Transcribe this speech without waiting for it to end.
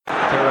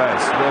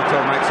Perez.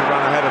 Wiltord makes a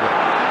run ahead of him.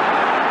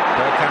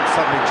 Bergkamp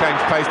suddenly changed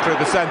pace through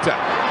the centre.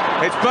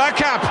 It's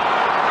Bergkamp!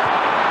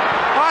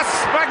 That's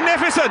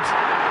magnificent!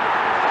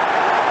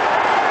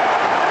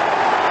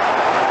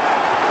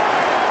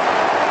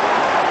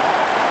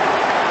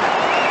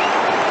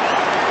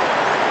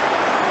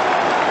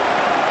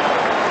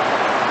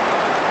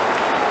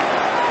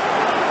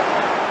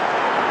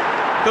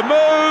 The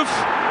move,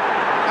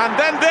 and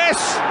then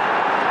this,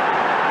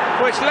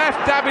 which left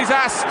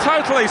Dabizas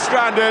totally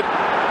stranded.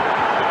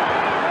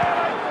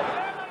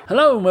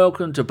 Hello and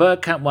welcome to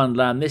Bergkamp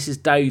Wonderland. This is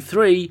day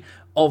 3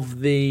 of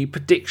the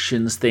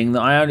predictions thing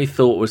that I only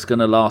thought was going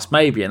to last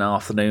maybe an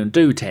afternoon,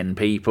 do 10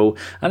 people,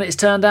 and it's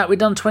turned out we've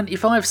done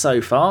 25 so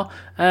far,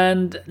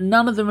 and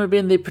none of them have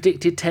been the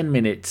predicted 10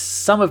 minutes.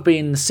 Some have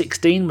been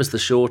 16 was the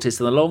shortest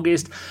and the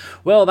longest.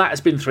 Well, that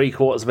has been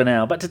 3/4 of an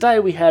hour, but today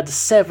we had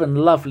 7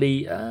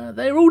 lovely,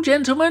 they're all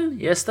gentlemen,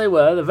 yes they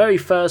were. The very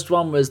first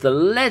one was the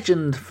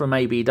legend from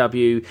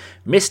ABW,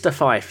 Mr.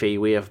 Fifey,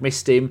 we have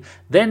missed him.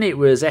 Then it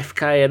was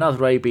FK,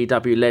 another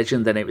ABW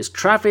legend. Then it was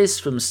Travis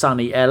from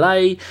sunny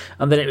LA,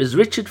 and then it was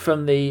Richard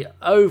from the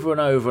Over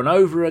and Over and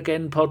Over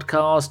Again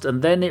podcast,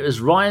 and then it was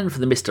Ryan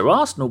from the Mr.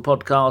 Arsenal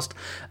podcast,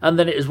 and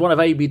then it was one of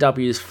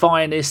ABW's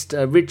finest,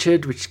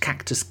 Richard, which is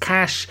Cactus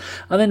Cash,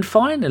 and then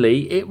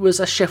finally it was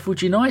a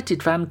Sheffield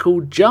United fan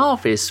called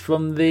Jarvis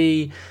from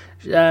the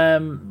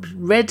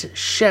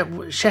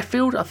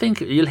Sheffield. I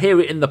think you'll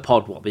hear it in the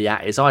pod what the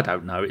at is. I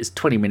don't know. It's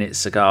 20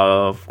 minutes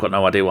ago. I've got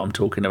no idea what I'm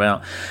talking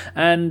about.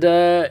 And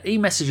he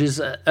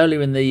messages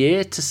earlier in the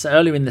year,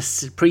 earlier in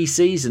the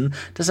pre-season,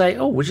 to say,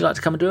 "Oh, would you like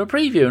to come and do a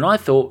preview?" And I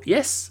thought,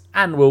 yes,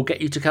 and we'll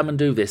get you to come and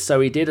do this.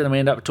 So he did, and we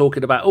ended up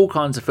talking about all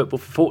kinds of football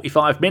for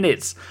 45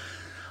 minutes.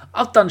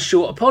 I've done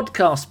shorter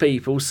podcasts,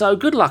 people, so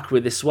good luck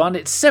with this one.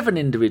 It's 7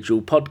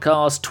 individual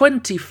podcasts,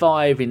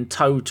 25 in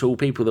total,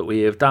 people that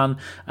we have done,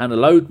 and a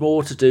load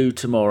more to do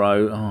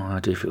tomorrow. Oh, I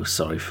do feel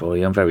sorry for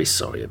you. I'm very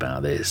sorry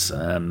about this.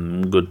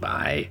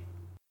 Goodbye.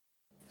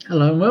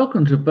 Hello and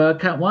welcome to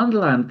Bergkamp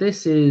Wonderland.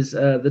 This is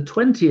the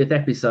 20th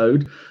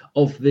episode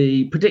of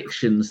the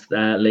Predictions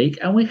League,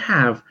 and we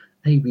have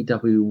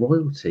ABW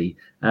royalty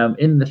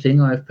in the thing.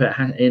 I've put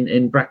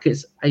in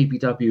brackets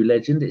ABW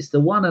legend. It's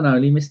the one and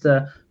only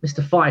Mr.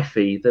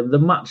 Fifey, the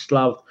much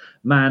loved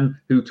man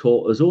who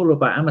taught us all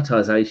about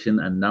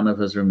amortization, and none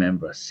of us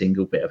remember a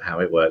single bit of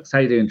how it works. How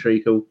you doing,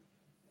 Treacle?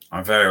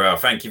 I'm very well.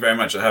 Thank you very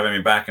much for having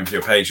me back and for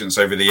your patience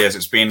over the years.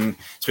 It's been.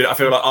 I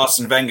feel like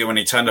Arsene Wenger when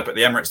he turned up at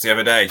the Emirates the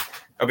other day.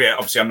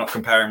 Obviously, I'm not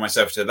comparing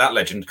myself to that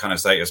legend kind of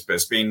status, but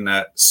it's been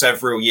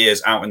several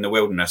years out in the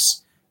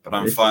wilderness. But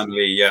I'm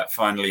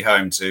finally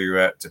home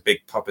to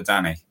Big Papa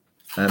Danny.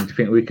 Do you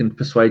think we can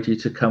persuade you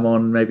to come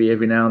on maybe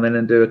every now and then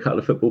and do a couple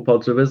of football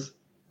pods with us?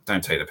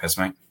 Don't take the piss,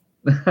 mate.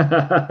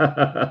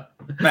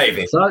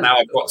 Maybe. So, now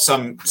I've got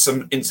some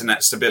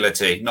internet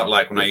stability, not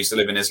like when I used to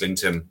live in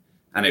Islington,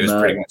 and it was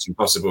pretty much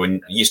impossible.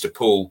 And I used to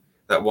pull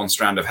that one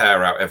strand of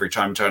hair out every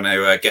time trying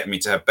to get me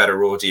to have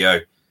better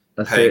audio,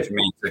 paying for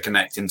me to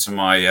connect into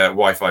my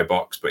Wi-Fi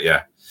box. But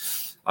yeah,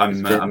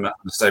 I'm a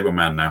stable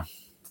man now.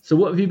 So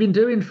what have you been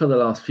doing for the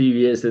last few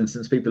years then,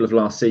 since people have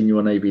last seen you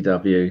on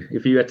ABW?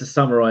 If you had to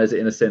summarise it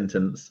in a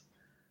sentence.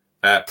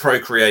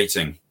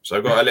 Procreating. So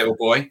I've got a little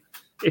boy,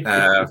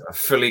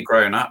 fully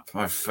grown up.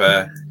 I've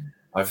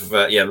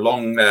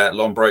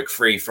long broke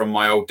free from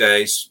my old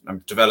days.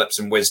 I've developed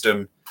some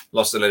wisdom,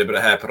 lost a little bit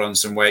of hair, put on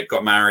some weight,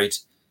 got married,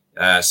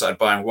 started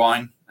buying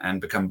wine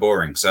and become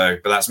boring.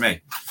 But that's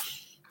me.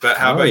 But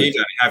how about you,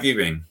 Danny? How have you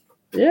been?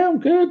 Yeah, I'm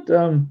good.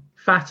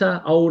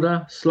 Fatter,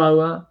 older,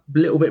 slower, a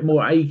little bit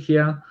more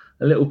achier,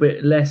 a little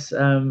bit less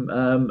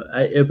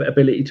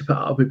ability to put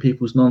up with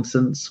people's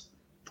nonsense,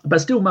 but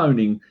still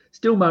moaning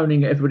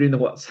at everybody in the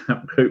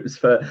WhatsApp groups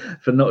for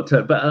not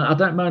to. But I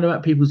don't moan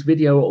about people's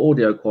video or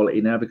audio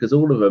quality now, because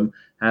all of them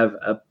have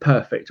a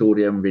perfect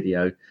audio and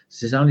video.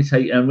 So it's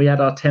only and we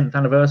had our 10th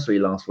anniversary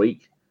last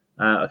week,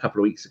 a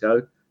couple of weeks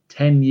ago.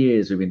 10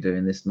 years we've been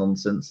doing this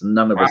nonsense, and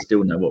none of us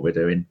still know what we're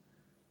doing.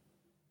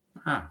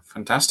 Ah,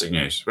 fantastic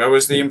news. Where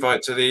was the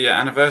invite to the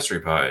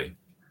anniversary party?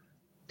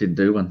 Didn't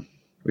do one.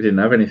 We didn't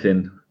have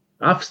anything.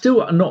 I've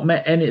still not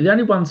met any. The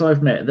only ones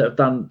I've met that have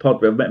done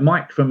pod with, I've met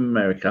Mike from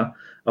America.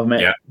 I've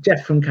met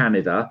Jeff from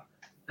Canada.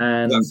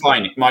 And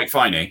Mike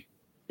Finey.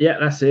 Yeah,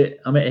 that's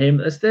it. I met him.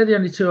 They're the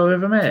only 2 I've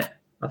ever met,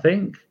 I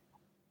think.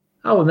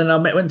 Oh, and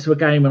then went to a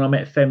game and I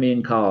met Femi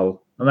and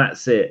Carl, and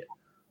that's it.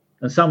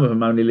 And some of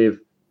them only live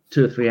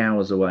 2 or 3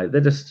 hours away.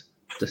 They just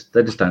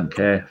don't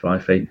care,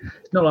 Fifey.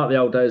 It's not like the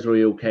old days where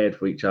we all cared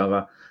for each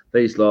other.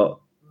 These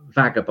lot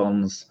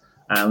vagabonds,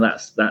 and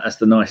that's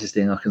the nicest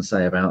thing I can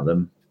say about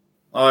them.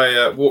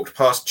 I walked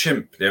past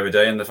Chimp the other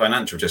day in the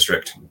financial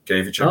district.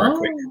 Gave each other a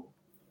quick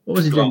what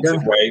was he doing?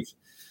 Wave,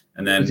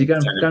 and then was he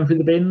going through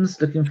the bins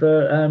looking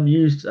for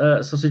used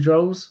sausage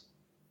rolls?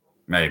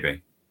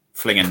 Maybe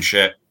flinging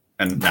shit,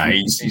 and no,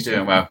 he's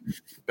doing well.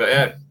 But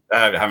yeah,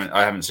 I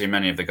haven't seen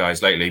many of the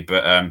guys lately,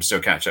 but still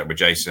catch up with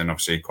Jason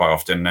obviously quite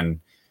often, and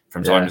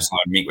from time to time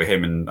meet with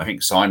him, and I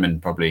think Simon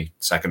probably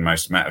second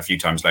most. Met a few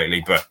times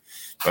lately, but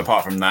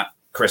apart from that,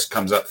 Chris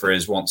comes up for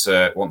his once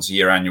a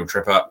year annual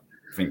trip up.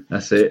 I think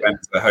that's it.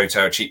 Went to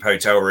the cheap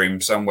hotel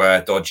room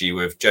somewhere dodgy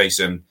with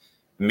Jason.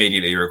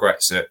 Immediately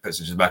regrets it, puts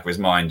it to the back of his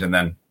mind, and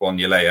then 1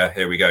 year later,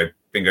 here we go,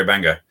 bingo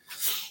bango.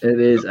 It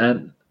is,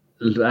 and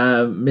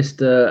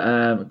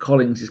Mr.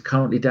 Collins is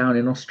currently down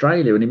in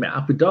Australia, and he met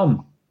up with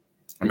Dom.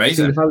 Amazing. Did you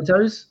see the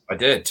photos? I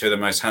did. 2 of the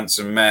most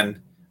handsome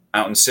men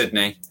out in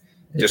Sydney.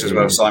 Just as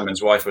well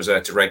Simon's wife was there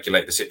to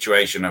regulate the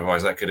situation,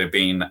 otherwise that could have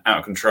been out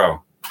of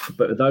control.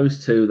 But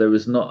those two, there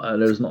was not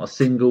a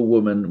single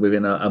woman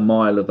within a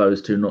mile of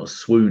those two not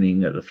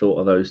swooning at the thought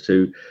of those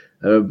two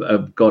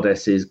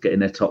goddesses getting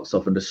their tops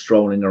off and just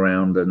strolling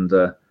around and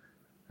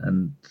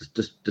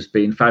just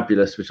being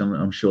fabulous, which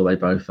I'm sure they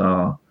both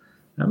are.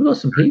 And we've got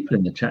some people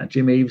in the chat.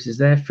 Jim Eves is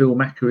there. Phil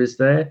Macker is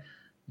there.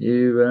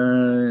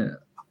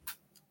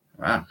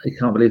 Wow! You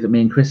can't believe that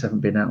me and Chris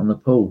haven't been out on the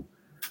pool.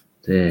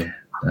 Dear,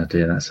 oh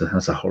dear, that's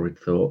a horrid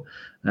thought.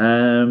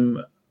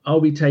 I'll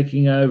be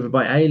taking over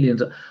by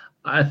aliens.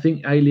 I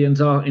think aliens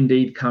are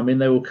indeed coming.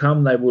 They will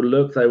come, they will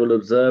look, they will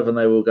observe, and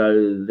they will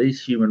go, these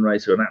human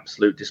race are an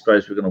absolute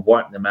disgrace. We're going to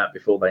wipe them out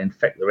before they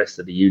infect the rest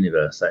of the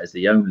universe. That is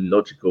the only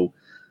logical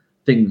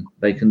thing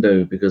they can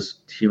do, because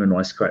human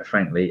race, quite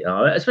frankly,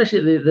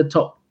 especially the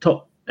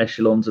top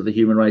echelons of the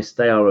human race,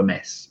 they are a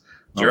mess.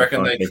 Do you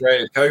reckon they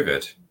created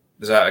COVID?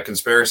 Is that a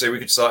conspiracy we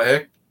could start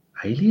here?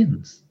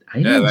 Aliens?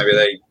 Yeah,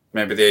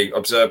 maybe they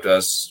observed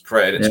us,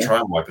 created it to try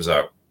and wipe us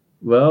out.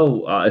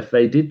 Well, if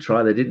they did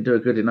try, they didn't do a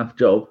good enough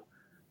job.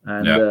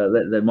 And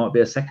there might be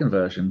a second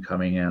version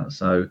coming out.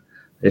 So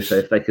if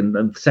they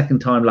can, second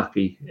time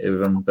lucky,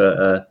 even.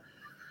 But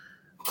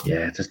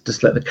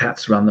just let the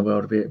cats run the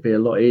world. It'd be a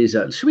lot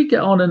easier. Should we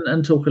get on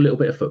and talk a little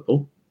bit of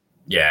football?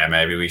 Yeah,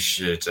 maybe we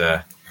should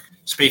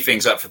speed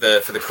things up for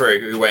the crew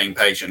who are waiting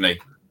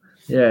patiently.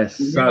 Yes.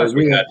 So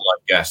we had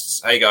live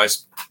guests. Hey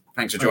guys,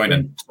 thanks for joining.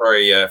 Okay.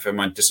 Sorry for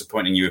my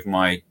disappointing you with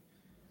my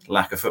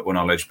lack of football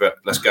knowledge, but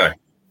let's go.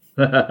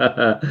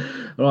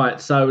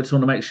 Right, so I just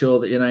want to make sure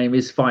that your name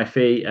is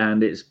Fifey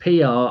and it's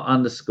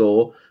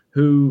PR_who,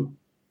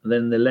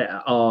 then the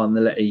letter R and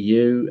the letter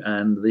U,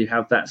 and you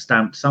have that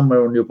stamped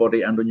somewhere on your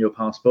body and on your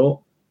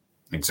passport.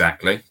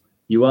 Exactly.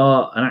 You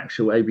are an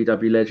actual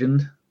ABW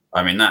legend.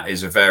 I mean, that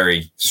is a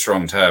very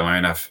strong term.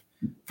 I mean,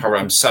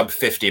 I'm sub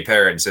 50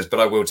 appearances, but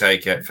I will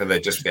take it for the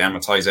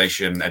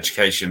amortization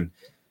education.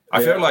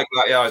 I feel like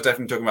that. Yeah, I was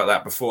definitely talking about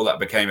that before that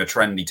became a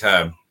trendy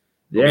term.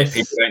 Yes.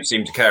 People don't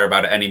seem to care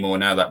about it anymore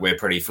now that we're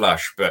pretty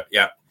flush, but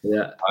I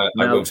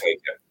will take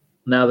it.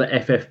 Now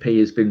that FFP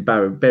has been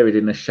buried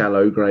in a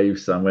shallow grave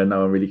somewhere,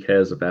 no one really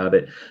cares about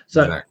it.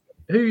 So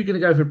Who are you going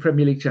to go for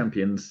Premier League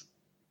champions?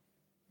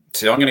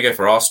 See, I'm going to go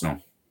for Arsenal.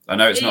 I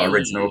know it's not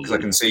original because I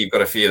can see you've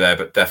got a few there,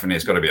 but definitely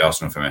it's got to be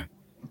Arsenal for me.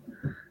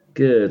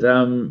 Good.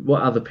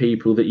 What other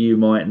people that you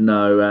might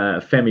know?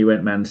 Femi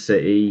went Man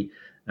City.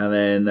 And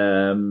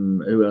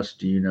then who else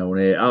do you know on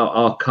here?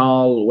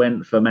 Carl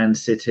went for Man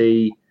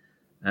City.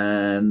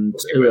 And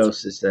who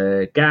else is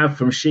there? Gav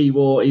from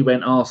She-War, he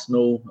went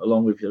Arsenal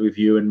along with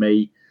you and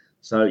me.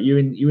 So you're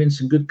in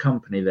some good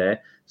company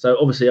there. So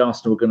obviously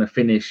Arsenal are going to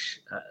finish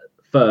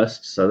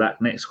first. So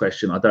that next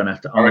question I don't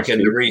have to ask. I reckon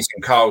the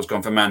reason Carl's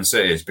gone for Man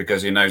City is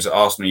because he knows that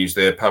Arsenal use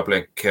the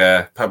public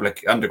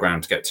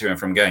underground to get to and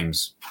from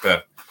games.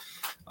 But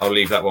I'll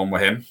leave that one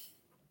with him.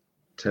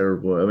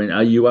 Terrible. I mean,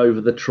 are you over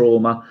the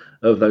trauma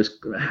of those?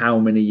 How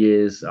many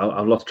years?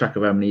 I've lost track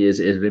of how many years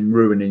it has been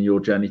ruining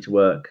your journey to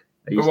work.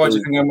 But why do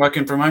you think I'm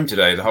working from home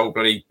today? The whole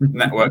bloody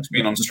network's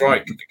been on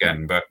strike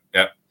again. But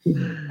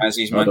as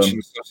he's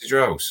mentioned, sausage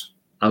rolls.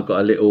 I've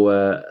got a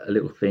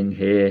little thing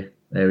here.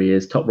 There he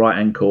is, top right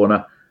hand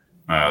corner.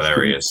 Oh,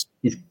 there he is.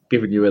 He's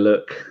giving you a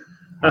look.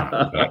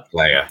 That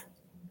player.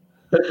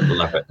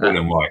 Love it. Blue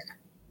and white.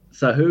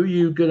 So who are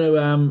you going to...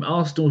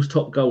 Arsenal's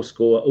top goal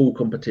scorer, all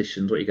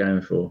competitions, what are you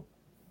going for?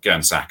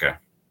 Going Saka.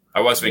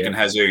 I was thinking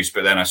Jesus,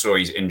 but then I saw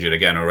he's injured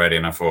again already,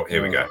 and I thought,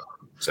 here we go.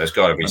 So it's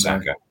got to be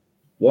Saka.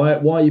 Why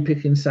are you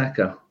picking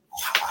Saka?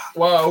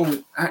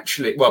 Well,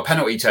 actually,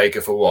 penalty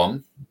taker for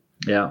one.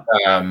 Yeah.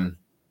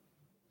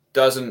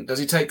 Does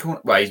he take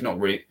corner? Well, he's not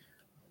really.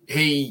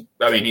 He's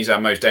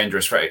our most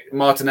dangerous threat.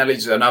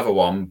 Martinelli's another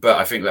one, but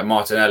I think that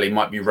Martinelli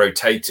might be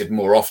rotated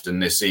more often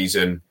this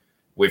season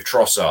with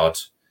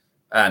Trossard,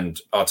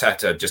 and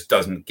Arteta just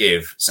doesn't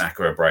give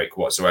Saka a break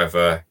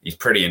whatsoever. He's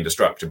pretty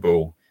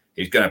indestructible.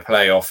 He's going to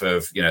play off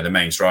of the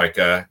main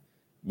striker.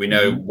 We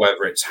know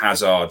whether it's whether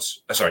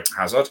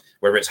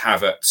it's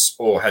Havertz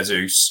or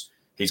Jesus,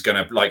 he's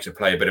going to like to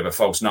play a bit of a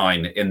false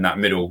nine in that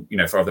middle,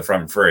 for the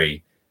front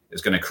three.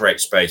 It's going to create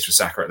space for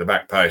Saka at the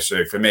back post.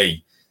 So for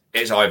me,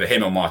 it's either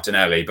him or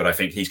Martinelli, but I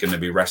think he's going to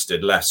be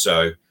rested less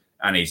so,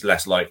 and he's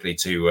less likely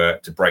to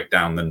break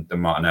down than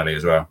Martinelli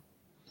as well.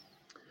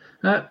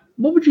 What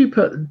would you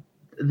put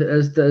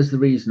as the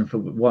reason for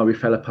why we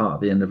fell apart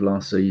at the end of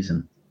last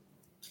season?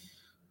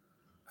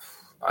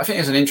 I think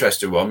it's an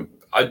interesting one.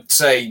 I'd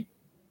say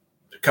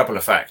a couple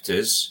of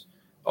factors.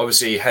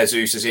 Obviously,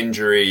 Jesus'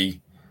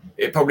 injury,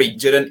 it probably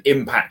didn't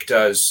impact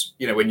us.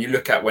 When you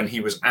look at when he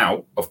was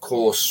out, of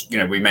course,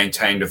 we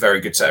maintained a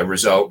very good set of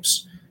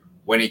results.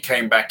 When he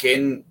came back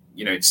in,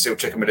 it still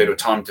took him a little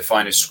time to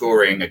find his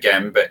scoring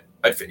again, but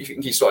I think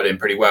he slotted in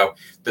pretty well.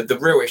 The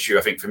real issue,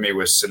 I think, for me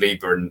was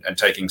Saliba and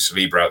taking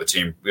Saliba out of the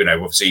team.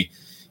 Obviously,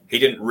 he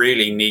didn't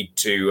really need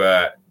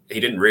to. He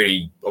didn't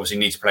really obviously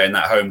need to play in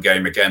that home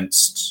game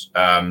against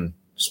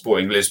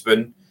Sporting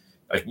Lisbon.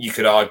 You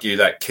could argue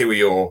that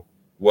Kiwior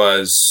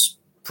was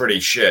pretty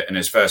shit in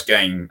his first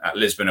game at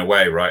Lisbon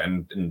away, right?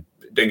 And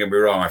don't get me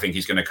wrong, I think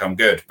he's going to come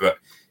good, but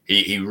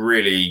he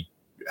really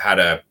had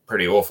a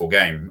pretty awful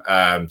game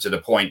to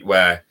the point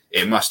where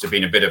it must have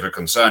been a bit of a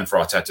concern for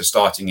Arteta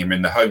starting him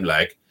in the home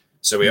leg.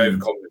 So he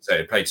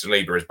overcompensated, played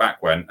Saliba, his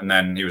back went, and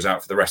then he was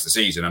out for the rest of the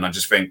season. And I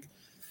just think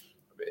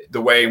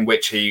the way in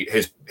which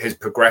his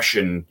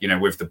progression,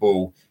 with the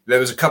ball, there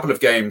was a couple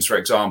of games, for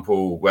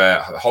example,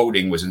 where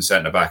Holding was in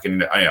centre back,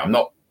 and I'm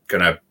not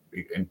going to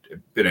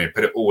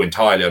put it all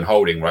entirely on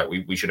Holding, right?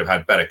 We should have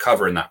had better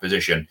cover in that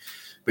position.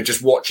 But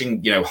just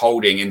watching,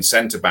 Holding in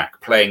centre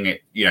back, playing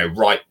it,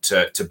 right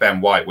to Ben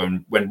White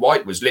when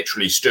White was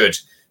literally stood,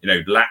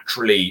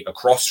 laterally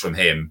across from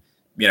him,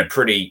 a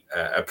pretty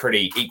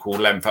equal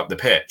length up the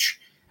pitch,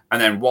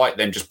 and then White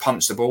then just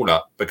punched the ball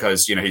up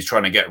because he's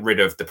trying to get rid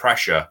of the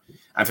pressure.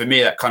 And for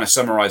me, that kind of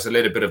summarised a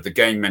little bit of the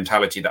game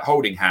mentality that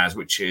Holding has,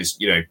 which is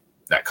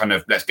that kind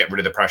of let's get rid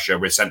of the pressure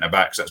with centre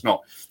backs. That's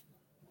not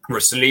where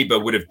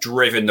Saliba would have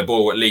driven the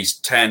ball at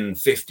least 10,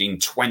 15,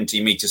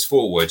 20 metres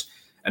forward,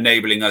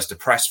 enabling us to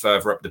press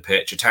further up the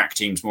pitch, attack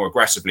teams more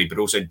aggressively, but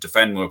also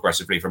defend more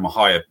aggressively from a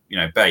higher,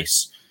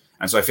 base.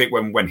 And so I think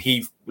when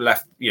he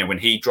left, when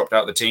he dropped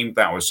out of the team,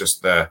 that was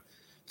just the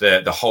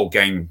whole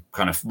game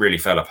kind of really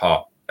fell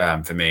apart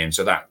for me. And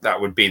so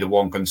that would be the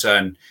one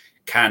concern.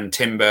 Can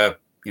Timber,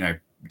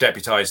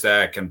 deputise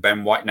there? Can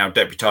Ben White now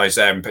deputise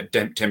there and put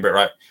Timber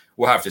right?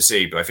 We'll have to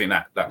see. But I think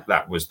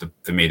that was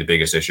for me the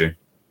biggest issue.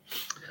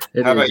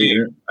 How about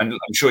you? And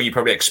I'm sure you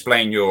probably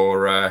explain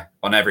your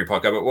on every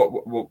podcast,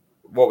 but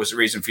what was the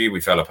reason for you we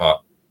fell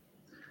apart?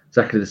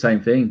 Exactly the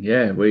same thing.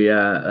 Yeah, we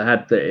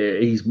had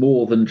he's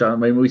more than. I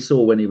mean, we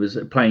saw when he was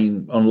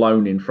playing on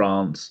loan in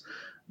France,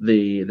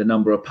 the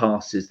number of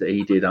passes that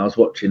he did. I was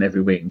watching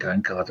every week and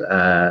going, God,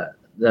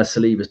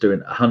 Saliba's doing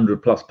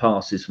 100+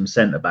 passes from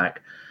centre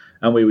back,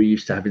 and we were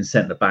used to having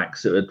centre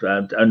backs that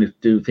would only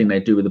do the thing they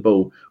do with the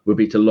ball would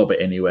be to lob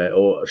it anywhere,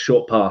 or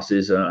short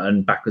passes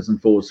and backwards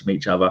and forwards from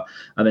each other.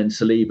 And then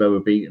Saliba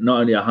would be not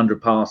only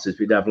 100 passes,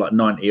 we'd have like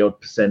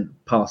 90%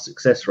 pass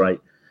success rate.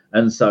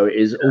 And so it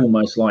is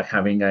almost like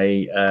having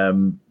a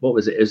what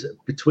was it? Is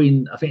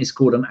between, I think it's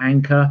called an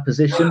anchor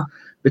position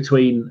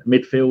between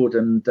midfield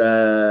and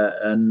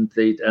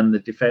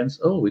the defence.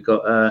 Oh, we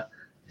got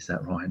is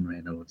that Ryan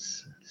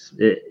Reynolds?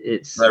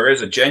 It's there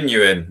is a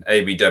genuine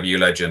ABW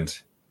legend.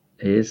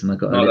 He is, and I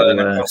got not a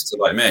little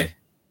like me.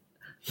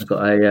 I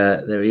got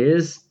a there he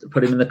is.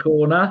 Put him in the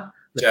corner.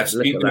 Look at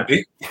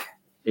that.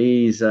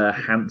 He's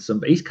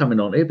handsome, but he's coming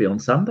on. He'll be on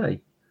Sunday.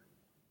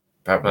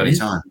 About bloody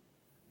time.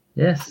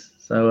 Yes.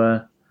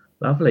 So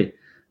lovely.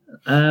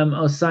 I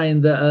was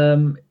saying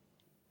that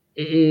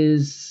it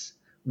is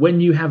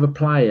when you have a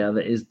player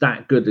that is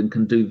that good and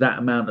can do that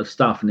amount of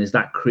stuff and is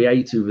that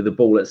creative with the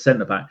ball at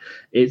centre back,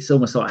 it's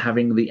almost like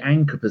having the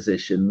anchor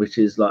position, which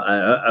is like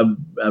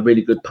a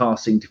really good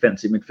passing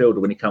defensive midfielder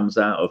when he comes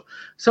out of.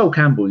 Sol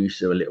Campbell used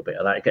to do a little bit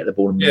of that, get the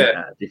ball and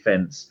out of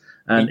defence.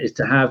 And it's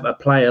to have a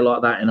player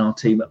like that in our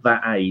team at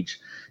that age.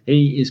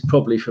 He is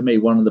probably, for me,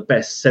 one of the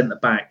best centre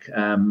back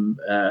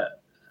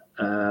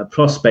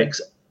prospects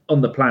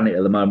on the planet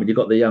at the moment. You've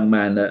got the young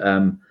man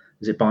at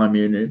is it Bayern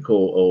Munich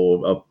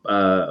or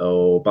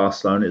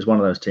Barcelona? It's one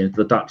of those teams.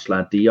 The Dutch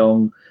lad, De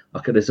Jong.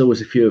 Okay, there's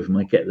always a few of them.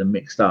 I get them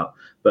mixed up,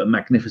 but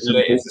magnificent.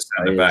 It is the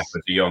centre back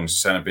with De Jong's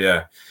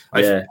centre.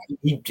 Yeah,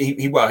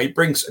 he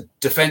brings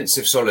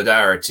defensive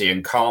solidarity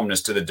and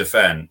calmness to the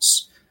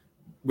defence,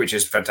 which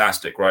is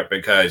fantastic, right?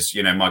 Because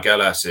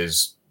Margelas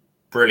is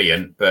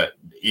brilliant, but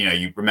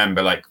you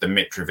remember like the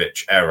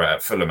Mitrovic era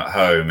at Fulham at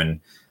home and.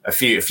 A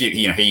few.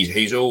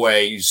 He's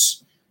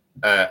always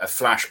a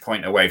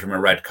flashpoint away from a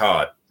red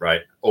card,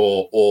 right?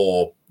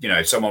 Or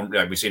someone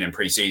we've seen in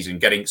pre-season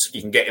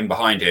you can get in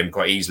behind him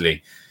quite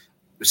easily.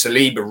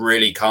 Saliba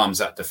really calms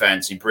that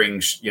defense. He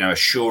brings a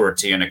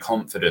surety and a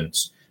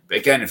confidence. But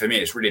again, for me,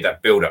 it's really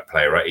that build-up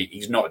player, right?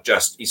 He's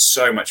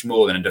so much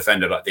more than a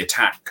defender. Like the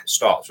attack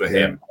starts with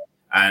him,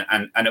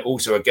 and it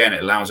also again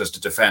it allows us to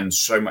defend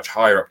so much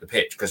higher up the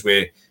pitch because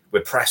we're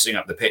pressing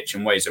up the pitch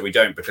in ways that we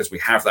don't because we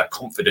have that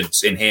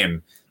confidence in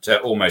him to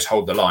almost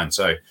hold the line.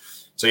 So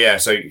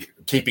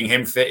keeping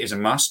him fit is a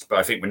must, but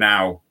I think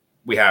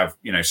we have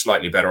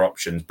slightly better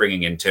options.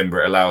 Bringing in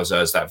Timber, it allows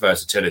us that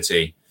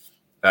versatility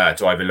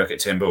to either look at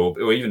Timber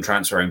or even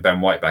transferring Ben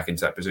White back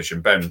into that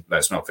position. Ben,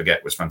 let's not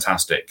forget, was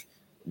fantastic,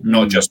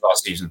 not just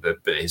last season, but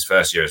his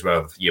first year as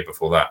well, the year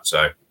before that.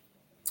 So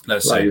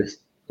let's see.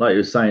 Like you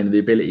were saying, the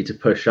ability to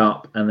push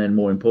up and then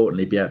more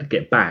importantly, be able to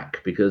get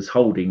back because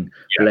Holding,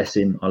 bless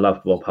him, I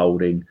love Bob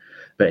Holding,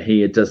 but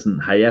he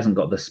hasn't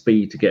got the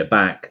speed to get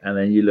back. And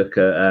then you look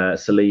at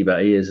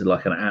Saliba, he is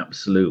like an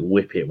absolute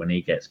whippet when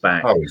he gets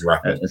back. Oh, he's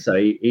rapid. And so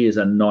he is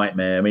a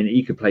nightmare. I mean,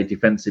 he could play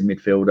defensive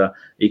midfielder,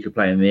 he could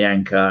play in the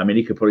anchor. I mean,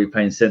 he could probably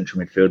play in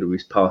central midfielder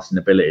with his passing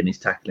ability and his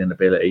tackling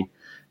ability.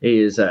 He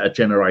is a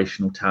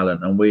generational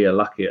talent, and we are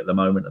lucky at the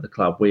moment at the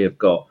club. We have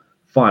got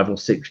 5 or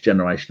 6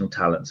 generational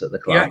talents at the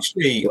club.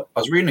 I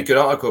was reading a good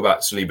article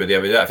about Saliba the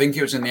other day. I think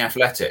it was in The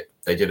Athletic.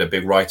 They did a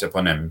big write-up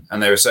on him,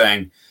 and they were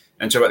saying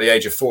until at the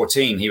age of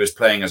 14, he was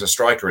playing as a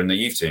striker in the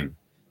youth team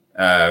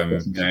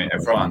in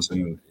France.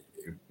 And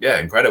yeah,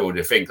 incredible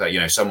to think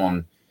that,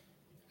 someone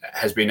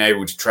has been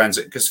able to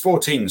transit, because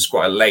 14 is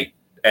quite a late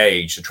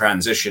age to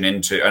transition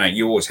into. I know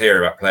you always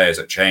hear about players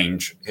that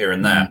change here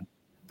and there,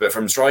 but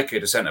from striker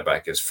to centre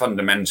back is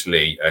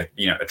fundamentally a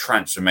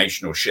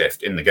transformational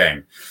shift in the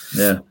game.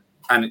 Yeah.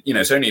 And,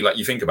 it's only like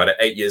you think about it,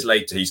 8 years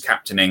later, he's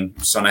captaining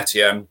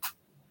Saint-Etienne,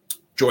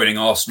 joining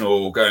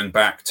Arsenal, going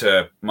back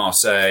to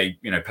Marseille,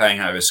 playing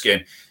out of his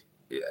skin,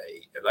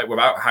 like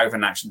without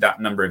having actually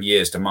that number of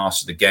years to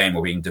master the game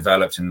or being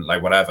developed and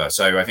like whatever.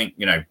 So I think,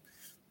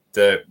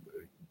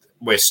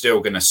 we're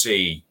still going to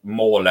see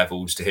more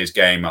levels to his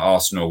game at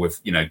Arsenal with,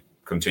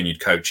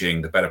 continued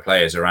coaching, the better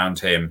players around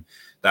him,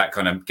 that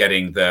kind of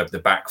getting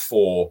the back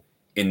four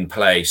in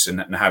place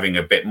and having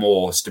a bit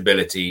more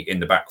stability in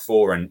the back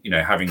four and,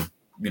 having,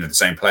 the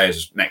same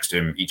players next to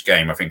him each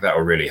game. I think that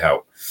will really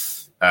help.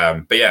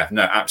 But yeah,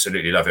 no,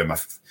 absolutely love him.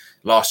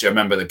 Last year, I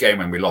remember the game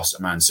when we lost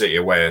at Man City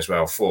away as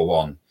well,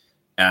 4-1.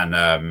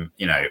 And,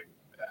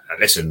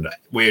 listen,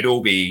 we'd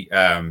all be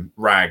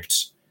ragged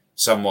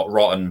somewhat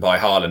rotten by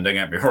Haaland, don't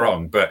get me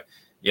wrong. But,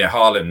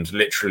 Haaland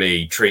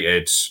literally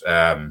treated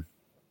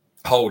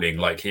Holding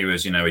like he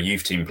was, a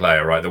youth team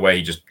player, right? The way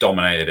he just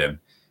dominated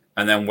him.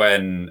 And then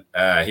when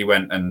he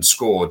went and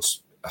scored,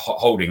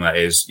 Holding, that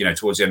is,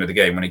 towards the end of the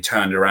game, when he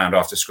turned around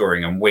after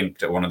scoring and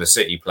winked at one of the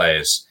City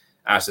players,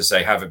 as to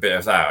say, have a bit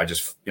of that. I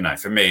just,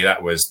 for me,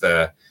 that was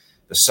the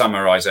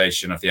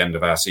summarization of the end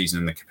of our season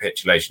and the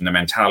capitulation, the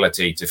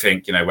mentality to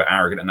think, we're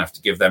arrogant enough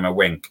to give them a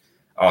wink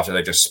after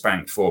they just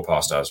spanked 4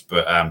 past us.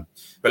 But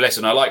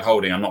listen, I like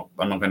Holding. I'm not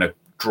going to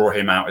draw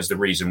him out as the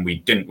reason we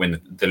didn't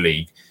win the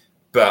league.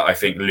 But I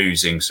think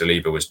losing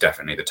Saliba was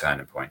definitely the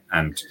turning point.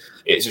 And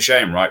it's a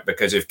shame, right?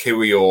 Because if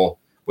Kiwior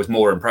was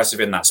more impressive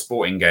in that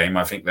Sporting game,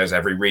 I think there's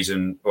every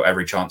reason or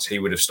every chance he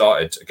would have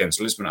started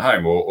against Lisbon at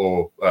home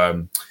or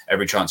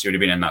every chance he would have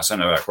been in that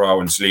centre-back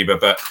role and Saliba.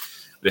 But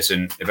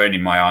listen, if only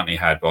my auntie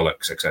had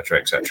bollocks,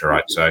 etc.,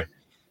 right? So,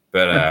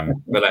 but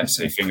let's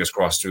see, fingers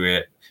crossed to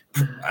it.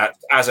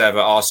 As ever,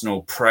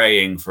 Arsenal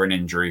praying for an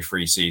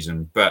injury-free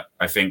season. But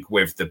I think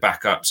with the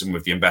backups and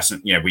with the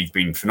investment, we've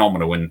been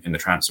phenomenal in the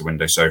transfer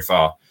window so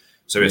far.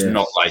 So it's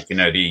not like,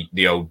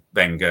 the old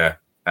Wenger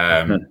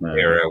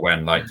era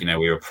when,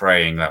 we were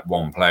praying that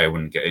one player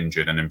wouldn't get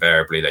injured, and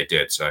invariably they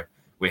did. So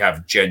we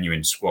have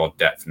genuine squad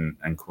depth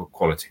and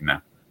quality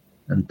now.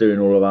 And doing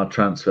all of our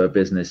transfer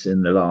business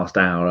in the last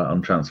hour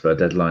on transfer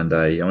deadline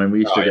day. I mean, we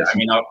used to get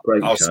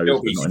I'll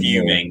still be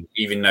fuming,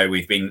 even though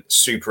we've been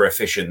super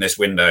efficient this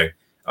window.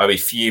 I'll be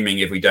fuming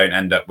if we don't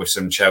end up with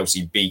some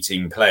Chelsea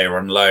B-team player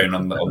on loan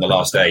on the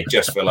last day,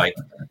 just for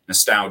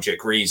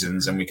nostalgic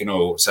reasons, and we can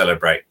all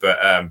celebrate.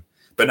 But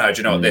no, do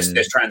you know what?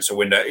 This transfer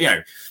window,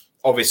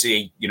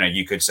 obviously,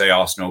 you could say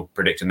Arsenal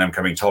predicting them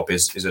coming top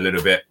is a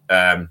little bit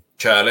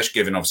churlish,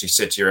 given obviously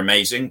City are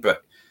amazing,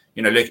 but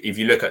if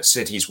you look at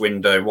City's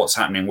window, what's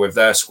happening with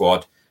their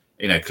squad,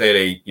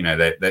 clearly,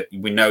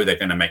 we know they're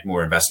going to make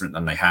more investment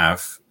than they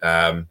have.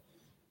 But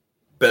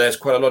there's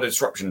quite a lot of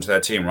disruption to their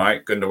team,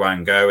 right?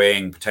 Gundogan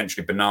going,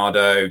 potentially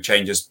Bernardo,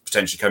 changes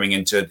potentially coming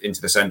into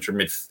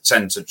the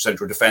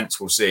central defence.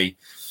 We'll see.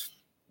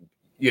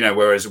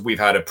 Whereas we've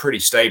had a pretty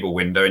stable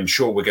window, and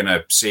sure, we're going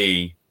to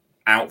see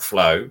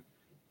outflow,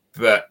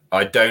 but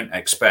I don't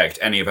expect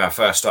any of our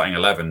first starting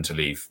 11 to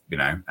leave,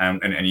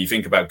 and you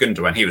think about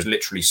Gundogan, he was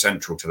literally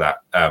central to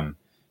that, the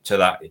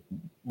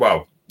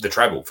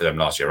treble for them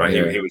last year, right?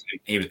 Yeah.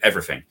 He was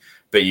everything,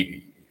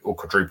 or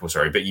quadruple,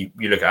 sorry. But you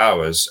look at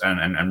ours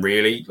and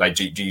really,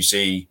 do you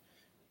see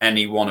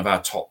any one of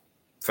our top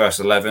first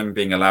 11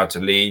 being allowed to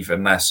leave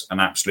unless an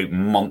absolute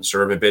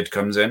monster of a bid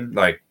comes in?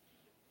 I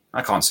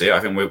can't see it. I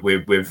think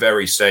we're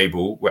very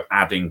stable. We're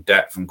adding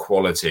depth and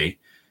quality,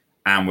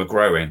 and we're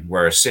growing.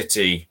 Whereas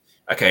City,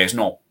 okay, it's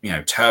not,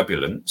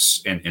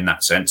 turbulence in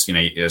that sense.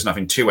 There's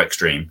nothing too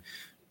extreme,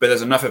 but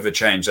there's enough of a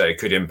change that it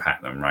could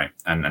impact them, right?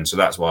 And so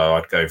that's why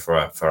I'd go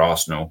for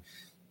Arsenal.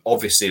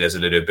 Obviously, there's a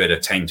little bit of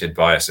tainted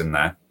bias in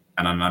there,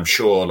 and I'm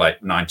sure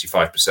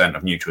 95%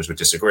 of neutrals would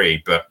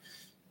disagree. But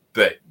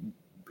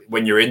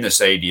when you're in the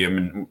stadium,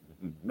 and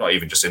not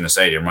even just in the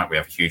stadium, right? We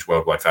have a huge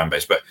worldwide fan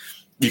base, but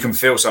you can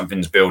feel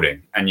something's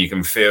building, and you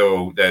can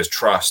feel there's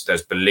trust,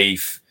 there's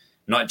belief.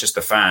 Not just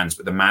the fans,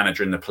 but the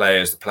manager and the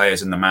players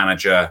and the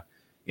manager.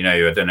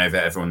 I don't know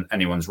if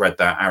anyone's read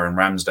that Aaron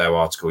Ramsdale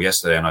article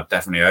yesterday, and I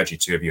definitely urge you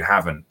to if you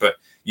haven't. But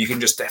you can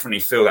just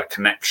definitely feel that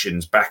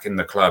connections back in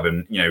the club,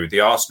 and with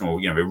the Arsenal,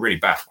 we're really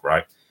back,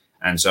 right?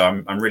 And so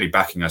I'm really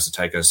backing us to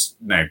take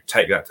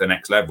that to the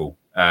next level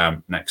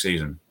next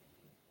season.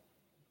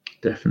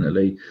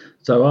 definitely.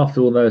 So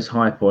after all those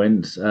high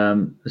points,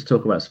 let's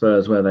talk about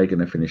Spurs. Where are they going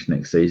to finish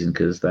next season?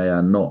 Because they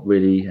are not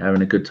really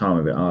having a good time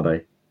of it, are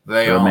they?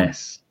 They're a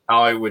mess.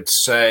 I would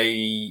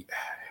say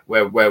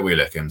where we're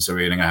looking. So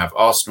we're going to have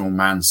Arsenal,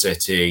 Man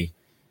City,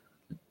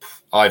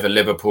 either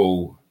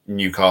Liverpool,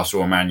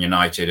 Newcastle, or Man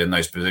United in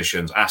those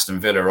positions. Aston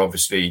Villa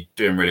obviously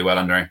doing really well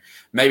under him.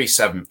 Maybe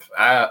 7th.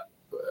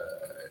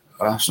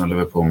 Arsenal,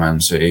 Liverpool, Man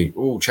City.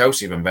 Oh,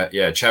 Chelsea even better.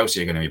 Yeah,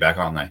 Chelsea are going to be back,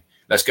 aren't they?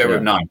 Let's go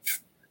with 9th.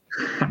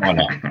 Why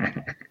not?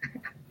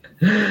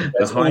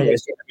 There's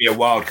always going to be a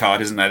wild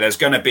card, isn't there? There's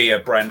going to be a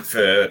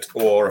Brentford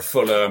or a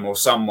Fulham or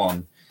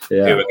someone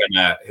who are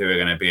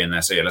going to be in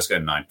there. So yeah, let's go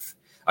 9th.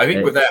 I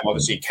think with them,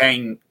 obviously,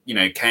 Kane.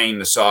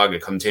 The saga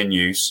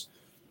continues,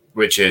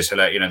 which is they've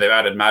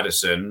added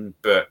Maddison,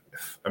 but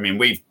I mean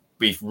we've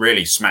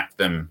really smacked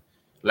them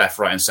left,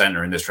 right, and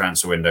centre in this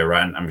transfer window,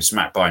 right? And we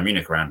smacked Bayern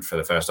Munich around for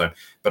the first time.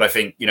 But I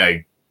think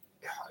the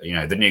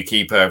new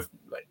keeper.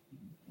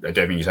 I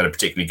don't think he's had a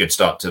particularly good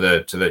start to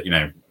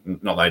the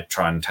not that I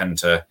try and tend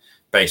to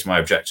base my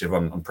objective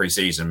on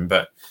pre-season,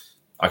 but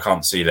I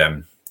can't see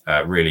them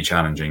really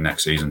challenging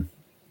next season.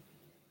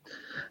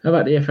 How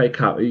about the FA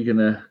Cup? Are you going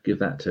to give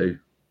that to?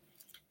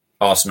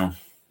 Arsenal.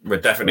 We're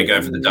definitely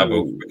going for the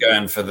double. We're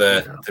going for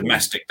the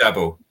domestic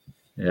double.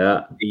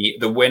 Yeah.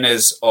 The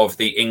winners of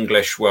the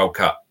English World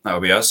Cup. That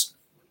will be us.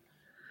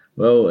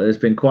 Well, there's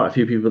been quite a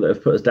few people that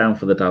have put us down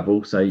for the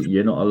double, so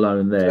you're not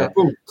alone there.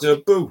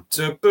 Taboo.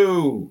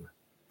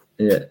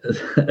 Yeah.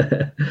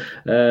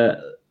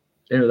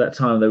 That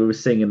time they were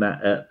singing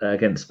that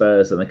against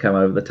Spurs, and they come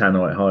over the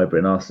Tannoy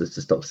Hybrid and asked us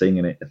to stop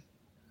singing it.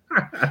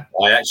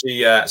 I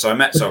actually, so I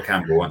met Sol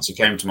Campbell once. He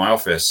came to my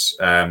office.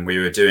 We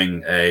were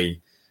doing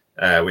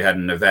we had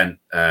an event,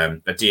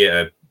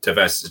 a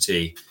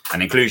diversity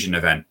and inclusion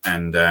event,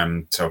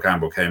 and Sol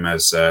Campbell came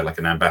as like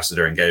an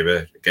ambassador and gave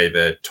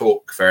a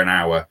talk for an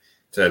hour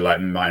to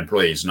like my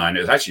employees, and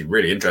it was actually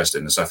really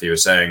interesting the stuff he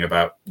was saying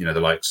about the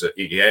likes of,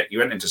 he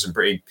went into some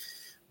pretty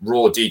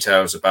raw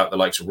details about the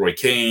likes of Roy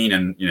Keane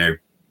and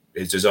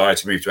his desire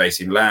to move to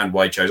AC Milan,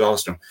 why he chose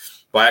Arsenal.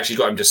 But I actually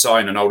got him to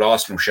sign an old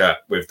Arsenal shirt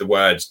with the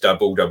words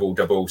double, double,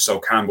 double. Sol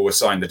Campbell was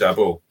signed the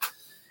double.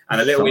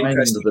 And a little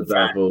interesting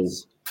fact,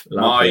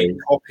 my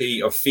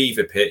copy of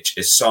Fever Pitch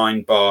is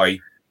signed by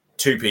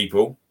 2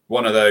 people.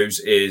 One of those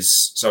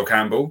is Sol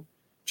Campbell.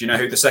 Do you know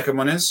who the second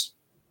one is?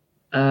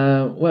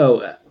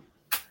 Well,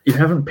 you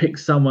haven't picked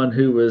someone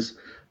who was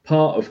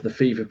part of the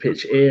Fever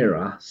Pitch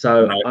era,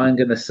 so no. I'm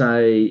going to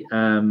say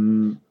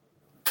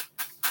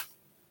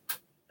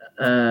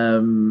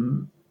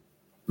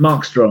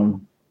Mark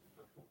Strong.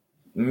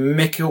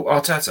 Mikel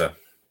Arteta.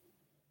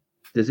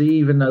 Does he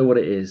even know what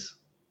it is?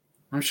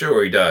 I'm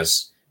sure he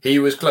does. He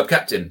was club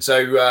captain,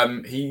 so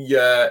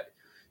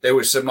there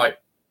was some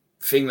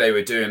thing they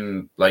were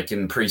doing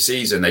in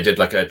pre-season. They did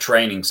a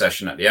training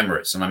session at the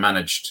Emirates, and I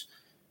managed.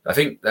 I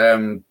think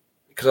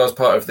because I was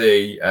part of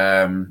the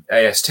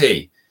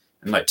AST.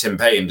 And Tim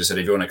Payton just said,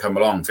 if you want to come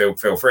along, feel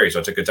free. So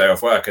I took a day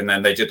off work, and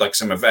then they did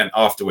some event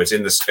afterwards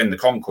in the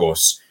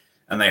concourse,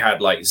 and they had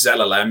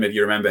Zelalem, if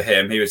you remember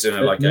him. He was doing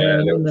a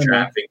little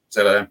chat.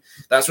 Zelalem.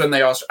 That's when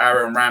they asked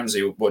Aaron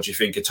Ramsey, "What do you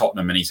think of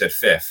Tottenham?" And he said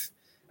 5th.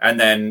 And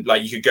then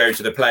you could go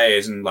to the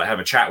players and have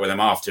a chat with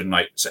them after, and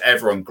so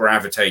everyone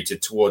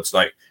gravitated towards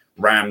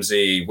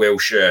Ramsey,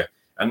 Wilshere,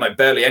 and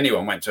barely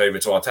anyone went over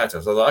to Arteta. So I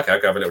was like, okay,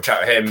 I'll go have a little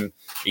chat with him.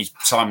 He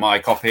signed my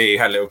copy,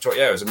 had a little talk.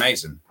 Yeah, it was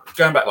amazing.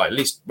 Going back not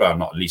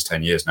at least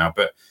 10 years now,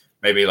 but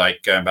maybe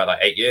going back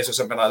 8 years or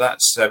something like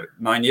that,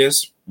 9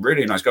 years.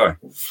 Really nice guy.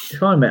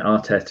 If I met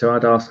Arteta,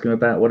 I'd ask him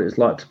about what it was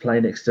like to play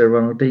next to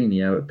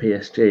Ronaldinho at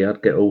PSG.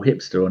 I'd get all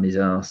hipster on his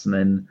ass, and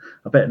then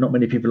I bet not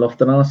many people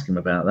often ask him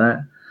about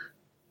that.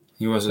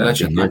 He was a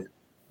legend, though.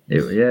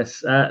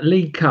 Yes.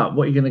 League Cup,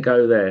 what are you going to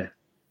go there?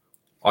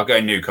 I'll go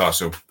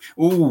Newcastle.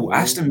 Ooh,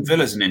 Aston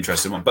Villa's an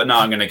interesting one, but no,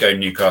 I'm going to go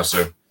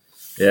Newcastle.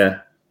 Yeah.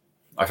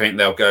 I think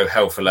they'll go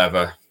hell for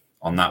leather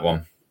on that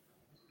one.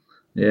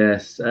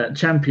 Yes,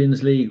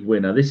 Champions League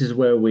winner. This is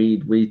where we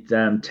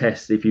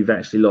test if you've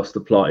actually lost the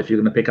plot. If you're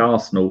going to pick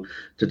Arsenal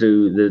to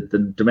do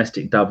the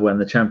domestic double and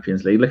the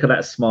Champions League, look at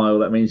that smile.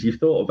 That means you've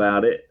thought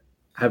about it.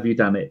 Have you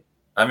done it?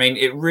 I mean,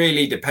 it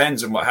really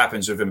depends on what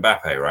happens with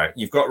Mbappe, right?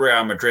 You've got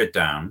Real Madrid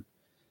down,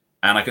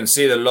 and I can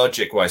see the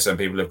logic why some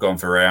people have gone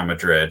for Real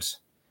Madrid.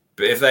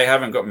 But if they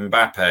haven't got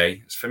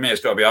Mbappe, for me,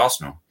 it's got to be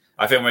Arsenal.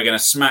 I think we're going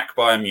to smack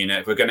Bayern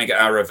Munich. We're going to get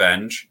our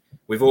revenge.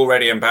 We've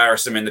already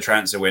embarrassed them in the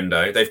transfer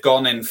window. They've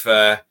gone in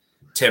for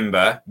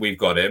Timber. We've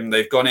got him.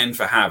 They've gone in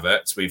for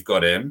Havertz. We've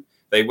got him.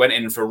 They went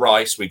in for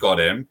Rice. We got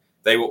him.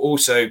 They were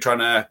also trying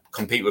to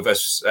compete with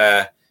us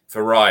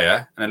for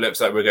Raya, and it looks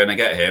like we're going to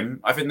get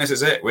him. I think this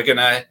is it. We're going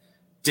to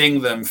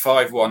ding them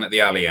 5-1 at the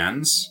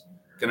Allianz.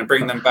 Going to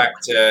bring them back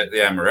to the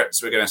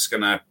Emirates. We're going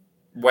to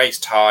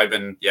waste time,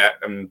 and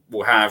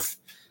we'll have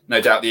no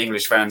doubt the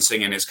English fans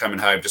singing "It's Coming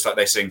Home," just like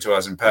they sing to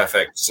us in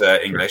perfect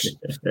English.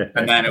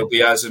 And then it'll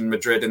be us in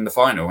Madrid in the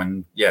final.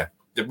 And it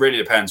really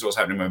depends what's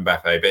happening with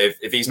Mbappe. But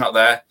if he's not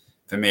there,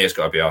 for me, it's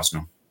got to be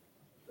Arsenal.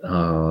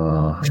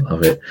 Oh,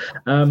 Love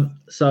it.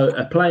 So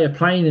a player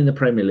playing in the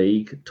Premier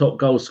League, top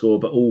goal scorer,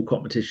 but all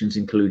competitions,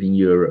 including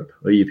Europe.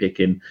 Who are you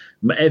picking?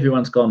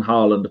 Everyone's gone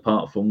Haaland,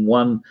 apart from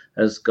one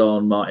has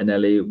gone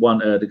Martinelli, one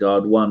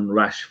Ødegaard, one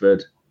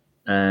Rashford,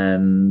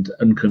 and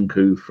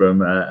Nkunku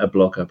from a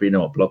blogger. But you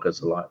know what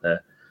bloggers are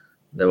like.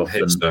 They're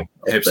often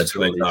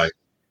hipster.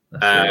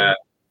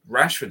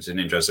 Rashford's an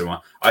interesting one.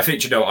 I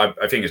think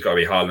I think it's got to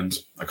be Haaland.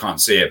 I can't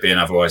see it being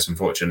otherwise,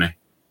 unfortunately.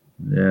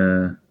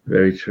 Yeah,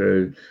 very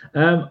true.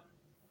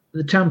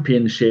 The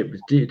Championship,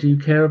 do you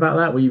care about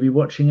that? Will you be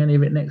watching any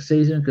of it next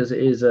season? Because it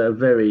is a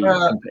very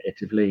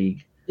competitive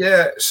league.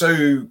 Yeah,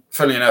 so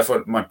funnily enough,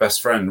 one of my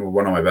best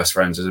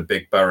friends is a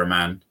big Borough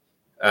man.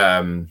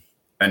 And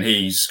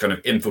he's kind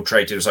of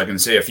infiltrated, as I can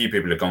see, a few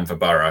people have gone for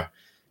Borough.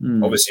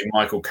 Obviously,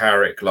 Michael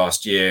Carrick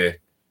last year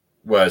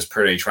was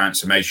pretty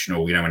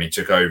transformational, when he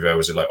took over.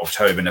 Was it like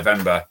October,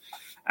 November?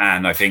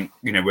 And I think,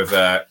 with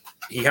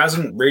he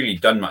hasn't really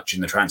done much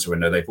in the transfer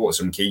window. They bought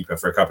some keeper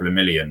for a couple of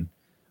million.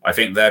 I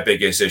think their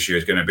biggest issue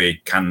is going to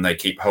be, can they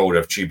keep hold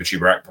of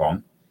Chuba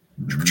Akpom?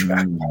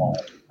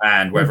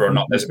 And whether or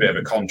not there's a bit of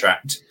a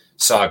contract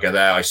saga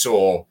there. I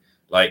saw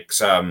like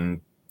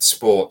some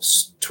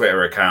sports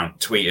Twitter account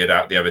tweeted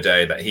out the other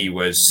day that he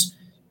was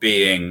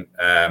being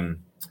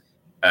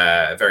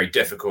very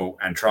difficult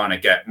and trying to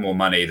get more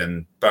money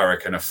than Borough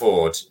can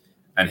afford.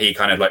 And he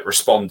kind of like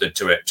responded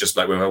to it just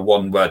like with a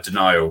one-word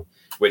denial,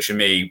 which for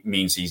me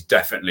means he's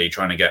definitely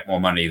trying to get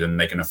more money than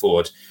they can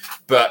afford.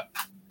 But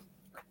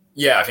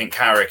yeah, I think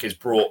Carrick has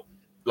brought,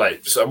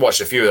 so I watched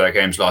a few of their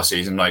games last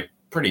season,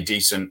 pretty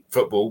decent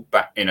football.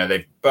 But,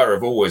 Borough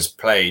have always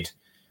played,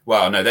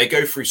 they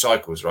go through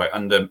cycles, right?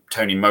 Under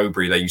Tony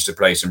Mowbray, they used to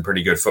play some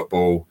pretty good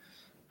football.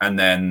 And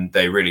then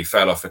they really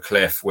fell off a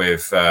cliff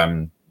with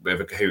what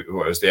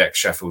was the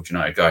ex-Sheffield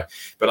United guy.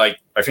 But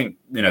I think,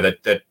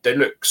 they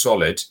look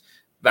solid.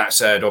 That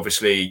said,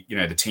 obviously,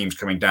 the team's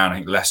coming down. I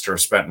think Leicester have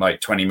spent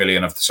 20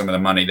 million of some of the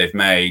money they've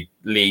made.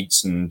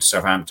 Leeds and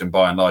Southampton,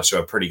 by and large,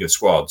 are pretty good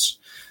squads.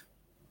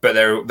 But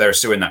they're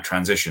still in that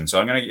transition. So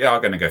I'm going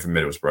to go for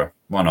Middlesbrough.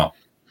 Why not?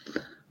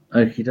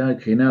 Okie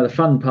dokie. Now, the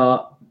fun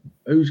part,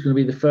 who's going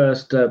to be the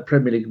first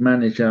Premier League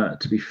manager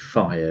to be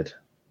fired?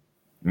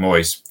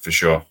 Moyes, for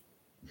sure.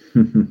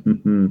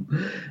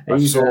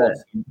 I saw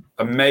an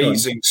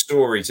amazing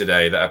story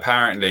today that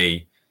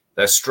apparently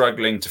they're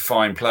struggling to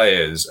find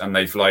players, and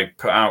they've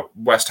put out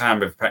West Ham.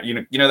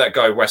 That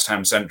guy West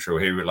Ham Central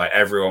who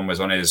everyone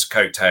was on his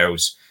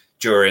coattails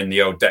during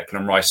the old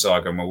Declan Rice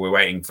saga, and we're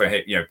waiting for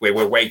him. We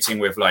were waiting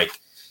with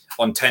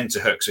on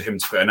tenterhooks for him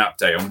to put an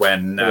update on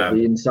when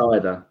the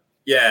insider.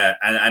 Yeah,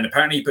 and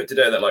apparently he put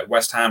today that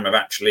West Ham have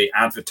actually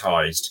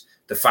advertised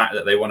the fact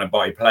that they want to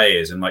buy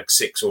players in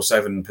 6 or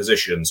 7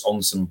 positions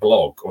on some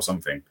blog or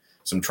something,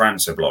 some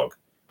transfer blog.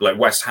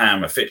 West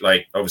Ham are fit,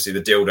 obviously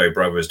the Dildo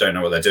brothers don't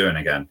know what they're doing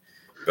again.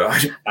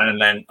 But and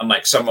then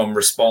someone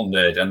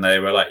responded and they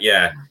were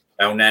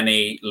El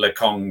Neni,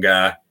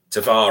 Lokonga,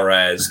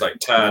 Tavares,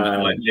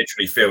 Turner, and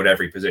literally filled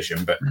every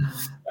position. But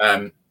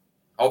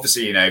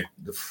obviously,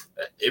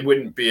 it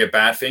wouldn't be a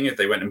bad thing if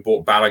they went and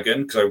bought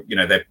Balogun, because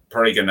they're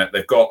probably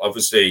they've got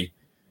obviously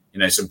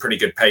some pretty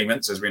good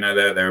payments, as we know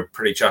they're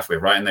pretty chuffed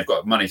with, right? And they've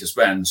got money to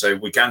spend, so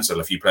we can sell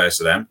a few players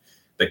to them.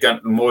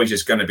 Moyes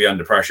is going to be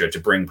under pressure to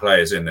bring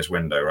players in this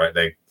window, right?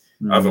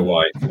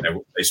 Otherwise,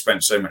 they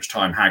spent so much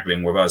time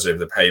haggling with us over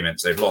the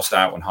payments. They've lost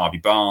out on Harvey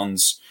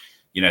Barnes.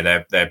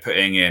 They're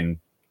putting in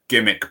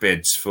gimmick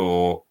bids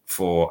for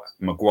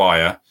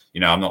Maguire.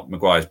 I'm not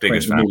Maguire's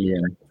biggest fan.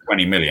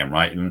 20 million,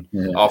 right? And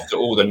after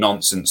all the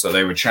nonsense that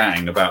they were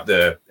chatting about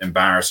the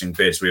embarrassing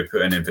bids we were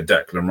putting in for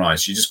Declan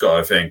Rice, you just got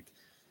to think,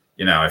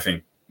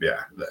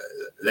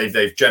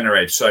 they've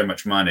generated so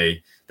much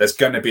money. There's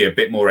going to be a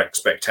bit more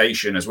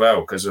expectation as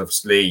well, because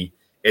obviously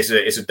it's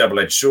a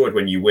double-edged sword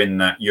when you win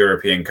that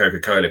European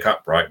Coca-Cola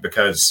Cup, right?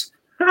 Because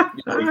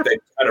they've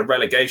had a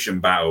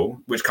relegation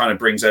battle, which kind of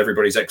brings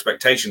everybody's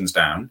expectations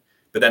down.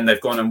 But then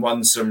they've gone and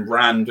won some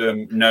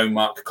random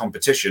no-mark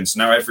competitions. So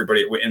now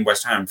everybody in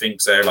West Ham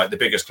thinks they're the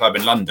biggest club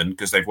in London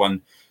because they've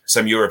won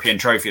some European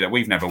trophy that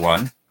we've never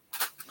won.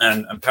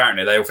 And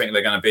apparently they all think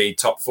they're going to be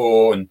top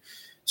 4. And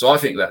so I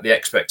think that the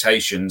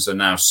expectations are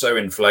now so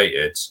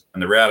inflated.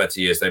 And the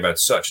reality is they've had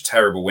such a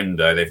terrible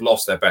window. They've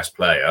lost their best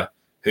player,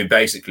 who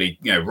basically,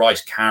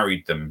 Rice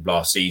carried them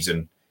last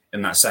season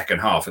in that second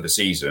half of the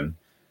season.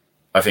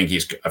 I think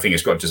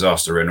it's got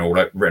disaster written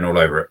all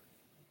over it.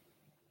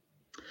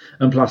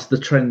 And plus, the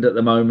trend at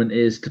the moment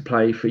is to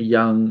play for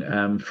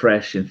young,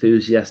 fresh,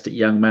 enthusiastic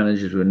young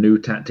managers with new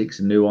tactics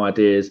and new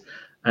ideas.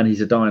 And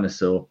he's a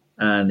dinosaur.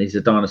 And he's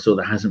a dinosaur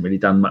that hasn't really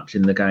done much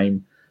in the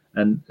game.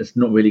 And it's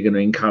not really going to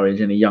encourage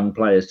any young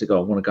players to go,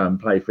 I want to go and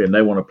play for him.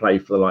 They want to play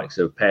for the likes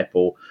of Pep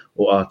or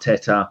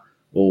Arteta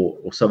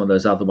or some of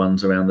those other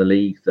ones around the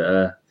league that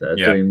are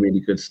doing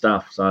really good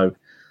stuff. So,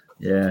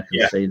 I can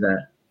see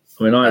that.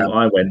 I mean,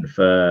 I went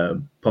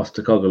for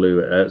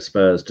Postecoglou at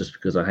Spurs just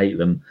because I hate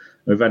them.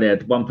 We've only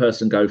had one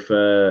person go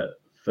for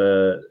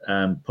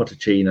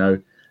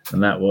Pochettino,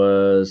 and that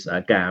was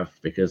Gav,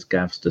 because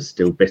Gav's just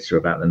still bitter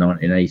about the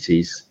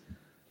 1980s.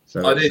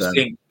 So I did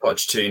think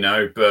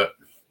Pochettino, but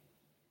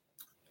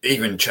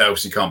even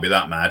Chelsea can't be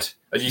that mad.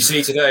 As you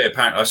see today,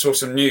 apparently, I saw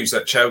some news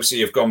that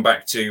Chelsea have gone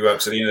back to,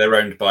 they're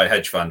owned by a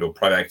hedge fund or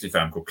private equity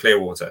firm called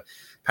Clearwater.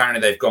 Apparently,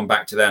 they've gone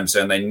back to them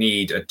saying they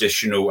need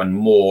additional and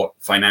more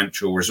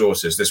financial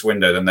resources this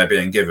window than they're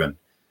being given.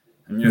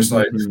 And you're just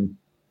like,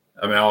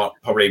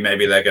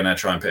 maybe they're going to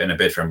try and put in a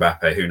bid for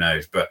Mbappe, who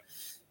knows? But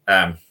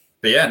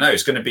yeah, no,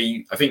 it's going to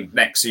be, I think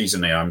next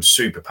season, I'm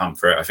super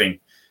pumped for it. I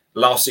think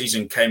last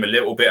season came a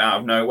little bit out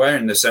of nowhere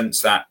in the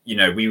sense that,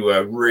 we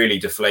were really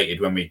deflated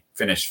when we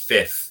finished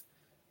fifth,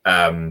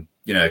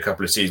 a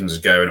couple of seasons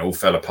ago, and it all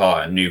fell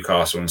apart at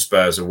Newcastle and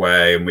Spurs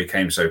away, and we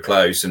came so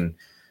close. And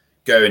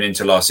going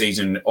into last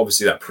season,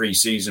 obviously that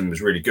pre-season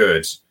was really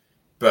good.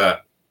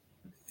 But,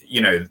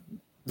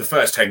 the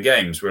first 10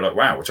 games, we were like,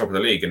 wow, we're top of the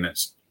league. And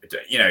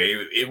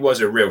it was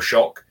a real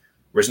shock.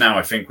 Whereas now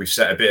I think we've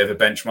set a bit of a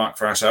benchmark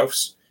for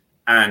ourselves.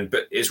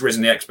 But it's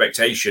risen the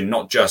expectation,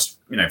 not just,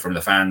 from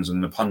the fans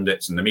and the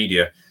pundits and the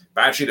media,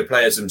 but actually the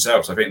players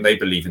themselves. I think they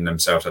believe in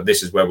themselves that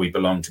this is where we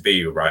belong to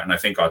be, right? And I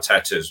think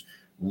Arteta's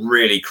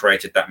really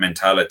created that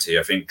mentality.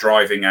 I think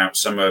driving out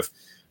some of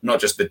not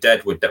just the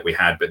deadwood that we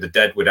had, but the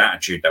deadwood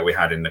attitude that we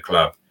had in the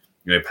club.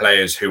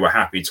 Players who were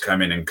happy to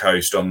come in and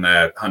coast on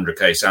their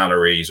 100k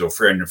salaries or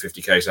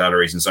 350k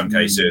salaries in some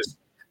cases,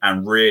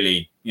 and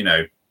really,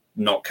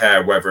 not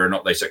care whether or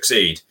not they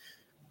succeed.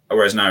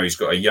 Whereas now he's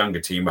got a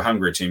younger team, a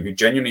hungry team who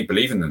genuinely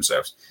believe in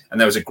themselves. And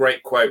there was a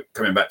great quote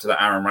coming back to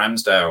that Aaron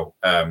Ramsdale,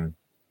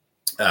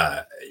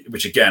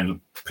 which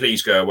again,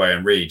 please go away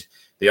and read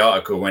the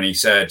article when he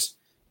said,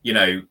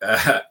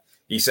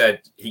 he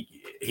said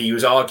he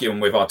was arguing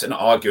with Arteta, not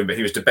arguing, but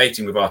he was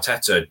debating with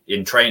Arteta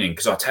in training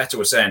because Arteta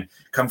was saying,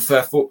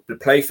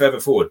 play further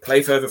forward,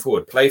 play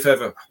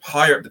further,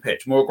 higher up the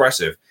pitch, more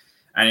aggressive.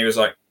 And he was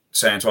like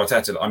saying to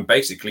Arteta, I'm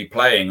basically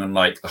playing on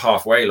like the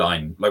halfway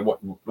line. Like,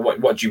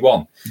 what do you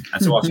want?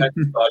 And so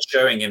Arteta started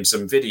showing him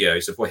some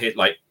videos of what he'd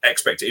like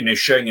expected,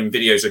 showing him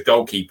videos of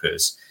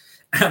goalkeepers.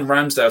 And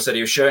Ramsdale said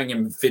he was showing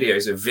him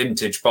videos of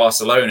vintage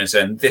Barcelona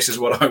saying, this is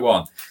what I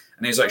want.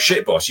 And he's like,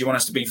 shit, boss, you want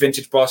us to be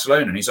vintage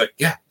Barcelona? And he's like,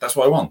 yeah, that's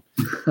what I want.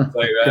 So,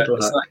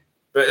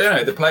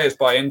 but the players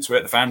buy into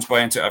it, the fans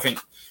buy into it. I think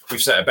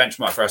we've set a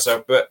benchmark for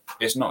ourselves, but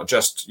it's not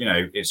just,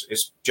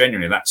 it's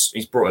genuinely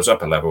he's brought us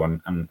up a level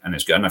and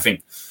it's good. And I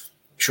think,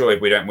 sure,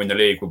 if we don't win the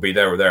league, we'll be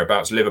there or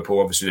thereabouts. Liverpool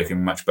obviously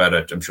looking much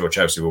better. I'm sure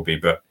Chelsea will be,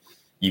 but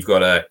you've got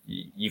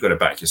to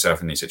back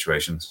yourself in these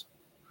situations.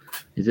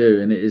 You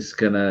do, and it's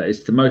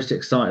the most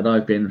excited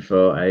I've been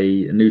for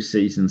a new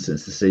season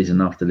since the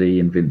season after the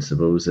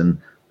Invincibles, and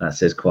that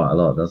says quite a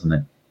lot, doesn't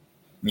it?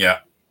 Yeah.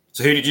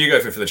 So who did you go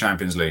for the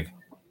Champions League?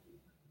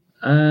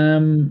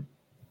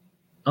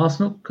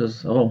 Arsenal,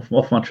 because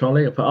off my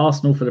trolley. I put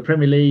Arsenal for the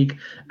Premier League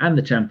and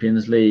the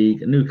Champions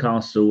League,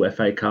 Newcastle,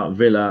 FA Cup,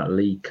 Villa,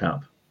 League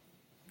Cup.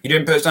 You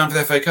didn't put us down for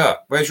the FA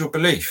Cup. Where's your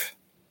belief?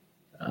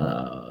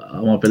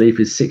 My belief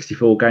is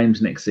 64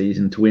 games next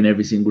season to win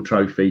every single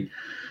trophy.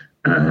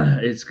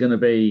 It's going to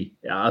be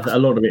a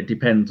lot of it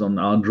depends on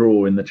our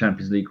draw in the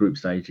Champions League group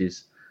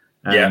stages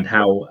and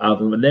how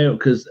there,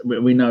 because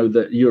we know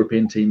that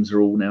European teams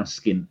are all now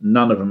skint.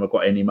 None of them have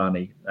got any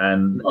money.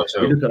 And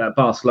you look at that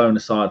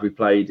Barcelona side we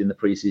played in the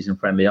pre-season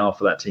friendly,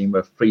 half of that team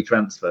were free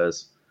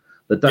transfers.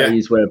 The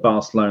days where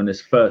Barcelona's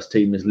first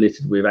team is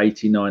littered with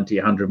 80, 90,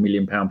 100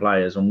 million pound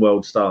players and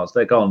world stars,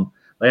 they're gone.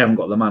 They haven't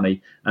got the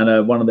money.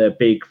 And one of their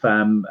big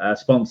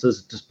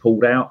sponsors just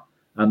pulled out.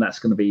 And that's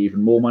going to be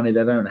even more money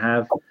they don't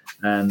have,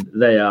 and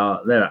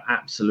they're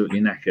absolutely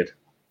knackered.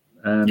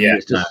 And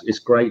it's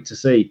great to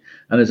see.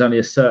 And there's only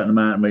a certain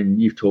amount. I mean,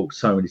 you've talked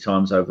so many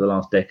times over the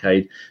last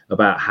decade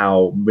about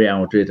how Real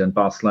Madrid and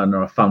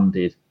Barcelona are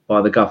funded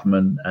by the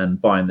government and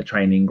buying the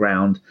training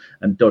ground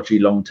and dodgy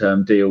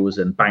long-term deals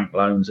and bank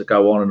loans that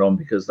go on and on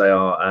because they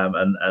are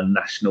a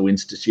national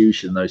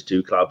institution. Those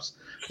two clubs,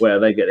 where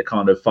they get the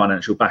kind of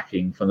financial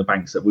backing from the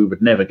banks that we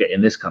would never get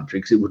in this country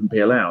because it wouldn't be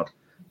allowed.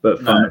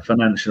 But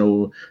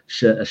financial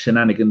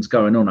shenanigans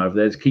going on over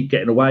there to keep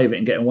getting away with it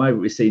and getting away with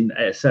it. We've seen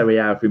Serie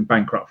A have been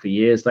bankrupt for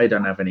years. They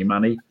don't have any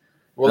money.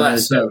 Well,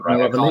 that's no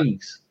other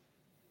leagues.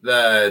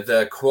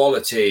 The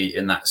quality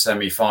in that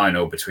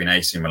semi-final between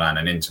AC Milan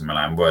and Inter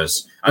Milan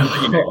was... I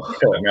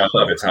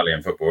love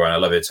Italian football and I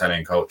love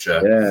Italian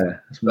culture.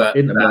 Yeah,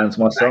 Inter Milan's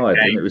my side.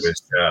 And it was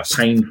just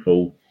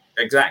painful.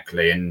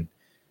 Exactly. And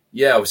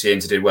obviously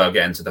Inter did well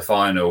getting to the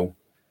final,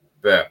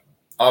 but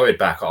I would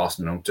back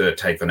Arsenal to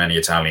take on any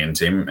Italian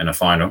team in a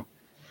final.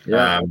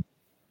 Yeah.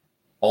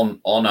 On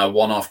a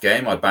one-off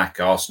game, I'd back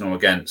Arsenal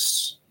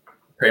against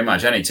pretty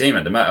much any team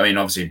at the moment. I mean,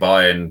 obviously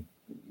Bayern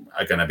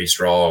are going to be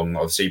strong.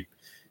 Obviously,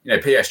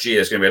 PSG,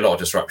 there's going to be a lot of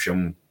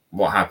disruption.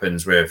 What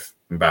happens with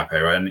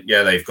Mbappe, right? And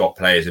they've got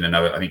players in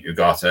another. I think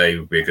Ugarte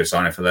would be a good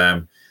signing for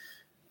them.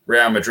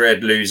 Real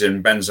Madrid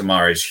losing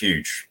Benzema is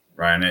huge,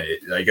 right?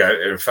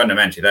 And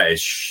fundamentally, that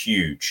is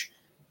huge.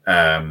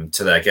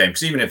 To their game,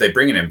 because even if they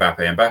bring in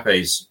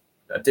Mbappe's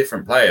a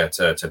different player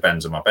to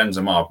Benzema.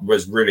 Benzema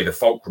was really the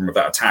fulcrum of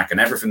that attack, and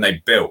everything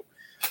they built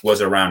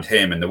was around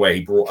him and the way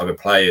he brought other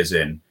players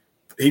in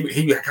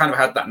he kind of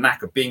had that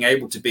knack of being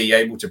able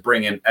to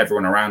bring in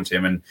everyone around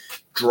him and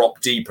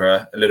drop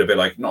deeper a little bit,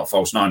 like not a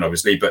false nine,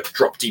 obviously, but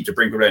drop deep to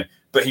bring people in.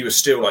 But he was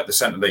still like the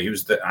centre. He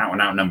was the out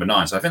and out number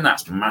 9. So I think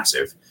that's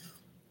massive.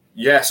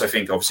 Yes, I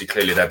think obviously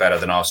clearly they're better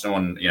than Arsenal,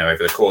 and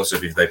over the course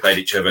of if they played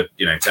each other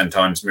 10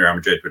 times, Real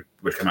Madrid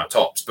would come out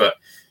tops. But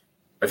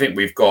I think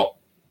we've got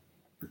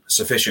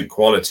sufficient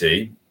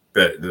quality,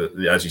 but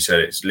as you said,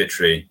 it's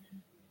literally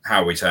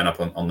how we turn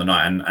up on the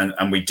night,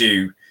 and we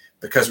do,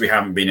 because we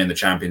haven't been in the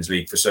Champions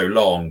League for so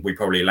long, we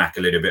probably lack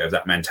a little bit of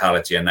that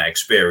mentality and that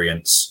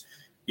experience,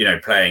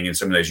 playing in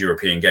some of those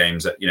European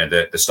games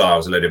that, the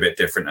style's a little bit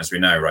different, as we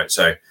know, right?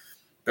 So,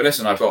 but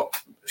listen, I've got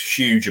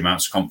huge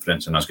amounts of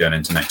confidence in us going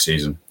into next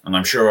season, and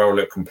I'm sure I'll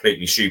look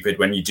completely stupid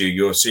when you do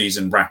your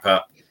season wrap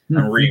up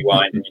and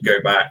rewind and you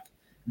go back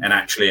and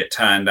actually it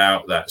turned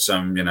out that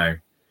some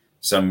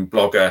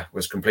blogger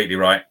was completely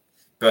right.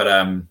 But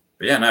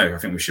yeah, no, I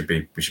think we should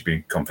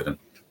be confident.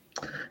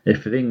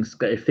 If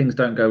things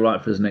don't go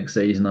right for us next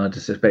season, I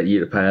just expect you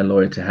to pay a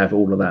lawyer to have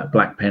all of that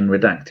black pen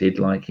redacted,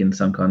 like in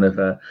some kind of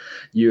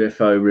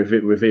UFO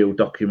reveal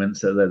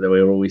documents that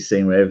we're always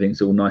seeing, where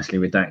everything's all nicely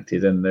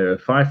redacted. And there are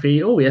 5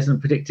 feet. Oh, he hasn't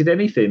predicted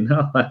anything.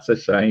 Oh, that's a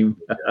shame.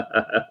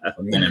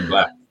 Men in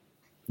black.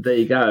 There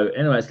you go.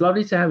 Anyway, it's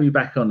lovely to have you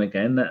back on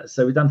again.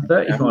 So we've done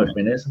 35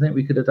 minutes. I think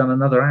we could have done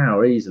another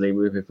hour easily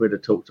if we'd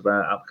have talked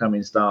about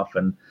upcoming stuff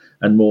and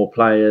more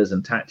players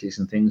and tactics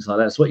and things like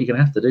that. That's what you're going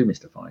to have to do,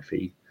 Mr.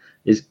 Fifey,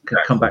 is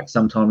come back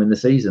sometime in the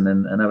season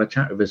and have a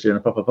chat with us during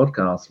a proper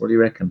podcast. What do you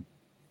reckon?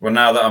 Well,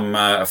 now that I'm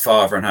a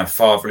father and have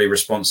fatherly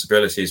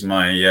responsibilities,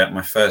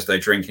 my Thursday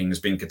drinking has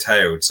been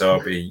curtailed. So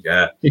I'll be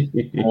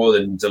more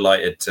than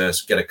delighted to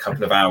get a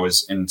couple of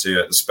hours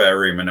into the spare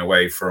room and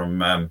away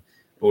from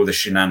all the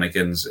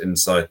shenanigans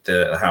inside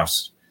the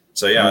house.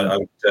 So yeah,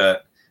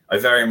 I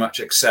very much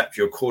accept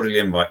your cordial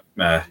invite,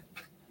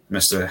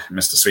 Mr.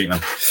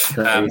 Sweetman.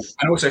 And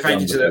also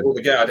thank you to all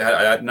the guests.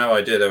 I had no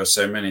idea there were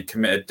so many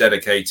committed,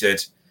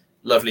 dedicated,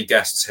 lovely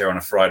guests here on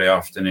a Friday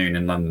afternoon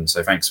in London.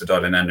 So thanks for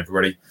dialing in,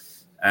 everybody.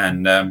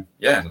 And I'll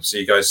see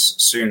you guys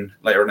soon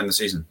later on in the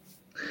season.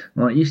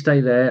 Right, you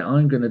stay there.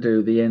 I'm going to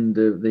do the end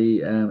of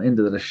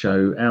the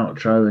show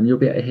outro, and you'll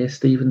be able to hear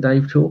Steve and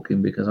Dave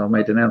talking because I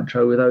made an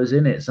outro with those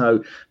in it.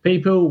 So,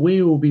 people,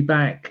 we will be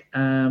back.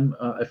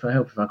 If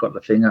I got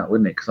the thing up,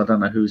 wouldn't it? Because I don't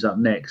know who's up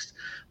next.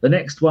 The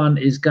next one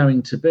is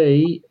going to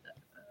be.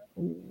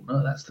 Oh,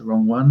 no, that's the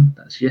wrong one.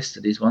 That's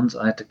yesterday's ones.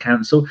 I had to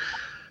cancel.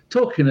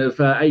 Talking of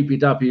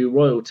ABW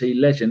royalty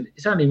legend,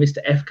 it's only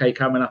Mr. FK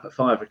coming up at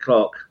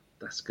 5:00.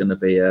 That's going to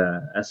be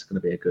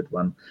a good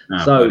one.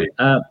 Oh, so.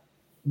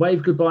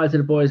 Wave goodbye to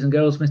the boys and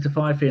girls, Mr.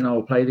 Fifey, and I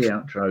will play the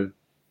outro.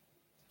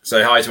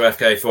 Say hi to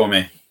FK for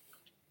me.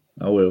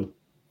 I will.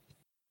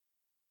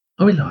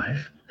 Are we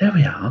live? There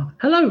we are.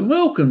 Hello and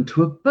welcome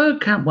to a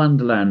Bergkamp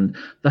Wonderland,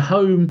 the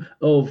home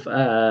of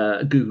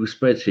Google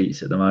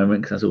spreadsheets at the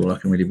moment, because that's all I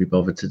can really be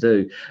bothered to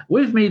do.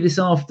 With me this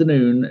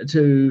afternoon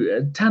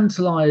to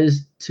tantalise,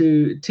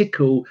 to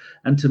tickle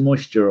and to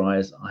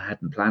moisturise. I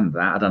hadn't planned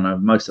that. I don't know.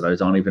 Most of those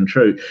aren't even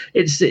true.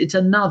 It's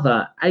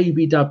another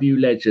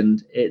ABW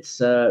legend. It's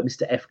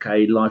Mr.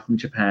 FK live from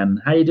Japan.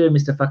 How you doing,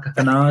 Mr.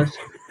 Fakahanaj?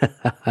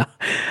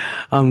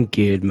 I'm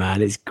good,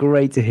 man. It's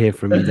great to hear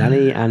from you,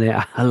 Danny,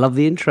 and I love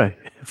the intro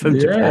from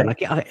Japan.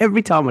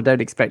 Every time I don't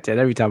expect it,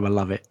 every time I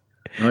love it.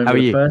 How are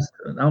you?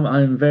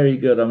 I'm very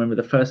good. I remember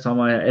the first time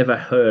I ever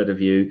heard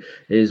of you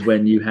is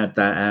when you had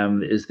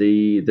that is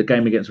the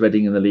game against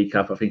Reading in the League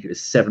Cup. I think it was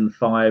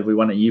 7-5. We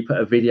won it. You put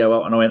a video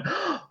up and I went,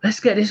 let's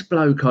get this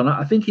bloke on.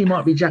 I think he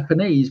might be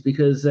Japanese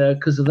because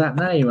of that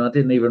name. And I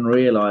didn't even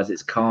realise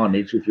it's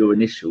Carnage with your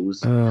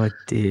initials. Oh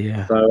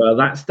dear. So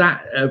that's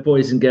that,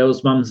 boys and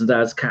girls, mums and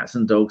dads, cats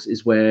and dogs,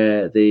 is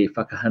where the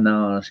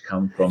Fakahanaj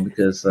come from,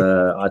 because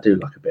I do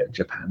like a bit of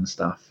Japan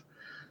stuff.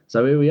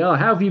 So here we are.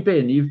 How have you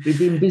been? You've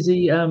been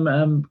busy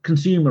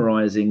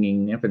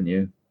consumerising, haven't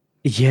you?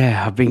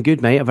 Yeah, I've been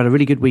good, mate. I've had a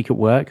really good week at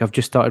work. I've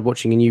just started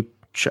watching a new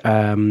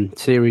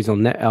series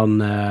on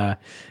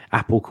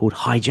Apple called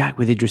Hijack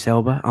with Idris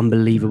Elba.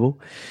 Unbelievable.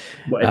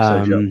 What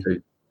episode you up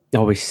to?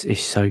 Oh,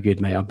 it's so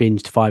good, mate. I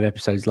binged 5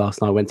 episodes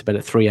last night. Went to bed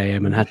at 3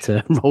 a.m. and had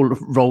to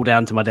roll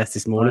down to my desk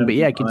this morning. But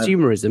yeah,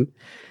 consumerism.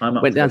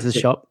 Went down to the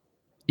shop.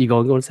 You go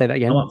on, say that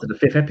again. I'm up to the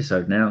 5th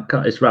episode now.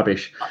 It's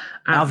rubbish.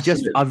 I've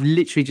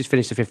literally just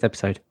finished the 5th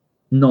episode.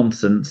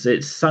 Nonsense.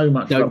 It's so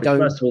much rubbish.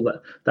 First of all,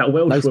 that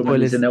Welsh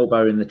woman is an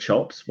elbow in the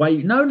chops.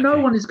 Wait, no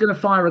one is going to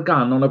fire a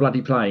gun on a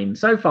bloody plane.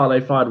 So far, they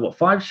fired,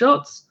 5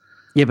 shots?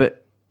 Yeah,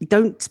 but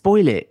don't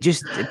spoil it.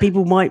 Just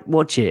people might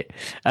watch it.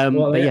 They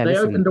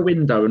opened a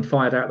window and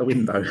fired out the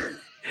window.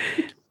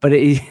 But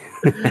it is,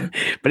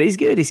 but it's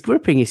good. It's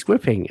gripping.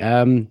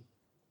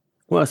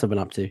 What else have I been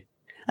up to?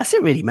 That's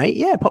it, really, mate.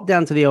 Yeah, popped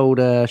down to the old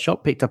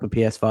shop, picked up a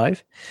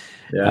PS5.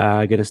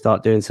 Yeah, going to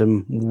start doing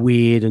some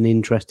weird and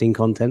interesting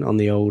content on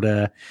the old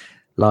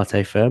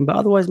latte firm. But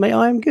otherwise, mate,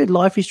 I am good.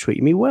 Life is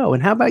treating me well.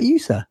 And how about you,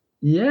 sir?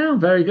 Yeah, I'm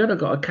very good. I've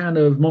got a can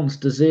of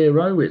Monster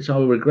Zero, which I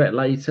will regret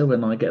later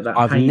when I get that.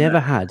 I've never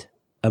had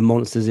a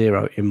Monster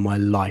Zero in my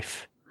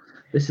life.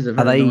 This is a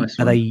very nice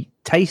one. Are they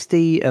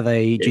tasty? Are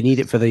they? Do you need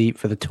it for the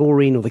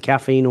taurine or the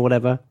caffeine or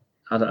whatever?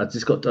 I don't know. This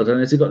has got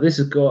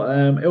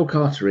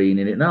L-carnitine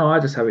in it. No, I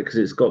just have it because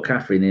it's got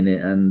caffeine in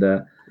it, and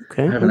I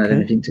haven't had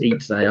anything to eat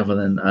today other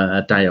than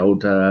a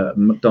day-old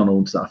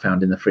McDonald's that I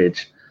found in the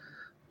fridge.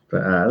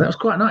 But that was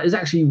quite nice. It's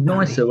actually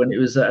nicer when it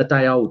was a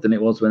day old than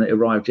it was when it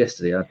arrived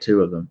yesterday. I had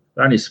 2 of them.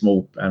 They're only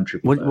small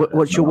triple.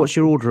 What's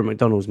your order at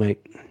McDonald's,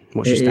 mate?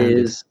 What's your standard? It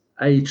is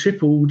a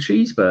triple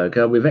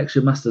cheeseburger with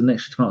extra mustard and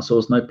extra tomato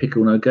sauce, no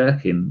pickle, no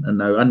gherkin, and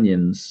no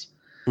onions.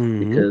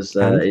 Because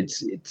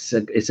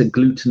it's a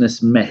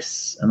glutinous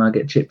mess, and I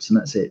get chips, and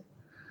that's it.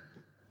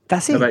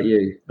 That's it. How about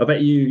you? I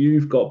bet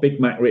you've got Big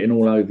Mac written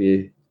all over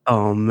you.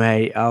 Oh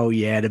mate, oh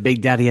yeah, the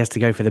Big Daddy has to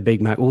go for the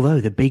Big Mac.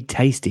 Although the Big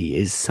Tasty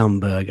is some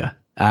burger.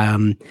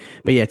 But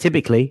yeah,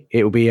 typically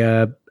it will be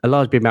a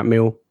large Big Mac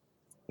meal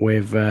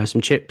with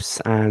some chips,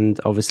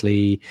 and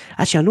obviously,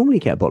 actually, I normally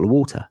get a bottle of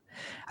water,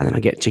 and then I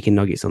get chicken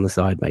nuggets on the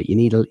side, mate. You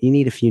need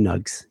a few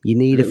nugs. You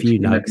need a few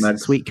nugs.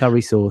 Sweet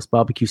curry sauce,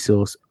 barbecue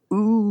sauce.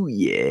 Ooh,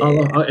 yeah.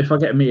 If I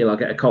get a meal, I'll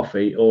get a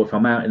coffee, or if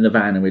I'm out in the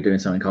van and we're doing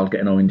something, I'll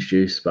get an orange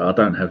juice. But I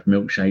don't have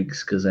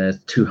milkshakes because they're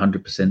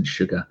 200%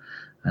 sugar.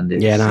 And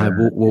it's,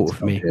 water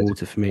for me.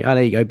 Water for me. Oh,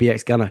 there you go.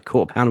 BX Gunner,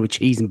 quarter pounder with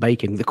cheese and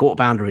bacon. The quarter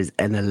pounder is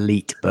an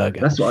elite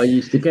burger. That's what I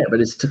used to get, but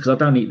it's because I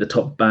don't eat the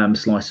top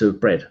slice of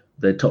bread,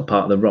 the top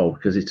part of the roll,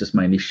 because it's just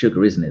mainly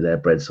sugar, isn't it? Their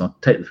bread. So I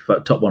take the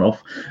top one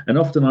off, and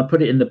often I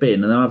put it in the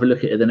bin, and I have a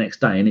look at it the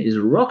next day, and it is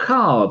rock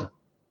hard.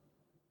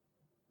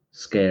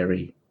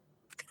 Scary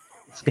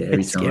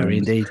times. Scary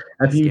indeed.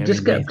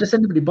 Just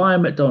anybody buy a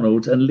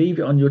McDonald's and leave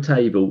it on your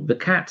table. The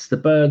cats, the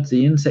birds,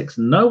 the insects,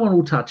 no one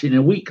will touch it. And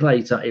a week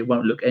later, it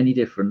won't look any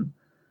different.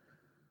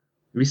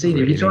 Have you seen it?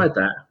 Have you tried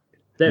that?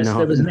 There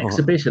was an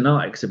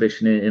art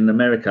exhibition in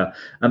America,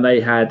 and they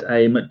had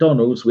a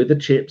McDonald's with the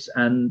chips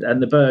and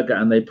the burger,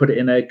 and they put it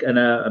in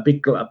a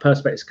big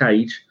perspex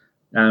cage,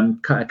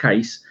 cut a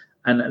case,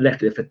 and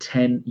left it for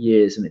 10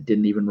 years, and it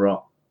didn't even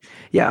rot.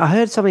 Yeah, I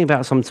heard something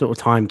about some sort of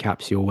time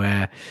capsule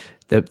where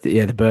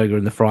the burger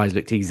and the fries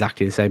looked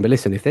exactly the same. But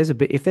listen, if there's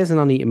an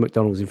uneaten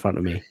McDonald's in front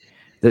of me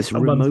that's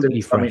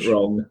remotely fresh,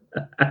 wrong.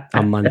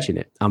 I'm munching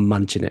it.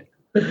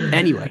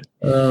 Anyway,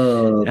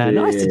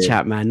 nice to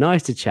chat, man.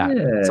 Nice to chat.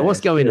 Yeah, so what's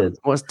going on?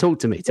 Talk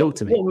to me.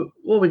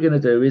 What we're going to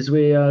do is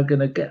we are going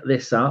to get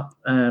this up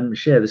and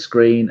share the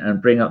screen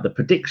and bring up the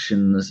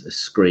predictions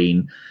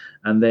screen,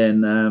 and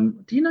then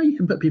do you know you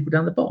can put people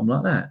down the bottom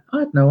like that? I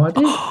had no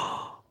idea.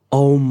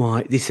 Oh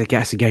my! This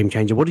is a game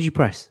changer. What did you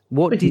press?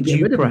 What did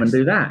you press? And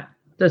do that.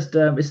 Just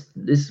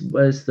this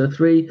was the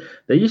 3.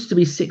 There used to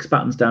be 6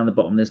 buttons down the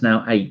bottom. There's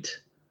now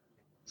 8.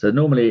 So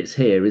normally it's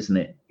here, isn't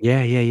it? Yeah.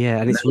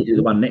 And it's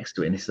the one next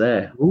to it, and it's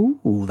there.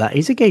 Ooh, that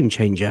is a game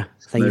changer.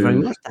 Thank you very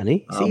much,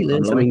 Danny. See, you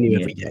learn something new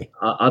every day.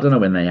 I don't know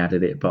when they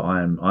added it, but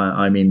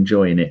I'm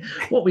enjoying it.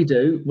 What we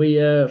do, we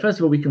first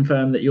of all we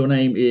confirm that your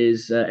name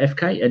is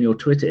FK and your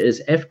Twitter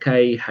is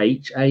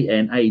FKHANAGE.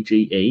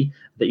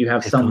 That you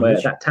have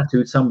somewhere that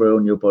tattooed somewhere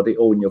on your body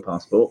or in your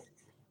passport.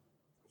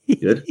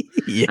 Good.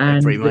 Yeah,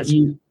 and pretty much.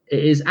 It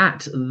is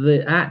at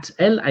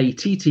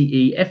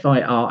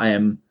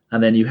LATTEFIRM,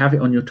 and then you have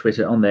it on your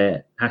Twitter on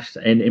there,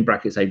 in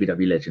brackets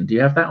ABW Legend. Do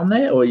you have that on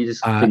there, or are you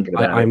just thinking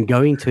about it? I'm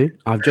going to.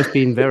 I've just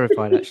been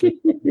verified, actually.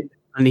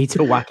 I need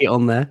to whack it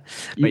on there.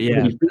 But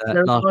you've been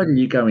verified, are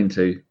you going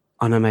to?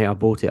 I know, mate. I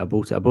bought it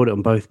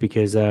on both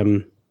because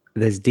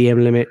there's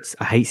DM limits.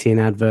 I hate seeing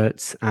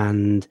adverts,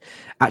 and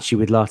actually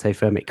with Latte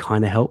Firm, it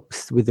kind of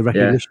helps with the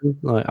recognition.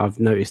 Yeah. Like I've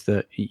noticed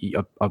that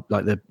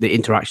the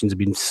interactions have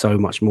been so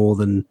much more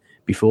than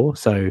before.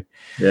 So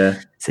yeah.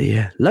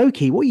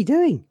 Loki, what are you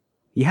doing?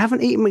 You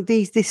haven't eaten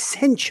McD's this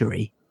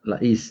century.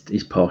 Like he's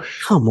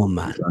posh. Come on,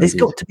 man. There's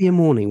got to be a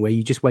morning where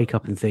you just wake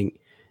up and think,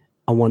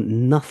 I want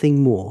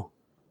nothing more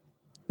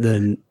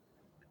than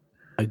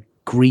a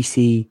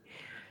greasy,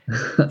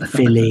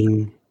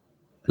 filling,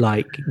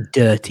 like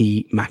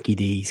dirty Mackie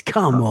D's.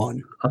 Come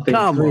on. I think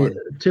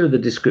 2 of the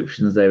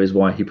descriptions there is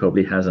why he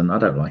probably hasn't. I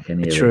don't like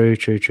any of them.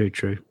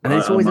 True. And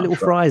there's always a little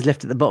fries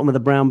left at the bottom of the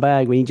brown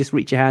bag when you just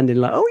reach your hand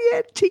in like, oh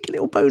yeah, cheeky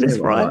little bonus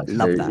fry.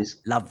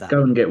 Love that.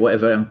 Go and get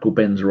whatever Uncle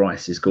Ben's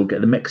rice is called. Get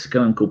the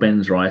Mexican Uncle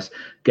Ben's rice,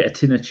 get a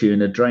tin of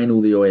tuna, drain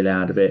all the oil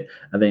out of it,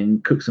 and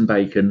then cook some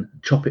bacon,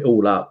 chop it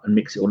all up and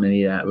mix it all and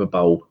eat it out of a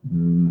bowl.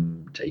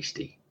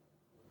 Tasty.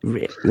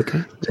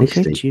 Okay.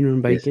 Tuna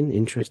and bacon. Yes.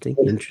 Interesting.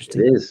 It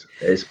is.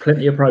 There's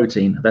plenty of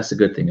protein. That's the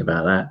good thing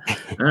about that.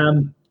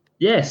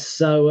 Yes.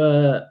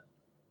 So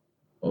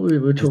what we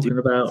were talking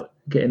about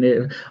getting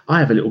it. I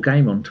have a little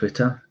game on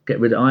Twitter.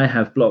 I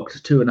have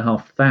blocked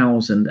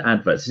 2,500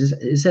 adverts.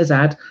 It says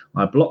ad.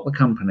 I block the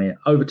company.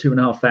 Over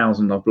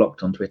 2,500 I've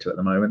blocked on Twitter at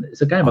the moment.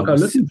 It's a game. I go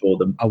looking for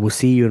them. I will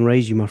see you and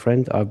raise you, my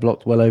friend. I've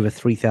blocked well over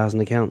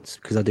 3,000 accounts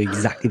because I do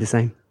exactly the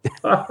same.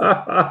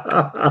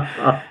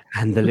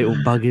 And the little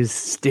buggers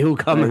still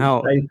come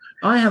out.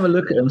 I have a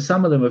look at them.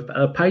 Some of them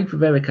have paid for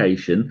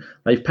verification.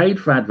 They've paid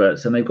for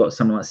adverts, and they've got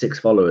something like 6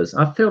 followers.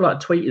 I feel like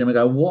tweeting them and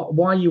go, "What?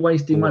 Why are you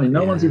wasting money?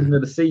 No one's even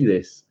going to see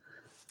this."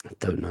 I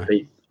don't know.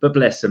 But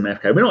bless them,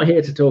 FK. We're not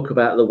here to talk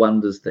about the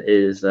wonders that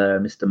is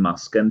Mr.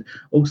 Musk. And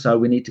also,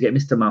 we need to get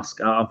Mr.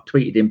 Musk. I've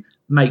tweeted him,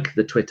 make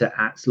the Twitter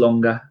ats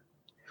longer,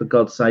 for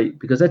God's sake,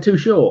 because they're too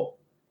short.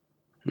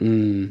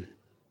 It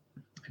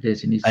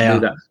is. He needs to do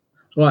that.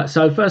 Right.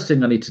 So first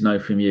thing I need to know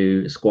from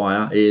you,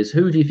 Squire, is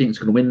who do you think is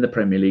going to win the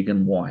Premier League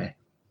and why?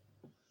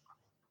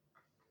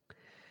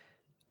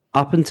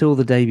 Up until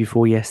the day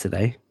before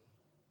yesterday,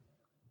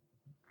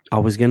 I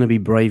was going to be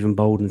brave and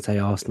bold and say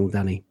Arsenal,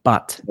 Danny.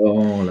 But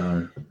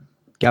no.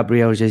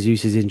 Gabriel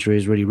Jesus' injury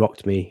has really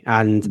rocked me.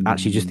 And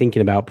actually just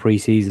thinking about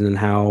pre-season and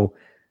how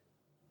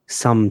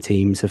some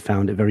teams have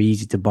found it very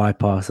easy to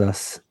bypass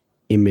us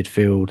in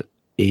midfield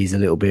is a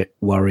little bit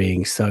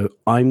worrying. So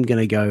I'm going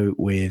to go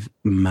with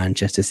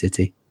Manchester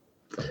City.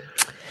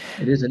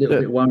 It is a little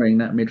bit worrying,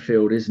 that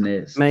midfield, isn't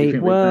it?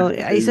 Mate, well,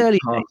 it's early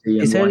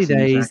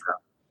days.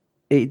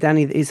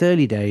 Danny, it's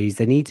early days.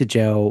 They need to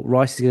gel.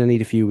 Rice is going to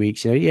need a few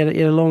weeks. You know, he had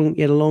a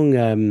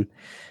long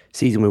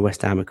season with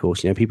West Ham, of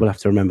course. You know, people have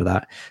to remember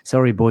that.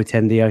 Sorry, boy,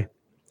 Tendio.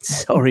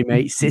 Sorry,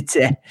 mate,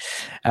 City. It's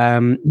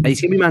going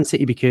to be Man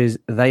City because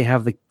they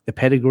have the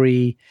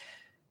pedigree.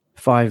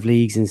 5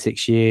 leagues in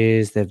 6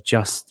 years. They've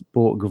just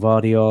bought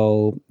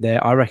Gvardiol.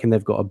 I reckon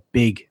they've got a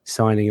big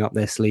signing up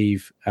their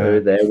sleeve.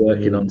 They're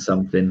working on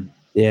something.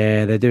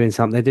 Yeah, they're doing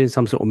something. They're doing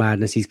some sort of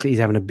madness. He's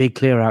having a big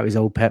clear out his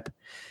old Pep.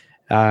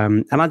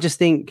 And I just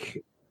think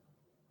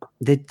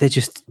they're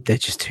just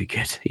too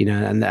good, you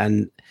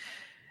know,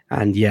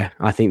 and yeah,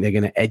 I think they're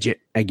going to edge it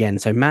again.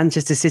 So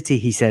Manchester City,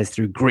 he says,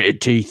 through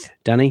gritted teeth.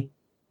 Danny?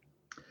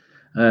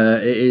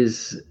 It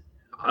is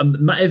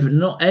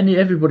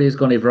everybody has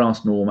gone either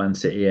Arsenal or Man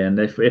City, and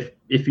if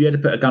you had to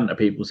put a gun to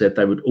people, said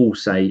they would all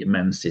say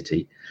Man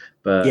City.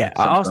 But yeah,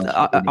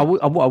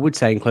 what I would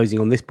say in closing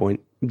on this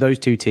point, those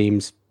two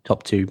teams,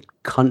 top 2,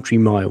 country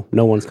mile.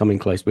 No one's coming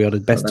close. We are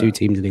the best 2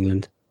 teams in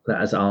England. That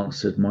has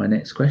answered my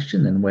next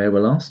question. Then where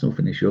will Arsenal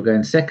finish? You're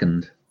going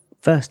second.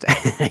 First.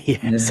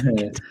 Second. It's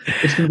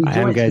going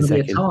to be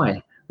a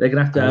tie. They're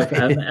going to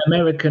have an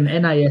American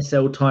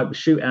NASL type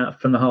shootout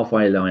from the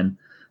halfway line.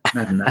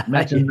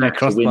 Imagine that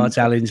crossbar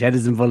challenge,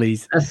 headers and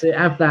volleys. That's it.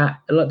 Have that,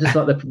 just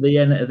like the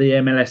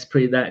MLS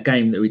pre that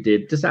game that we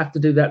did. Just have to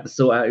do that to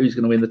sort out who's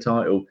going to win the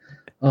title.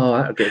 Oh,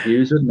 that would get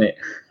views, wouldn't it?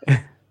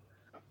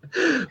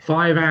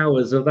 5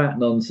 hours of that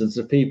nonsense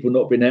of people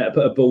not being able to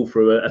put a ball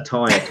through a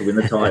tyre to win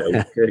the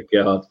title. Good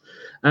God.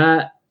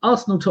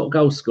 Arsenal top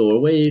goal scorer.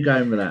 Where are you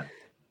going with that?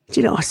 Do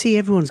you know, I see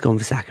everyone's gone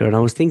for Saka, and I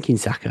was thinking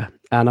Saka,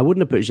 and I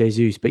wouldn't have put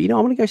Jesus, but, you know,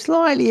 I'm going to go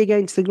slightly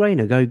against the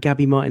grain. I'll go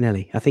Gabby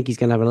Martinelli. I think he's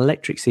going to have an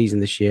electric season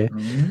this year,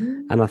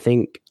 and I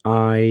think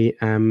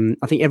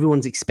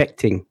everyone's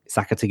expecting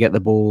Saka to get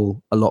the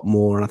ball a lot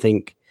more, and I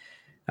think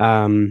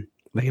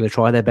they're going to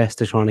try their best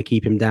to try and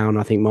keep him down.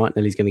 I think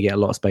Martinelli's going to get a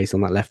lot of space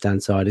on that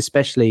left-hand side,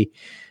 especially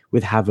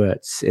with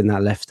Havertz in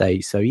that left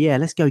eight. So, yeah,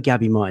 let's go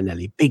Gabby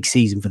Martinelli. Big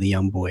season for the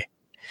young boy.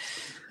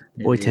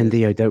 Boy,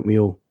 Tendio, don't we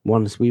all?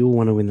 We all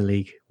want to win the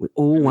league. We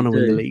all want to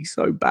win the league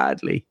so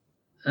badly.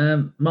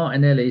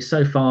 Martinelli,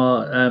 so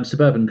far,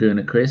 Suburban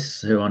Gooner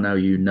Chris, who I know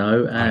you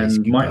know,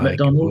 and Mike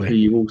McDonald, who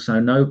you also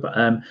know, but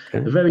a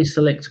very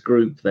select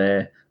group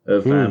there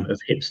of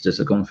hipsters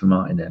have gone for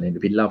Martinelli.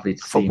 It'd be lovely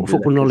to see him.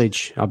 Football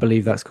knowledge, I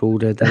believe that's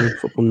called, Danny.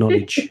 Football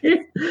knowledge.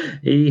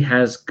 He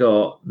has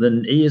got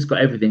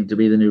everything to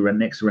be the new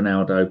next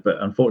Ronaldo,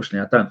 but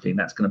unfortunately, I don't think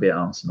that's going to be at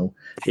Arsenal.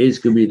 He is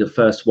going to be the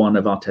first one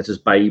of Arteta's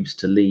babes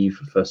to leave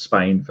for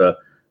Spain for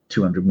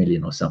 200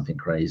 million or something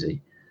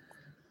crazy.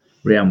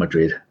 Real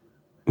Madrid.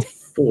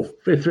 3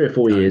 or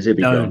 4 years, he'll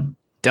be gone.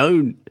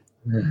 Don't.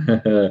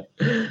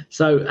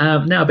 So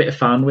now a bit of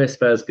fun. Where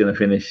Spurs going to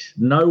finish?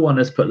 No one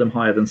has put them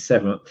higher than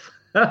 7th.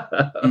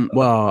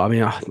 Well, I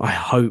mean, I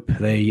hope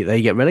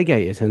they get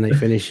relegated and they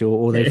finish,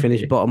 or they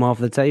finish bottom half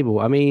of the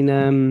table. I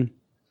mean,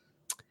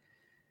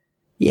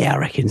 yeah, I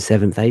reckon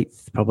 7th,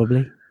 8th,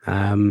 probably.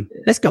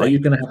 Let's go. Are you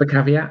going to have a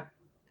caveat?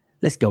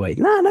 Let's go 8th.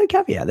 No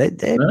caveat.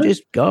 They're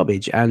just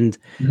garbage. And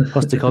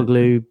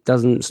Postecoglou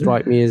doesn't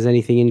strike me as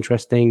anything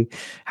interesting.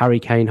 Harry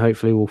Kane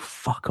hopefully will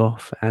fuck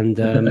off, and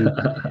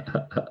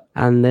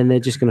and then they're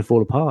just going to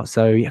fall apart.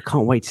 So yeah, I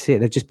can't wait to see it.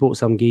 They've just bought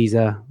some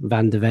geezer,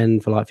 Van de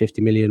Ven, for like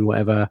 50 million,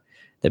 whatever.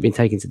 They've been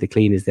taken to the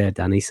cleaners there,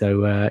 Danny.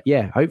 So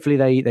yeah,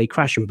 hopefully they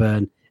crash and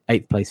burn.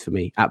 8th place for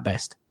me at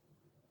best.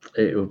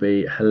 It will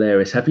be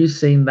hilarious. Have you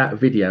seen that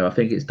video? I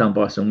think it's done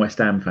by some West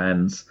Ham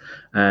fans,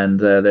 and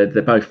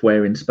they're both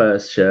wearing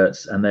Spurs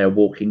shirts and they're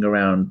walking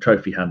around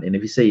trophy hunting.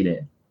 Have you seen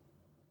it?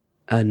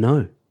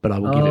 No, but I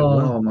will give it a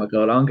whirl. Oh my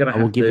God, I'm going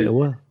to give it a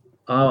whirl.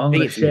 I'm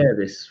going to share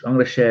this. I'm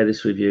going to share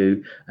this with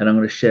you, and I'm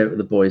going to share it with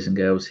the boys and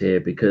girls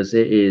here, because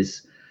it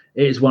is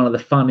one of the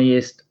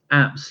funniest,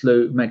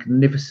 absolute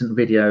magnificent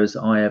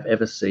videos I have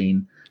ever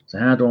seen. So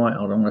how do I?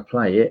 I'm going to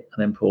play it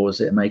and then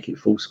pause it and make it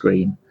full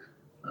screen.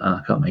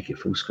 I can't make it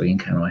full screen,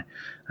 can I?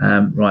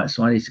 Right,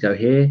 so I need to go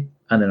here,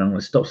 and then I'm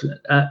going to stop.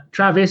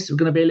 Travis, we're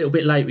going to be a little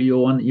bit late with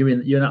your one.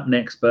 You're up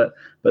next, but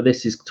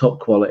this is top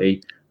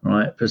quality.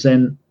 Right,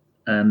 present,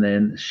 and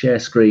then share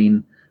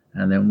screen,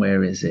 and then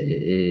where is it?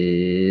 It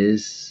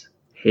is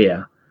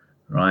here.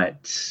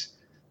 Right,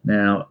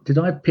 Now, did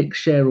I pick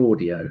share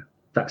audio?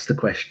 That's the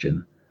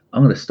question.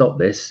 I'm going to stop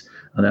this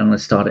and then I'm going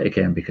to start it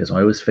again because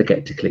I always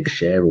forget to click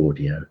share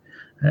audio.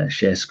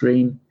 Share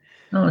screen.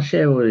 Oh,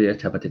 share audio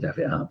tab. I did have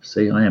it up.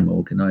 See, I am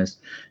organised.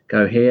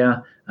 Go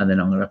here and then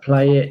I'm going to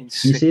play it.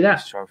 You see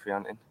that? Trophy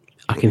hunting.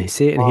 I can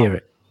see it and hear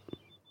it.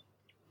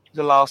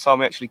 The last time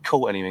we actually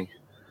caught anything.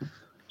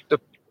 The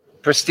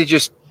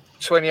prestigious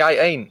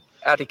 2018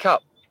 Audi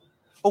Cup.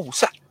 Oh,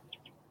 what's that?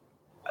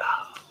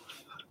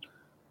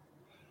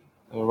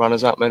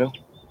 Runners up medal.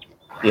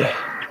 Yeah.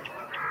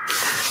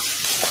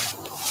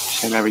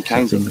 Same Harry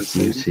Kane's in the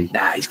season.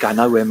 Nah, he's going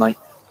nowhere, mate.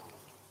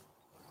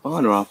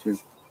 Fine after him.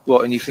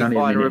 What, and you think only a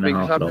Bayern are a minute big and a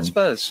half club long. at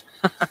Spurs?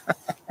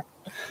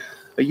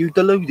 Are you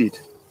deluded?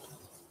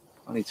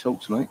 Funny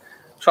talks, mate.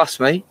 Trust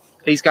me,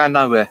 he's going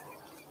nowhere.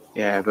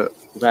 Yeah, but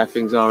the bad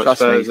things are at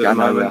Trust me, Spurs he's at the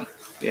going nowhere. moment.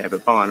 Yeah,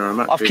 but Bayern are a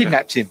much I've bigger.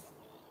 kidnapped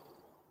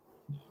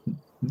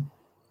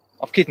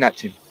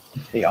him.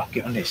 Here,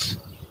 get on this.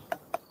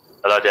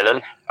 Hello,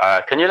 Dylan.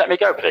 Can you let me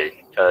go, please?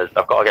 Because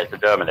I've got to get to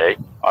Germany.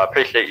 I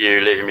appreciate you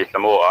leaving me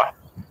some water,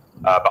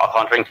 but I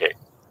can't drink it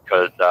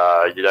because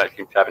you don't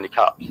seem to have any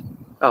cups.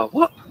 Oh,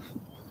 what?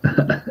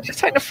 Just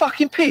take the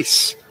fucking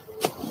piss.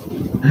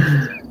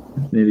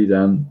 Nearly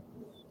done.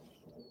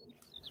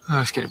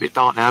 Oh, it's getting a bit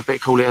dark now. I better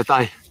call it a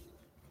day.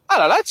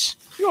 Hello, lads.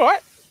 You all right?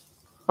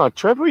 Oh,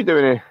 Trev, what are you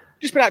doing here?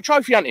 Just been out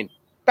trophy hunting.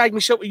 Bagged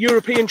myself a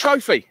European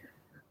trophy.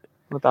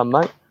 Well done,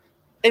 mate.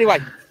 Anyway,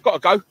 got to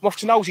go. I'm off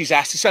to Knowles'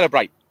 house to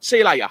celebrate. See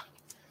you later.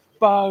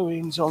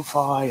 Bowing's on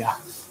fire.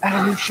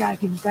 And he's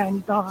shagging Danny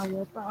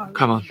Dyer.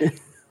 Come on.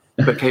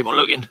 Better keep on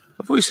looking.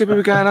 I thought you said we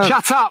were going home.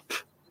 Shut up!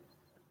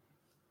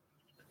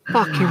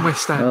 Fucking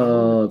West Ham.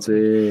 Oh,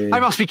 dear. They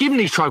must be giving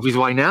these trophies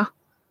away now.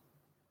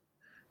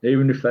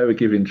 Even if they were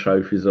giving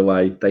trophies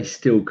away, they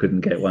still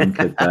couldn't get one,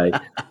 could they?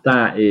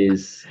 That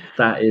is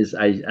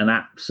an What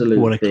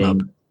absolute a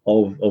thing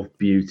of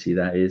beauty.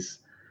 That is.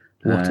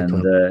 What a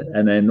club.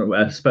 And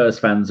then Spurs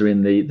fans are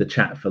in the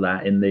chat for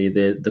that, in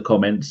the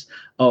comments,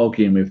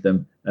 arguing with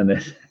them, and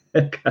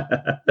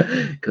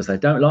because they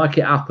don't like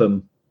it up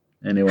them.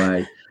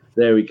 Anyway,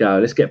 there we go.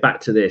 Let's get back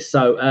to this.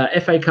 So,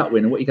 FA Cup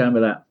winner, what are you going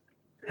with that?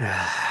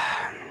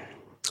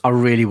 I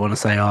really want to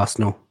say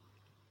Arsenal.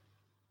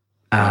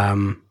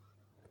 No,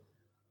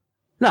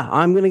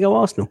 I'm going to go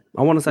Arsenal.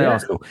 I want to say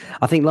Arsenal.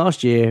 I think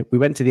last year we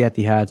went to the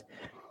Etihad.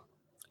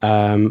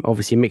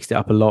 Obviously mixed it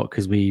up a lot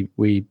because we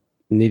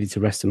needed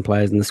to rest some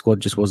players and the squad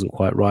just wasn't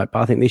quite right. But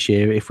I think this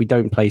year, if we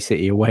don't play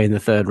City away in the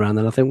third round,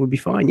 then I think we'll be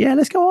fine. Yeah,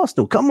 let's go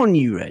Arsenal. Come on,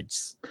 you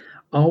Reds.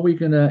 Are we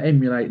going to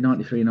emulate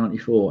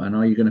 93-94, and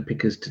are you going to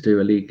pick us to do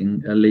a league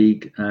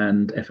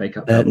and FA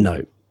Cup?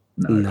 No.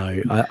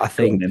 I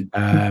think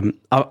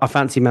I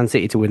fancy Man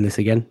City to win this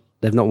again.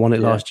 They've not won it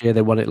last year.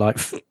 They won it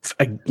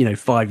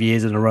 5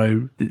 years in a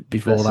row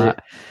before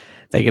that.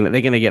 They're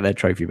gonna get their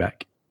trophy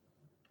back.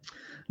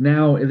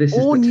 Now this is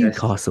or the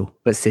Newcastle, test.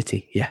 but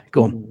City. Yeah,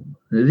 go on.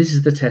 This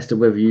is the test of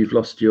whether you've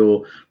lost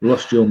your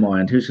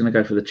mind. Who's going to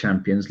go for the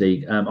Champions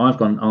League? I've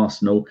gone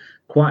Arsenal.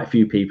 Quite a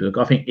few people.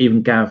 I think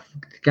even Gav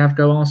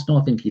go Arsenal.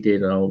 I think he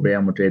did. Or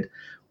Real Madrid.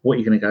 What are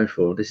you going to go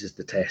for? This is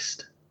the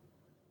test.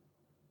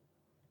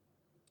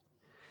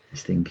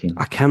 He's thinking.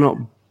 I cannot.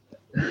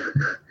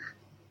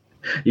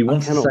 He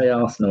wants to say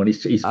Arsenal, and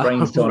his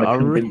brain's trying to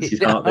convince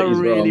his heart that he's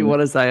wrong. I really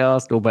want to say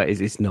Arsenal, but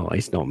it's not.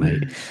 It's not,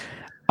 mate.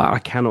 I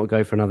cannot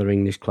go for another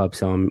English club,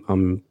 so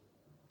I'm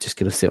just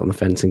going to sit on the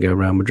fence and go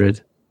Real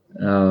Madrid.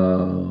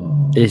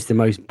 Oh, it's the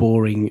most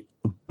boring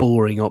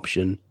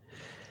option.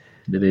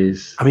 It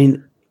is. I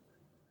mean,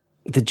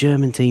 the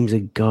German teams are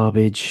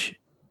garbage.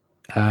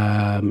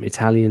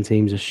 Italian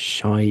teams are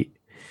shite.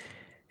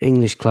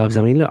 English clubs.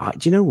 I mean, look.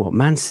 Do you know what,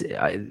 man?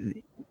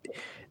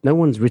 No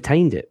one's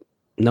retained it.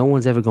 No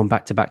one's ever gone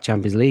back-to-back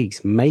Champions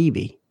Leagues.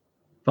 Maybe,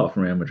 apart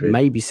from Real Madrid.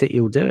 Maybe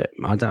City will do it.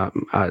 I don't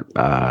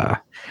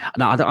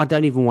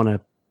even want to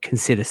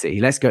consider City.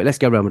 Let's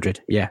go Real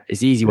Madrid. Yeah, it's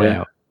the easy way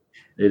out.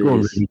 It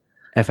is.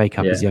 FA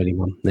Cup is the only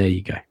one. There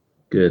you go.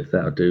 Good,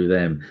 that'll do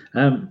them.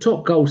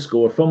 Top goal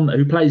scorer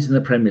who plays in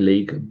the Premier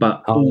League,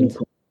 but all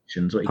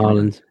competitions.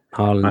 Haaland.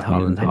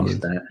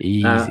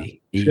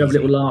 Easy. Should we have a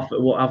little laugh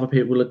at what other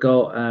people have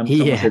got?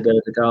 Someone said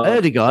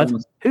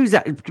Ødegaard. Who's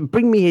that?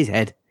 Bring me his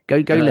head. Go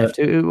left.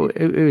 Who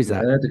is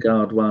that? The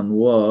Ødegaard one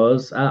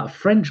was a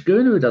French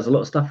goon who does a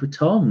lot of stuff with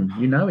Tom.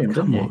 You know him,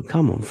 don't you?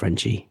 Come on,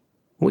 Frenchie.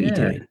 What are you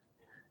doing?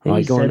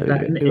 Right, go on.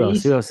 Who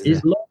else is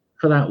his logic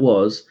for that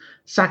was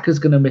Saka's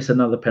going to miss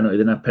another penalty,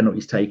 then have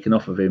penalties taken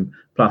off of him.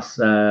 Plus,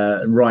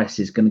 Rice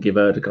is going to give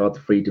Ødegaard the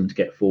freedom to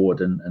get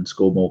forward and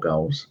score more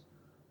goals.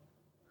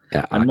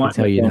 Yeah, I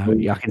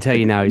can tell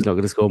you now he's not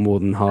going to score more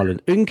than Haaland.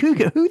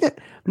 Nkuku, who that?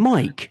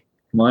 Mike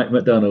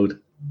McDonald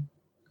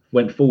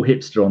went full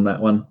hipster on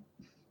that one.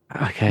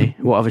 Okay,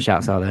 what other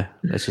shouts are there?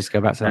 Let's just go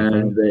back to that.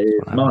 And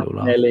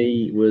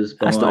Martinelli was.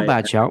 That's not a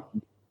bad shout.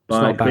 It's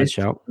not a bad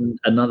shout.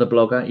 Another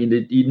blogger,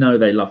 you know,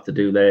 they love to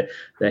do their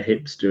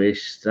hipsterish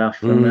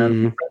stuff.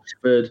 And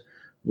Rashford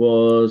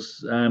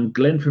was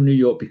Glenn from New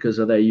York because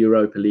of their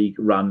Europa League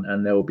run,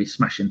 and they will be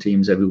smashing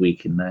teams every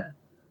week in there.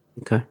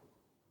 Okay.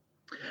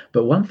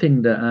 But one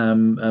thing that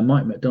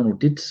Mike McDonald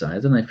did say, I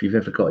don't know if you've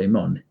ever got him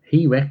on,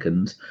 he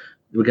reckons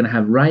we're going to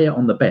have Raya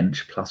on the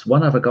bench plus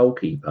one other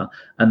goalkeeper,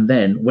 and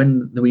then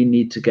when we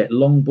need to get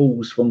long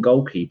balls from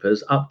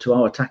goalkeepers up to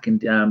our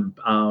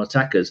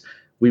attackers,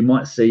 we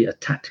might see a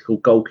tactical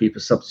goalkeeper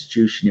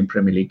substitution in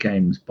Premier League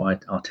games by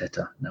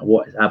Arteta. Now,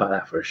 how about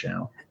that for a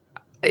shout?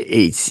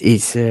 It's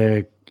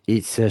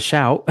a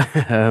shout.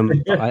 I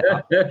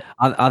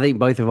think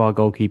both of our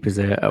goalkeepers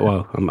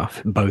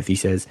are both. He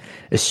says,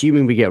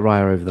 assuming we get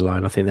Raya over the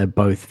line, I think they're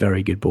both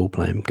very good ball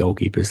playing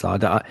goalkeepers.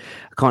 I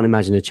can't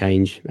imagine a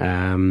change.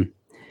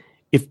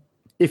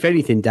 If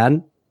anything,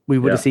 Dan, we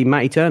would have seen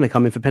Matty Turner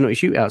come in for penalty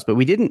shootouts, but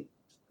we didn't.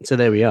 So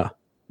there we are.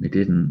 We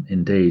didn't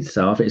indeed.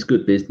 So I think it's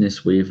good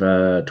business with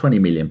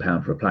 £20 million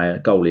for a player,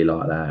 goalie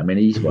like that. I mean,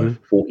 he's worth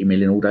 40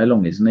 million all day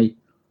long, isn't he?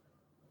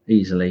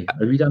 Easily.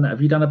 Have you done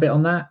a bit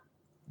on that?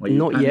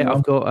 Not yet.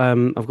 I've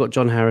got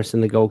John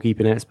Harrison, the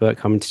goalkeeping expert,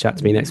 coming to chat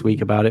to me next week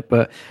about it.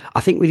 But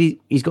I think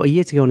he's got a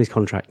year to go on his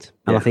contract,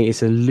 and I think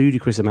it's a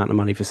ludicrous amount of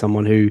money for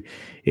someone who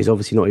is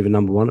obviously not even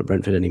number one at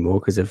Brentford anymore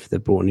because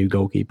they've brought a new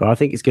goalkeeper. I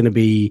think it's going to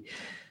be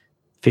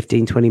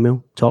 15, 20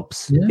 mil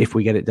tops if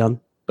we get it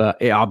done.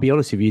 But I'll be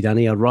honest with you,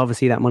 Danny, I'd rather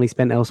see that money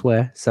spent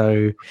elsewhere.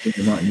 So I think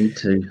you might need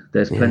to.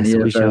 There's plenty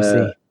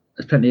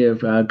there's plenty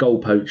of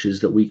goal poachers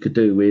that we could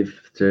do with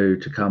to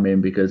come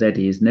in because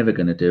Eddie is never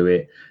going to do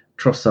it.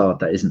 Trossard,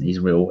 that isn't his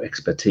real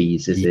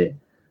expertise, is it?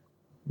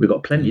 We've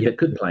got plenty that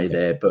could play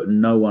there, but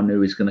no one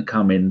who is going to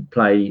come in,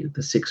 play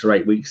the 6 or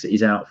 8 weeks that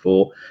he's out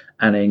for,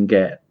 and then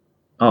get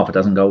half a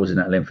dozen goals in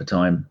that length of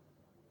time.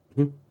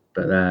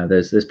 But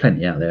there's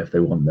plenty out there if they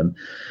want them.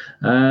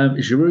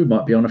 Giroud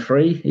might be on a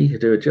free. He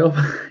could do a job.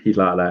 He'd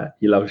like that.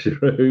 You love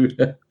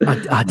Giroud.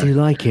 I do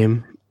like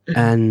him.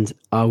 And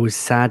I was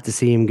sad to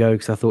see him go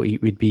because I thought he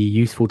would be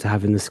useful to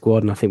have in the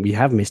squad. And I think we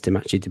have missed him,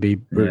 actually, to be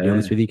brutally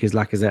honest with you, because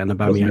Lacazette and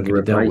Aubameyang could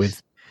have dealt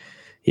with.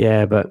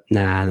 Yeah, but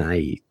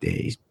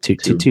he's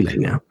too late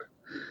now.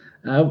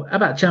 How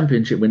about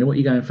Championship winner? What are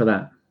you going for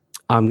that?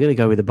 I'm going to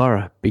go with the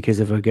Borough because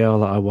of a girl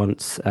that I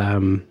once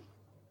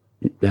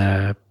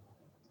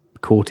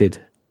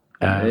courted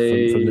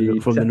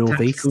from the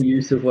northeast. Tactical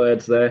use of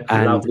words there.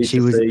 And lovely she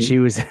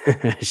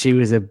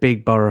was a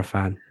big Borough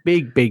fan,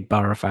 big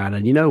Borough fan.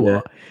 And you know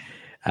what?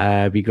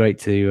 It'd be great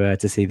to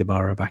see the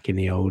Borough back in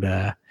the old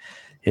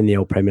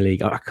Premier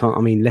League. I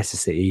mean Leicester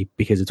City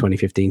because of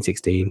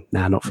 2015-16.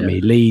 Nah, not for me.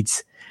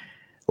 Leeds.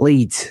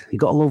 You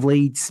got to love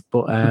Leeds,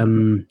 but I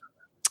don't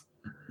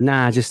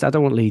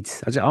want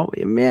Leeds. Get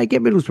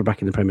Middlesbrough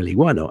back in the Premier League.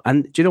 Why not?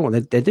 And do you know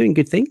what? They're doing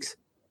good things.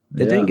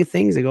 They're doing good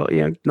things. They got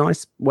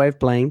nice way of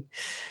playing.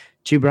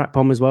 Chuba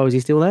Akpom as well. Is he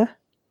still there?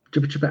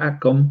 Chuba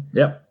Akpom.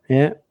 Yep.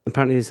 Yeah.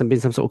 Apparently there's been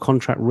some sort of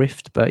contract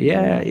rift, but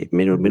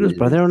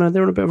Middlesbrough they're on a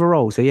bit of a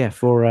roll. So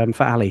for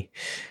Ali.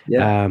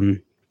 Yeah.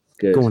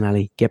 Go on,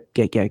 Ali. Get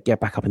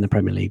back up in the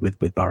Premier League with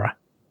Borough.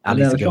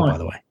 Ali's the girl, by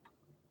the way.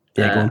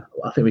 Yeah, go on.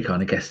 I think we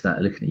kind of guessed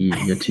that. Looking at you,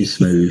 you're too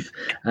smooth.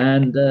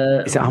 And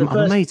I'm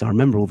amazed. I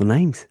remember all the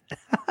names.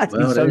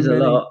 Well, there's a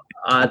lot.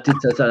 I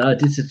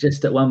did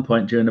suggest at one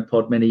point during a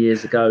pod many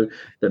years ago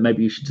that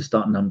maybe you should just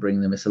start numbering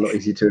them. It's a lot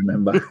easier to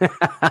remember.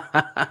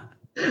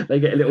 They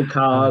get a little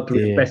card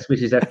with best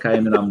wishes FK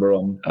and the number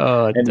on.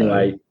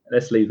 Anyway,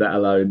 let's leave that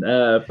alone.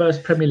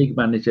 First Premier League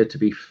manager to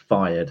be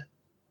fired.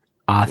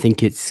 I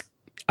think it's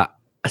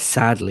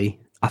sadly,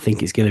 I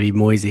think it's going to be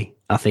Moisey.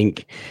 I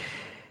think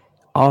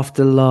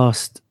after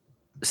last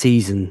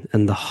season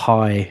and the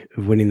high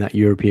of winning that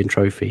European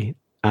trophy,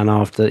 and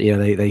after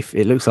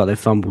it looks like they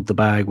fumbled the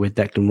bag with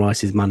Declan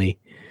Rice's money,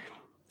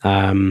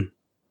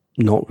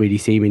 not really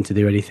seeming to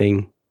do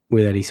anything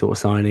with any sort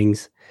of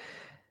signings.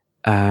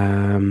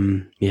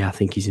 I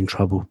think he's in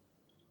trouble.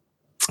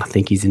 I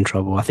think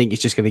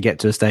it's just going to get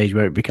to a stage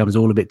where it becomes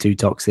all a bit too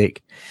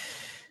toxic,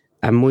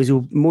 and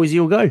Moisey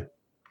will go.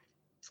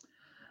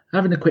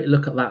 Having a quick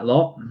look at that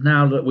lot,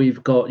 now that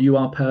we've got You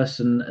Are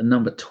Person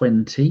number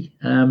 20,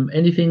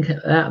 anything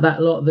at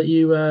that lot that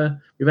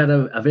we've had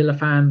a Villa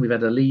fan, we've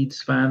had a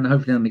Leeds fan,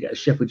 hopefully I'm going to get a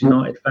Sheffield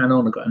United fan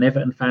on, I've got an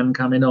Everton fan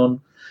coming on.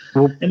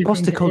 Well,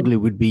 Postecoglou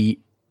would be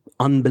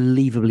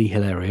unbelievably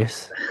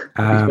hilarious.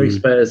 He's very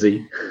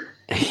Spursy.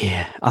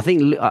 Yeah, I think,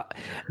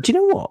 do you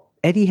know what?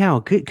 Eddie Howe,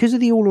 because of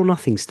the all or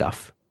nothing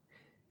stuff,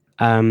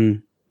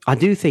 I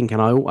do think,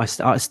 and I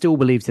still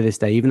believe to this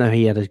day, even though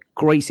he had a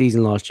great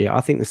season last year, I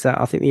think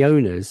the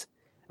owners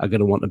are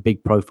going to want a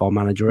big profile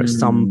manager at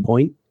some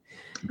point.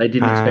 They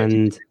didn't expect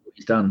him to do what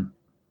he's done.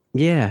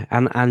 Yeah,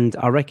 and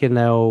I reckon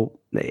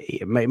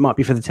it might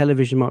be for the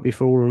television, might be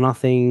for all or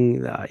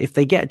nothing. If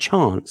they get a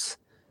chance,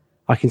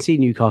 I can see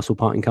Newcastle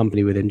parting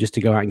company with him just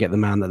to go out and get the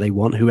man that they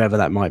want, whoever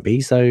that might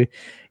be. So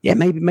yeah,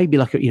 maybe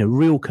like a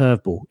real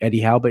curveball,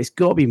 Eddie Howe, but it's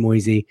got to be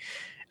Moisey.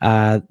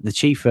 The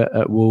chief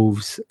at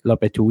Wolves,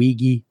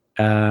 Lopetegui,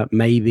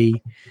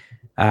 maybe.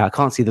 I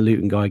can't see the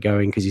Luton guy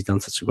going because he's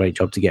done such a great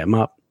job to get him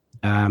up.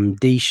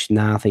 Deesh,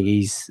 I think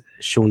he's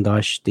Sean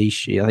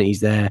Deesh. I think he's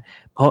there.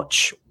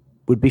 Poch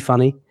would be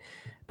funny,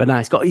 but no,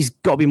 he's got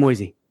to be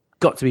Moisey.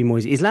 Got to be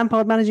Moisey. Is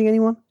Lampard managing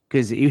anyone?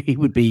 because he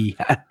would be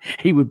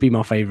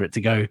my favourite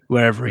to go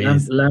wherever he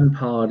is.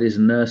 Lampard is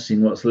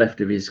nursing what's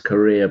left of his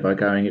career by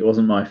going, it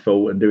wasn't my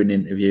fault, and doing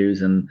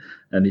interviews, and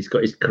he's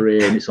got his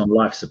career and it's on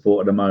life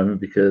support at the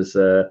moment because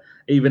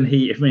even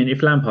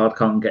if Lampard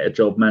can't get a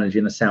job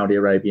managing a Saudi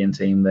Arabian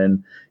team,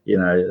 then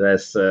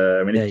there's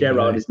if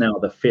Gerrard is now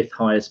the 5th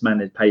highest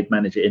paid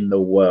manager in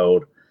the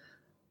world,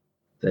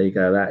 there you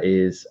go. That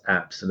is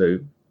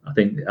absolute. I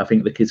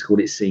think the kids called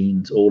it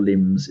scenes or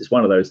limbs. It's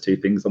one of those two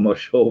things. I'm not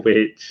sure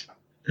which.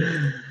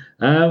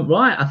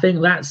 Right, I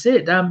think that's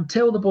it.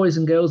 Tell the boys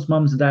and girls,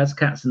 mums and dads,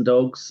 cats and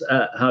dogs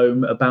at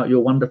home about your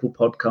wonderful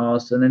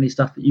podcast and any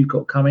stuff that you've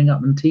got coming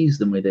up, and tease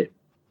them with it.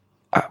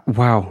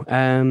 Wow.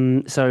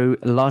 So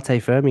Latte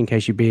Firm, in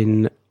case you've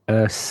been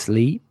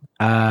asleep,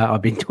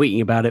 I've been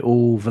tweeting about it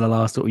all for the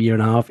last sort of year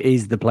and a half,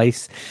 is the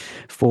place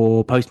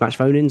for post-match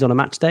phone-ins on a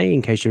match day,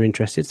 in case you're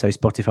interested. So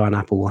Spotify and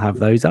Apple will have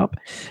those up.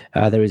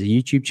 There is a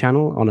YouTube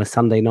channel. On a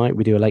Sunday night,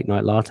 we do a late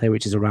night latte,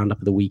 which is a roundup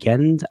of the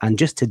weekend. And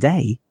just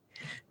today,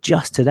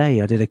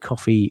 I did a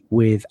coffee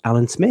with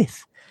Alan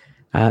Smith,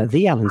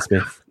 the Alan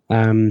Smith.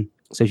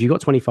 So if you've got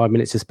 25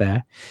 minutes to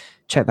spare,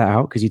 check that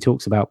out, because he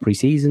talks about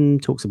pre-season,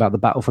 talks about the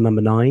battle for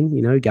number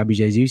 9. Gabby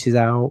Jesus is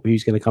out.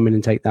 Who's going to come in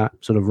and take that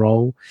sort of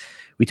role?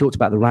 We talked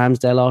about the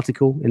Ramsdale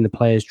article in the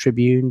Players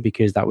Tribune,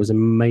 because that was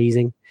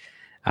amazing.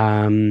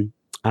 And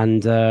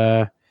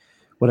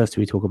what else do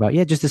we talk about?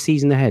 Yeah, just the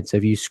season ahead. So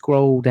if you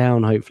scroll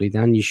down, hopefully,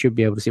 Dan, you should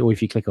be able to see, or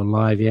if you click on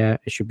live,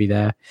 it should be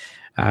there.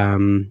 I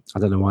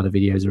don't know why the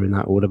videos are in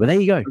that order, but there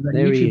you go.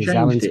 There he is,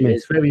 Alan Smith.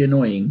 It's very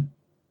annoying.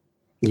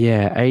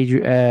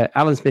 Yeah,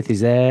 Alan Smith is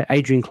there.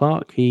 Adrian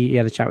Clark, he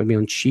had a chat with me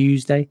on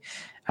Tuesday.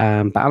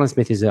 But Alan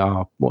Smith is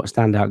what a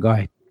standout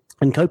guy.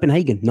 And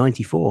Copenhagen,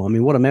 94. I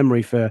mean, what a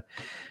memory for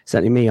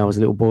certainly me. I was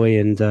a little boy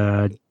and,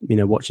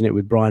 watching it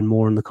with Brian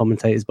Moore in the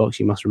commentator's box.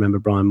 You must remember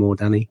Brian Moore,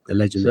 Danny, the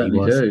legend that he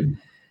was. Do.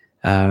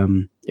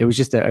 It was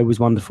it was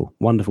wonderful,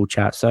 wonderful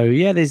chat. So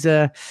yeah, there's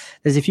a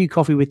few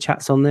coffee with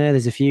chats on there.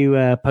 There's a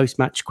few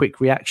post-match quick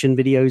reaction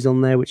videos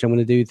on there, which I'm going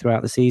to do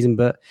throughout the season.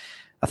 But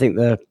I think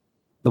the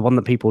one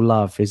that people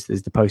love is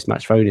the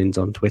post-match phone-ins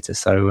on Twitter.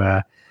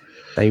 So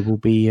they will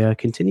be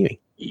continuing.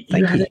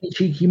 You had any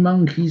cheeky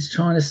monkeys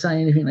trying to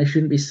say anything they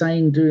shouldn't be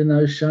saying during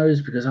those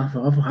shows? Because I've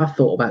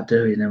thought about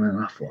doing them, and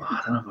I thought,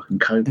 I don't know if I can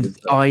cope with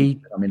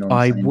them.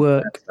 I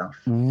work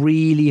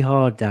really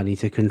hard, Danny,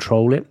 to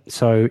control it.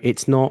 So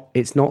it's not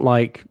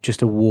like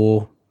just a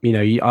war.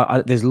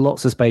 There's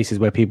lots of spaces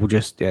where people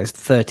there's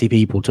 30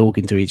 people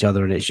talking to each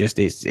other, and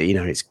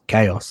it's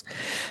chaos.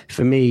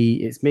 For me,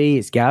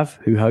 it's Gav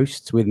who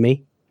hosts with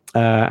me,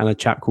 and a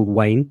chap called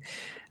Wayne,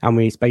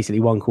 and it's basically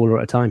one caller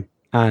at a time.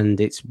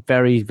 And it's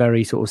very,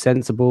 very sort of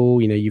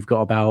sensible. You've got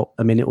about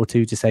a minute or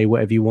two to say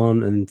whatever you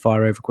want and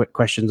fire over quick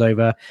questions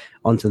over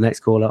onto the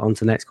next caller.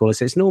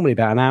 So it's normally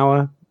about an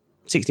hour,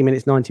 60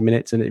 minutes, 90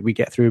 minutes, and we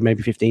get through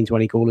maybe 15,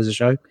 20 callers a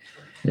show.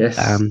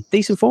 Yes.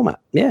 Decent format.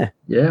 Yeah.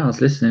 Yeah, I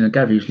was listening. And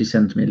Gav usually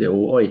sends me a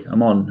little, oi,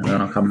 I'm on. And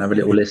then I'll come and have a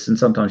little listen.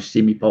 Sometimes you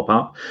see me pop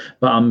up.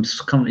 But I'm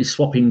currently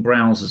swapping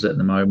browsers at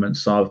the moment.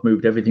 So I've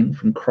moved everything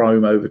from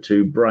Chrome over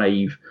to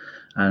Brave,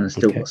 and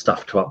still got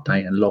stuff to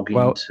update and log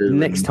into.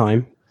 Next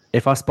time,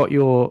 if I spot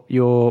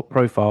your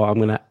profile, I'm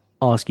going to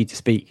ask you to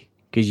speak,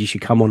 because you should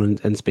come on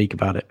and speak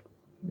about it.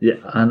 Yeah,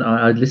 and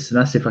I listen.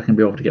 That's if I can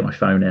be able to get my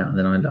phone out, and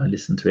then I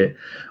listen to it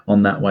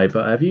on that way.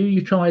 But have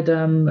you tried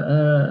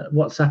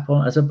WhatsApp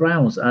on as a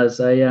browser, as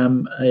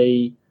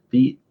the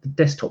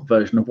desktop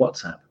version of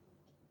WhatsApp?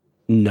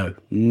 No,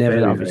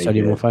 never. I've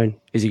studied on my phone.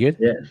 Is it good?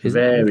 Yeah, it's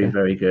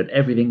very good.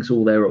 Everything's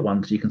all there at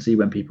once. You can see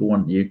when people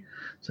want you.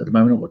 So at the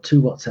moment, I've got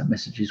 2 WhatsApp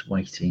messages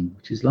waiting,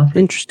 which is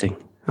lovely. Interesting.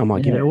 I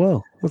might give it a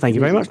whirl. Well, thank you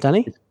very much,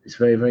 Danny. It's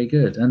very, very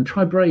good. And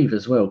try Brave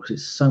as well, because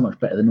it's so much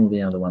better than all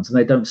the other ones. And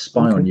they don't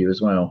spy on you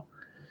as well.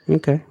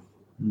 Okay.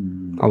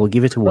 I will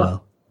give it a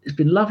whirl. It's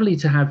been lovely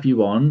to have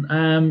you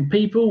on.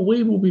 People,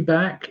 we will be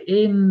back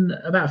in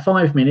about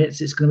 5 minutes.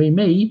 It's going to be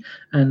me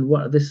and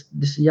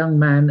this young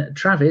man,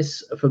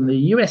 Travis, from the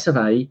US of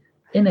A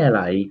in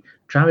LA.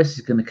 Travis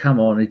is going to come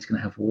on. He's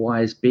going to have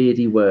wise,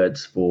 beardy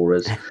words for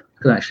us. I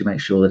can actually make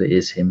sure that it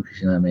is him,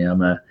 because you know me,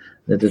 I'm a...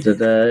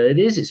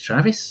 It's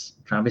Travis.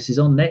 Travis is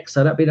on next,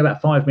 so that'll be in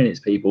about 5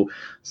 minutes, people.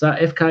 So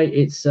FK,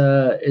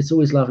 it's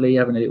always lovely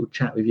having a little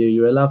chat with you.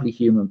 You're a lovely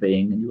human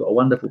being, and you've got a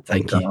wonderful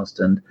podcast,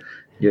 and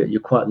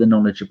you're quite the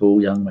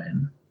knowledgeable young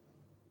man.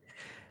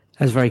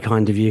 That's very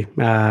kind of you.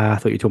 I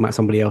thought you were talking about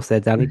somebody else there,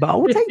 Danny, but I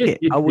will take it.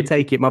 I will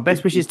take it. My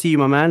best wishes to you,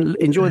 my man.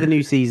 Enjoy the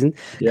new season.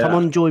 Yeah. Come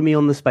on, join me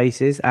on the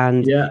spaces,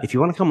 and if you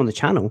want to come on the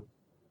channel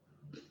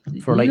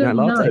for a late night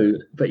latte. No,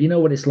 but you know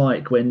what it's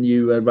like when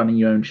you are running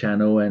your own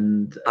channel,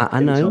 and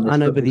I know,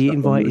 but the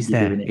invite is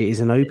there. It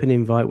is an open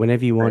invite.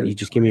 Whenever you want, you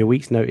just give me a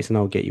week's notice, and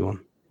I'll get you on.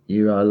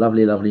 You are a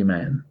lovely, lovely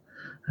man,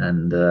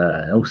 and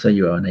also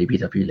you are an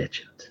ABW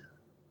legend.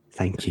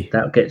 Thank you.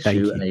 That gets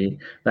you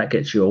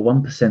a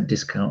 1%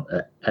 discount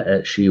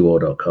at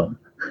Shewar.com.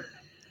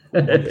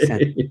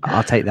 100%.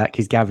 I'll take that,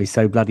 because Gav is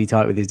so bloody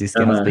tight with his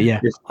discounts. But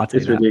yeah,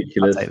 it's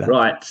ridiculous.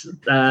 Right.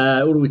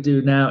 All we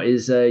do now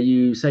is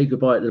you say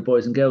goodbye to the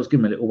boys and girls,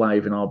 give them a little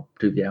wave, and I'll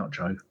do the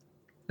outro.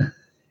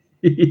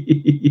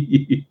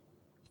 Hello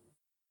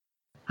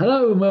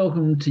and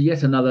welcome to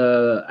yet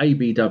another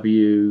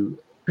ABW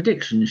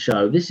prediction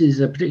show. This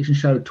is a prediction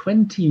show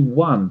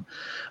 21.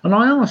 And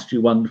I asked you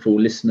wonderful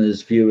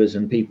listeners, viewers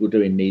and people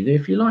doing neither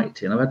if you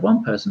liked it. And I've had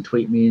one person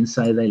tweet me and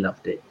say they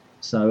loved it.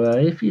 So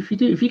if you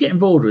get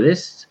involved with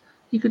this,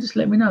 you could just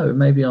let me know.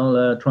 Maybe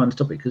I'll try and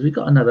stop it because we've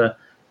got another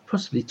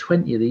possibly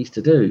 20 of these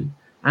to do.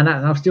 And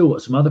I've still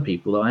got some other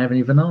people that I haven't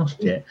even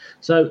asked yet.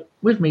 So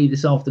with me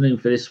this afternoon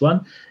for this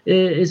one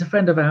is a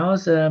friend of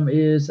ours,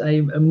 is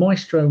a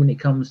maestro when it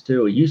comes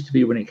to, or used to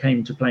be when it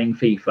came to playing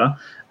FIFA.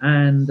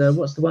 And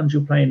what's the ones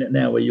you're playing at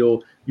now where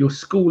you're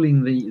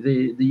schooling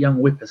the young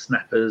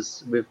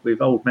whippersnappers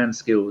with old man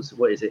skills?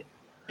 What is it?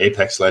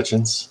 Apex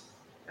Legends.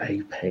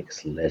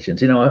 Apex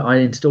Legends. You know, I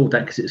installed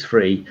that because it's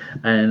free,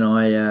 and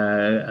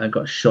I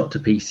got shot to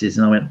pieces,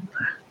 and I went,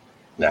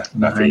 nah,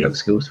 not for you.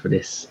 Skills for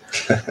this.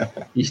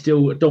 You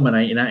still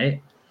dominating at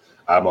it?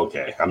 I'm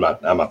okay. I'm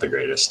not the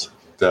greatest.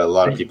 A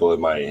lot of people in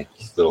my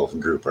little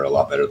group are a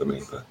lot better than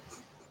me. But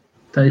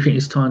don't you think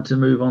it's time to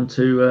move on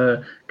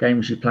to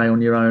games you play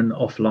on your own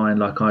offline,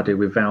 like I do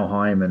with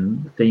Valheim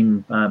and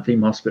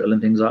Theme Hospital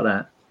and things like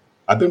that?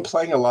 I've been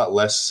playing a lot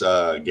less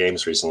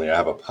games recently. I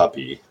have a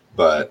puppy,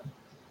 but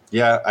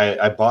yeah,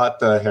 I bought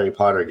the Harry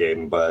Potter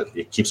game, but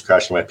it keeps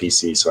crashing my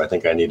PC, so I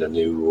think I need a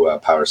new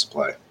power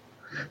supply.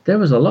 There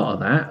was a lot of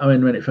that. I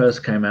mean, when it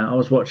first came out, I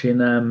was watching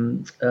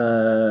It's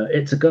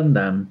a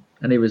Gundam,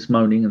 and he was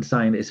moaning and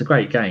saying it's a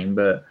great game,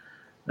 but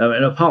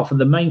and apart from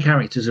the main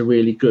characters are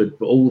really good,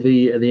 but all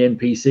the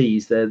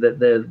NPCs,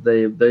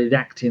 the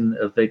acting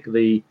of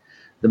the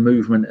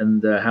movement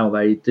and how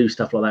they do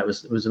stuff like that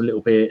was a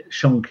little bit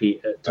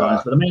shonky at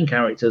times. But the main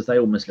characters, they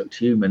almost looked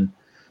human.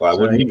 Well, I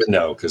wouldn't even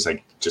know because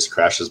it just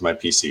crashes my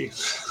PC.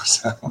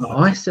 So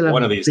I still have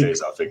one of these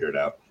days I'll figure it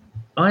out.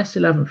 I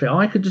still haven't.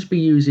 I could just be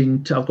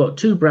using. I've got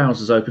two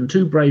browsers open,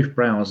 two Brave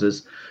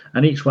browsers,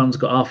 and each one's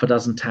got half a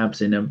dozen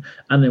tabs in them.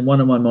 And then one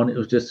of my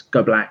monitors just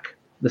go black.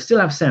 They still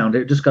have sound. It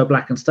would just go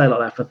black and stay like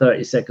that for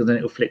 30 seconds, and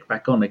it'll flick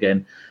back on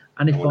again.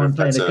 And if I'm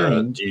playing a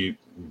game, do you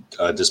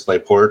display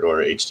port or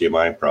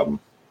HDMI problem?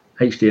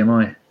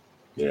 HDMI.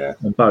 Yeah.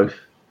 On both.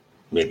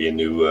 Maybe a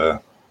new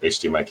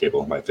HDMI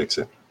cable might fix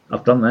it.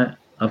 I've done that.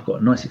 I've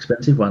got nice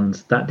expensive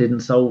ones. That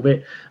didn't solve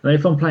it. And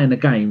if I'm playing a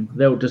game,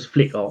 they'll just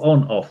flick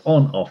on, off,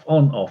 on, off,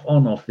 on, off,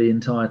 on, off the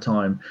entire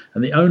time.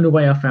 And the only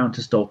way I found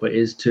to stop it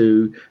is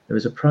there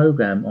is a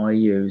program I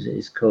use. It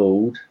is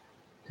called,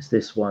 it's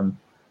this one,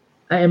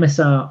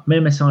 MSI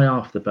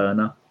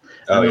Afterburner.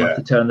 And I have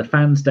to turn the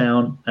fans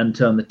down and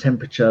turn the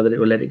temperature that it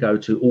will let it go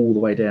to all the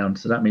way down.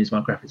 So that means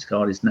my graphics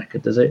card is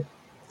knackered, does it?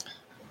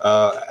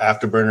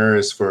 Afterburner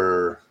is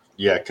for,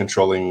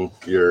 controlling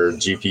your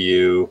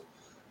GPU.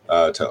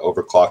 To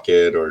overclock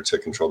it or to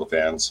control the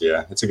fans.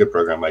 Yeah, it's a good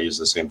program. I use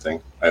the same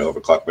thing. I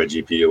overclock my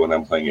GPU when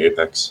I'm playing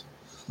Apex.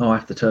 Oh, I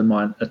have to turn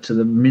mine to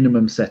the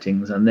minimum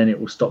settings and then it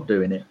will stop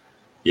doing it.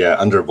 Yeah,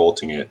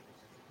 undervolting it.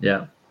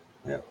 Yeah.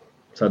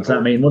 So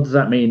what does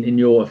that mean in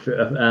your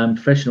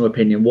professional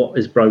opinion? What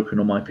is broken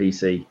on my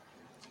PC?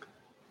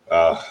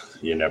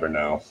 You never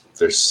know.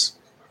 There's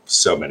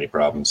so many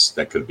problems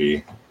that could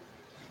be.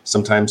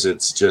 Sometimes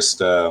it's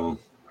just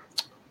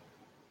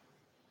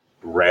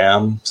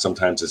RAM,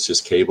 sometimes it's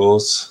just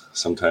cables,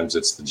 sometimes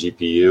it's the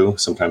GPU,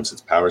 sometimes it's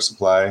power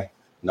supply.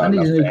 Not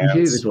enough new fans.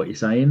 computer is what you're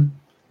saying.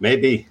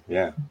 Maybe,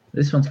 yeah.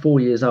 This one's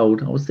 4 years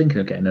old. I was thinking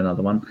of getting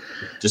another one.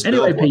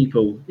 Anyway,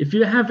 people, if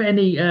you have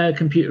any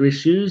computer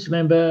issues,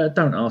 remember,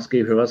 don't ask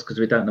either of us because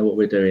we don't know what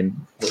we're doing.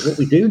 But what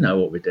we do know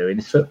what we're doing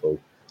is football.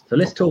 So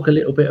let's talk a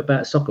little bit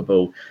about soccer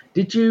ball.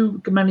 Did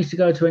you manage to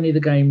go to any of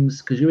the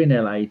games? Because you're in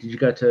LA. Did you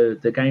go to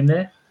the game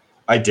there?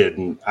 I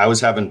didn't. I was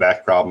having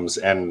back problems,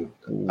 and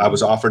I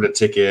was offered a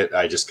ticket.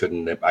 I just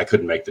couldn't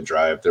make the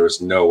drive. There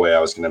was no way I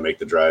was going to make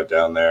the drive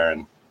down there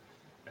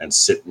and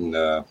sit in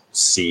a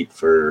seat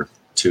for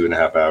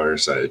 2.5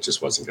 hours. It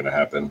just wasn't going to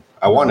happen.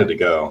 I wanted to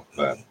go,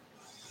 but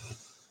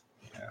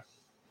yeah,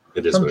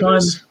 it is what it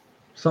is.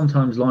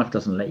 Sometimes life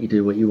doesn't let you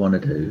do what you want to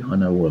do. I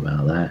know all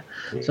about that.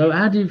 Yeah. So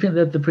how do you think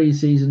that the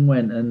pre-season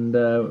went? And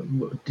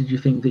did you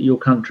think that your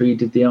country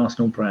did the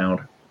Arsenal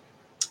proud?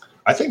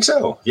 I think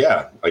so,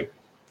 yeah.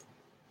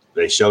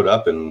 They showed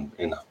up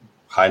in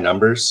high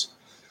numbers.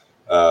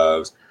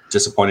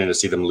 Disappointing to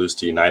see them lose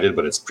to United,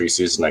 but it's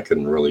preseason. I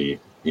couldn't really,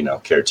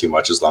 care too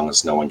much as long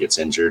as no one gets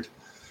injured.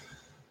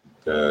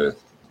 The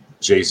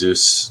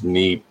Jesus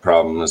knee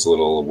problem is a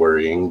little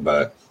worrying,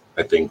 but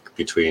I think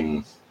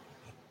between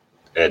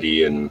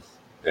Eddie and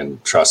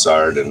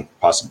Trossard and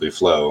possibly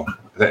Flo,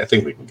 I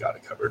think we got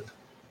it covered.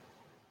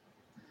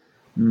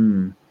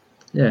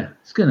 Yeah,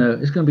 it's gonna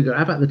be good.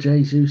 How about the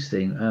Jesus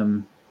thing?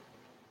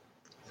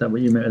 Is that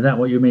what you mean? Is that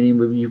what you're meaning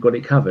with you've got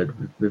it covered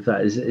with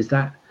that? Is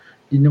that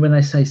when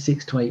they say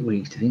 6 to 8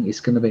 weeks? Do you think it's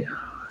going to be?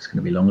 It's going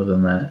to be longer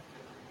than that.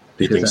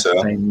 Do you think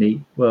so? Same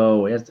knee.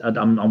 Well,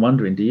 I'm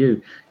wondering. Do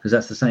you? Because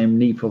that's the same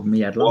knee problem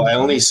he had. Well, I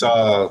only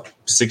saw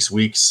 6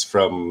 weeks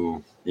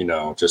from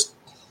just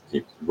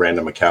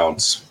random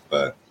accounts,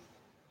 but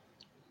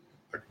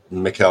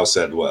Mikel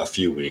said a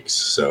few weeks.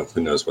 So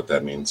who knows what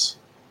that means?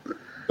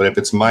 But if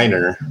it's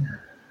minor,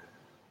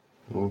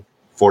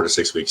 4 to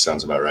 6 weeks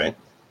sounds about right.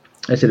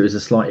 I said it was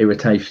a slight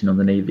irritation on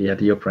the knee that he had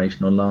the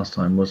operation on last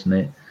time, wasn't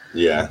it?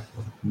 Yeah.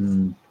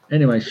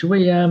 Anyway, should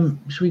we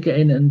get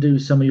in and do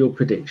some of your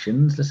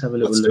predictions? Let's have a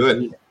little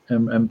look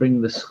and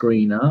bring the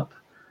screen up.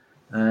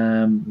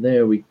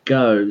 There we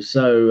go.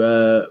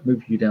 So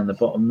move you down the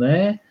bottom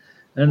there.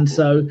 And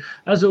so,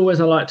 as always,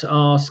 I like to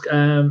ask,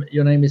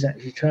 your name is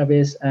actually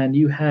Travis, and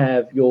you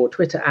have your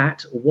Twitter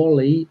at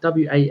Wally,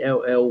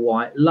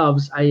 Wally,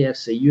 loves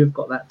AFC. You have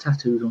got that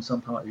tattooed on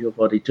some part of your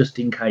body, just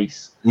in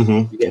case. You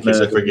get in case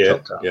I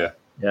forget.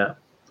 Yeah.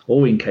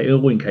 Or in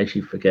case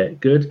you forget.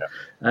 Good.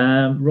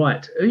 Yeah.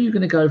 Right. Who are you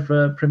going to go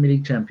for Premier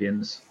League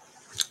champions?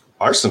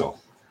 Arsenal.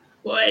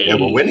 Wait. Yeah,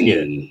 we're winning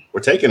it.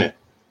 We're taking it.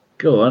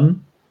 Go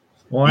on.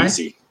 Why?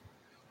 Easy.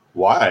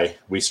 Why?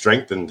 We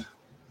strengthened.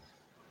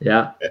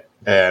 Yeah.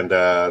 And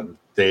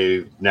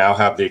they now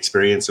have the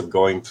experience of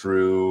going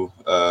through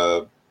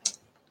a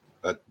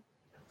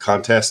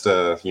contest,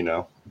 down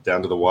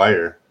to the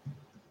wire.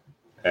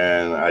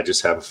 And I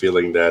just have a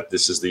feeling that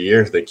this is the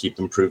year. They keep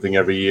improving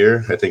every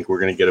year. I think we're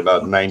going to get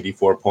about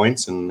 94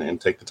 points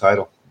and take the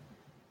title.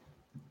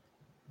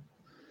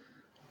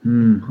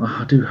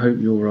 I do hope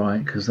you're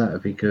right, because that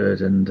would be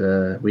good. And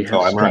we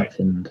have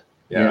strengthened. Right.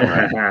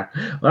 Yeah.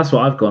 Well, that's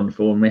what I've gone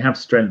for, and we have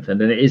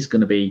strengthened, and it is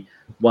going to be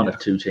one of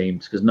two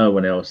teams, because no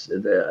one else,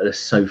 they're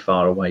so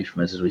far away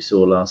from us, as we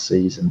saw last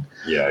season.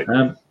 Yeah.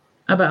 How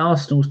about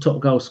Arsenal's top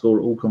goal scorer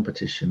all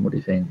competition? What do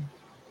you think?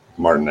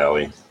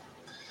 Martinelli.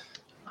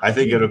 I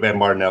think it would have been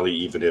Martinelli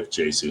even if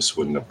Jesus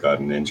wouldn't have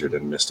gotten injured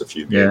and missed a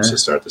few games to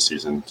start the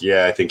season.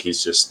 Yeah, I think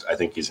he's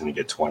going to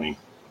get 20.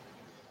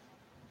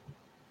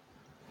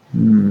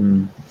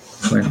 20.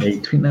 Do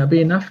you think that'd be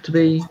enough to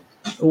be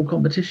all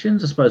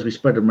competitions? I suppose we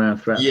spread them around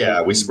throughout.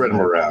 Yeah, we spread them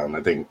around.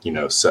 I think,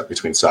 set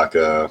between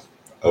Saka,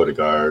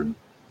 Odegaard,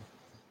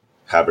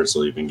 Havertz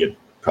will even get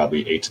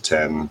probably 8 to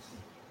 10.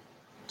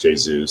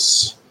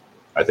 Jesus.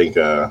 I think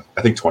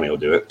 20 will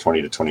do it,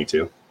 20 to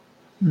 22.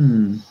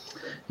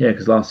 Yeah,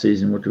 because last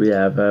season, what do we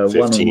have? 1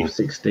 on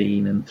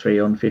 16 and 3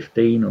 on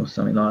 15 or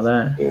something like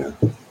that. Yeah.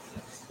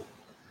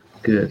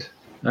 Good.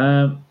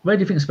 Where do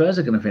you think Spurs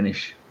are going to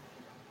finish?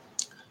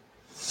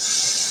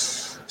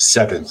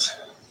 7th.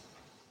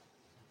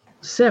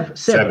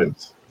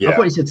 Seventh. Yeah. I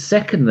thought you said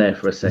second there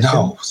for a second.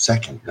 No,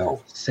 second.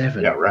 No.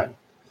 7. Yeah, right.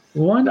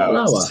 Why not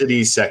lower?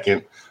 City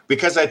second,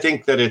 because I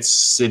think that it's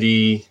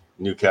City,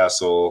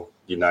 Newcastle,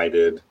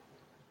 United,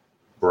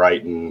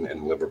 Brighton,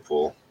 and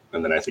Liverpool,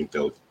 and then I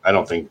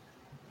don't think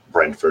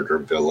Brentford or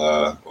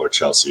Villa or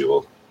Chelsea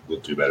will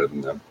do better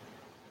than them.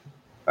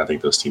 I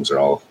think those teams are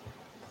all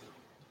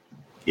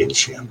in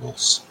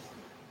shambles.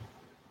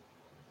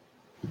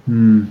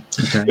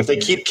 Okay. If they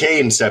keep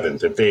Kane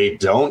 7th, if they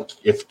don't,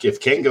 if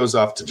Kane goes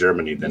off to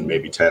Germany, then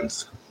maybe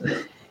 10th.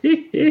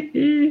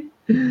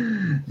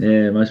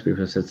 Yeah, most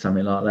people have said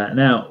something like that.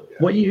 Now,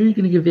 what are you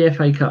going to give the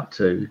FA Cup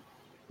to?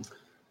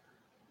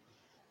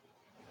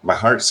 My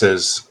heart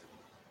says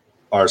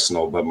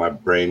Arsenal, but my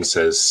brain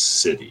says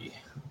City.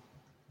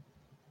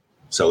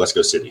 So let's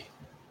go City.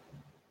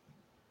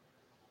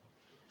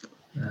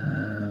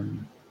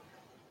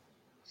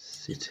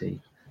 City.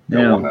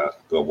 They'll Now,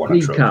 win a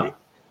League trophy. Cup.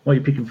 What are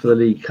you picking for the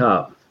League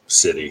Cup?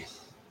 City.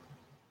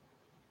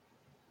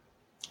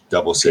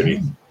 Double City.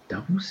 Okay.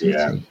 Double City.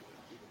 Yeah.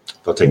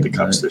 They'll take the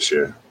cups this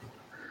year.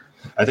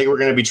 I think we're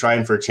going to be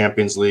trying for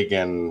Champions League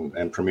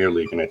and Premier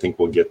League, and I think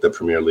we'll get the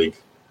Premier League.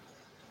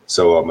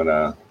 So I'm going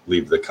to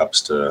leave the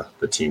cups to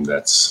the team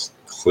that's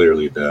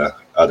clearly the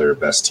other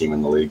best team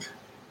in the league.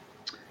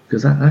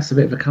 Because that's a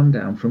bit of a come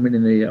down from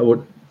winning the.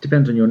 Or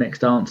depends on your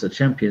next answer.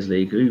 Champions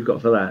League. Who you've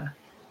got for that?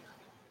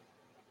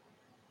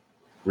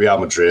 Real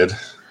Madrid.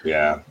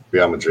 Yeah,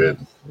 Real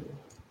Madrid.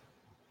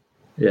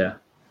 Yeah.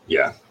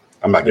 Yeah,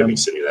 I'm not giving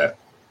City that.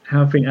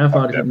 How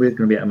far do you think we're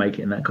going to be able to make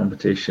it in that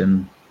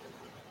competition?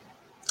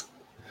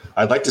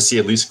 I'd like to see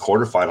at least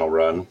quarterfinal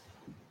run.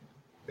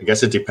 I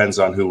guess it depends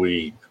on who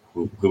we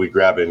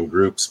grab in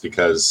groups,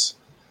 because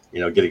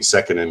getting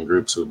second in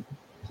groups would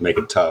make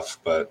it tough.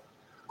 But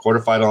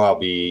quarterfinal, I'll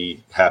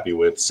be happy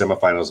with.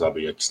 Semifinals, I'll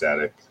be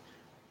ecstatic.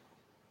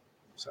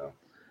 So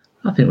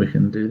I think we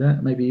can do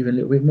that. Maybe even a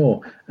little bit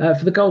more.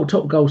 For the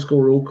top goal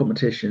scorer all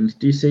competitions,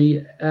 do you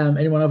see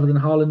anyone other than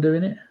Haaland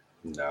doing it?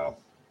 No.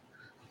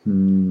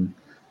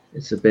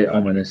 It's a bit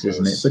ominous,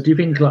 isn't it? But do you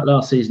think, like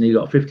last season, he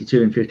got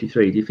 52 and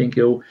 53? Do you think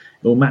he'll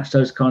match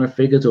those kind of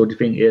figures, or do you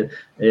think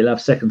he'll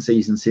have second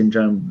season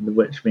syndrome,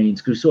 which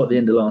means, because we saw at the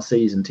end of last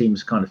season,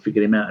 teams kind of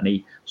figured him out, and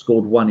he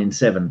scored 1 in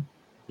 7.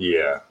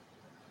 Yeah.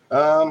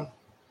 I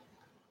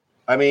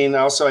mean,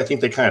 also, I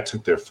think they kind of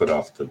took their foot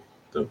off the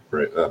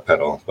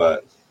pedal,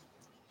 but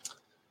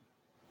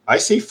I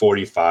see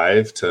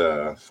 45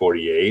 to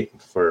 48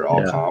 for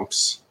all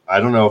comps. I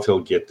don't know if he'll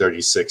get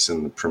 36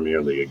 in the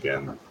Premier League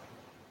again.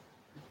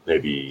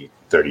 Maybe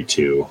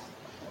 32,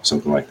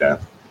 something like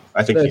that.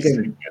 I think he's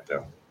going to get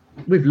though.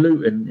 With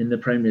Luton in the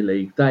Premier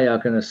League, they are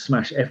going to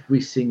smash every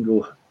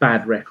single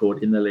bad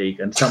record in the league,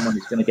 and someone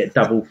is going to get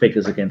double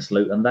figures against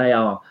Luton. They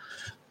are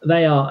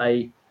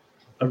a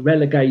a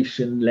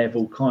relegation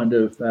level kind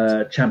of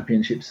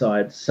championship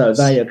side, so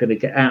they are going to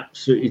get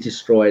absolutely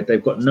destroyed.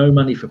 They've got no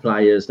money for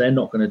players. They're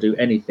not going to do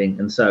anything.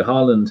 And so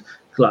Haaland,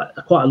 like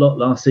quite a lot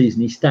last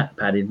season, he stat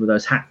padded with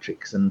those hat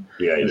tricks and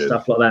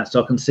stuff like that.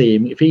 So I can see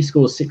him if he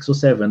scores 6 or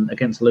 7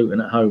 against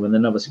Luton at home and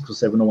another 6 or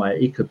 7 away,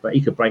 he could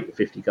break the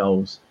 50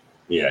 goals.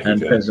 Yeah,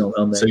 he could.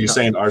 So you're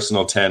saying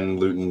Arsenal 10,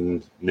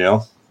 Luton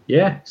 0?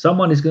 Yeah,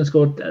 someone is going to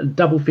score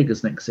double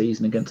figures next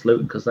season against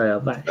Luton because they are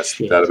that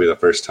shit. That'll be the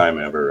first time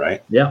ever,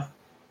 right? Yeah.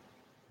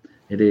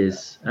 It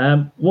is.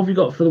 What have you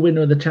got for the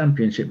winner of the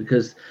championship?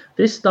 Because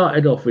this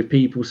started off with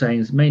people saying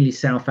it's mainly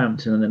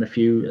Southampton and then a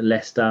few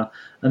Leicester,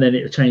 and then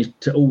it changed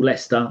to all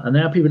Leicester, and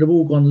now people have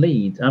all gone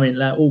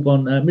all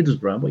gone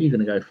Middlesbrough. What are you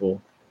going to go for?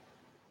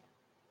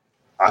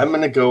 I'm going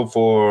to go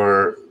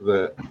for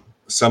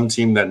some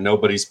team that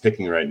nobody's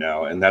picking right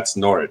now, and that's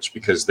Norwich,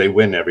 because they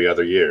win every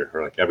other year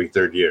or like every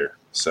third year.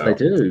 So they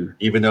do,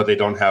 even though they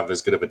don't have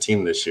as good of a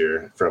team this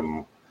year,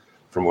 from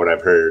what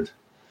I've heard.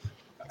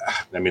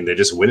 I mean, they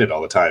just win it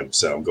all the time,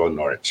 so I'm going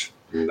Norwich.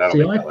 That'll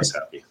make Alice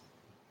happy.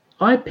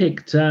 I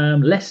picked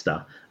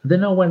Leicester.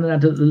 Then I went and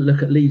had a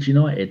look at Leeds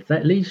United.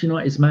 That Leeds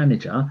United's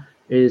manager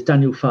is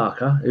Daniel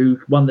Farke, who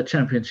won the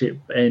championship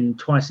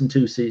twice in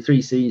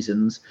 3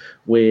 seasons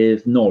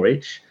with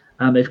Norwich,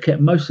 and they've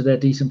kept most of their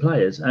decent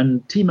players.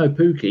 And Timo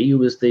Pukki, who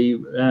was the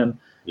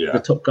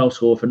top goal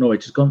scorer for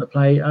Norwich, has gone to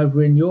play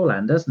over in your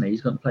land, hasn't he?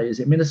 He's gone to play.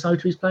 Is it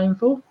Minnesota he's playing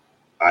for?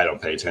 I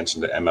don't pay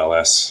attention to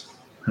MLS.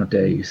 How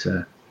dare you,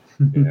 sir?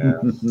 Yeah,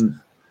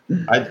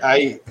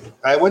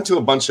 I went to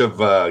a bunch of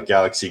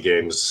Galaxy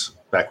games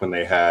back when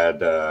they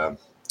had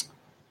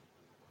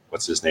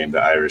what's his name,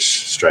 the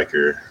Irish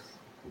striker.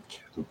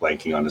 I'm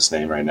blanking on his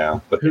name right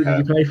now. But who did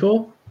you play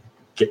for?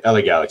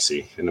 LA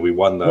Galaxy, and we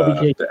won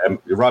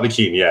Robbie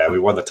Keane. Yeah, we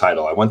won the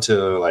title. I went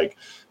to like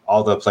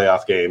all the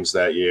playoff games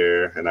that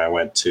year, and I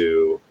went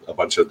to a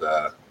bunch of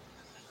the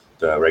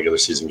regular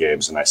season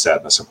games, and I sat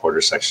in the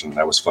supporter section.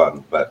 That was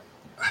fun, but.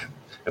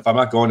 If I'm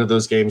not going to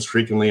those games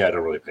frequently, I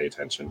don't really pay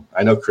attention.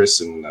 I know Chris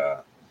and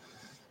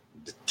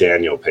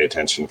Daniel pay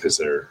attention because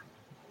they're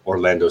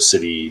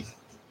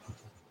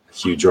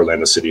huge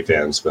Orlando City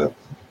fans. But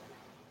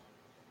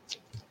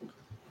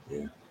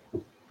yeah,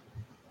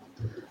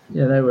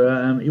 they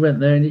were. He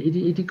went there and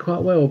he did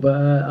quite well, but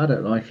I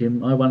don't like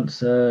him. I once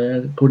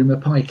called him a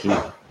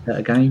pikey at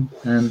a game,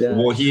 and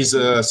he's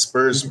a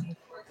Spurs.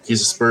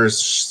 He's a Spurs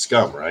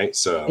scum, right?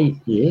 So he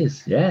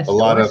is, yes.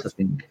 I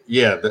think.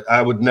 Yeah,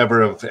 I would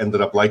never have ended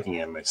up liking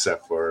him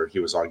except for he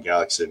was on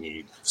Galaxy and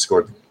he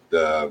scored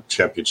the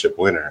championship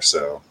winner.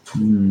 So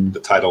the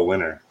title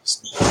winner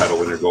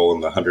goal in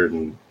the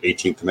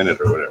 118th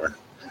minute or whatever.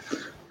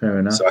 Fair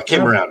enough. So I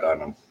came around on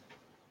him.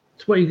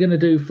 So what are you going to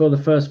do for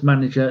the first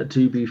manager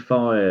to be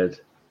fired?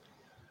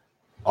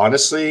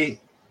 Honestly,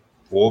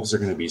 Wolves are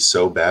going to be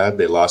so bad.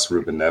 They lost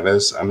Ruben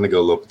Neves. I'm going to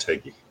go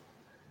Lopetegui.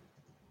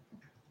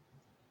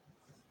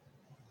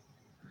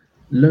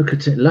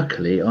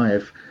 Luckily,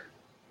 I'm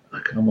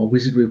a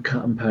wizard with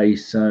cut and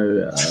paste, so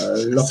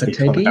Lopetegui. So you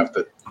don't have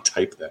to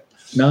type that.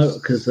 No,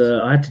 because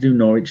I had to do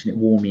Norwich and it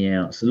wore me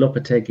out. So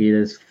Lopetegui,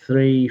 there's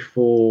 3,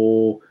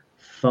 4,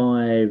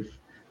 5,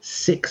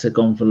 6 have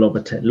gone for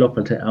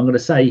Lopetegui. I'm going to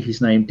say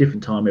his name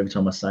different time every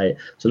time I say it.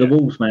 So the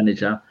Wolves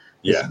manager,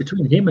 it's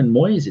between him and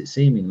Moyes, it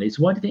seemingly.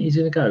 So why do you think he's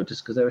going to go?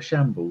 Just because they were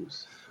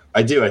shambles?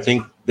 I do. I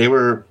think they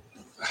were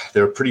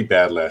pretty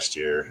bad last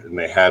year, and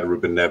they had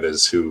Ruben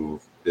Neves, who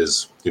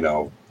is,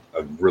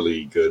 a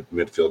really good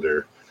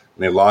midfielder.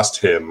 And they lost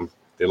him.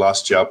 They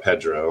lost João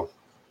Pedro.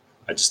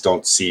 I just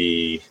don't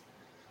see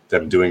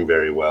them doing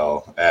very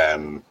well.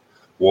 And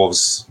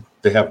Wolves,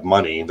 they have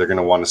money. They're going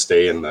to want to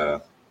stay in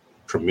the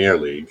Premier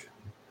League.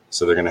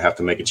 So they're going to have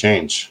to make a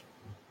change.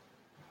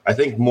 I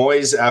think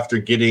Moyes, after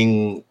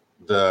getting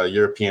the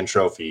European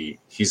trophy,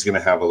 he's going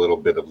to have a little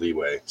bit of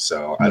leeway.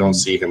 So I don't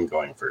see him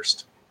going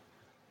first.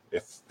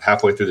 If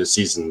halfway through the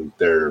season,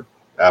 they're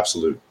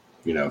absolute,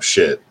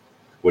 shit,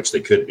 which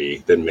they could be,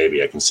 then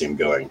maybe I can see him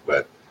going.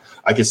 But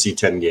I could see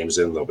 10 games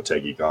in,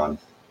 Lopetegui gone.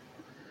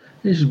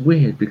 This is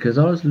weird because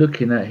I was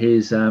looking at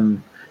his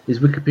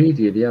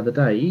Wikipedia the other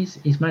day.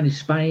 He's managed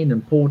Spain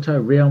and Porto,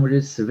 Real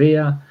Madrid,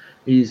 Sevilla.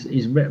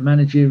 His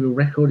managerial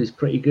record is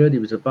pretty good. He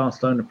was a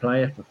Barcelona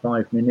player for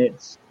 5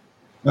 minutes.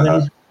 And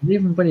then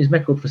even when his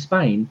record for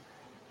Spain,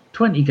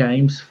 20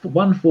 games,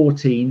 won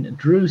 14,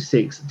 drew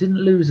 6, didn't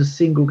lose a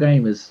single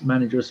game as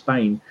manager of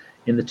Spain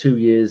in the 2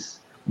 years,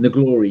 in the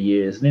glory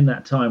years. And in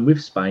that time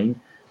with Spain,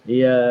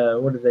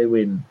 what did they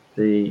win?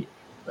 They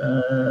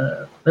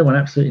won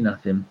absolutely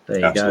nothing. There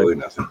you absolutely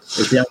go. Nothing.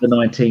 It's the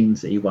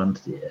under-19s that he won.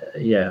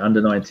 Yeah,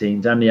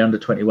 under-19s and the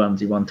under-21s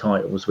he won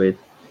titles with.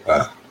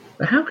 But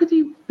how could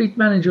he be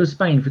manager of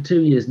Spain for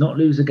 2 years, not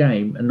lose a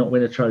game and not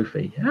win a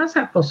trophy? How's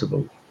that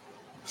possible?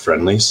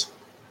 Friendlies.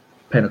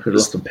 Could have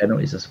lost some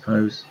penalties, I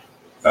suppose.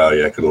 Oh,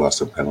 yeah, could have lost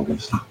some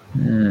penalties.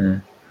 Yeah.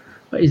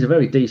 But he's a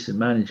very decent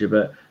manager,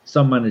 but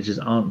some managers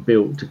aren't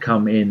built to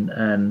come in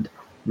and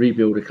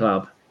rebuild a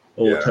club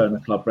or turn a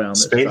club round.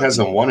 Spain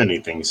hasn't won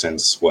anything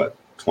since,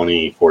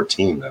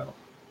 2014, though?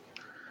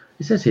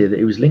 It says here that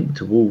he was linked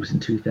to Wolves in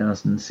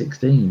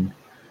 2016.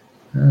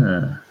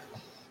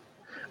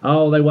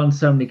 Oh, they won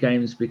so many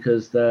games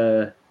because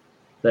they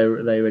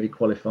already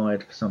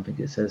qualified for something.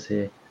 It says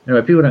here.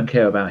 Anyway, people don't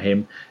care about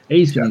him.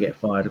 He's going to get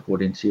fired,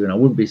 according to you, and I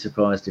wouldn't be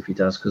surprised if he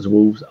does because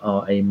Wolves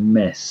are a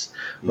mess.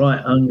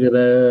 Right, I'm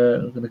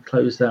gonna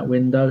close that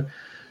window.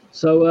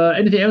 So,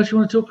 anything else you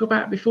want to talk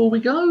about before we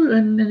go?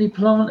 And any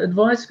plant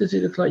advice? Because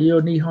it looks like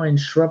you're knee-high in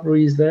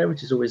shrubberies there,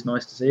 which is always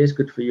nice to see. It's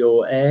good for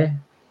your air.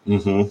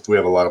 Mm-hmm. We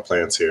have a lot of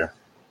plants here.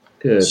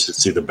 Good. You should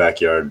see the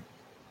backyard.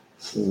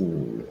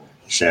 Ooh.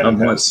 Shannon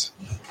has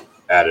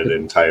added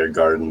entire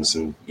gardens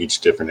in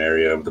each different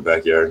area of the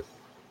backyard.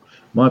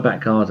 My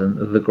back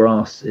garden, the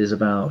grass is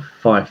about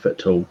 5 foot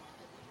tall.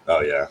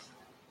 Oh, yeah.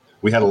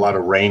 We had a lot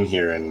of rain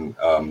here in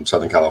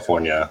Southern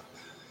California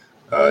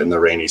in the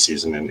rainy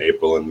season in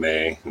April and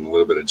May and a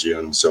little bit of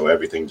June. So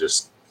everything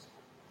just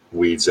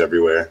weeds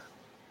everywhere.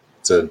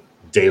 It's a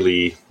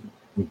daily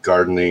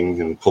gardening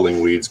and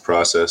pulling weeds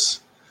process.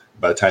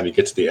 By the time you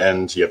get to the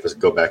end, you have to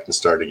go back and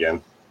start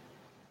again.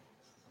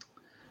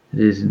 It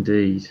is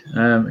indeed.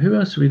 Who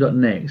else have we got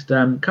next?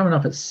 Coming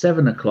up at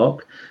 7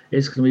 o'clock,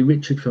 it's going to be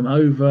Richard from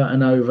Over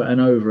and Over and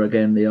Over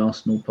Again, the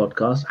Arsenal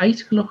podcast.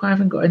 8 o'clock, I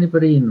haven't got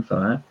anybody in for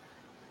that.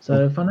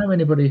 So if I know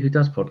anybody who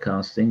does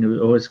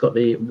podcasting or has got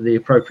the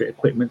appropriate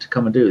equipment to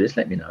come and do this,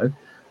 let me know.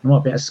 I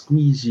might be able to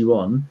squeeze you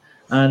on.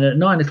 And at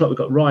 9 o'clock, we've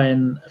got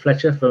Ryan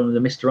Fletcher from the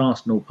Mr.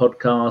 Arsenal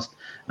podcast.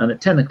 And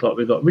at 10 o'clock,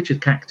 we've got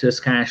Richard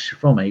Cactus Cash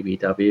from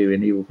ABW,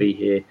 and he will be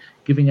here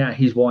giving out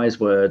his wise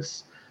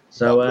words.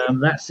 So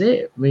that's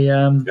it. How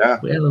long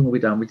have we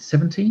done? With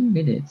 17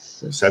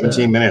 minutes.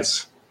 17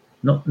 minutes.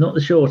 Not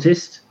the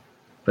shortest,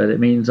 but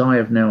it means I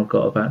have now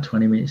got about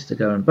 20 minutes to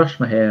go and brush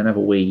my hair and have a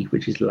wee,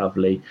 which is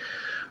lovely.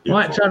 Beautiful.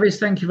 Right, Travis,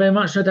 thank you very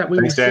much. No doubt we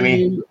will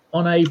see you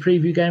on a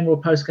preview game or a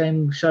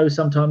post-game show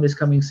sometime this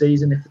coming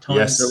season if the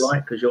times are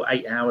right, because you're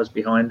 8 hours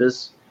behind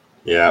us.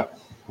 Yeah,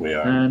 we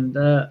are. And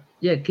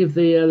give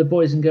the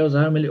boys and girls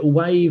at home a little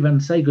wave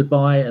and say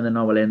goodbye, and then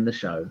I will end the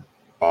show.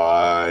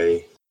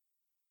 Bye.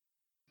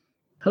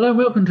 Hello and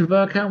welcome to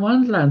Workout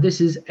Wonderland. This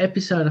is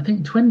episode, I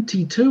think,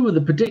 22 of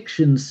the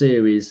prediction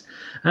series.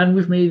 And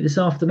with me this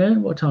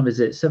afternoon, what time is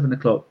it? 7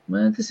 o'clock.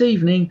 This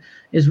evening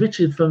is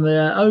Richard from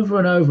the Over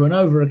and Over and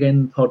Over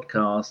Again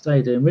podcast. How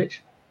you doing,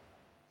 Rich?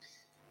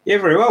 Yeah,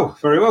 very well.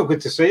 Very well.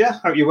 Good to see you.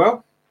 Hope you're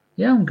well.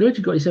 Yeah, I'm good.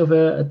 You've got yourself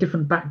a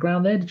different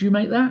background there. Did you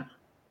make that?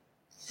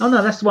 Oh,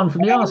 no, that's the one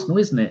from the Arsenal,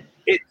 isn't it?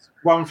 It's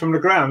one from the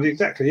ground,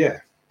 exactly, yeah.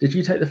 Did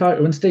you take the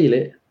photo and steal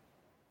it?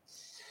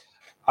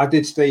 I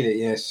did steal it,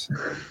 yes.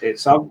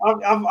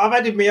 I've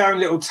added my own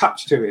little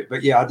touch to it,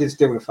 but yeah, I did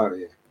steal the photo.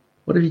 Yeah.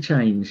 What have you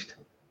changed?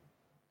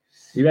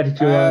 You added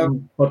your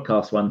own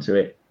podcast one to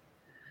it.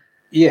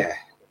 Yeah.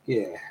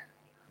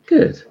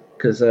 Good,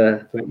 because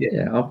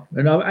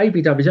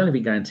ABW's only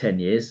been going 10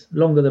 years,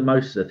 longer than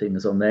most of the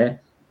things on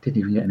there. Didn't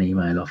even get an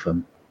email off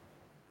them.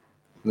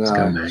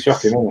 No,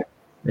 shocking, isn't it?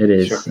 It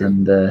is, shocking.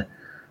 And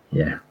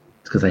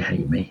it's because they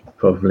hate me,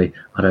 probably.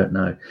 I don't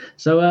know.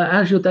 So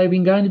how's your day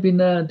been going? You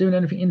been doing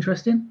anything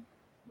interesting?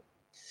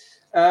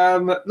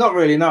 Not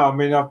really, no. I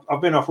mean, I've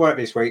been off work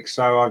this week,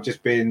 so I've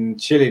just been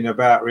chilling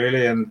about,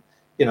 really, and,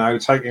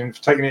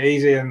 taking it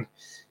easy and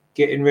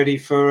getting ready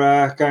for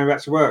going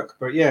back to work.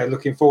 But, yeah,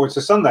 looking forward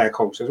to Sunday, of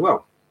course, as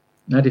well.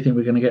 How do you think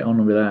we're going to get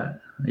on with that?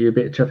 Are you a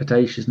bit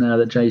trepidatious now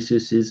that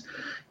Jesus is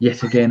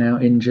yet again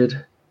out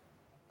injured?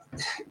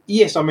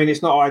 Yes, I mean,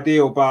 it's not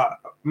ideal, but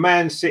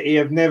Man City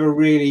have never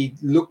really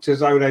looked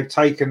as though they've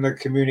taken the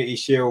Community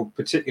Shield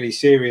particularly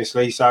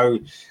seriously. So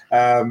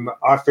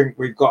I think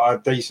we've got a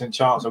decent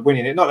chance of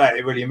winning it. Not that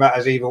it really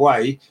matters either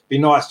way. It'd be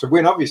nice to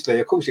win, obviously.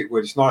 Of course it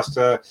would. It's nice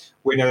to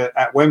win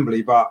at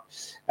Wembley, but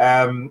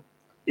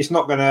it's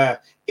not going to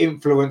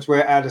influence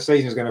how the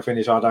season's going to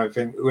finish, I don't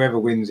think, whoever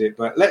wins it.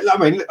 But,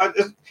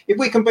 if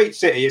we can beat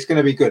City, it's going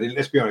to be good,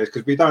 let's be honest,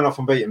 because we don't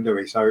often beat them, do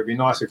we? So it'd be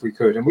nice if we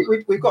could. And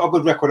we've got a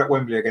good record at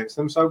Wembley against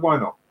them, so why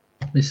not?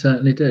 We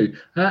certainly do.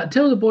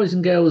 Tell the boys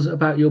and girls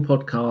about your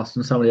podcast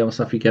and some of the other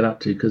stuff you get up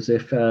to, because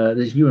if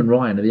there's you and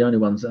Ryan are the only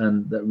ones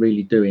that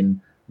really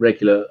doing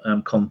regular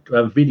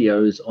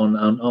videos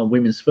on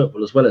women's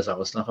football as well as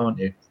other stuff, aren't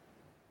you?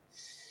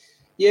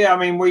 Yeah, I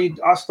mean,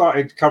 I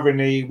started covering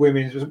the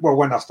women's. Well,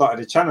 when I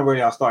started the channel,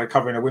 really, I started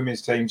covering the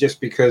women's team just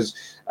because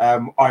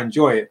I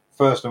enjoy it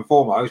first and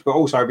foremost, but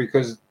also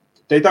because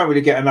they don't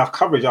really get enough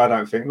coverage, I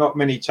don't think. Not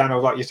many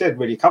channels, like you said,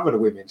 really cover the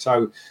women.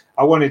 So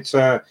I wanted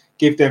to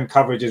give them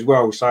coverage as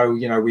well. So,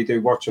 we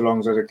do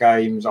watch-alongs of the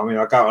games. I mean,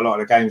 I go to a lot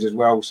of the games as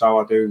well. So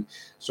I do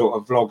sort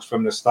of vlogs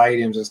from the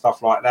stadiums and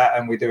stuff like that.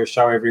 And we do a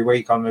show every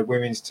week on the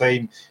women's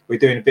team. We're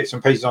doing bits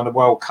and pieces on the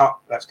World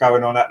Cup that's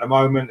going on at the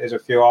moment. There's a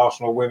few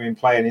Arsenal women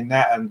playing in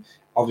that, and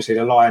obviously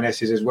the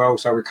Lionesses as well.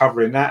 So we're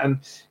covering that and,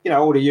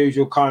 all the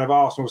usual kind of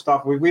Arsenal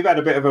stuff. We've had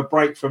a bit of a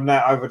break from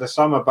that over the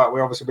summer, but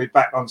we'll obviously be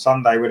back on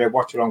Sunday with a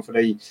watch along for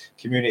the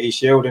Community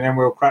Shield, and then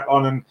we'll crack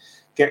on and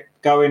get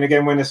going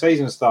again when the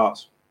season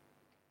starts.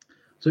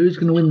 So who's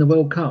going to win the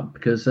World Cup?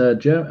 Because are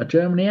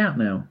Germany out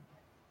now?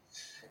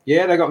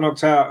 Yeah, they got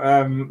knocked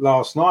out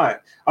last night.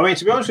 I mean,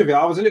 to be honest with you,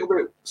 I was a little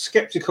bit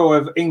sceptical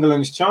of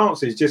England's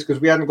chances just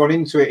because we hadn't gone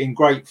into it in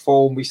great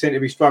form. We seem to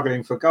be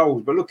struggling for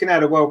goals. But looking how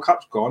the World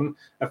Cup's gone,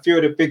 a few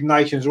of the big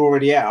nations are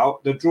already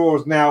out. The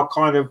draw's now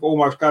kind of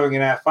almost going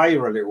in our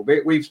favour a little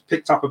bit. We've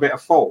picked up a bit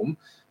of form.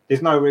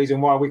 There's no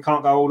reason why we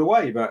can't go all the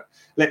way. But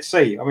let's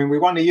see. I mean, we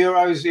won the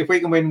Euros. If we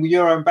can win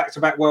Euro and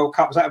back-to-back World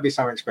Cups, that would be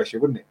something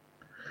special, wouldn't it?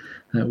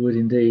 That would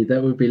indeed.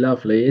 That would be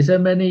lovely. Is there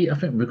many? I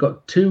think we've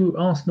got 2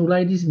 Arsenal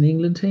ladies in the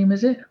England team,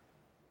 is it?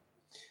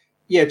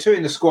 Yeah, 2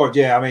 in the squad.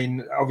 Yeah, I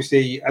mean,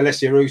 obviously,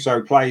 Alessia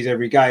Russo plays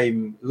every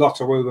game.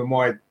 Lotta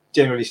Ruben-Moy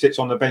generally sits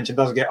on the bench and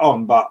doesn't get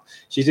on, but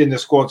she's in the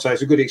squad, so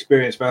it's a good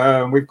experience for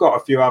her. And we've got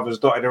a few others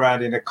dotted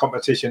around in the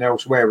competition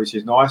elsewhere, which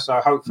is nice. So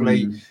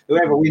hopefully,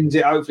 whoever wins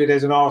it, hopefully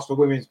there's an Arsenal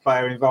women's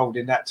player involved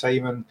in that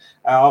team, and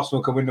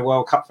Arsenal can win the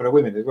World Cup for the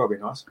women as well. Be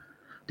nice.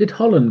 Did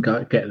Holland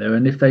get there?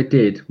 And if they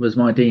did, was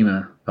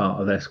Maidema part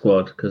of their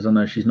squad? Because I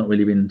know she's not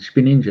really been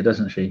injured,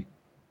 hasn't she?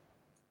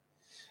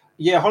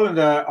 Yeah, Holland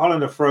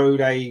are through.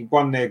 They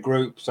won their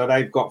group, so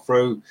they've got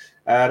through.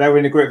 They were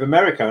in the group of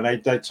America, and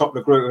they topped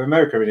the group of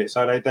America in it.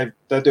 So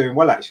they're doing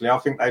well, actually. I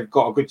think they've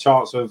got a good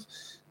chance of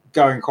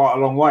going quite a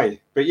long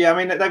way. But yeah, I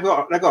mean, they've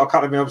got a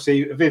couple of them.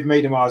 Obviously, Viv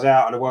Miedemar's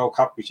out of the World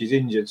Cup, which is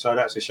injured, so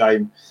that's a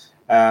shame.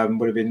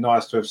 Would have been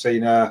nice to have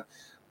seen her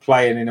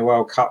playing in the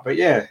World Cup. But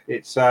yeah,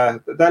 it's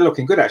they're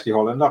looking good, actually,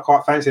 Holland. I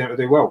quite fancy them to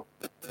do well.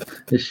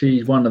 Is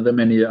she one of the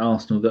many at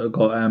Arsenal that have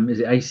got,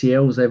 is it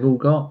ACLs they've all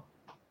got?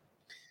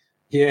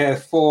 Yeah,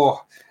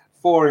 four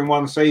in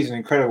one season.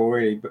 Incredible,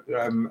 really. But,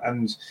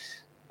 and,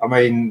 I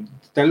mean,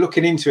 they're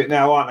looking into it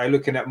now, aren't they?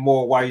 Looking at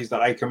more ways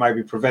that they can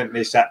maybe prevent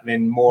this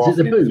happening more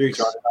often in the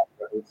future. I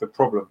don't know if the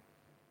problem.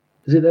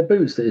 Is it their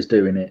boots that is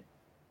doing it?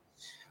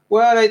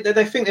 Well,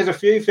 they think there's a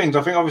few things.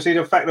 I think, obviously,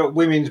 the fact that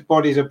women's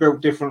bodies are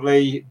built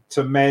differently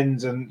to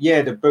men's, and,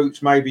 yeah, the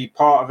boots may be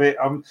part of it.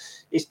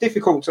 It's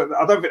difficult.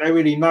 I don't think they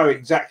really know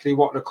exactly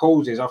what the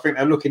cause is. I think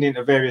they're looking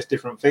into various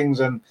different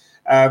things and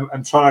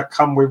trying to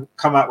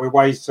come out with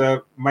ways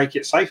to make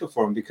it safer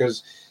for them,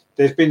 because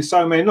there's been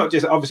so many, not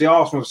just, obviously,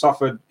 Arsenal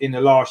suffered in the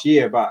last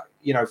year, but,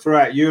 you know,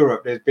 throughout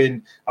Europe, there's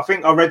been, I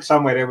think I read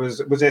somewhere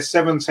was there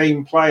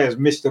 17 players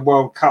missed the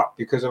World Cup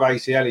because of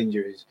ACL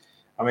injuries.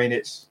 I mean,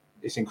 it's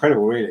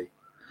incredible, really.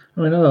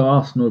 I mean, although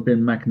Arsenal have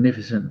been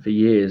magnificent for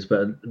years,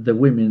 but the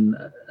women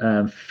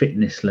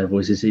fitness level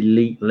is this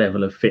elite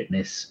level of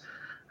fitness,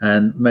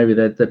 and maybe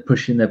they're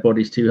pushing their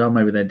bodies too hard.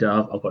 Maybe they do.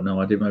 I've got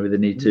no idea. Maybe they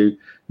need to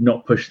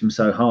not push them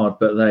so hard,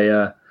 but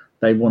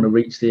they want to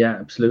reach the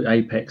absolute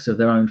apex of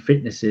their own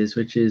fitnesses,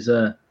 which is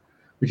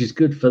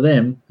good for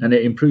them, and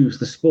it improves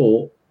the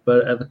sport,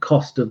 but at the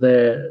cost of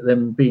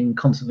them being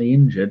constantly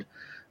injured.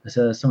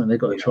 So something they've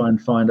got to try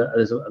and find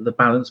the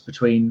balance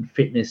between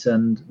fitness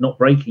and not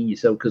breaking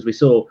yourself, because we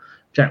saw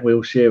Jack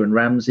Wilshere and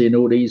Ramsey and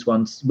all these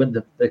ones when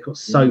they got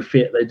so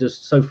fit, they're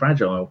just so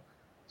fragile.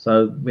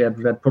 So we've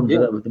had problems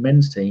with that with the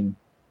men's team.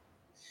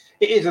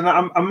 It is,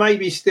 and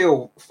maybe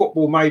still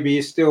football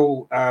is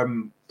still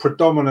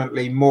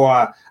predominantly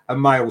more a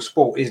male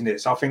sport, isn't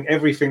it? So I think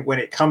everything when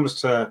it comes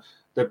to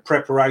the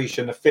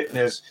preparation, the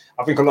fitness,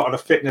 I think a lot of the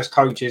fitness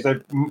coaches,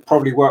 they've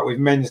probably worked with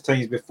men's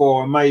teams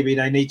before, and maybe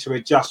they need to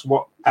adjust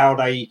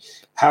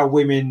how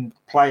women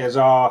players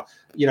are,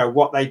 you know,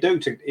 what they do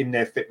in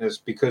their fitness,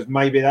 because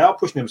maybe they are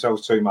pushing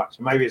themselves too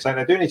much. Maybe it's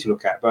something they do need to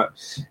look at. But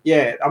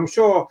yeah, I'm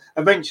sure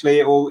eventually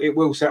it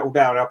will settle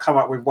down. They'll come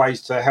up with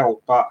ways to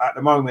help. But at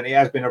the moment, it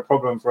has been a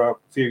problem for a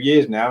few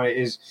years now. It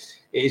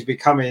is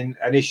becoming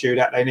an issue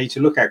that they need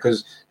to look at,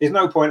 because there's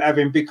no point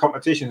having big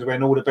competitions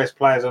when all the best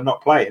players are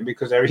not playing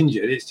because they're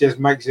injured. It just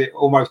makes it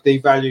almost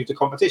devalue the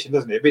competition,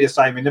 doesn't it? It'd be the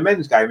same in the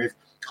men's game. If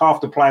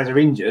half the players are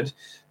injured,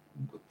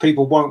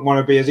 people won't want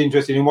to be as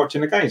interested in watching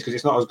the games because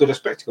it's not as good a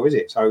spectacle, is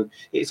it? So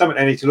it's something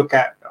they need to look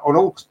at on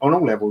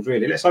all levels,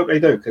 really. Let's hope they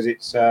do, because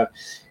it's a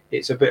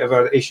bit of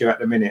an issue at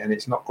the minute and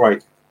it's not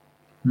great.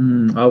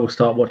 I will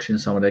start watching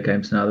some of their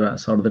games now. They're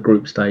outside of the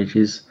group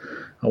stages.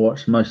 I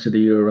watched most of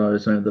the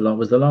Euros.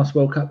 Was the last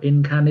World Cup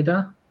in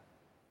Canada?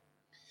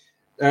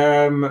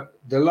 The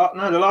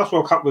last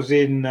World Cup was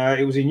in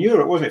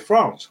Europe, wasn't it?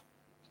 France.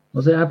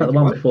 Was it? How about the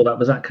one before that?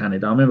 Was that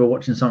Canada? I remember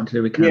watching something to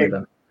do with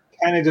Canada.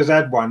 Yeah, Canada's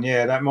had one.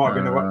 Yeah, that might have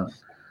been the one.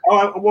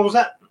 Oh, what was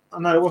that?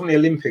 No, it wasn't the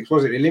Olympics,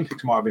 was it? The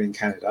Olympics might have been in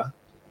Canada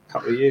a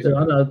couple of years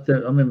ago. I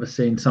remember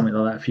seeing something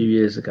like that a few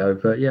years ago.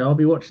 But yeah, I'll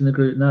be watching the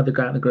group now. They're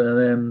out in the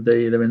group.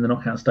 They're in the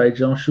knockout stage.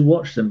 I should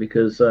watch them,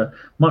 because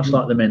much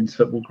like the men's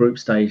football group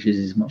stages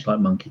is much like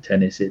monkey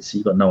tennis.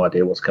 You've got no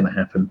idea what's going to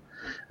happen,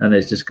 and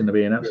there's just going to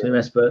be an absolute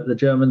mess. But the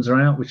Germans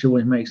are out, which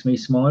always makes me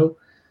smile.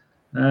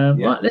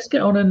 Right, let's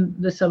get on and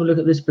let's have a look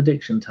at this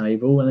prediction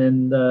table,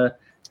 and then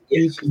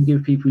you can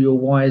give people your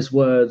wise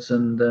words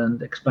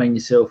and explain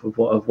yourself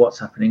of what's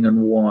happening and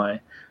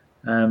why.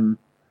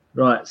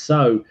 Right,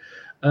 so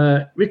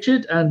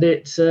Richard, and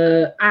it's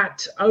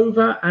at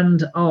Over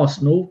and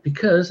Arsenal,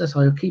 because, as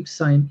I keep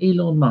saying,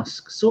 Elon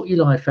Musk, sort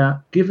your life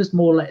out. Give us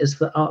more letters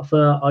for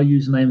our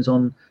usernames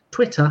on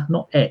Twitter,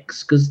 not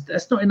X, because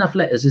that's not enough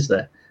letters, is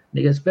there? And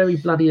it gets very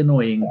bloody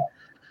annoying.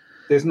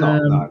 There's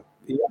not. No.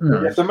 You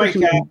have to make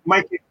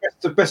it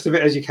the best of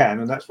it as you can,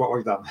 and that's what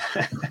we've done.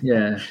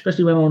 Yeah,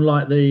 especially when on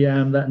like the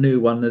that new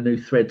one, the new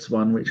Threads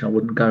one, which I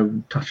wouldn't go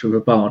touch with a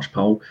barge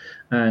pole,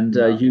 and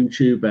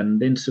YouTube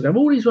and Instagram.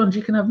 All these ones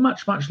you can have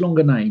much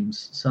longer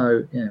names.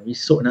 So yeah,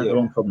 he's sorting out the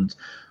wrong problems.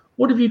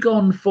 What have you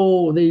gone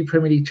for the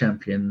Premier League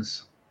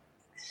champions?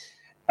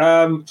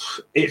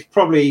 It's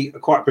probably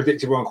quite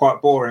predictable and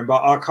quite boring,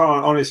 but I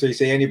can't honestly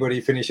see anybody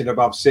finishing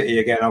above City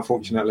again.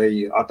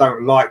 Unfortunately, I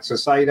don't like to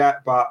say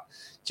that, but.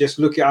 Just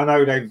look at, I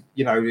know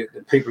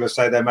people have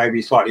said they may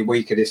be slightly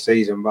weaker this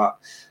season, but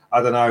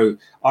I don't know.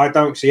 I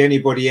don't see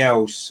anybody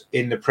else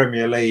in the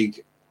Premier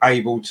League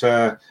able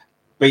to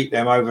beat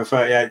them over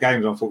 38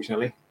 games,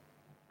 unfortunately.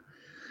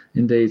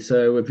 Indeed.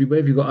 So where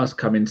have you got us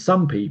coming?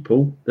 Some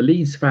people, the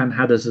Leeds fan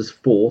had us as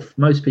fourth.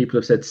 Most people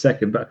have said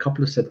second, but a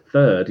couple have said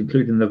third,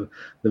 including the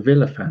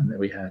Villa fan that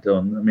we had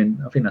on. I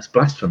mean, I think that's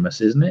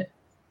blasphemous, isn't it?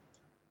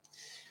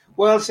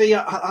 Well, see,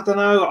 I don't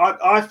know.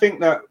 I think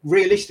that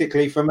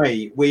realistically, for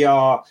me,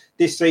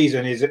 this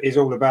season is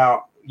all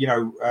about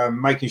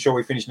making sure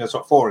we finish in the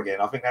top four again.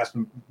 I think that's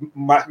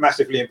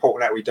massively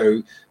important that we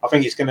do. I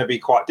think it's going to be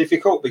quite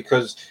difficult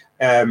because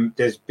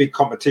there's big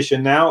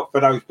competition now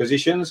for those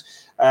positions.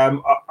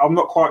 I'm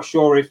not quite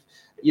sure if.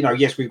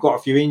 Yes, we've got a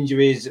few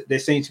injuries. There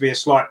seems to be a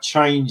slight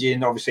change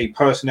in, obviously,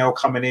 personnel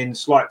coming in,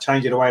 slight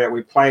change in the way that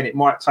we're playing. It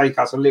might take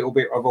us a little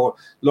bit of a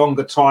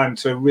longer time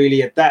to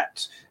really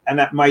adapt, and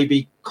that may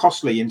be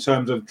costly in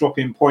terms of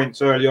dropping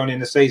points early on in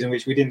the season,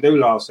 which we didn't do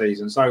last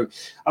season. So,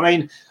 I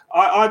mean,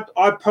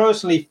 I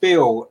personally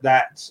feel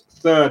that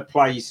third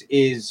place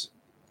is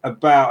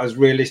about as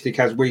realistic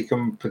as we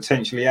can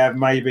potentially have.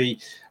 Maybe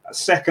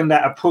second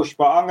at a push,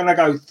 but I'm going to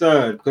go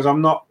third because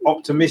I'm not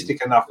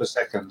optimistic enough for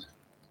second.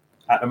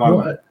 At the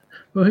moment.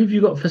 Well, who have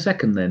you got for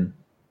second then?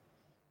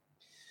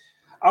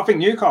 I think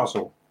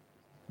Newcastle.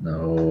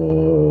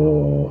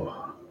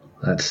 No,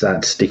 that's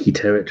sticky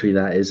territory.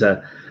 That is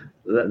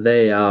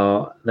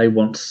they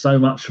want so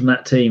much from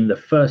that team. The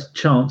first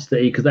chance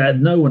because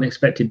no one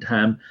expected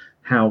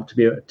how to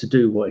be able to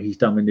do what he's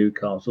done with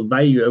Newcastle.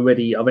 They've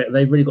already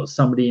got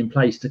somebody in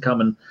place to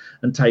come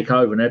and take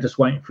over, and they're just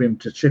waiting for him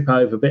to trip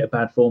over a bit of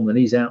bad form, and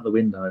he's out the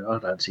window. I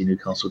don't see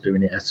Newcastle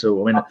doing it at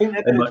all. I think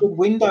they've had a good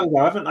window,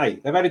 though, haven't they?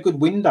 They've had a good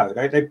window.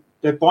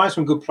 They're buying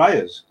some good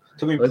players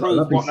to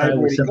improve what they've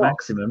already got.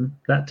 Maximum,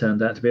 that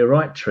turned out to be a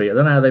right treat. I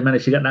don't know how they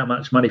managed to get that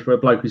much money for a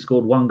bloke who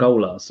scored one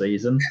goal last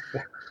season.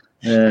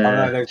 I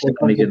know, they've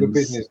done good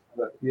business.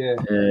 But yeah,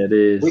 it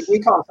is. We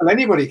can't tell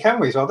anybody,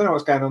 can we? So I don't know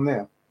what's going on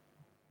there.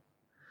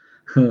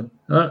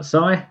 Si,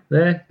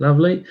 there,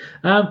 lovely.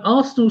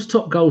 Arsenal's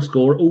top goal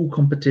scorer, all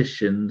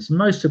competitions.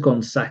 Most have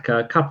gone Saka,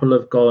 a couple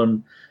have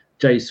gone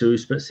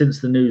Jesus, but since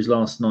the news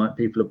last night,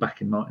 people are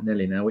backing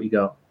Martinelli now. What you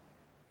got?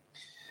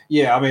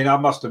 Yeah, I mean, I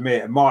must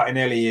admit,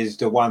 Martinelli is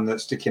the one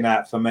that's sticking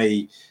out for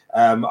me.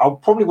 I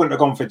probably wouldn't have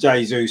gone for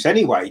Jesus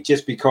anyway,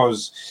 just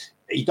because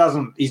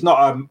he's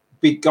not a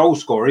big goal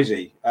scorer, is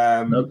he?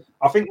 Nope.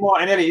 I think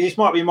this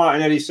might be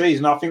Martinelli's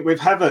season. I think with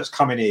Havertz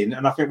coming in,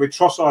 and I think with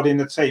Trossard in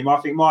the team, I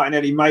think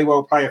Martinelli may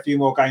well play a few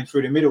more games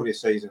through the middle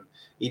this season.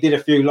 He did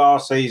a few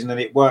last season, and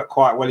it worked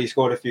quite well. He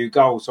scored a few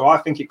goals, so I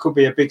think it could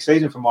be a big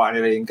season for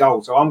Martinelli in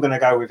goals. So I'm going to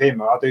go with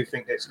him. I do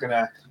think it's going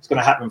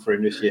to happen for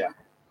him this year.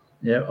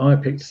 Yeah, I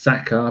picked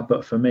Saka,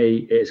 but for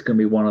me, it's going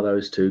to be one of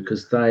those two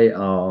because they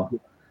are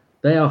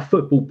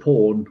football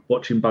porn.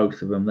 Watching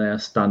both of them, they are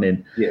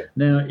stunning. Yeah.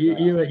 Now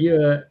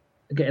you're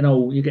getting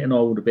old. You're getting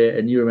old a bit,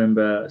 and you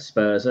remember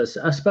Spurs.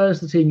 Are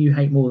Spurs the team you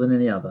hate more than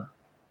any other?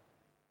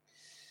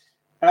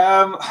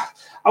 I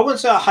wouldn't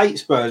say I hate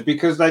Spurs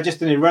because they're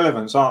just an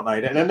irrelevance, aren't they?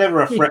 They're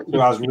never a threat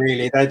to us,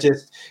 really.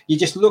 You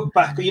just look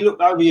back, you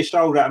look over your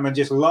shoulder at them and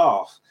just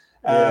laugh.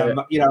 I've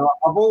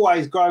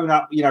always grown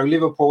up,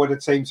 Liverpool were the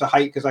team to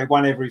hate because they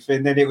won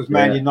everything. Then it was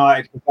Man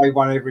United because they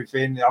won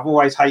everything. I've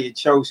always hated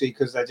Chelsea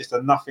because they're just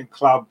a nothing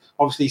club.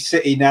 Obviously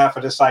City now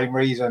for the same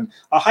reason.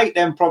 I hate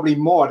them probably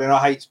more than I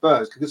hate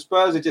Spurs because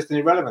Spurs are just an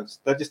irrelevance.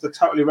 They're just a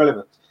totally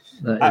irrelevant.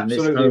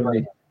 Absolutely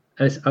irrelevant.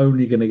 It's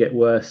only going to get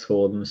worse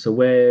for them. So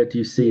where do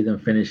you see them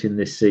finishing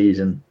this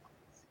season?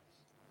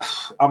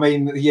 I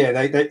mean,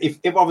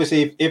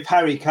 if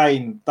Harry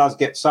Kane does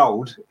get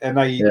sold and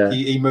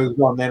he moves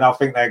on, then I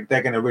think they're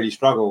going to really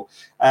struggle.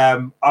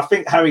 I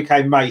think Harry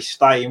Kane may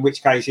stay, in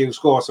which case he'll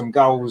score some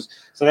goals.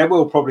 So they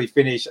will probably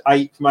finish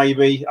 8th,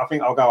 maybe. I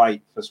think I'll go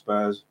 8 for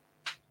Spurs.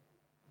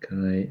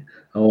 Okay.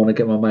 I want to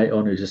get my mate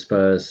on who's a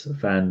Spurs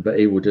fan, but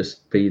he will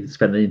just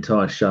spend the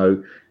entire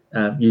show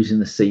using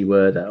the C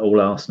word at all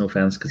Arsenal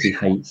fans because he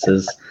hates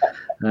us.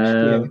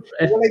 Well,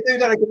 they do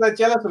that because they're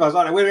jealous of us,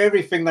 aren't they? We're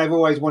everything they've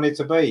always wanted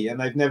to be, and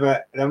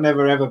they'll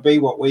never ever be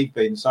what we've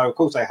been. So of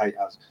course they hate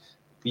us.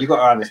 But you've got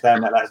to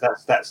understand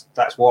that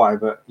that's why.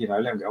 But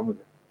let them get on with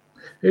it.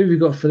 Who have you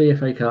got for the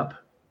FA Cup?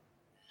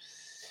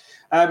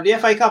 The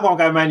FA Cup, I'll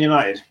go Man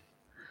United.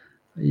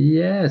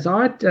 Yes,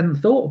 I hadn't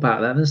thought about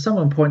that. And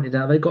someone pointed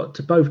out they got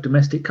to both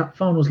domestic cup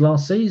finals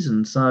last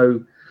season.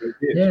 So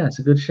yeah, it's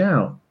a good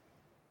shout.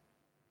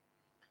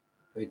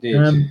 They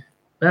did.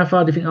 How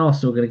far do you think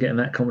Arsenal are going to get in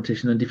that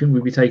competition, and do you think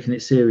we'll be taking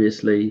it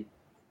seriously?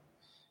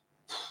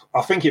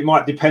 I think it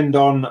might depend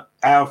on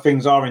how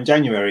things are in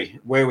January,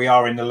 where we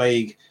are in the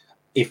league.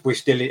 If we're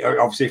still,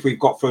 obviously, if we've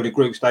got through the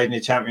group stage in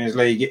the Champions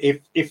League,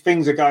 if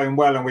things are going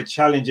well and we're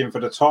challenging for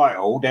the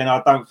title, then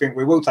I don't think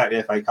we will take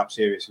the FA Cup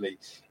seriously.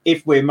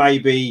 If we're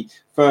maybe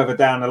further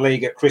down the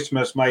league at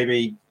Christmas,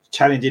 maybe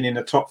challenging in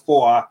the top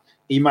 4,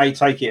 he may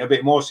take it a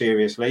bit more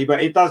seriously.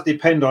 But it does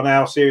depend on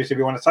how seriously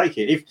we want to take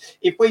it.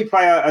 If we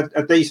play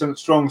a decent,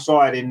 strong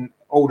side in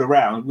all the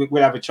round,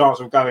 we'll have a chance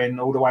of going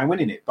all the way and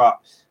winning it. But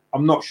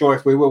I'm not sure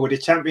if we will. With the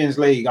Champions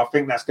League, I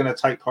think that's going to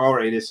take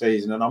priority this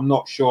season. And I'm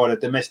not sure the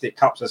domestic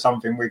cups are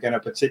something we're going to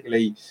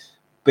particularly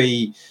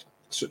be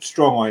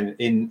strong on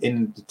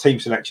in the team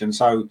selection.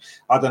 So,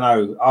 I don't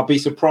know. I'll be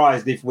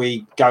surprised if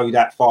we go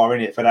that far in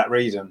it for that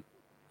reason.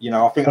 You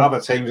know, I think other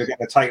teams are going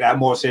to take that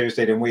more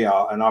seriously than we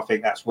are. And I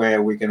think that's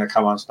where we're going to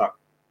come unstuck.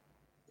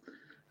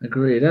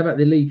 Agreed. How about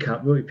the League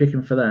Cup? What are you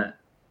picking for that?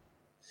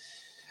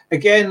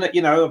 Again,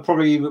 you know,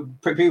 probably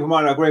people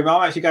might not agree, but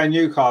I'm actually going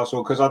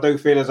Newcastle because I do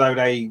feel as though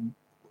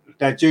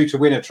they're due to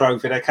win a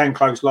trophy. They came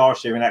close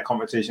last year in that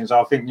competition, so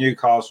I think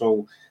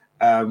Newcastle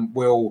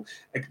will.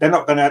 They're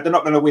not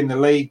going to win the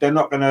league. They're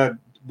not going to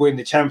win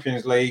the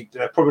Champions League.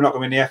 They're probably not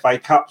going to win the FA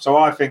Cup. So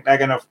I think they're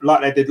going to,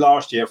 like they did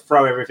last year,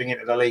 throw everything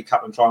into the League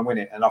Cup and try and win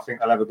it. And I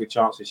think they'll have a good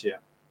chance this year.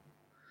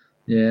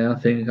 Yeah, I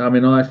think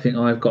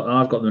I've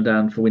got them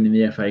down for winning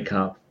the FA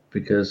Cup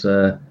because.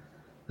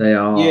 They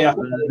are. Yeah,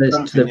 they've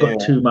got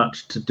too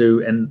much to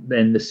do and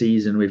end the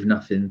season with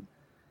nothing.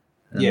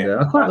 And,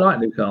 I quite like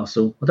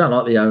Newcastle. I don't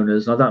like the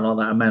owners. I don't like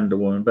that Amanda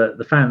woman, but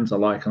the fans I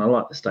like, and I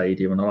like the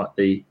stadium, and I like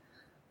the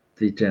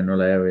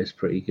general area is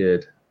pretty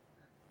good.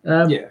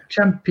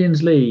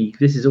 Champions League.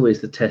 This is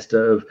always the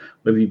tester of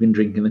whether you've been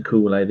drinking the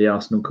Kool-Aid, the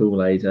Arsenal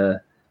Kool-Aid.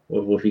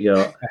 What have you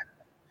got?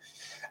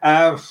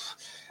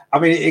 I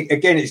mean,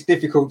 again, it's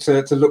difficult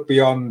to look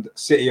beyond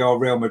City or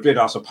Real Madrid,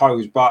 I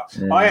suppose. But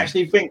I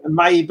actually think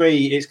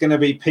maybe it's going to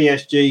be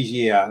PSG's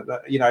year.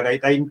 You know,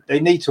 they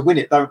need to win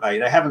it, don't they?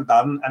 They haven't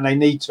done, and they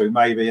need to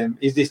maybe. And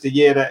is this the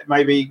year that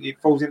maybe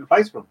it falls into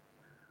place for them?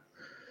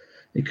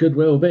 It could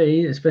well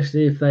be,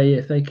 especially if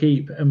they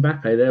keep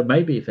Mbappe there.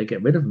 Maybe if they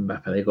get rid of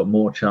Mbappe, they've got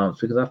more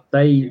chance because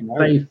they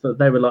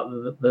were like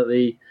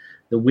the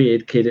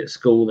weird kid at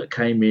school that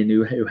came in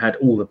who had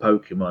all the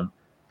Pokemon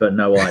but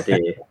no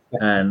idea.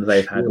 And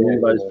they've had all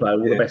those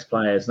players, all the best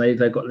players.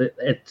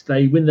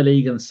 They win the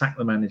league and sack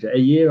the manager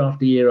year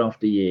after year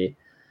after year.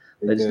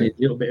 They just need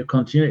a little bit of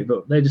continuity.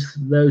 But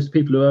those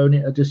people who own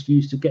it are just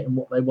used to getting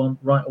what they want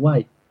right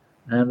away,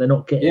 and they're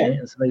not getting it,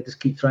 and so they just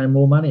keep throwing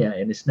more money at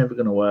it, and it's never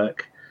going to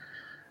work.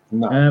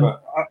 No,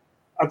 but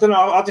I don't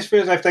know. I just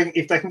feel as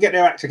if they can get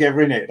their act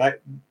together in it,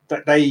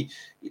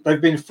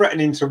 they've been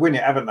threatening to win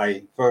it, haven't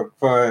they? For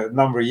a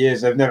number of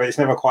years, it's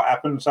never quite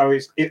happened. So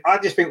I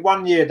just think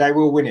one year they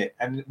will win it,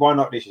 and why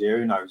not this year?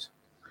 Who knows?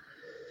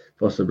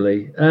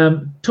 Possibly.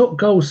 Top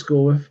goal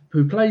scorer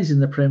who plays in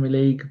the Premier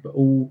League, but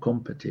all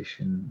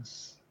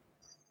competitions.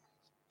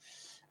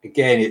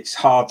 Again, it's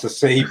hard to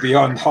see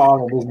beyond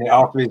Haaland, isn't it?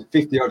 After his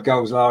 50-odd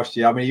goals last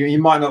year, I mean, he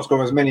might not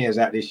score as many as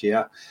that this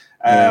year.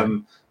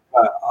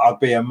 But I'd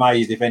be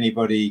amazed if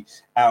anybody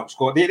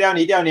outscored. The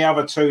only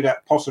other two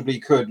that possibly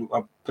could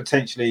are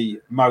potentially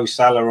Mo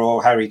Salah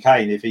or Harry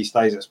Kane if he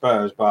stays at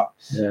Spurs. But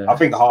I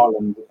think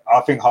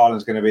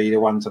Haaland's going to be the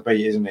one to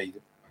beat, isn't he?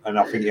 And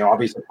I think I'll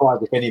be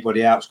surprised if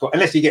anybody outscored.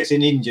 Unless he gets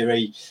an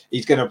injury,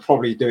 he's going to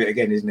probably do it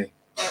again, isn't he?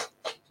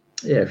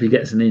 Yeah, if he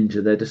gets an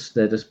injury, they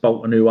just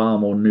bolt a new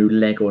arm or new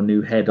leg or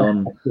new head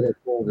on,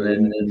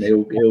 and then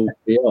he'll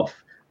be off.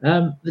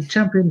 The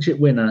Championship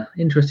winner,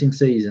 interesting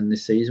season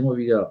this season. What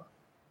have you got?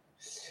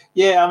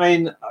 Yeah, I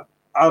mean,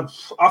 I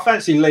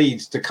fancy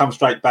Leeds to come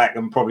straight back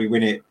and probably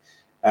win it.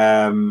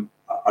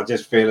 I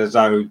just feel as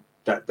though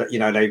that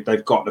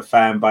they've got the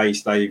fan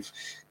base, they've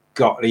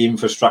got the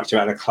infrastructure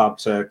at the club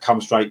to come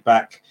straight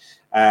back,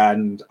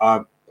 and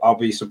I'll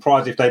be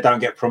surprised if they don't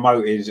get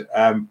promoted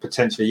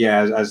potentially,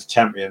 as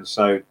champions.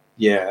 So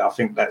I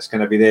think that's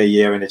going to be their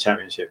year in the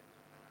Championship.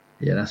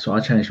 Yeah, that's why I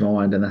changed my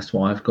mind, and that's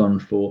what I've gone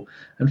for.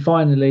 And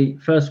finally,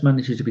 first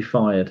manager to be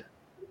fired.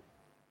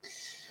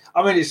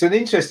 I mean, it's an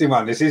interesting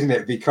one, this, isn't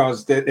it?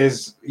 Because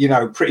there's,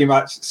 pretty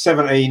much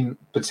 17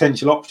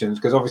 potential options.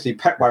 Because obviously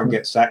Pep won't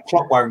get sacked,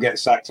 Klopp won't get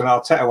sacked, and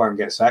Arteta won't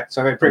get sacked.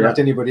 So pretty much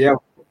anybody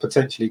else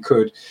potentially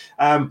could.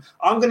 I'm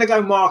going to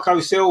go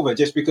Marco Silva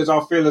just because I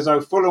feel as though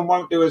Fulham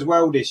won't do as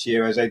well this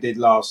year as they did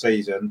last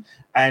season.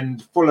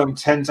 And Fulham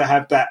tend to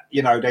have that,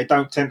 they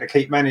don't tend to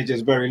keep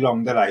managers very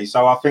long, do they?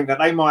 So I think that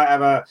they might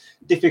have a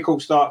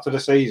difficult start to the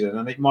season,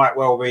 and it might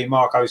well be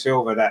Marco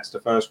Silva that's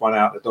the first one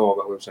out the door,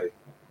 but we'll see.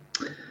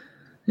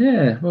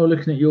 Yeah, well,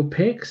 looking at your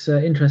picks,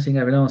 interesting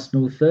having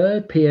Arsenal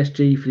third,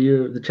 PSG for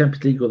the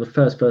Champions League, you're the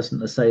first person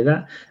to say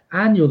that,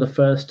 and you're the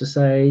first to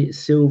say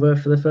Silva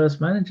for the first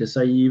manager.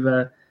 So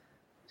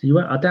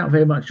I doubt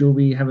very much you'll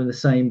be having the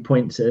same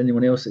points as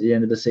anyone else at the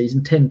end of the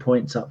season. 10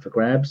 points up for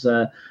grabs.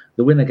 The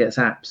winner gets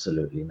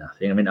absolutely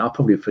nothing. I mean, I'll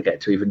probably forget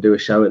to even do a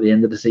show at the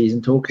end of the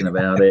season talking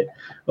about it.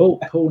 Oh,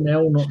 Paul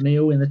Nell, not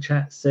Neil, in the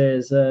chat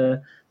says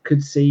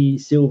could see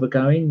Silva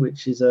going,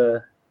 which is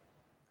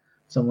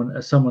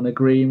someone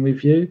agreeing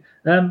with you.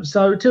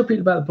 So tell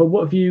people about the pod.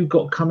 What have you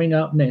got coming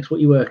up next? What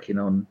are you working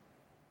on?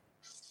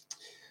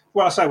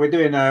 Well, I say we're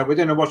doing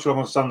a watch along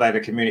on Sunday, the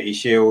Community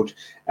Shield,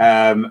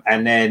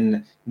 and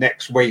then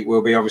next week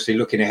we'll be obviously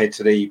looking ahead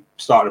to the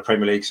start of the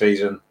Premier League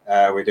season.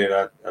 We're doing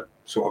a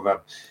sort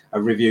of a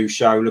review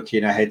show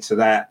looking ahead to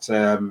that,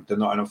 the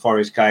Nottingham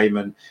Forest game,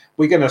 and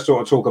we're going to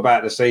sort of talk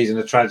about the season,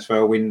 the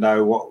transfer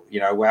window,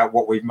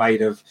 what we've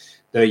made of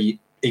the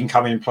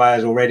incoming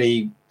players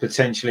already,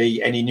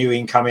 potentially any new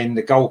incoming.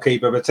 The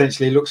goalkeeper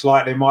potentially looks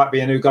like there might be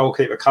a new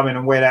goalkeeper coming,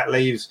 and where that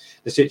leaves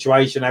the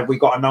situation. Have we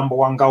got a number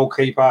one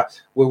goalkeeper?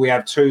 Will we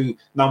have two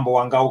number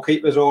one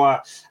goalkeepers,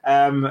 or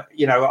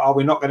are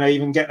we not going to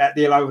even get that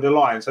deal over the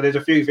line? So there's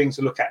a few things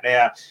to look at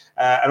there,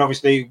 and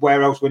obviously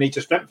where else we need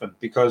to strengthen,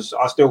 because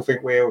I still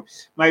think we're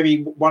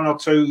maybe one or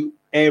two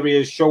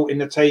areas short in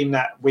the team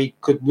that we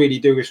could really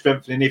do with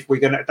strengthening. If we're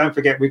going to, don't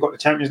forget, we've got the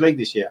Champions League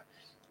this year.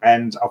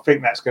 And I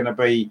think that's going to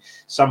be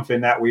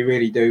something that we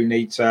really do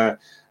need to,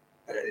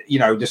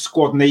 the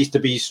squad needs to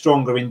be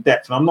stronger in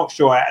depth. And I'm not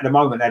sure at the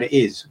moment that it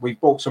is. We've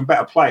bought some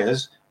better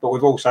players, but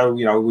we've also,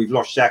 we've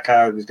lost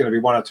Xhaka. There's going to be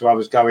one or two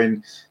others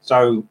going.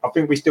 So I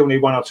think we still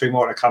need one or two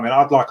more to come in.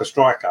 I'd like a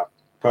striker,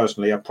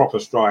 personally, a proper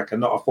striker,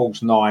 not a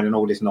false nine and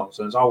all this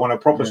nonsense. I want a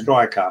proper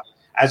striker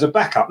as a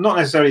backup, not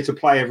necessarily to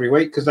play every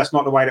week, because that's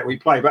not the way that we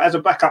play, but as a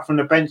backup from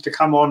the bench to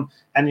come on.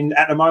 And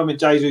at the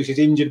moment, Jesus is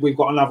injured. We've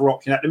got another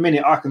option. At the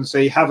minute, I can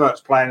see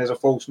Havertz playing as a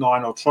false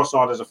nine or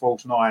Trossard as a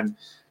false nine.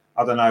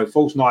 I don't know.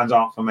 False nines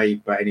aren't for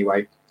me, but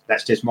anyway,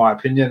 that's just my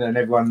opinion. And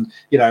everyone,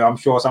 I'm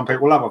sure some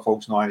people love a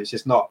false nine. It's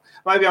just not.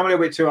 Maybe I'm a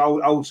little bit too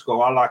old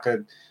school. I like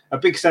a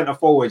big centre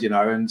forward,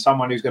 and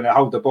someone who's going to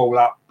hold the ball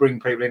up, bring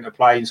people into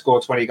play, and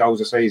score 20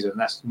 goals a season.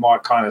 That's my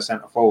kind of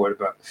centre forward,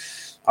 but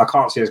I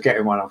can't see us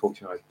getting one,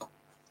 unfortunately.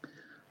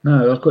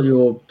 No, I've got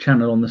your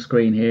channel on the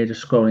screen here,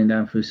 just scrolling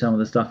down through some of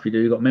the stuff you do.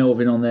 You've got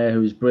Melvin on there,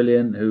 who is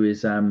brilliant, who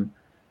is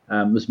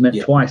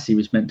twice he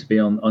was meant to be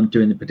on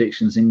doing the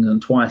predictions,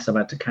 and twice I've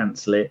had to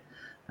cancel it.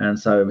 And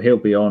so he'll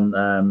be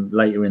on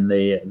later in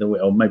the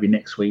or maybe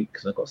next week,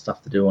 because I've got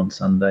stuff to do on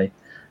Sunday.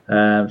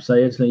 So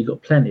you've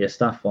got plenty of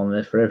stuff on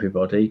there for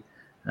everybody.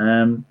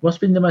 What's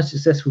been the most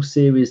successful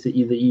series that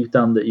you've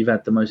done that you've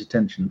had the most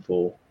attention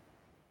for?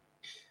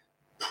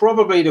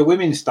 Probably the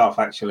women's stuff,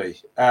 actually.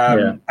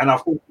 And I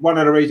think one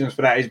of the reasons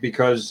for that is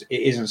because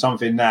it isn't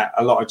something that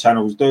a lot of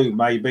channels do,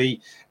 maybe.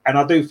 And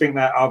I do think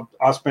that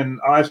I've spent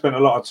a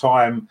lot of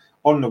time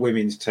on the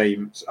women's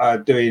team,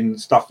 doing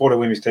stuff for the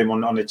women's team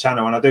on the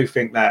channel. And I do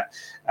think that,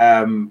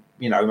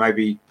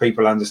 maybe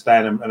people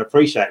understand and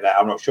appreciate that.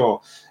 I'm not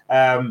sure.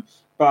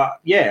 But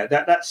yeah,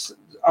 that's.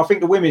 I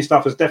think the women's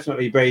stuff has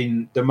definitely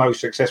been the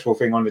most successful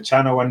thing on the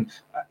channel, and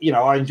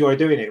I enjoy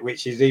doing it,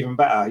 which is even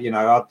better.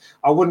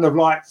 I wouldn't have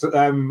liked.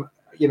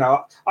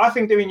 I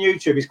think doing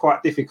YouTube is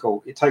quite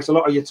difficult. It takes a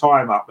lot of your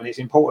time up, and it's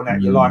important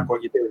that you like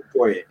what you do,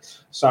 enjoy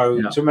it.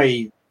 So to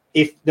me,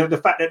 if the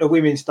fact that the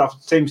women's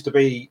stuff seems to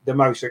be the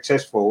most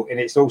successful, and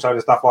it's also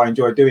the stuff I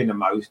enjoy doing the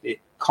most, it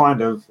kind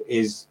of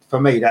is,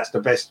 for me, that's the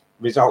best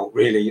result,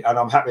 really, and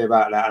I'm happy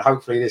about that. And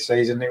hopefully this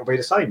season it'll be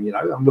the same.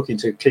 I'm looking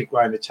to keep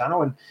growing the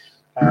channel, and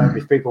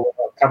if people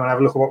come and have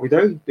a look at what we do,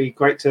 it'd be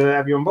great to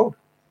have you on board.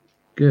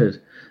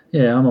 Good.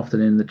 Yeah, I'm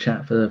often in the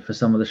chat for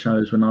some of the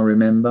shows when I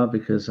remember,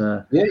 because you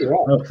are.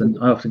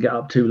 I often get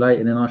up too late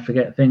and then I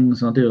forget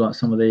things. And I do like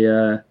some of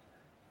the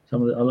I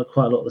look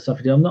quite a lot of the stuff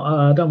you do.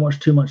 I don't watch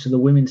too much of the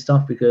women's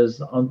stuff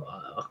because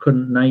I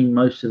couldn't name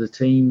most of the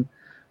team,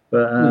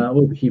 but I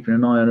will be keeping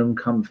an eye on them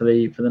come for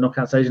the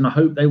knockout stage, and I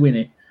hope they win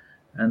it.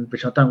 And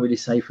which I don't really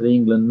say for the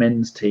England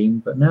men's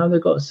team, but now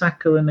they've got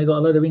Saka and they've got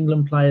a load of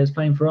England players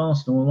playing for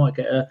Arsenal. We might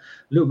get a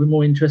little bit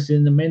more interested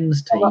in the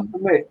men's team.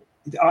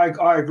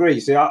 I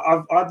agree. See,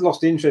 I'd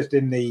lost interest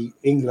in the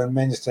England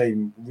men's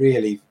team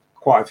really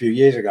quite a few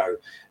years ago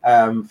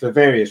for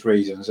various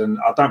reasons, and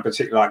I don't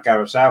particularly like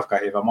Gareth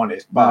Southgate, if I'm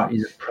honest. But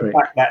the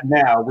fact that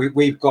now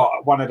we've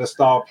got one of the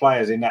star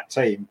players in that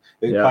team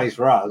who plays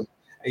for us,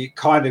 it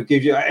kind of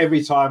gives you,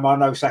 every time I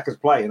know Saka's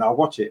playing, I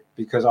watch it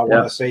because I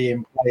want to see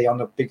him play on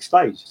the big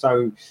stage.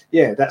 So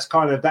yeah,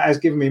 that has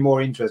given me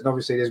more interest. And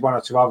obviously there's one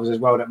or two others as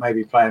well that may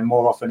be playing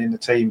more often in the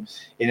team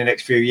in the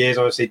next few years.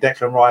 Obviously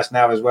Declan Rice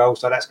now as well,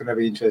 so that's going to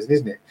be interesting,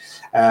 isn't it?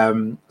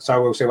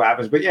 So we'll see what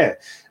happens. But yeah,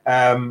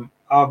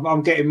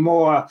 I'm getting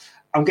more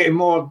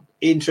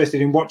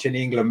interested in watching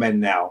the England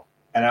men now.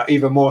 And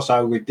even more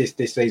so with this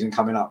season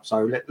coming up.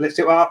 So let's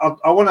see.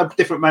 I want a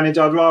different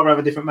manager. I'd rather have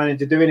a different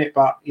manager doing it.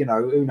 But,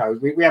 who knows?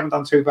 We haven't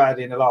done too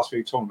badly in the last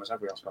few tournaments, have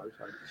we, I suppose?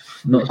 So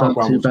not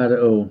done too bad at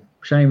all.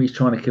 Shame he's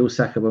trying to kill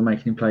Saka by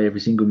making him play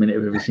every single minute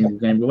of every single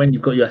game. But when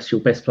you've got your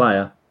best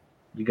player,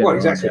 you get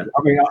exactly. Right.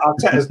 I mean,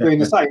 Arteta's doing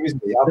the same,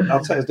 isn't he?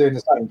 Arteta's doing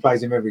the same,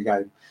 plays him every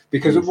game.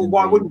 Because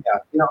why wouldn't you?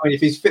 You know what I mean? If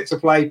he's fit to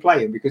play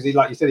him. Because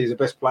like you said, he's the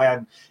best player.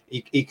 And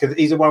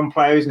he's the one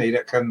player, isn't he,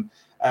 that can...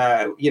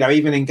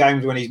 even in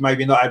games when he's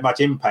maybe not had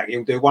much impact,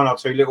 he'll do one or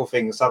two little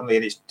things suddenly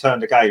and it's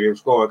turned the game. He'll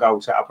score a goal,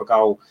 set up a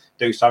goal,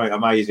 do something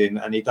amazing,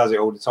 and he does it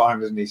all the time,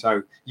 doesn't he?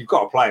 So you've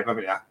got to play him,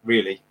 haven't you?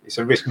 Really, it's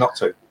a risk not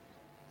to.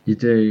 You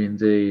do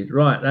indeed.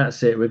 Right,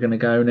 that's it. We're going to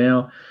go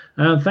now.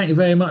 Thank you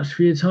very much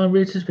for your time,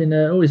 Rita. It's been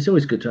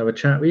always good to have a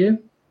chat with you.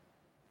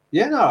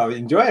 Yeah, no, I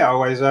enjoy it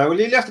always. Well,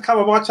 you have to come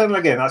on my channel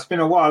again. That's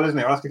been a while, isn't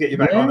it? I'll have to get you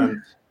back on,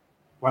 and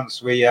once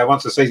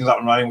the season's up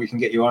and running, we can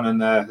get you on,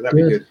 and that'd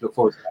be good. Look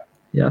forward to that.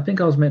 Yeah, I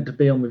think I was meant to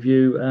be on with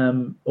you, I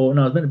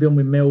was meant to be on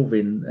with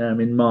Melvin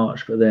in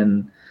March, but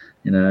then,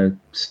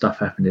 stuff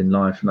happened in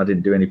life, and I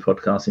didn't do any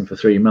podcasting for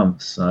 3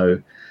 months. So,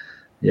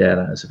 yeah,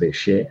 that was a bit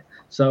shit.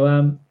 So,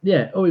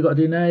 all we've got to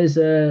do now is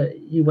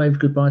you wave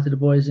goodbye to the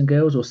boys and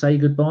girls, or say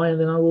goodbye,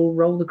 and then I will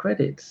roll the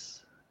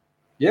credits.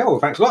 Yeah, well,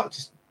 thanks a lot.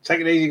 Just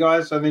take it easy,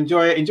 guys, and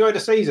enjoy the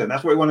season.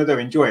 That's what we want to do.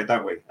 Enjoy it,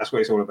 don't we? That's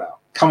what it's all about.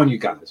 Come on, you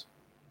guys.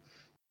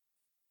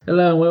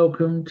 Hello and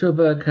welcome to a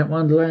Bergkamp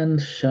Wonderland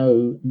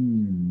show.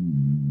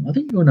 I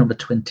think you're number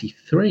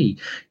 23.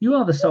 You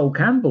are the Sol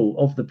Campbell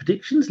of the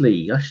Predictions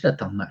League. I should have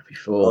done that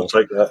before. I'll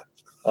take that.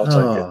 I'll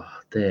take it.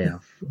 There.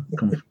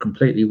 I've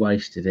completely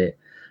wasted it.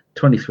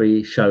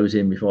 23 shows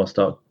in before I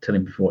start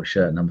telling people what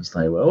shirt numbers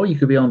they were. Or you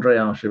could be Andre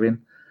Arshavin.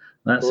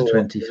 That's a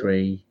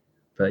 23.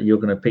 But you're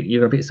gonna pick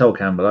Sol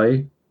Campbell, are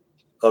you?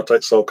 I'll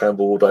take Sol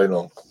Campbell all day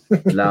long.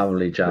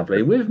 Lovely,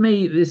 jubbly. With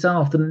me this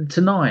afternoon,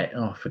 tonight,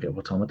 I forget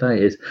what time of day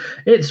it is.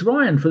 It's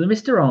Ryan for the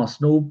Mr.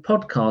 Arsenal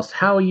podcast.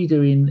 How are you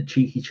doing,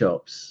 Cheeky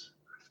Chops?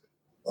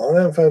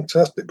 I am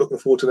fantastic. Looking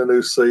forward to the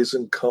new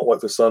season. Can't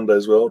wait for Sunday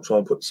as well. Try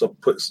and put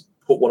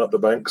one up the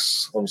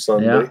banks on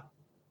Sunday. Yeah.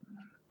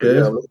 Good.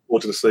 Yeah, I'm looking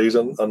forward to the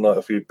season. Unlike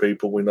a few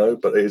people we know,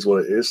 but it is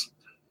what it is.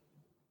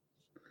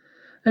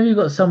 Have you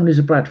got someone who's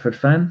a Bradford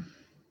fan?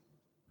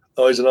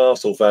 Oh, he's an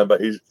Arsenal fan,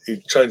 but he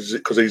changes it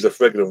because he's a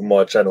regular of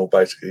my channel,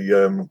 basically.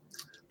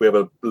 We have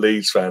a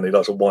Leeds fan. He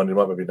likes to wind him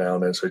up every now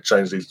and then, so he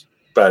changed his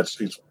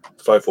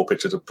profile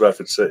pictures of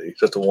Bradford City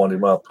just to wind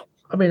him up.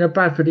 I mean, are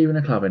Bradford even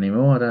a club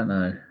anymore? I don't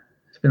know.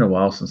 It's been a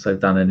while since they've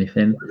done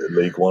anything.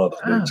 League One,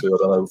 League Two, I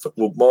don't know.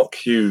 Well, Mark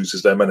Hughes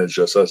is their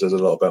manager, so that says a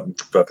lot about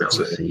Bradford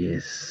City. He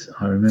is.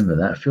 I remember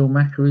that. Phil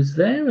Macker is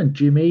there, and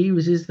Jimmy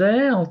Eves is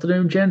there.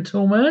 Afternoon,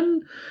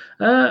 gentlemen.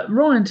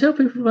 Ryan, tell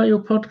people about your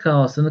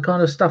podcast and the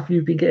kind of stuff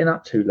you've been getting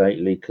up to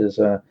lately, because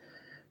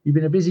you've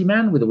been a busy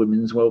man with the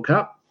Women's World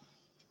Cup.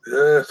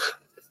 Yeah,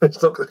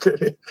 it's not going to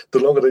get the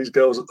longer these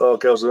girls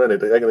are in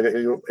it, they ain't going to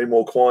get any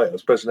more quiet,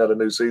 especially now the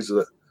new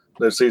season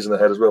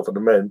ahead as well for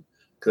the men.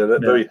 Because they're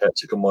very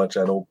hectic on my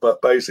channel.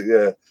 But basically,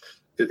 yeah,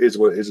 it is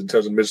what it is in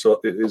terms of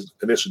it is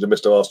initially the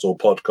Mr. Arsenal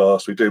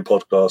podcast. We do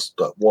podcasts.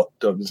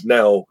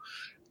 Now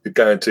you're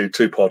going to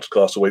 2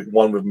 podcasts a week,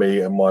 one with me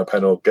and my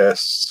panel of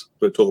guests.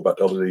 We'll talk about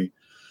obviously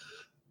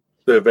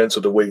the events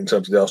of the week in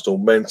terms of the Arsenal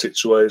men's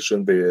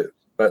situation, be it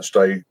match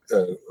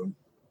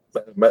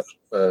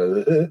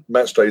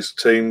day's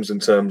teams in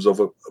terms of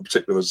a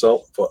particular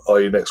result.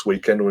 I.e., next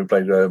weekend when we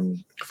play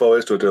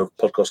Forest, we'll do a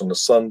podcast on the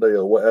Sunday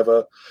or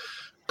whatever.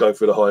 Go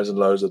through the highs and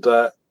lows of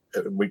that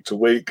week to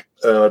week.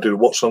 I do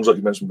watch songs like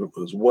you mentioned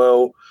as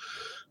well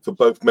for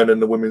both men and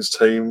the women's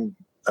team.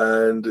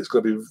 And it's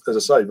going to be, as I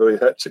say, very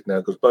hectic now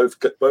because both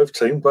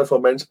teams, both our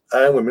men's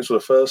and women's, for the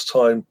first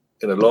time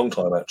in a long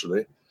time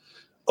actually,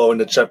 are in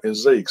the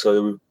Champions League.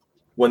 So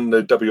when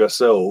the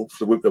WSL,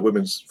 the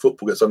women's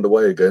football, gets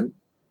underway again,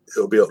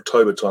 it'll be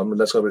October time, and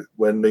that's going to be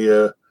when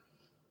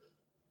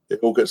it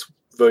all gets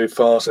very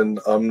fast. And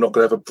I'm not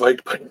going to have a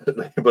break, but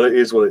it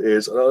is what it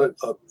is. And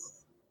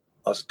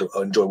I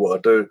enjoy what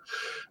I do.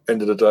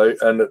 End of the day,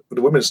 and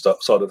the women's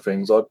side of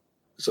things, I'd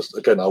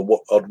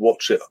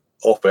watch it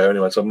off air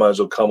anyway. So I might as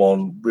well come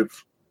on with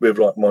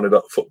like-minded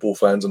football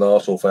fans and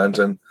Arsenal fans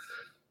and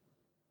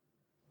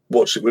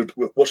watch it with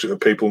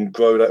people and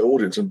grow that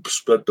audience and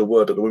spread the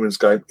word that the women's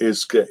game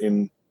is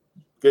getting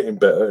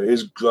better. It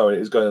is growing.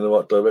 It is going in the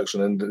right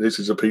direction, and this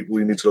is the people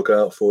we need to look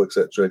out for,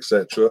 etc.,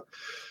 etc.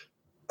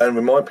 And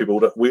remind people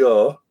that we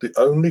are the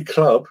only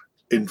club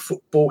in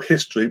football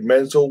history,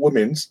 men's or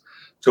women's,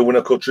 to win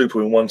a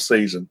quadruple in one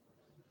season.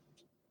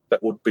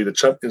 That would be the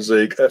Champions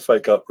League,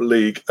 FA Cup,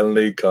 League and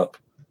League Cup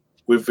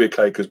with Vic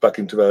Akers back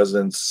in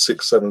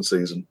 2006-07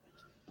 season.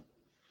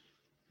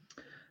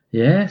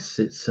 Yes,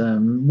 it's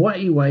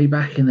way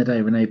back in the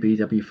day when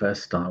ABW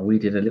first started. We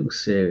did a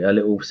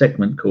little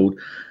segment called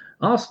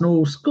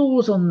Arsenal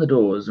Scores on the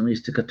Doors, and we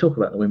used to talk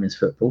about the women's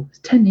football. It's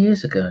 10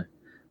 years ago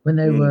when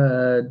they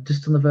were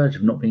just on the verge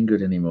of not being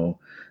good anymore.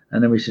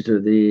 And then we used to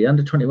do the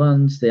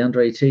under-21s, the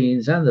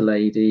under-18s and the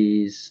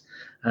ladies.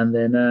 And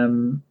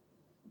then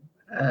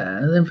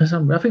for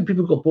some, I think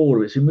people got bored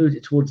of it, so we moved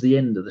it towards the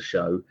end of the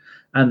show.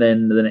 And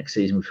then the next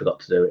season we forgot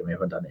to do it, and we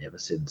haven't done it ever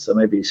since. So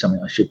maybe it's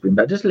something I should bring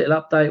back. Just a little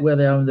update where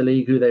they are in the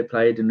league, who they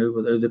played, and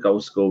who the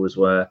goal scorers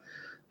were.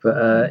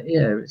 But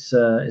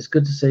it's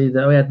good to see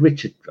that we had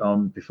Richard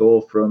on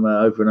before from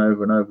over and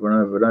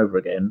over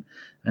again,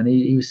 and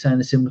he was saying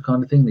a similar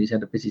kind of thing. That he's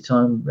had a busy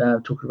time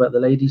talking about the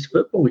ladies'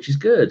 football, which is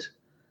good.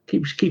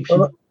 Keeps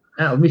you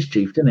out of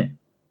mischief, doesn't it?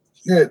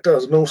 Yeah, it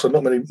does. And also,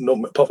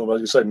 apart from,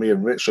 as you say, me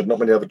and Richard, not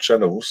many other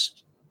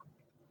channels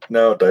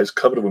nowadays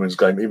cover the women's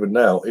game. Even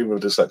now, even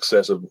with the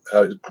success of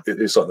how it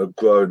is starting to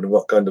grow and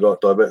go in the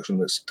right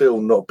direction, it's still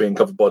not being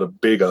covered by the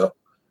bigger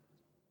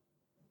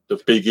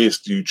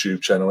biggest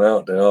YouTube channel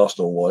out there,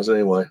 Arsenal wise,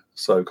 anyway,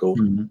 so called.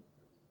 Mm-hmm.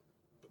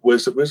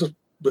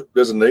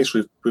 There's a niche.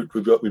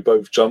 We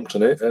both jumped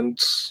on it, and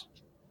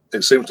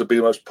it seems to be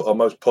our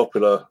most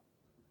popular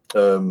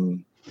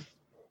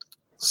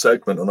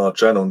segment on our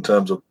channel in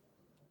terms of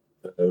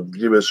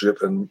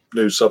viewership and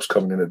new subs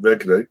coming in it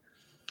regularly.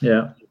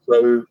 Yeah.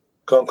 So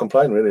can't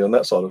complain really on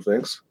that side of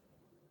things.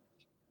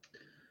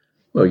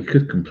 Well, you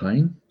could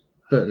complain,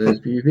 but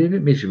you'd be a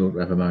bit miserable to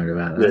have a moan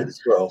about that. Yes,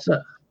 well,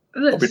 so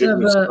let's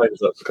have if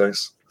that's the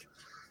case.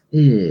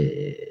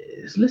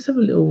 Yes, let's have a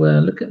little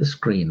look at the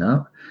screen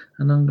up,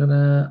 and I'm going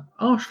to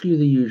ask you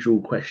the usual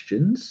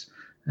questions,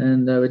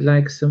 and I would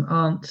like some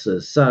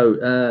answers.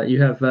 So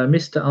you have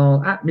Mr.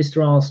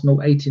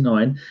 Arsenal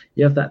 89.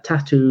 You have that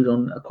tattooed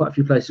on quite a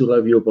few places all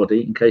over your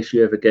body in case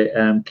you ever get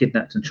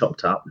kidnapped and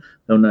chopped up.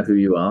 They'll know who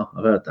you are.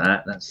 I've heard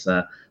that. That's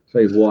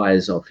very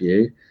wise of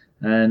you.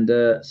 And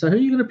so who are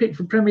you going to pick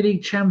for Premier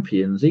League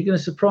champions? Are you going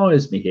to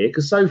surprise me here?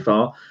 Because so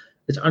far,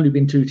 it's only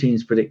been 2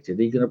 teams predicted.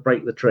 Are you going to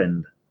break the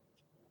trend?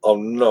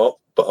 I'm not,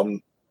 but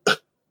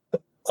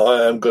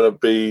I am going to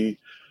be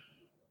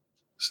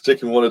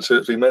sticking one or two.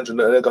 As we mentioned,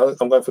 I'm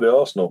going for the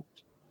Arsenal.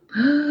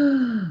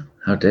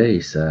 How dare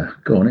you, sir?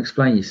 Go on,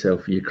 explain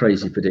yourself for your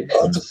crazy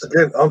predictions.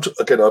 I'm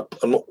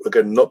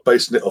not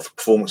basing it off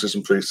performances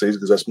in pre-season,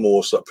 because that's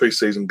more so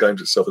pre-season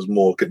games itself is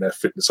more getting their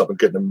fitness up and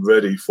getting them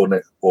ready for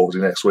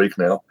next week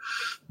now.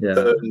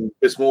 Yeah,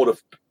 it's more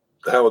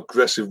how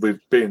aggressive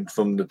we've been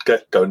from the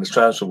get-go in this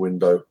transfer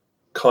window.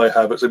 Kai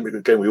Havertz,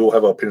 again, we all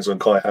have our opinions on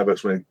Kai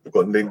Havertz when we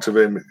got linked to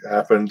him. It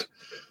happened.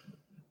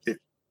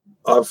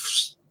 I've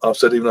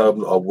said, even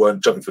though I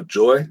weren't jumping for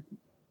joy,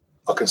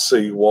 I can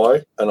see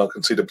why, and I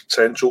can see the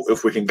potential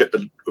if we can get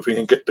the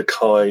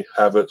Kai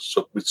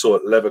Havertz we saw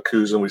at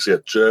Leverkusen, we see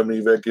at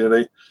Germany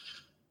regularly.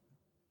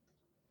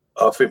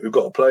 I think we've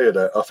got a player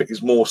there. I think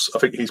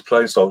his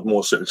playing style is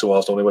more suited to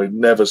Arsenal anyway.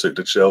 Never suited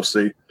to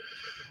Chelsea.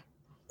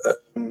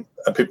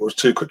 And people were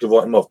too quick to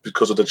write him off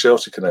because of the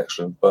Chelsea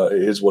connection, but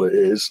it is what it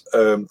is.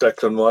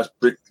 Declan Rice,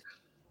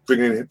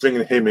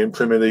 bringing him in,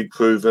 Premier League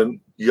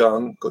proven,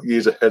 young, got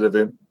years ahead of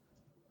him,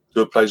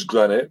 to replace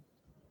Granit,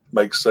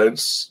 makes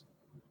sense.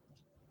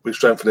 We've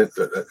strengthened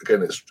it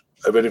again. If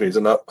anything, it's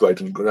an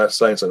upgrade, and that's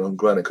saying something on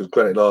Granit, because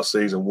Granit last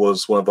season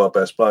was one of our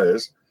best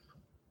players.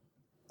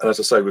 And as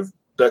I say, with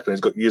Declan,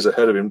 he's got years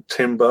ahead of him.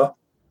 Timber,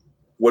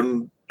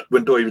 when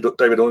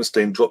David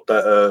Ornstein dropped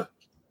that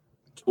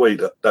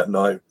tweet that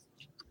night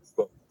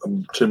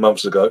 2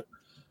 months ago,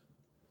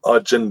 I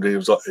genuinely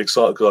was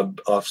excited because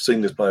I've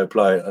seen this player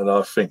play, and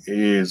I think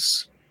he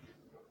is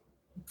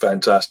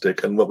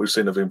fantastic. And what we've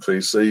seen of him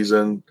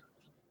pre-season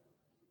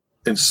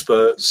in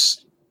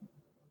spurts,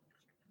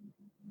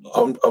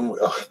 I'm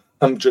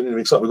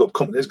genuinely excited. We've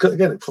got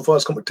again, it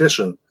provides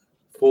competition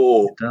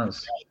for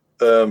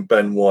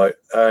Ben White,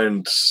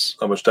 and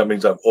how much that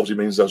means. That obviously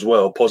means as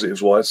well,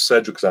 positives wise,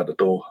 Cedric's out the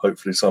door.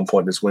 Hopefully, some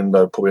point this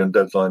window, probably on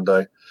deadline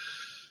day.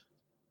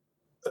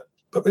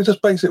 But we're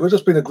just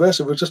being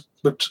aggressive. We're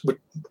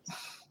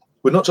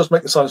not just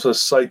making signings for the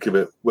sake of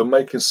it. We're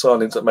making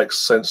signings that make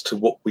sense to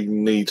what we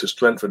need to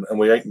strengthen, and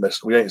we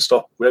haven't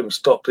stopped. Even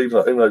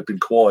though it's been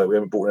quiet, we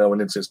haven't brought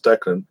anyone in since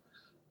Declan.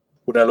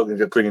 We're now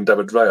looking at bringing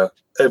David Raya.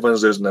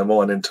 Everyone's losing their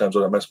mind in terms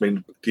of that must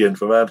mean the end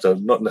for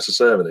Ramsdale. Not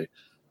necessarily.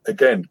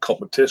 Again,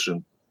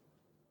 competition.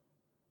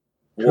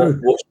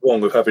 What's wrong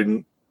with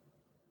having?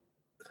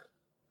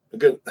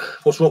 Again,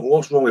 what's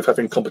wrong with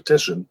having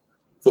competition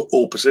for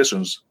all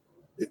positions?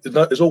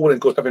 It's all well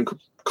and good having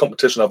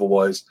competition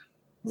otherwise,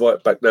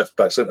 right back, left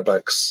back, centre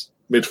backs,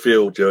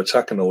 midfield,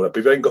 attacking all that. But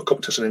if you ain't got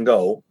competition in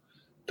goal,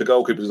 the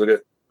goalkeeper's going to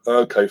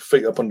get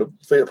feet up on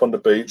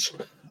the beach.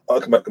 I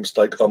can make a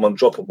mistake. I'm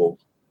undroppable.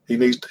 He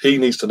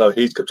needs to know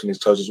he's kept on his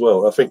toes as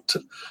well. I think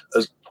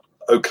as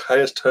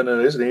okay as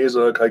Turner is, and he is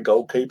an okay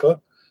goalkeeper,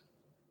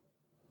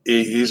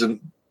 he isn't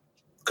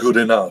good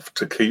enough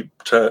to keep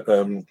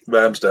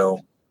Ramsdale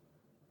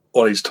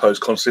on his toes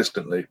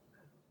consistently,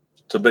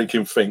 to make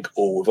him think,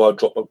 if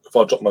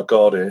I drop my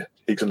guard here,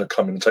 he's going to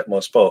come in and take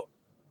my spot.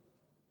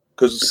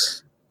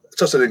 Because,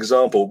 just an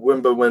example,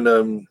 remember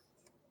when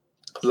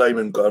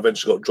Lehmann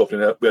eventually got dropped in,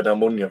 we had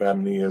Almunia for how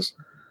many years?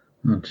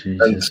 Oh,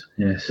 Jesus,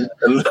 yes.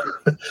 And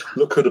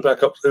look who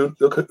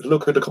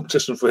the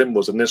competition for him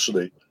was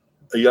initially.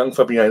 A young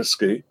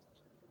Fabianski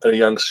and a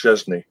young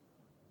Szczesny.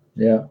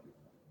 Yeah.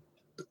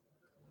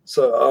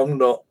 So I'm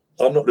not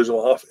losing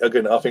my heart.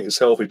 Again, I think it's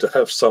healthy to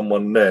have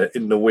someone there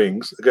in the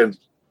wings. Again,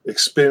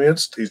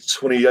 experienced. He's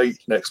 28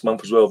 next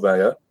month as well,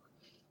 Vaya.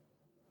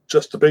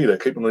 Just to be there,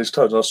 keep him on his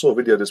toes. And I saw a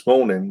video this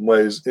morning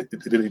where he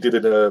did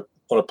it on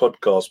a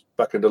podcast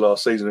back in the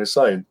last season. He's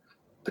saying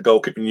the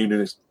goalkeeping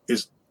unit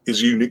is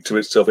unique to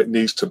itself. It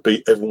needs to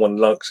be everyone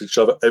likes each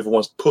other.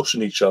 Everyone's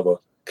pushing each other,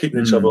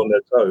 keeping each other on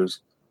their toes.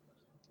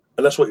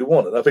 And that's what you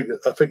want. And I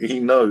think he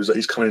knows that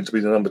he's coming in to be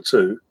the number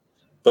 2,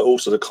 but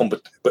also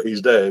but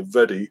he's there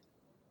ready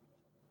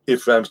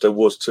if Ramsdale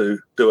was to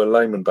do a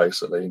Lehmann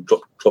basically and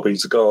drop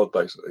his guard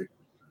basically.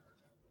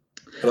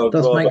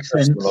 Does make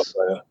sense.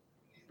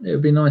 It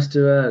would be nice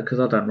to, because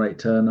I don't rate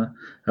Turner,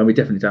 and we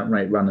definitely don't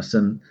rate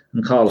Runnison,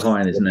 and Carl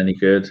Hine isn't any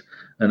good,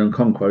 and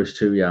Nkonkwo's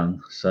too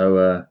young.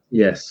 So,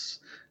 yes,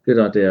 good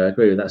idea. I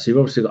agree with that. So you've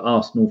obviously got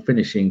Arsenal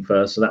finishing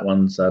first, so that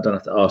one's, I don't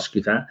have to ask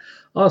you that.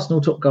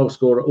 Arsenal top goal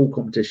scorer at all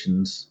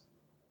competitions.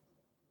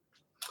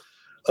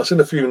 I've seen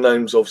a few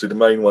names, obviously the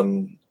main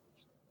one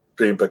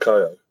being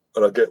Bukayo,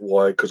 and I get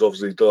why, because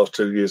obviously the last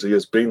 2 years he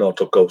has been our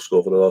top goal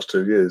scorer for the last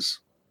 2 years.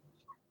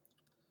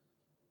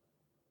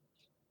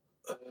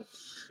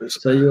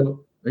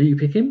 So are you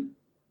picking?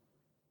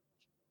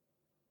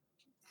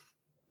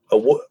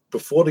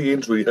 Before the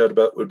injury he heard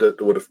about with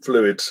the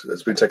fluid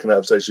that's been taken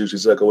out of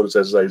Jesus, I would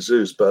have said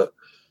Jesus, but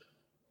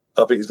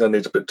I think he's going to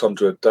need a bit of time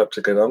to adapt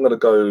again. I'm going to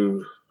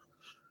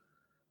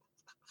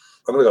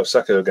go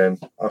Saka again.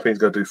 I think he's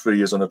going to do 3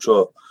 years on the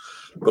trot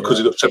because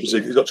he's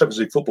got Champions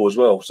League football as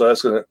well. So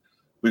that's going to.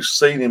 We've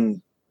seen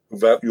him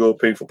without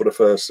European football the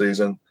first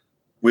season,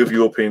 with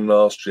European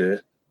last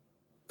year,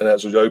 and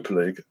that's with Europa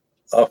League.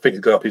 I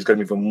think he's going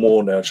even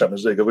more now in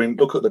Champions League. I mean,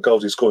 look at the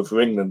goals he scored for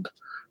England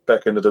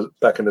back into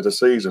the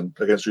season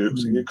against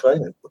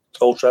Ukraine at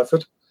Old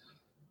Trafford.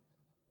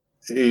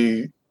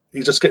 He's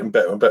just getting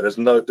better and better.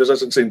 There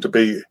doesn't seem to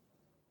be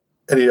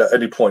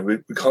any point. We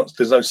can't.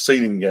 There's no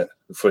ceiling yet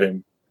for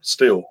him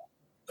still,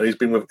 and he's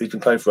been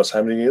playing for us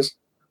how many years?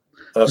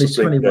 He's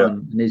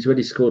 21, and he's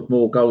already scored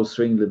more goals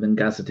for England than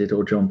Gazza did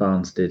or John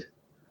Barnes did.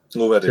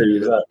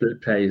 Already, two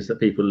players that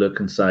people look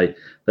and say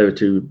they were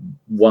two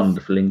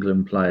wonderful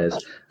England players.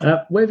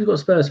 Where have you got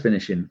Spurs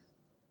finishing?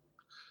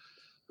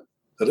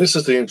 Now, this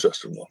is the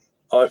interesting one.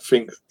 I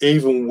think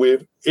even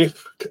with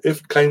if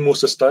Kane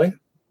was to stay,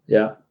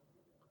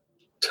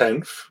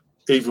 10th,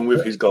 even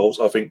with his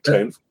goals, I think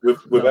 10th.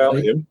 Without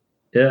him,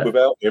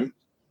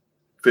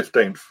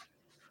 15th.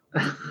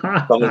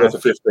 I'm going to go for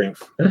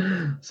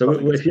 15th. So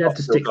if you had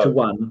to stick to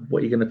one,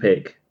 what are you going to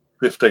pick?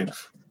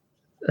 15th,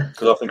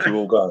 because I think he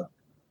will go.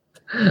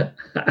 And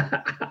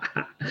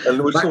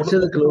Back to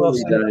the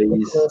glory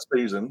days. Last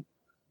season,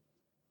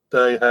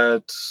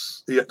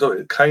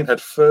 Kane had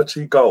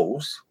 30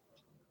 goals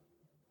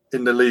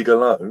in the league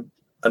alone,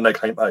 and they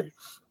came 8th.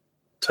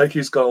 Take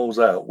his goals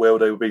out, where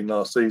would they have been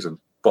last season?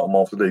 Bottom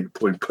half of the league,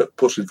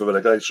 pushing for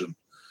relegation.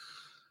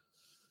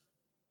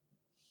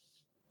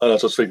 And I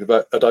was just thinking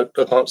about, I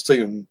can't see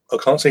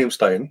him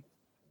staying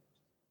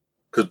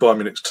because Bayern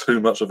Munich's too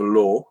much of a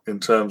law in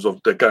terms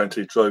of their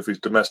guaranteed trophies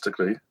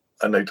domestically,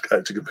 and they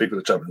actually compete for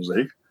the Champions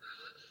League.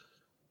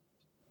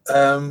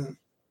 And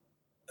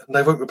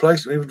they won't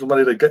replace him. Even the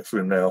money they get for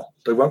him now,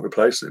 they won't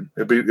replace him.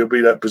 It'll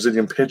be that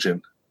Brazilian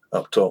pigeon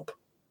up top,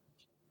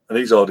 and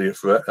he's hardly a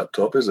threat up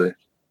top, is he?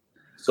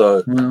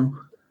 So, well,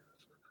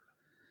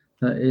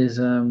 that is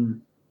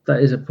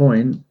a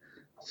point.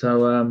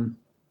 So,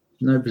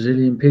 no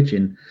Brazilian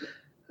pigeon.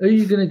 Are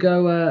you going to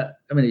go?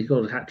 He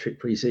got a hat trick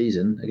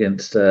pre-season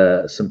against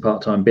some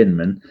part-time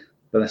binmen,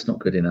 but that's not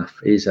good enough.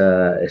 It's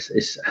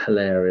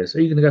hilarious.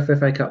 Are you going to go for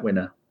FA Cup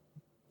winner?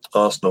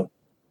 Arsenal.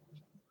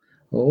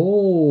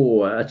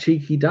 Oh, a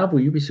cheeky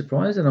double. You'd be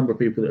surprised the number of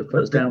people that have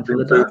put us down for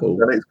the double.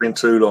 It's been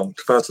too long.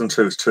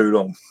 2002 is too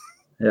long.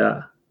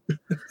 Yeah.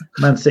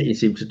 Man City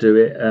seem to do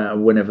it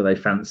whenever they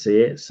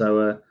fancy it.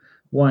 So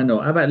why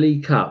not? How about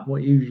League Cup?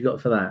 What you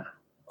got for that?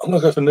 I'm going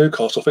to go for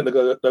Newcastle. I think they're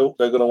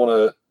going to want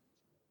to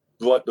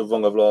right the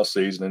wrong of last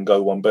season and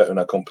go one better in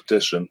that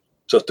competition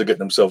just to get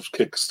themselves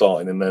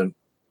kick-starting, and then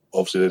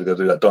obviously they're going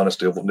to do that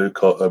dynasty of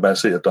what Man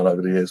City have done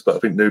over the years. But I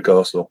think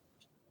Newcastle.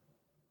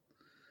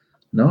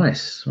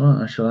 Nice.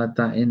 Right, I shall add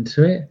that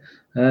into it.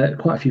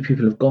 Quite a few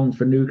people have gone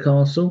for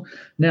Newcastle.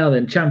 Now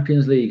then,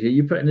 Champions League. Are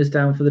you putting this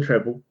down for the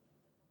treble?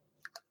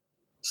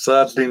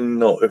 Sadly,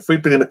 not. If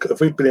we'd been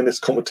in this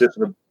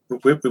competition,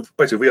 we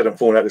hadn't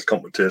fallen out of this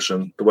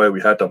competition the way we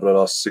had done for the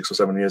last 6 or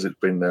 7 years. It's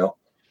been now.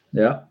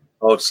 Yeah.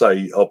 I'd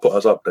say I'll put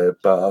us up there,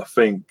 but I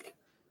think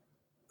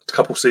a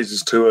couple of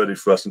seasons too early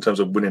for us in terms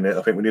of winning it.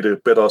 I think we need to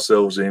bet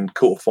ourselves in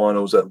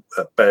quarterfinals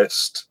at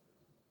best.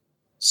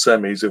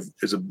 Semis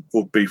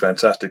would be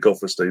fantastic,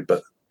 obviously,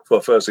 but for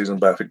our first season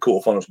back, I think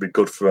quarterfinals would be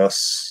good for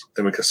us,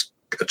 and we can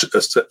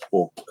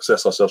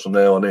assess ourselves from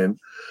there on in.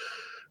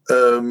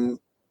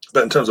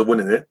 But in terms of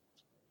winning it,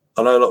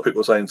 I know a lot of people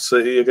are saying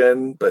City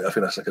again, but I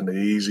think that's like an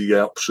easy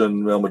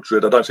option. Real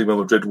Madrid. I don't see Real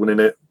Madrid winning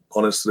it.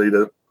 Honestly,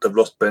 they've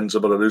lost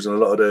Benzema, but they're losing a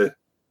lot of their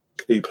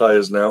key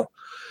players now.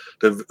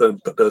 They're in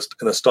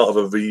the start of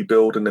a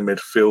rebuild in the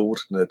midfield,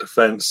 in their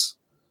defence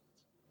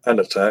and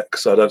attack.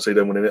 So I don't see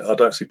them winning it. I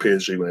don't see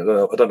PSG winning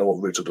it. I don't know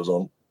what Richard was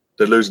on.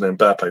 They're losing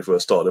Mbappe for a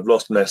start. They've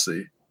lost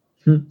Messi.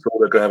 So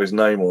they're going to have his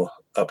name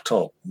up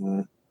top.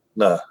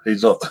 No,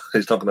 he's not.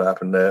 It's not going to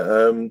happen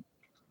there.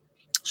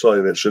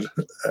 Sorry, Richard.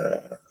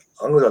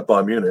 I'm going to go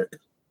Bayern Munich.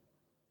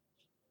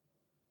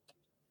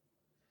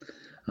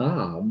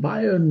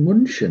 Bayern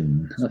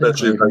München.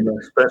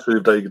 Especially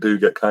if they do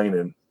get Kane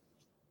in.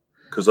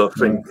 Because I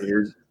think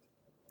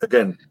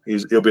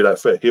he'll be that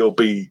fit. He'll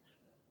be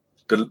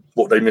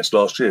what they missed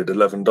last year, the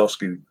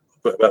Lewandowski.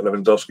 About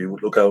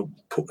Lewandowski, look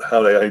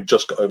how they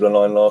just got over the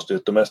line last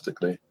year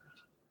domestically.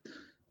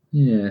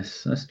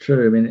 Yes, that's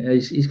true. I mean,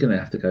 he's going to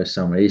have to go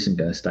somewhere. He isn't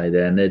going to stay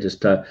there, and they're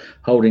just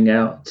holding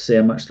out to see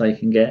how much they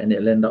can get, and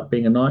it'll end up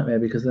being a nightmare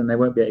because then they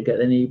won't be able to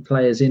get any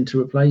players in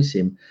to replace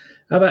him.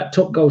 How about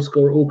top goal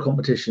scorer at all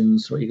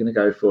competitions? What are you going to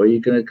go for? Are you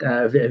going to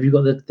have you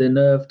got the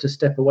nerve to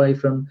step away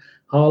from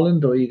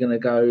Haaland, or are you going to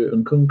go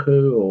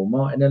Nkunku or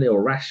Martinelli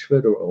or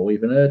Rashford or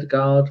even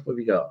Ødegaard? What have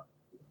you got?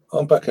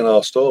 I'm backing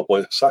our star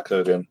boy Saka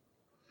again.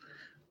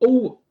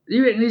 Oh,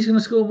 you reckon he's going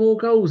to score more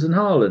goals than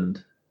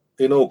Haaland?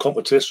 In all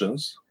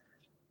competitions.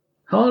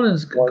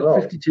 Haaland's got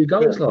 52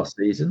 goals last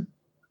season.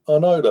 I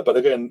know that, but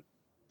again,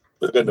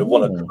 they've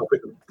won.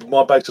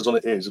 My basis on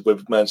it is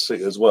with Man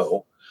City as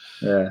well.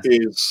 Yeah,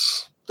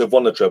 is they've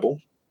won the treble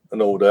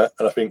and all that,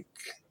 and I think,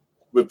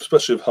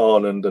 especially with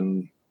Haaland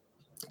and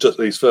just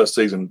his first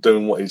season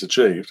doing what he's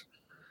achieved.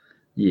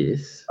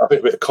 Yes, I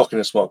think a bit of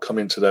cockiness might come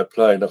into their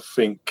play, and I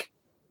think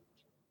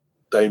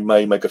they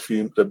may make a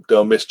few.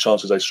 They'll miss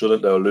chances they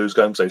shouldn't. They'll lose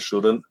games they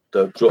shouldn't.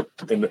 They'll drop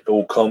in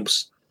all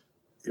comps.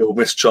 He'll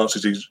miss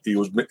chances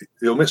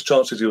he'll miss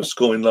chances he was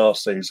scoring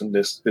last season,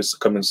 this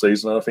coming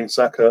season. And I think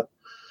Saka,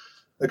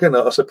 again,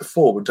 I said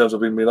before, in terms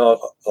of him being our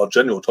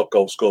general top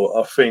goal scorer,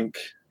 I think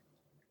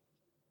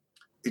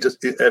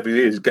every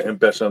year he's getting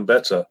better and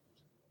better.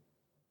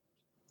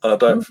 And I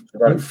don't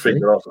think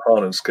that Arthur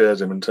Haaland scares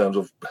him in terms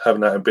of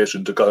having that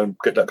ambition to go and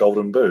get that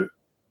golden boot.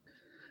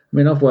 I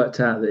mean, I've worked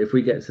out that if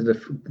we get to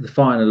the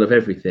final of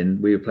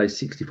everything, we will play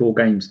 64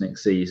 games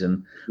next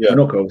season. Yeah. We're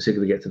not obviously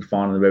going to get to the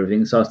final of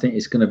everything. So I think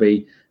it's going to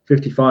be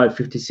 55,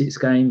 56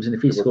 games. And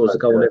if he scores a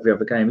goal every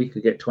other game, he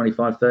could get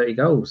 25, 30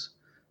 goals.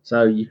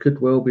 So you could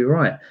well be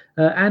right.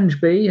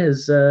 Ange B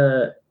says,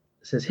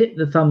 hit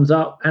the thumbs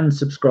up and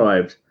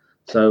subscribed.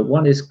 So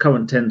one is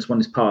current tense,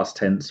 one is past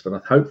tense,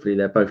 but hopefully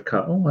they're both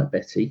cut. All right,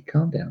 Betty,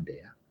 calm down,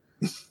 dear.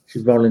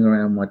 She's rolling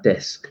around my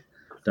desk.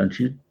 Don't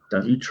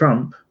you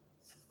trump.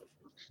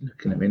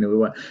 Looking at me in a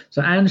way.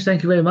 So, Ange,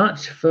 thank you very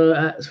much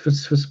for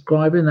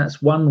subscribing. That's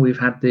one we've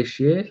had this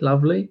year.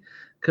 Lovely.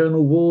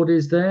 Colonel Ward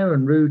is there,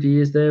 and Rudy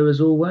is there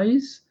as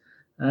always.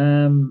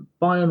 Bayern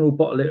will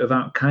bottle it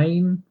without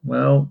Kane.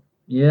 Well,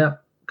 yeah,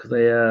 because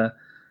they are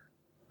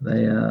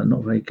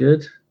not very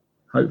good.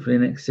 Hopefully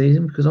next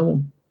season, because I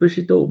want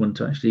Borussia Dortmund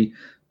to actually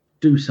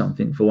do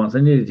something for once. They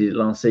nearly did it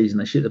last season.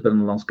 They should have been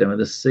the last game of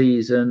the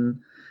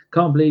season.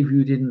 Can't believe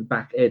you didn't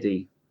back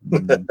Eddie.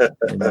 Talk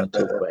about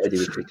Eddie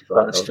with 55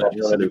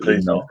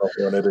 goals.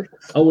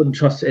 I wouldn't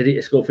trust Eddie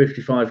to score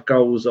 55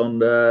 goals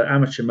on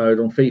amateur mode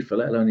on FIFA,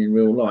 let alone in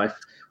real life.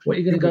 What are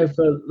you going to go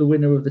for the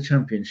winner of the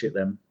championship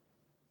then?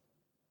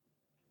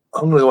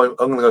 I'm going to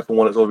go for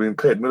one that's already been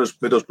picked.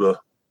 Middlesbrough.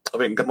 I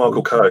think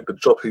Michael Carrick, the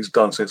job he's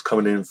done since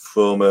coming in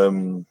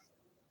from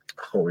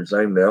his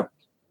name now,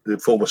 the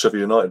former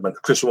Sheffield United man,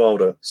 Chris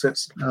Wilder.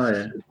 Since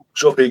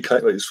job he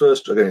came, his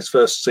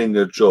first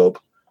senior job.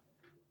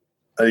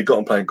 And he got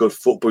on playing good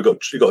football.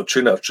 You got to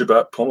tune out of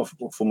Chubat Palmer,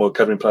 former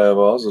academy player of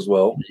ours as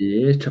well.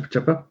 Yeah,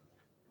 chopper.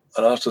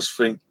 And I just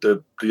think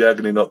the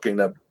agony not getting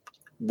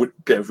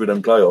through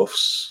them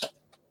playoffs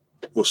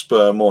will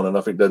spur them on. And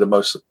I think they're the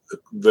most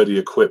ready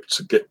equipped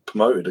to get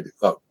promoted,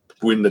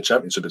 win the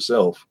championship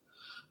itself.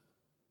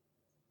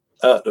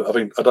 Out of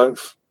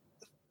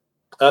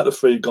the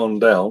three gone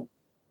down,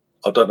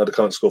 I don't know the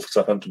current score for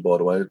Southampton, by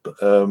the way, but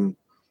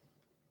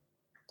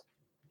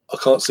I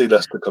can't see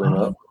Leicester coming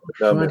up.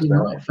 Friday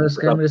night, first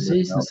game of the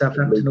season,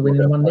 Southampton are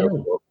winning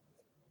 1-0.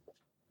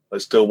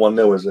 It's still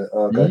 1-0, is it?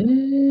 Okay.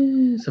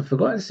 Yes, I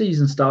forgot the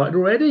season started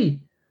already.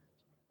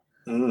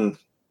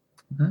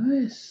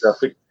 Nice. I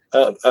think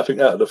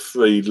out of the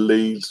three,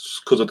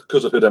 Leeds,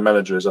 because of who their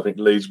manager is, I think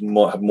Leeds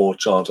might have more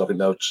chance. I think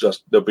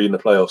they'll be in the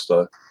playoffs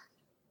though.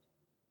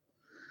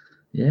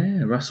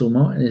 Yeah, Russell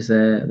Martin is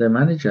their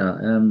manager.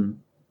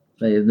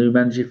 They're new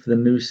manager for the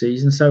new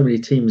season. So many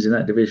teams in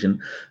that division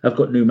have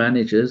got new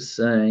managers,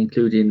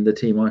 including the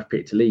team I've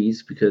picked,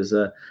 Leeds, because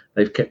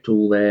they've kept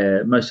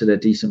most of their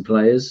decent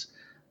players.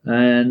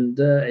 And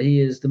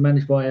he is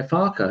managed by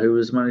Farker, who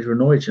was manager of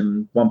Norwich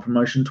and won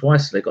promotion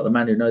twice. So they've got the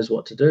man who knows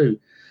what to do.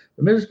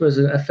 But Middlesbrough's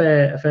a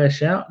fair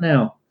shout.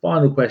 Now,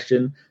 final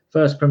question: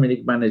 first Premier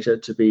League manager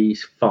to be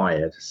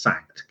fired,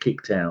 sacked,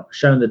 kicked out,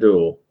 shown the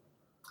door.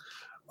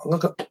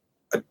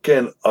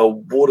 Again, I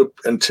would have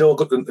until I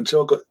got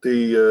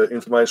the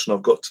information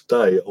I've got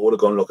today. I would have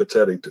gone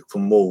Locatelli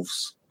from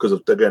Wolves because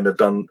again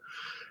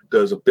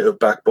there's a bit of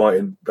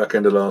backbiting back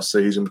end of last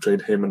season between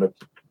him and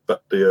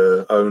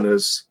the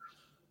owners.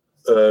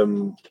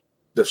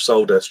 They've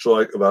sold their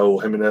striker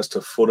Raul Jimenez to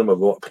Fulham,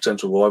 a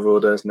potential rival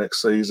of theirs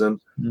next season.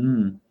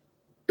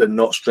 They're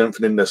not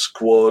strengthening their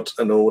squad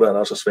and all that. And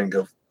I just think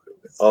I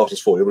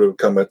just thought it would have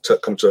come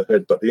to a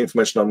head. But the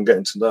information I'm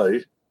getting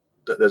today,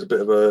 that there's a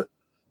bit of a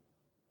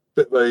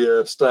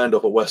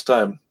standoff at West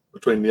Ham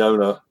between the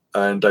owner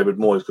and David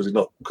Moyes because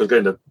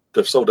again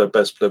they've sold their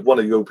best. They've won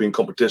a European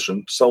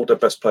competition, sold their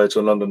best player to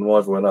a London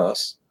rival and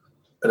us,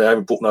 and they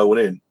haven't brought no one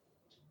in.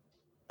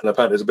 And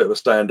apparently there's a bit of a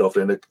standoff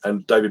in it,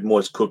 and David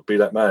Moyes could be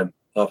that man.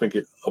 I think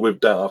David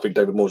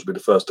Moyes will be the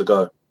first to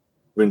go.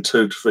 Within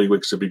 2 to 3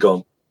 weeks he'll be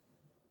gone.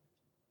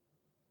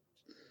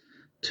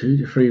 2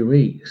 to 3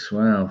 weeks.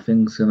 Wow,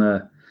 things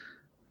gonna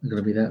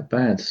be that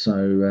bad. So,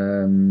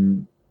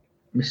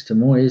 Mr.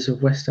 Moyes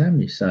of West Ham,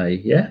 you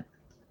say, yeah?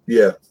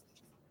 Yeah.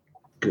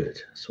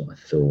 Good. That's what I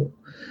thought.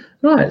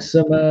 Right,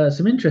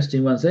 some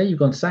interesting ones there. You've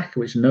gone Saka,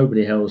 which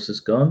nobody else has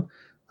gone.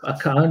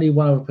 Only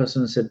one other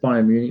person said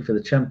Bayern Munich for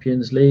the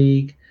Champions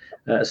League.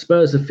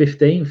 Spurs are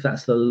 15th.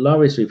 That's the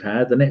lowest we've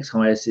had. The next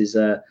highest is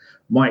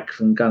Mike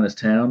from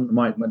Gunnerstown,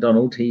 Mike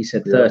McDonald. He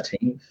said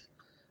 13th.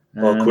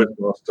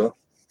 Quizmaster.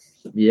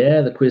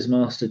 Yeah, the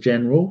Quizmaster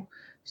General.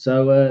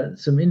 So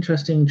some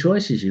interesting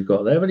choices you've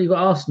got there. But you've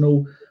got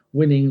Arsenal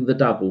winning the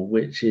double,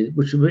 which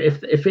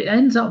if it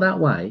ends up that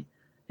way,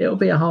 it'll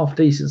be a half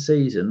decent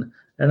season,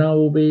 and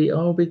I'll be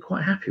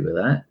quite happy with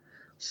that.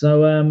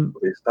 So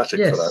yes. For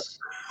that.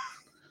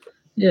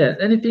 Yeah.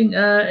 Anything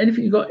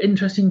you got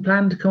interesting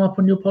planned to come up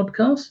on your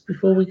podcast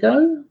before we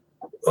go?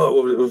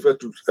 Oh, well,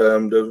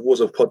 there was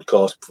a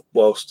podcast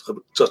whilst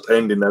just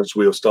ending as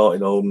we were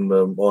starting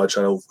on my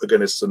channel.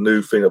 Again, it's a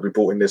new thing that we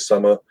brought in this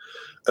summer.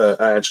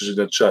 Ange is in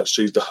the chat.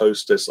 She's the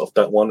hostess of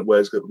that one, where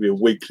it's going to be a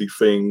weekly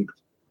thing.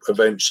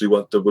 Eventually,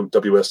 once the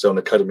WSL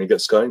Academy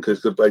gets going,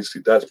 because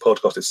basically that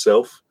podcast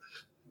itself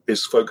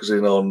is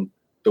focusing on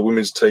the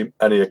women's team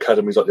and the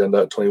academies, like the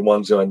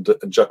under-21s and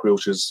Jack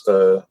Wilshere's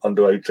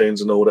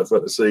under-18s and all that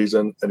throughout the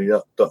season, and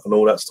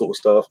all that sort of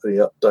stuff. Any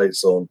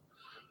updates on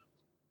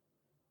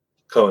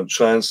current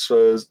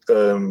transfers,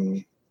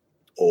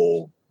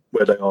 or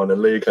where they are in the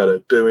league, how they're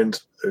doing,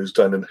 who's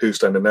standing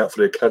out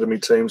for the academy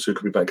teams, who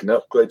could be making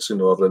upgrades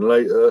sooner rather than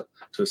later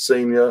to the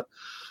senior.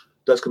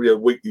 That's going to be a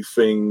weekly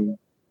thing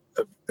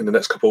in the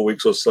next couple of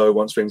weeks or so,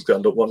 once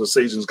the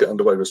seasons get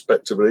underway,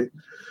 respectively.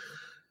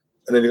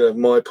 And then you have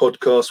my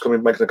podcast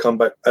making a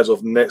comeback as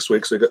of next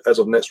week. So as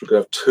of next week, I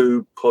have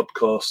 2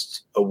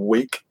 podcasts a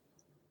week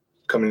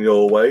coming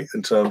your way.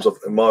 In terms of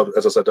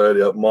as I said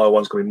earlier, my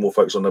one's going to be more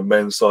focused on the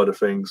men's side of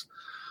things,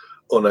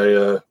 on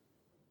a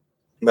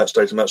match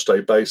day to match day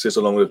basis,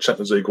 along with the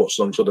Champions League watch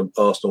along for the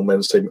Arsenal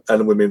men's team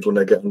and women's when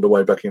they get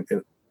underway back in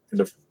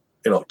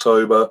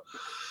October.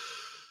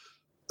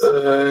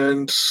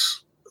 And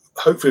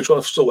hopefully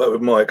trying to sort out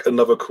with Mike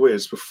another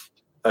quiz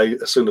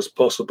as soon as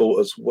possible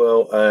as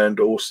well. And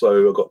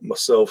also I've got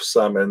myself,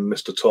 Sam, and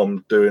Mr.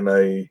 Tom doing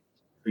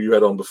who you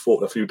had on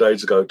before a few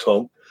days ago,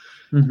 Tom,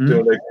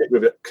 doing a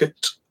kit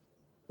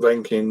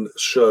ranking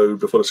show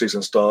before the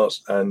season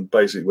starts, and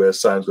basically where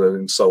Sam's going to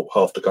insult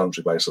half the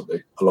country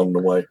basically along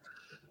the way.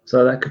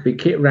 So that could be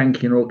kit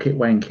ranking or kit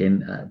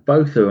wanking.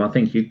 Both of them, I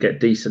think you'd get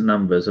decent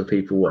numbers of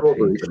people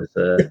watching.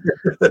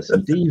 There's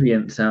some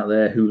deviants out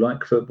there who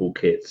like football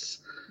kits.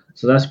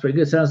 So that's pretty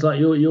good. Sounds like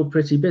you're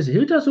pretty busy.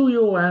 Who does all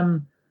your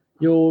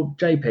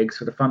JPEGs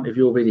for the front of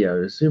your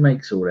videos? Who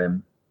makes all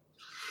them?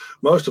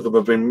 Most of them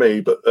have been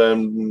me, but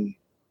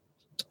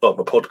like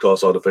my podcast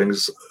side of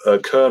things,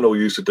 Colonel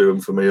used to do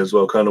them for me as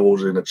well. Colonel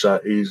was in the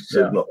chat.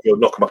 He'll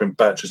knock them up in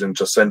batches and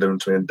just send them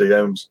to me in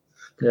DMs.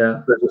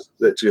 Yeah, they're just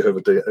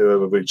literally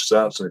whoever reaches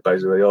out to me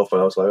basically. Often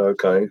I was like,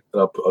 okay, and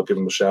I'll give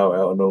them a shout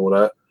out and all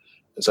that,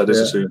 and so this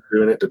is who's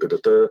doing it. But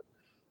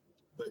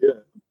yeah,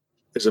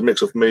 it's a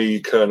mix of me,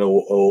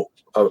 Colonel, or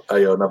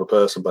another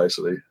person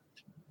basically.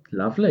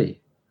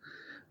 Lovely.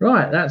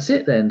 Right, that's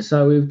it then.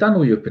 So we've done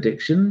all your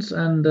predictions,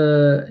 and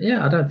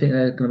I don't think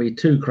they're going to be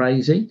too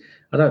crazy.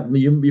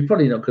 You're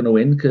probably not going to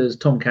win because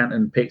Tom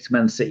Canton picked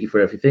Man City for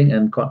everything,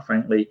 and quite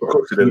frankly,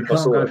 you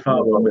can't go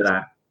far wrong with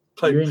that.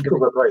 Play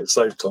it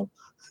safe, Tom.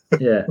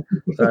 Yeah.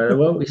 So,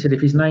 well, we said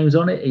if his name's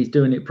on it, he's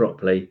doing it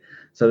properly.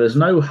 So there's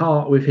no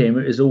heart with him.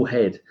 It is all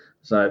head.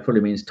 So it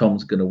probably means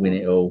Tom's going to win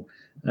it all.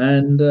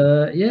 And,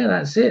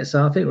 that's it.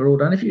 So I think we're all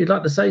done. If you'd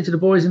like to say to the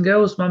boys and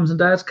girls, mums and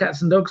dads,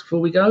 cats and dogs before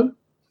we go.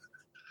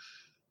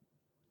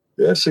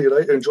 Yeah, see you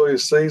later. Enjoy your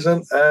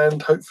season.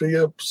 And hopefully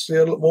see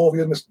a lot more of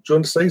you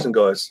during the season,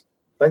 guys.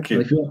 Thank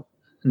you.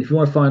 And if you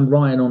want to find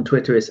Ryan on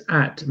Twitter, it's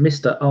at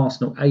Mr.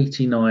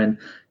 Arsenal89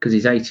 because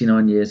he's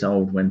 89 years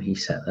old when he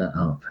set that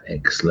up.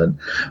 Excellent.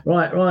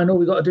 Right, Ryan, all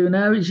we've got to do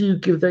now is you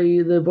give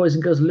the boys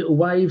and girls a little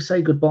wave,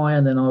 say goodbye,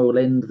 and then I will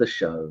end the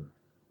show.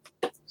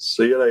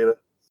 See you later.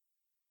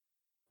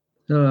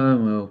 Hello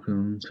and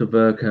welcome to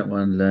Burkham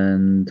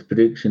Wonderland,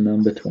 prediction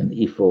number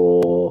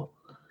 24.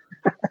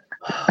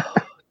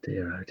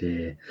 Oh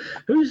dear.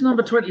 Who's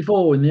number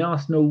 24 in the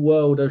Arsenal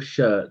world of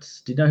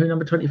shirts? Do you know who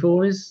number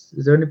 24 is?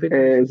 Is there anybody?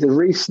 Is it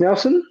Reece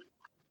Nelson?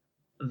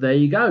 There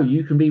you go.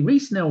 You can be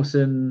Reece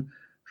Nelson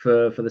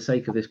for the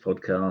sake of this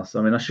podcast.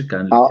 I mean, I should go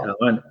and look it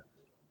up.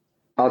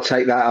 I'll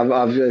take that.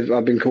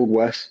 I've been called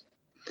worse.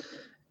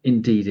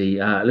 Indeedy.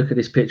 Look at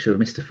this picture of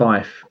Mr.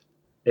 Fife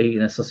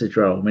eating a sausage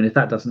roll. I mean, if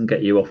that doesn't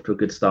get you off to a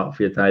good start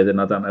for your day, then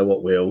I don't know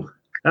what will.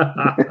 With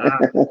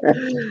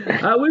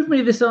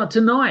me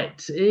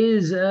tonight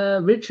is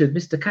Richard,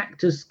 Mr.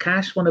 Cactus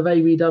Cash, one of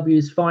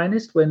ABW's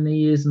finest when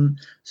he isn't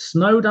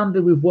snowed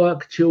under with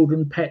work,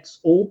 children, pets,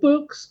 or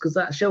books, because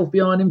that shelf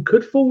behind him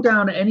could fall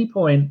down at any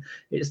point.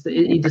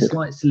 He just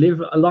likes to live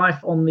a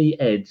life on the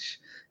edge.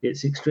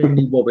 It's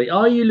extremely wobbly.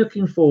 Are you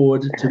looking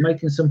forward to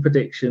making some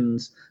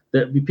predictions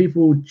that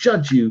people will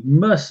judge you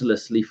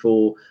mercilessly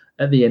for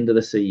at the end of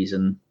the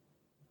season?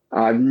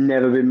 I've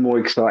never been more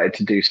excited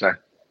to do so.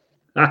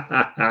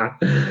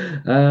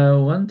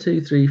 1,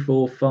 2, 3,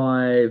 4,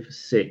 5,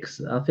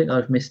 6. I think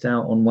I've missed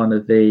out on one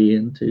of the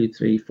 1, 2,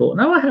 3, 4.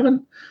 No, I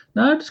haven't.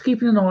 No, just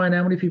keeping an eye on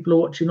how many people are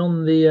watching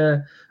on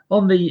the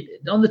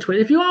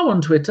Twitter. If you are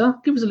on Twitter,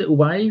 give us a little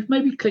wave.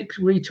 Maybe click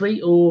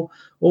retweet or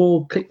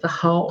click the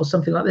heart or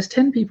something like that. There's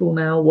 10 people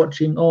now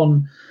watching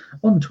on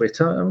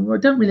Twitter. I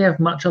don't really have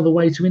much other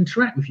way to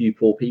interact with you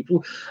poor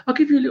people. I'll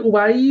give you a little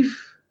wave.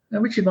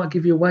 And Richard might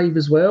give you a wave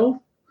as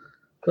well.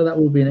 But that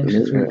will be an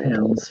extra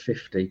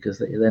 £3.50 because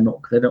they're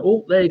not.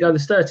 Oh, there you go.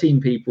 There's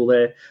 13 people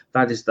there.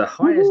 That is the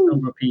highest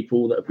number of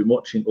people that have been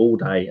watching all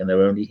day, and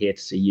they're only here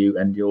to see you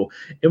and your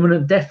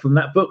imminent death from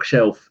that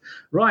bookshelf.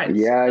 Right?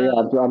 Yeah.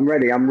 I'm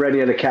ready. I'm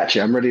ready to catch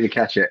it.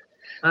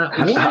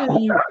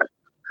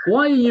 Why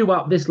are you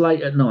up this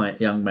late at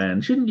night, young man?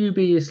 Shouldn't you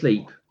be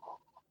asleep?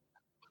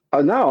 Oh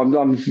no,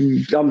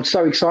 I'm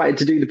so excited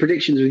to do the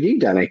predictions with you,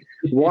 Danny.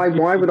 Why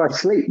would I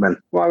sleep, man?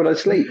 Why would I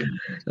sleep?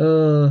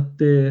 Oh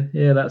dear,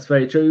 yeah, that's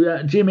very true.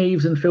 Jim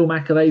Eves and Phil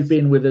Macker, they've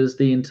been with us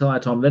the entire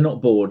time. They're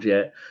not bored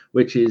yet,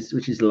 which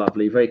is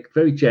lovely. Very,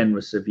 very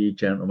generous of you,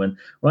 gentlemen.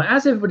 Right,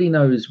 as everybody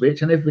knows,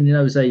 Rich, and everybody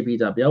knows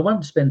ABW, I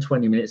won't spend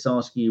 20 minutes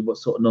asking you what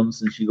sort of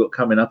nonsense you got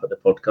coming up at the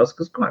podcast,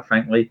 because quite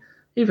frankly,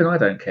 even I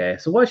don't care.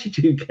 So why should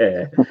you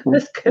care?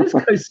 Let's go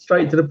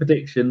straight to the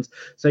predictions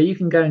so you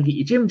can go and get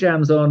your gym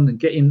jams on and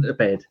get into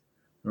bed.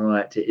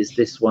 Right, it is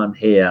this one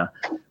here.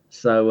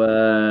 So,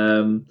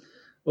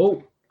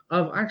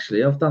 I've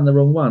done the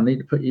wrong one. I need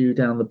to put you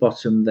down the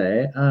bottom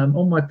there.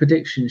 On my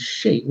prediction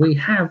sheet, we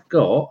have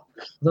got,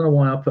 I don't know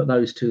why I put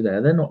those two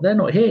there. They're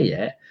not here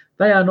yet.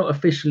 They are not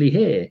officially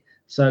here.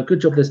 So good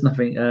job there's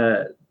nothing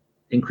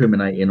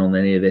incriminating on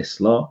any of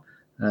this lot.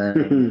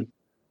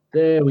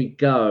 There we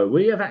go.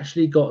 We have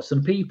actually got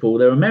some people.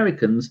 They're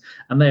Americans,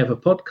 and they have a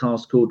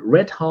podcast called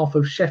Red Half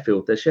of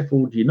Sheffield. They're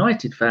Sheffield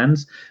United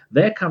fans.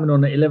 They're coming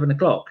on at 11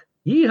 o'clock.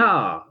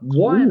 Yeehaw!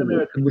 Why an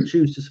American would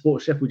choose to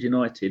support Sheffield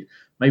United?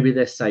 Maybe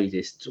they're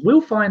sadists. We'll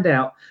find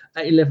out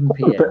at 11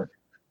 p.m.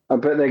 I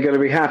bet they're going to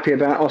be happy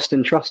about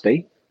Austin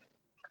Trusty.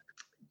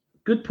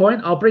 Good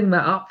point. I'll bring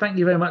that up. Thank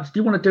you very much. Do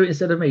you want to do it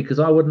instead of me? Because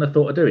I wouldn't have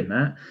thought of doing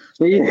that.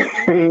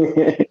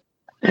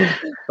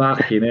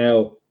 Fucking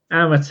hell.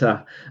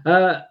 Amateur.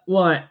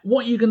 Right.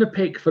 What are you going to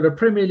pick for the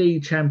Premier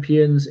League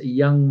champions,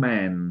 young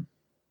man?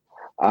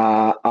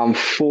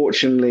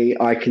 Unfortunately,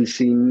 I can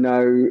see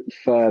no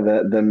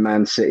further than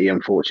Man City,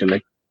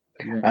 unfortunately.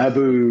 Yeah.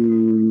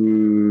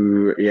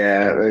 Abu.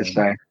 Yeah, let's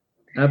say.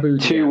 Abu.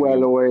 Too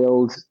well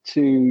oiled,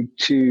 too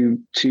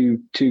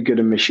good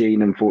a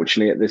machine,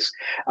 unfortunately, at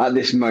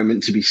this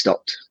moment to be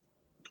stopped.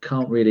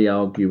 Can't really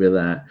argue with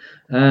that.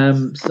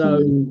 So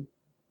who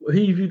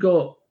have you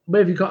got? Where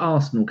have you got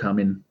Arsenal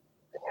coming?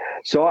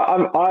 So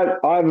I've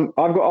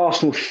got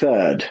Arsenal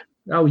third.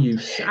 Oh, you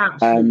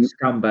absolute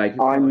scumbag!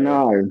 I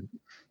know.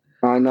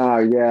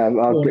 Yeah,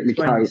 I'll get my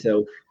coat.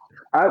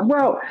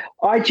 Well,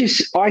 I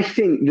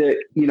think that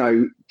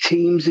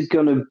teams are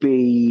going to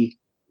be.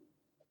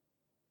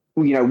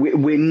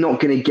 We're not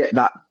going to get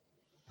that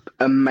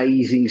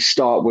amazing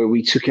start where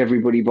we took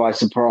everybody by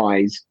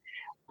surprise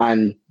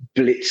and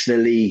blitzed the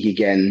league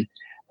again.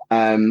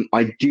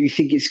 I do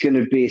think it's going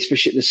to be,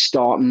 especially at the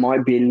start,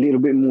 might be a little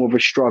bit more of a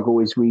struggle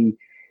as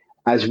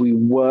we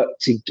work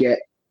to get,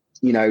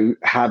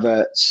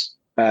 Havertz,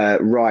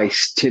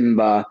 Rice,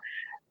 Timber,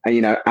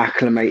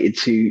 acclimated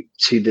to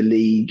the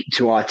league,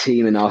 to our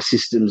team and our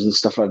systems and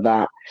stuff like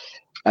that.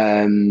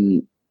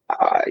 I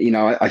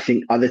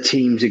think other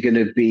teams we're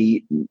going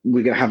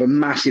to have a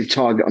massive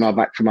target on our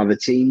back from other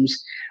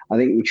teams, I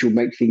think, which will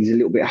make things a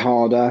little bit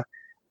harder.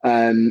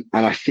 And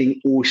I think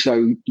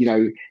also,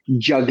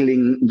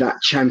 juggling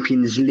that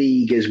Champions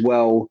League as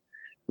well,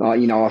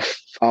 our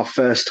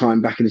first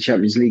time back in the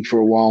Champions League for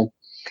a while,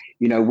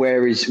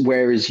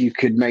 whereas you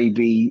could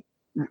maybe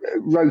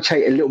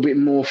rotate a little bit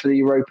more for the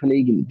Europa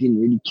League and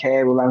didn't really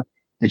care, although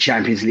the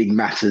Champions League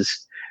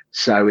matters.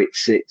 So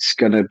it's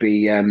going to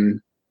be,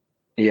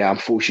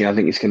 unfortunately, I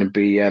think it's going to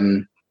be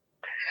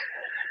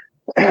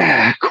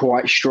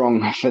quite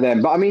strong for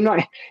them. But I mean,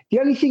 the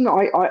only thing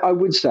I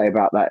would say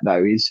about that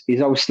though is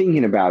I was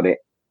thinking about it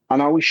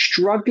and I was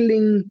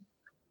struggling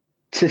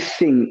to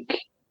think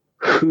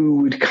who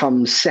would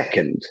come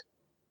second,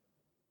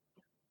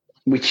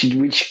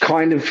 which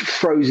kind of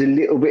throws a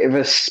little bit of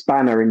a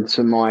spanner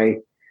into my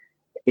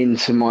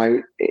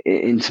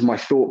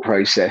thought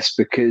process,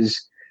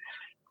 because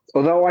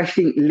although I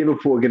think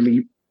Liverpool are going to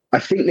be, I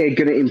think they're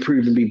going to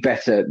improve and be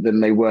better than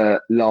they were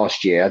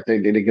last year. I don't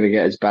think they're going to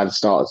get as bad a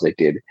start as they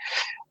did.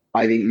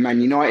 I think Man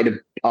United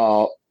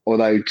are,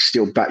 although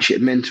still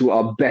batshit mental,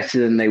 are better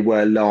than they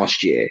were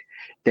last year.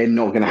 They're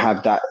not going to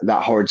have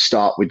that horrid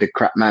start with the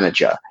crap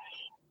manager.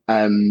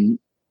 And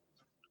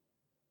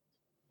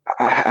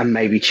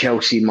maybe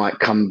Chelsea might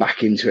come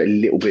back into it a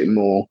little bit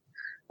more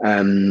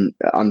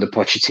under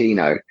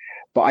Pochettino.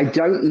 But I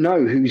don't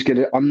know who's going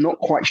to. I'm not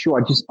quite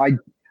sure.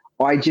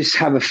 I just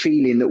have a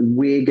feeling that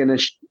we're going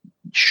to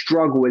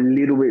struggle a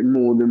little bit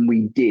more than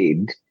we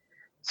did,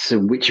 so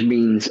which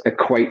means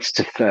equates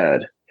to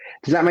third.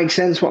 Does that make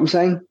sense? What I'm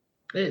saying?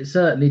 It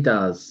certainly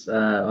does.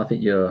 I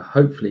think you're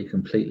hopefully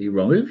completely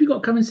wrong. Who have you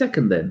got coming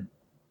second then?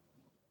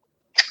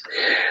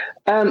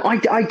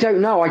 I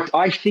don't know.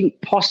 I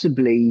think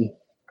possibly.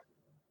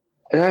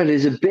 I don't know,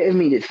 there's a bit of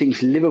me that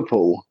thinks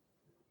Liverpool.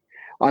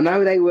 I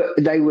know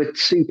they were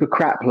super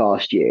crap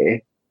last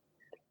year,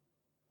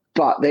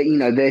 but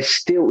they're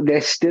still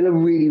a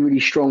really,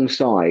 really strong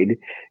side.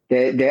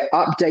 They're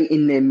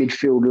updating their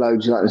midfield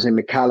loads, like I say,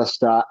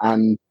 McAllister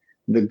and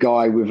the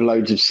guy with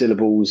loads of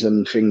syllables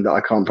and thing that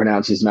I can't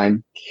pronounce his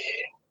name.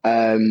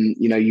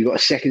 You got a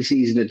second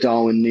season of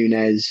Darwin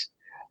Núñez.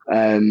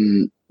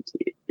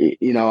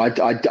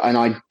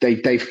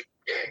 They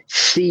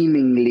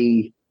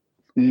seemingly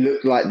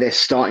look like they're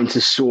starting to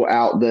sort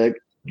out the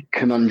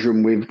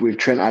conundrum with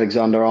Trent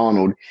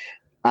Alexander-Arnold.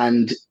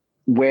 And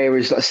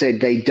whereas, like I said,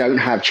 they don't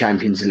have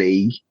Champions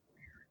League,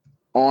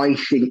 I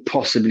think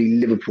possibly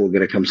Liverpool are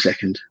going to come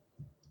second.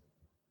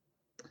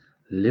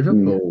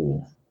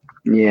 Liverpool?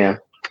 Yeah.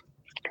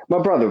 My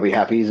brother will be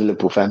happy. He's a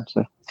Liverpool fan.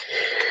 So.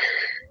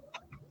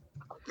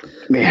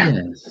 Yeah.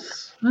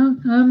 Yes. Well,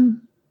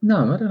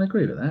 no, I don't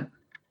agree with that.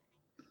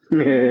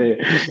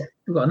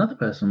 We've got another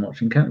person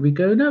watching. Can't we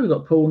go now? We've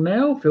got Paul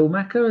Nell, Phil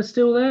Macker are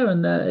still there,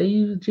 and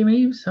Jim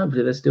Eves.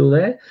 Hopefully they're still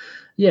there.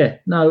 Yeah,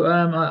 no,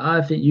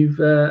 I think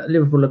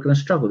Liverpool are going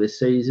to struggle this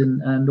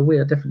season, and we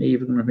are definitely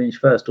either going to finish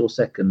first or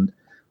second.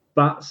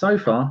 But so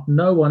far,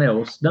 no one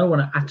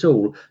at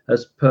all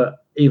has put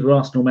either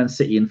Arsenal or Man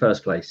City in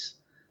first place.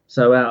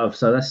 So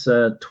that's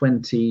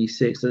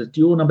 26.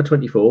 You're number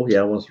 24. Yeah,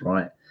 I was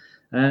right.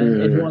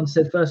 And everyone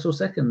said first or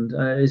second.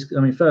 First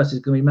is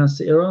going to be Man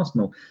City or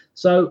Arsenal.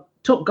 So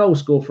top goal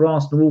scorer for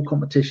Arsenal all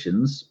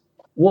competitions.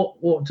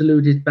 What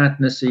deluded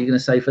madness are you going to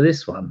say for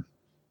this one?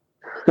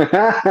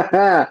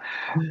 Well,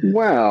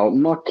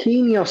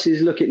 Marquinhos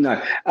is looking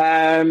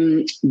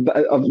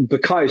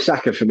Bukayo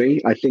Saka for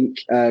me. I think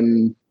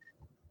again,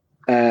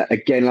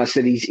 like I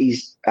said,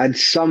 he's had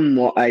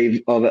somewhat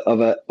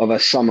of a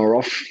summer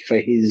off for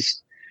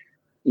his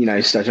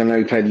stage. I know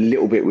he played a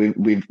little bit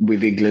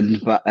with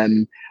England, but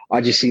I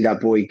just see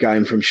that boy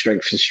going from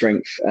strength to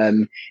strength.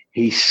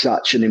 He's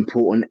such an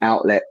important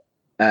outlet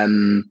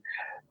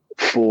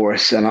for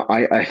us, and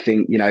I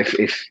think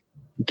if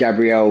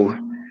Gabriel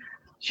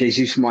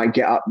Jesus might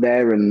get up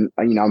there, and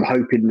I'm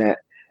hoping that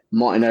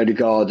Martin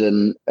Odegaard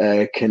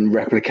can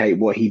replicate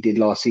what he did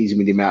last season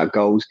with the amount of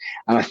goals,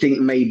 and I think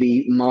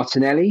maybe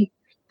Martinelli,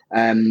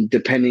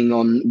 depending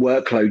on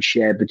workload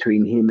share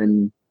between him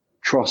and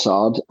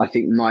Trossard, I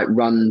think might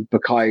run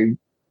Bukayo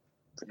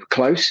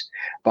close,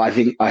 but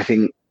I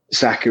think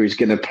Saka is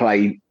going to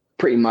play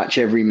pretty much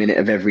every minute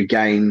of every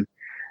game,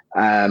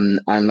 and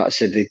like I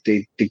said,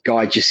 the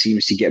guy just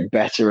seems to get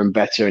better and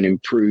better and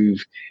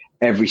improve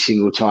every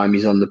single time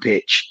he's on the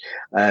pitch.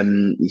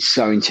 He's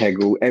so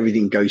integral.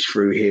 Everything goes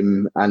through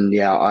him, and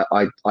yeah,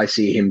 I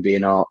see him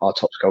being our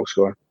top goal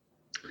scorer.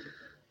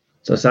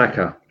 So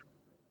Saka,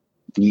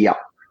 yeah.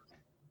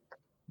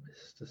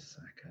 Mr.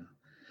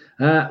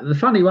 Saka. The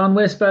funny one,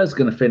 where Spurs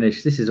going to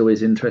finish? This is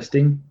always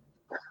interesting.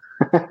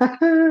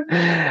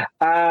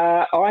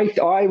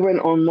 I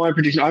went on my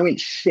prediction. I went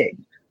sixth.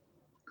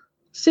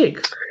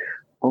 Sixth?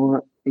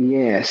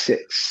 Yeah,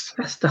 sixth.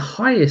 That's the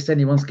highest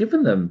anyone's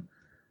given them.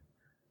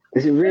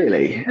 Is it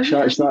really?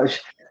 Shall I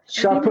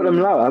put them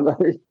lower?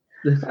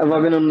 Have I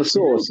been on the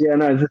sauce? Yeah,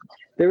 no.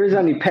 There is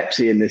only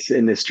Pepsi in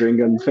this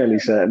drink. I'm fairly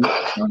certain.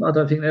 I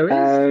don't think there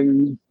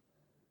is.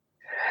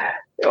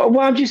 Well,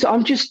 I'm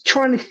just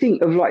trying to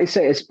think of, like you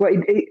say, but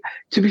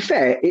to be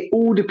fair, it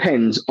all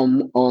depends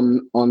on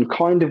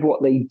kind of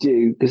what they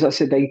do. Because like I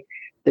said,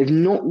 they've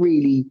not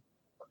really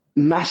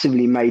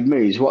massively made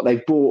moves. What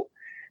they've bought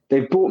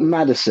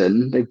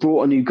Maddison. They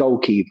brought a new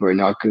goalkeeper,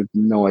 and I could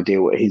no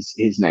idea what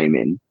his name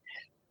is.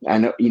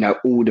 And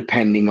all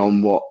depending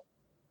on what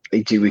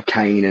they do with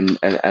Kane and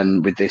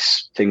with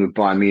this thing with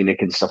Bayern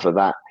Munich and stuff like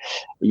that,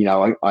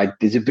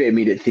 there's a bit of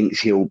me that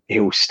thinks he'll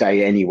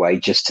stay anyway,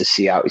 just to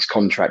see out his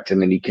contract,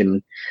 and then he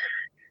can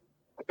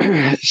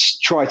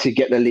try to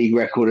get the league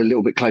record a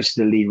little bit closer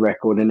to the league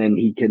record, and then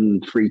he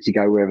can free to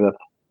go wherever the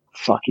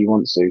fuck he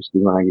wants to.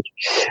 Excuse my language.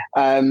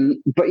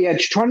 But yeah,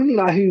 just trying to think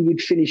like who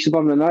would finish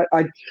above them.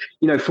 I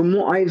from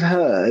what I've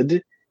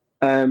heard.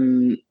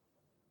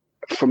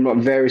 From like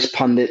various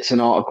pundits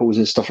and articles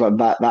and stuff like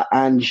that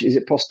Ange, is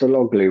it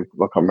Postecoglou?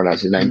 I can't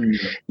pronounce his name.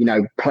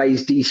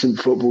 Plays decent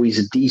football. He's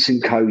a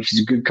decent coach. He's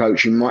a good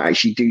coach. He might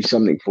actually do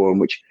something for him,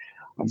 which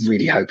I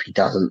really hope he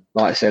doesn't.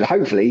 Like I said,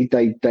 hopefully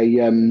they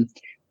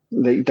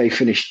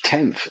finish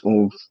 10th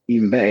or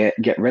even better,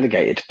 get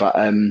relegated. But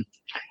I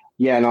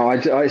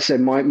said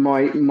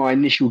my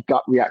initial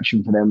gut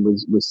reaction for them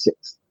was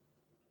 6th.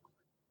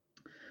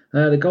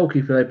 The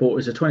goalkeeper they bought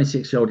was a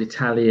 26-year-old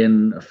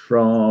Italian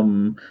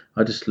from,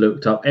 I just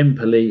looked up,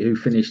 Empoli, who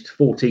finished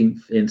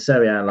 14th in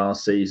Serie A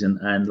last season,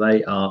 and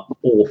they are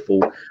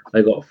awful.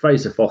 They got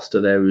Fraser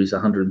Foster there, who's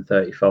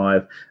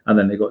 135, and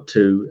then they got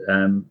two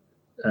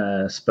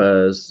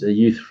Spurs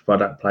youth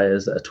product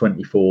players that are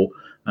 24,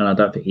 and I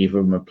don't think either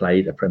of them have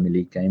played a Premier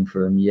League game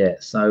for them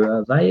yet.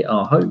 So they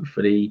are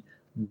hopefully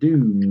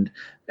Doomed.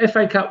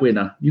 FA Cup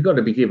winner. You've got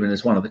to be given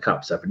as one of the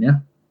cups, haven't you?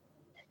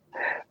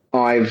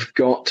 I've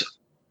got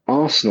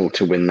Arsenal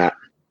to win that.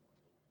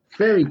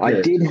 Very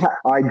good.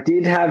 I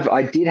did have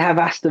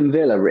Aston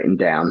Villa written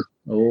down.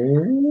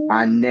 Oh.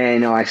 And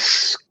then I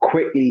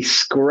quickly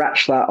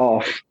scratched that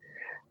off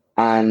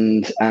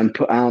and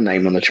put our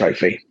name on the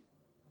trophy.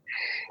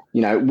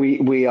 You know,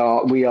 we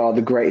are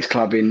the greatest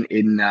club in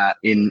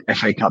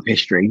FA Cup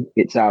history.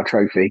 It's our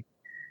trophy.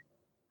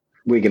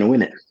 We're going to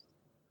win it.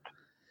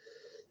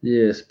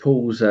 Yes,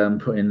 Paul's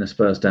putting the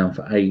Spurs down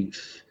for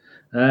 8th.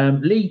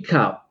 League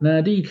Cup.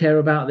 Now, do you care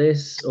about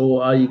this,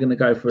 or are you going to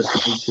go for a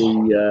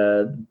sneaky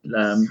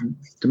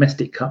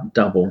domestic cup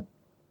double?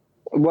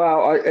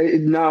 Well,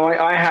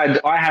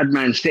 I had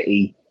Man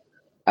City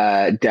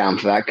down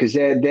for that because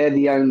they're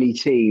the only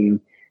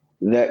team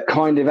that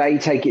kind of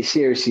take it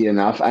seriously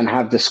enough and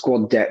have the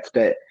squad depth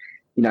that,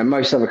 you know,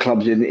 most other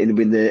clubs with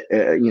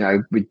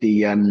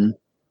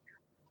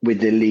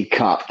the League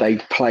Cup, they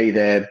play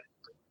their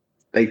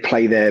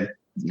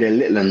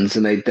little ones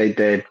and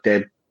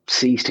they're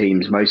C's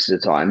teams most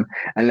of the time,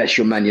 unless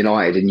you're Man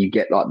United and you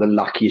get like the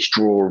luckiest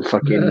draw of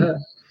fucking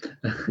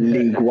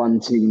League One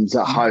teams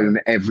at home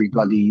every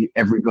bloody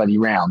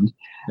round.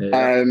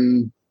 Yeah.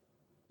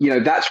 You know,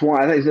 that's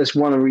why I think that's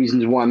one of the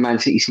reasons why Man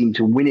City seem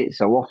to win it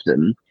so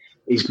often,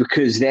 is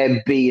because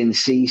their B and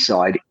C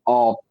side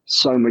are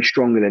so much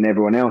stronger than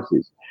everyone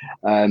else's.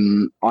 I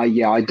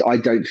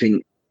don't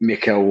think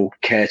Mikel will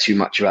care too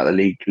much about the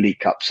League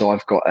Cup, so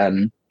I've got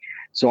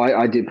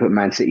I did put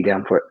Man City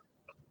down for it.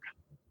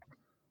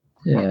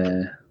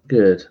 Yeah,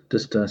 good.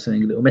 Just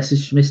sending a little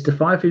message to Mr.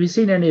 Fife. Have you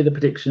seen any of the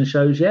prediction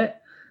shows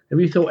yet? Have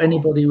you thought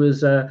anybody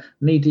was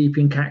knee deep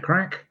in cat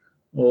crack,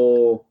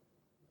 or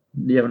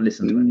you haven't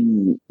listened to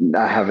any?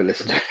 I haven't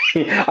listened to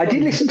any. I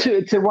did listen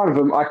to one of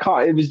them. I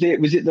can't. Was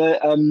it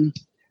the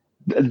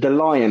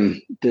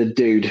lion, the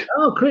dude?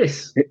 Oh,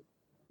 Chris.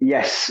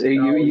 Yes,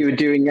 you were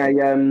doing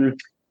a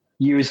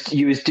you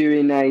was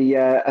doing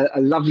a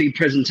lovely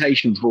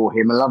presentation for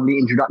him, a lovely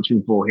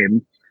introduction for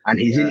him, and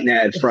he's in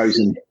there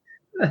frozen.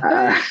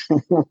 Well,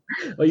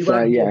 you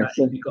won't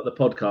if you've got the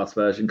podcast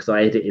version, because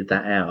I edited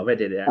that out. I've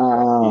edited out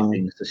a few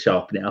things to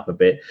sharpen it up a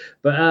bit.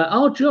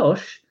 But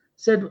Josh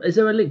said, is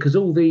there a link? Because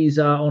all these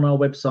are on our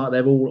website.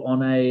 They're all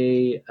on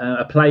a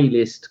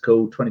playlist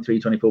called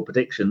 23-24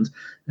 Predictions.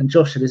 And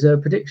Josh said, is there a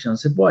prediction? I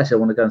said, why? So I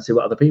want to go and see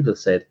what other people have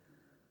said.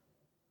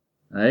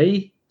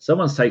 Hey,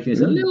 someone's taking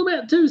this a little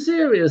bit too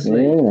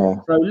seriously. Yeah.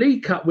 So,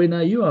 League Cup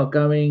winner, you are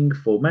going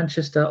for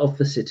Manchester of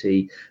the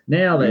City.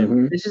 Now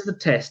then, this is the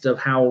test of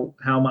how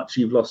much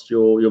you've lost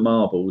your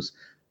marbles.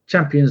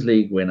 Champions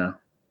League winner.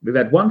 We've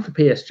had one for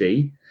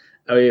PSG.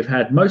 We've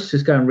had most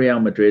just going Real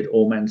Madrid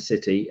or Man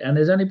City. And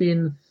there's only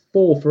been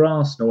 4 for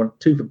Arsenal and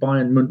 2 for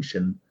Bayern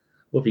München.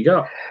 What have you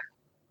got?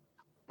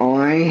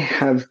 I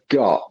have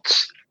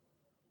got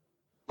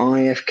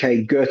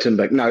IFK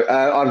Gothenburg. No,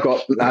 I've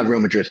got Real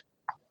Madrid.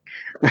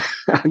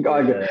 I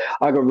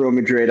got Real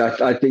Madrid.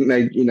 I think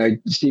they, you know,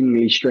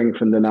 seemingly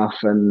strengthened enough,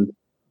 and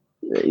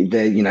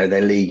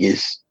their league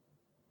is,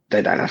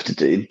 they don't have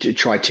to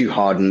try too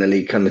hard in the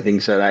league kind of thing.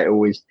 So they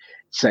always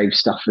save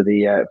stuff for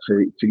the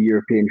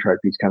European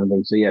trophies kind of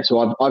thing. So yeah, so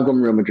I've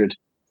gone Real Madrid.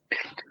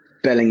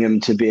 Bellingham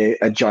to be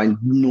a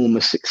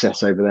ginormous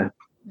success over there.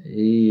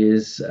 He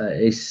is.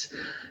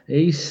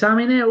 He's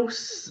something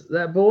else,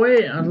 that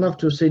boy. I'd love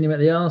to have seen him at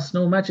the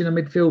Arsenal. Imagine a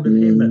midfield of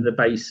him at the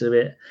base of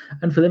it.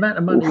 And for the amount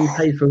of money we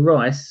paid for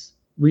Rice,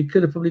 we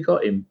could have probably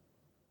got him.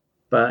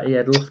 But he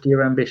had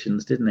loftier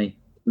ambitions, didn't he?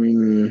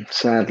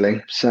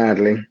 Sadly.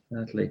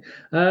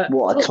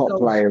 What a top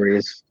player he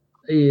is.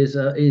 He is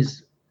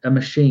a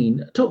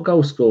machine. Top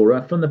goal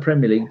scorer from the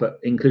Premier League, but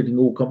including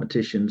all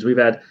competitions. We've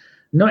had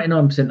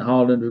 99%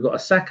 Haaland. We've got a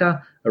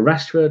Saka, a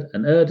Rashford,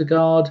 an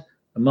Ødegaard,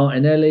 a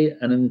Martinelli,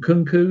 and an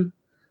Nkunku.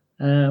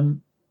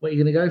 What are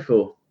you going to go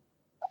for?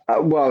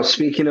 Well,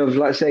 speaking of,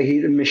 let's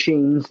say, the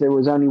machines, there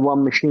was only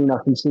one machine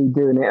I can see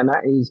doing it, and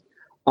that is,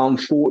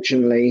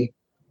 unfortunately,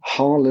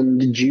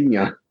 Haaland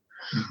Jr.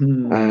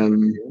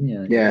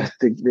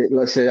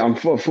 Let's say,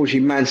 unfortunately,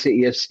 Man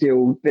City are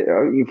still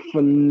a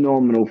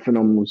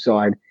phenomenal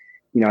side.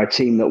 You know, a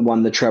team that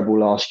won the treble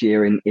last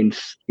year in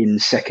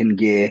second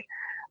gear,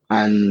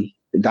 and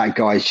that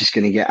guy's just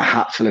going to get a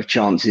hatful of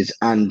chances,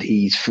 and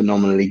he's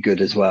phenomenally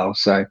good as well.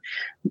 So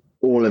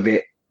all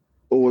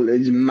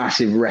is a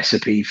massive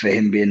recipe for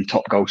him being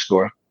top goal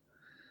scorer.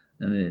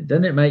 And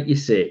doesn't it make you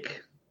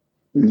sick?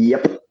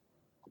 Yep.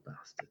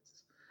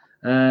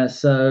 Bastards.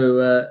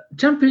 So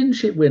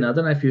championship winner. I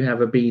don't know if you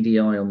have a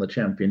BDI on the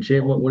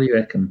championship. What do you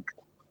reckon?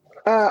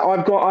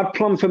 I've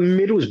plumbed for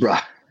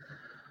Middlesbrough.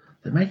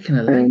 They're making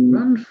a late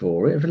run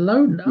for it.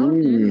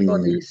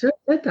 Anybody said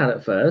that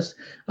at first.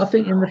 I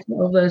think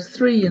there's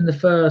 3 in the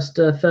first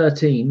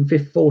 13,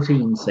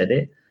 14 said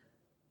it,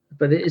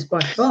 but it is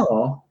by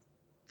far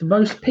the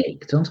most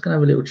picked. I'm just going to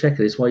have a little check of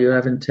this while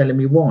you're telling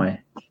me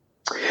why.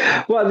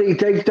 Well,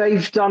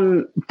 they've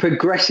done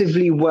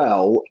progressively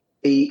well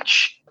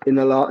each in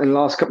the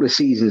last couple of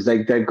seasons.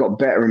 They've got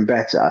better and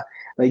better.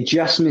 They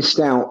just missed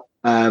out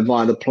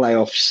via the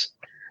playoffs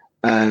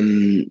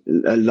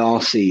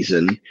last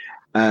season.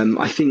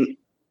 I think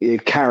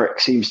Carrick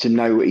seems to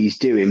know what he's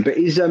doing. But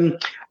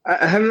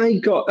haven't they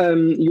got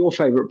your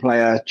favourite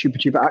player, Chupa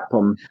Chupa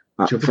Akpom,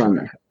 up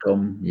front?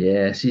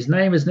 Yes, his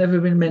name has never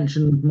been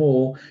mentioned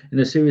more in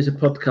a series of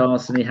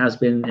podcasts than he has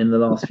been in the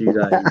last few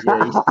days.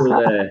 Yeah, he's still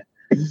there.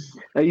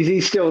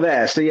 He's still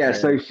there. So yeah.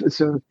 So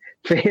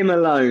for him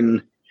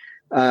alone,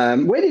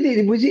 where did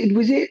it? Was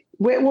it?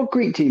 What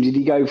Greek team did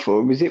he go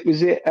for? Was it?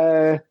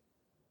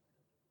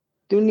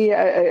 Didn't he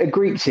a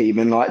Greek team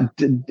and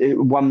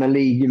won the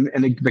league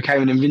and it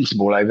became an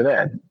invincible over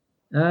there?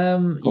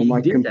 Am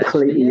I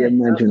completely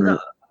imagining?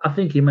 I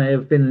think he may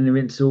have been an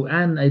invincible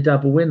and a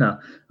double winner.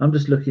 I'm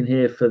just looking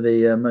here for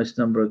the most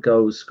number of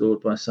goals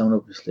scored by someone.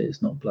 Obviously,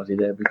 it's not bloody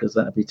there because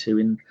that'd be too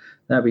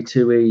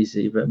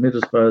easy. But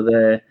Middlesbrough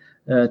there,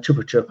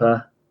 Chupa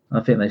Chupa.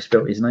 I think they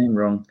spelt his name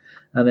wrong.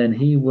 And then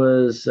he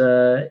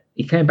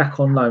came back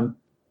on loan.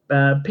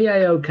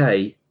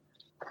 PAOK.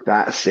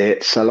 That's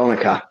it.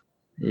 Salonika.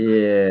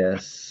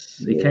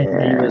 Yes, They came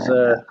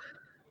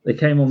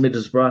on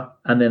Middlesbrough,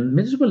 and then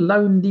Middlesbrough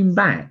loaned him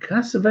back.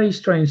 That's a very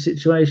strange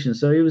situation.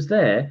 So he was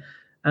there,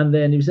 and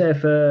then he was there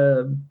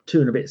for 2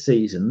 and a bit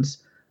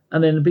seasons,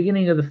 and then the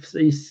beginning of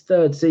his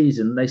third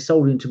season, they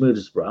sold him to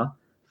Middlesbrough.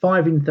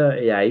 5 in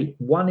 38,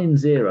 1 in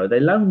 0.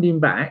 They loaned him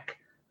back,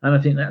 and I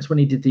think that's when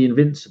he did the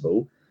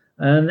Invincible.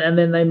 And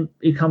then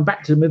he come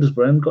back to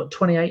Middlesbrough and got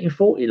 28 in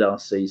 40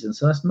 last season.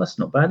 So that's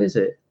not bad, is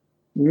it?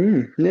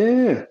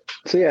 Yeah.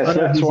 So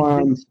that's why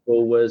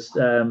Invincible was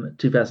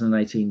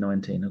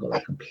 2018-19. I got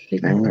that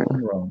completely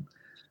wrong.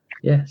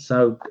 Yeah.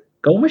 So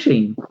goal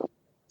machine.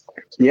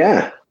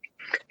 Yeah,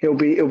 he'll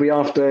be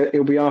after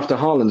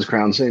Haaland's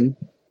crown soon.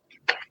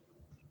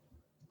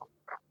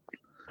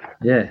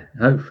 Yeah,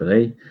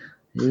 hopefully.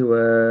 You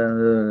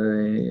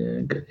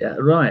were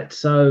right.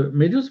 So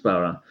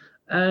Middlesbrough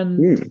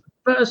and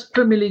first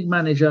Premier League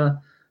manager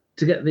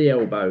to get the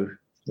elbow.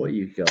 What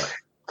you got?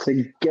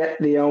 To get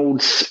the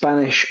old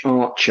Spanish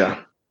archer.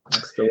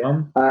 That's the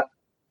one.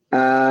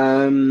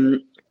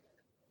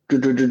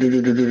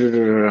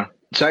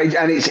 So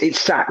it's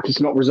sacked. It's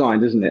not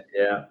resigned, isn't it?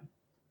 Yeah.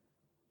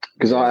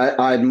 Because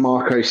I had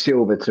Marco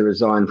Silva to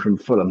resign from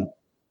Fulham,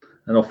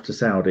 and off to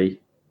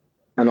Saudi.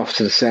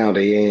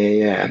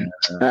 Yeah.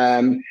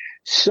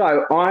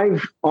 So I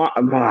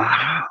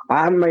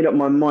haven't made up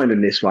my mind on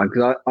this one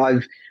because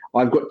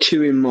I've got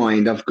 2 in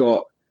mind. I've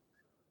got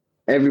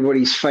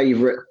everybody's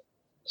favourite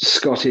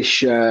Scottish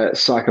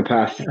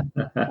psychopath,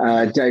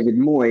 David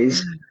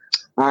Moyes,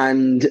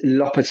 and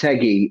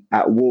Lopetegui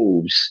at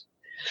Wolves.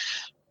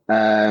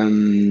 I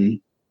mean,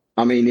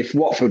 if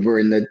Watford were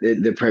in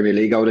the Premier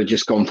League, I would have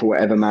just gone for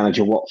whatever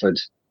manager Watford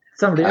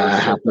somebody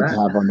else happened to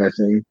have on their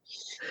team.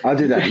 I'll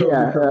do that.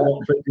 Yeah,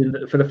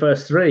 for the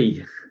first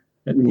 3.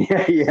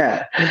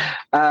 Yeah.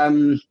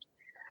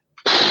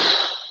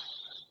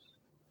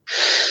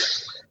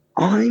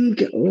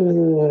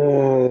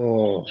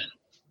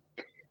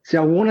 See,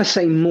 I want to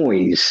say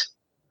Moyes,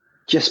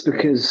 just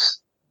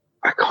because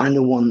I kind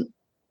of want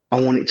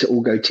it to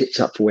all go tits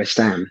up for West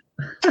Ham.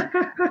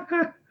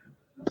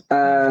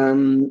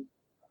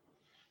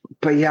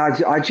 But yeah,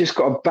 I just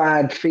got a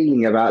bad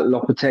feeling about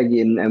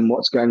Lopetegui and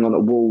what's going on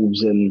at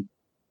Wolves, and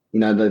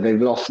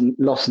they've lost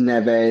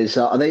Neves.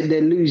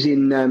 They're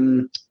losing?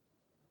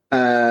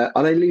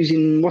 Are they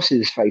losing what's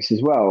his face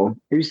as well?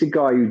 Who's the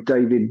guy who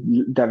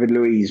David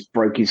Luiz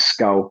broke his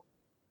skull?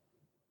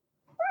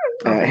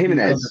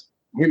 Jimenez.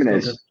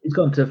 He's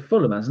gone to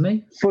Fulham, hasn't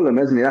he? Fulham,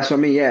 hasn't he? That's what I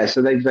mean. Yeah, so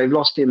they've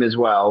lost him as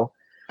well.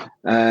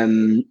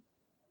 I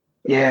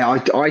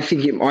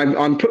think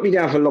I'm putting me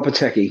down for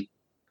Lopetegui.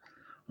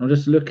 I'm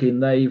just looking.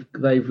 They've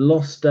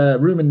lost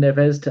Ruben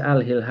Neves to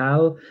Al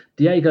Hilal.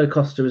 Diego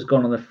Costa has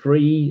gone on the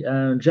free.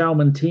 João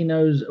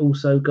Montino's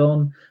also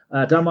gone.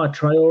 Damar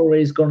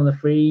Traore's gone on the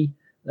free.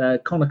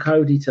 Connor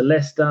Cody to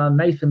Leicester.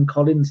 Nathan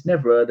Collins,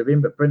 never heard of him,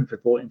 but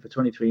Brentford bought him for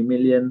 23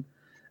 million.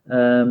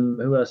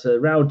 Who else?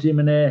 Raul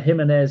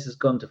Jimenez has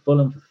gone to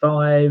Fulham for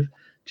 5.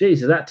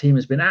 Jesus, that team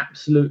has been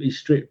absolutely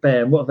stripped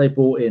bare. And what have they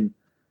bought in?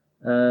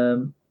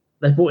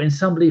 They bought in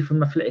somebody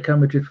from Atletico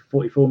Madrid for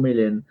 44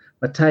 million,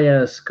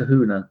 Mateus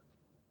Kahuna,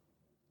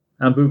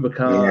 and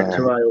Boubacar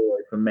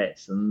Traore from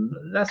Metz, and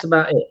that's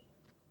about it.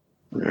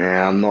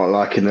 Yeah, I'm not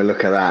liking the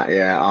look of that.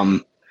 Yeah,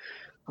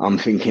 I'm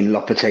thinking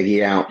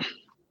Lopetegui out.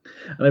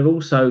 And they've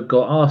also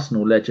got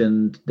Arsenal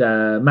legend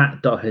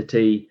Matt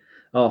Doherty.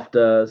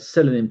 After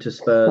selling him to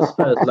Spurs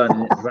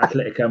loaning it for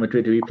Atletico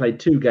Madrid, who he played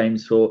 2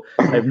 games for.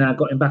 They've now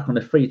got him back on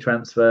a free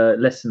transfer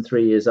less than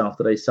 3 years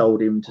after they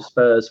sold him to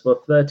Spurs for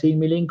 13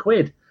 million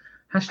quid.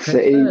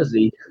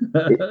 Spursy.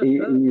 He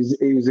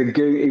was a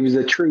goon. He was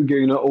a true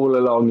gooner all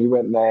along. He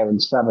went there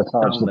and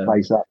sabotaged the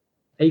place up.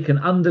 He can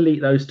undelete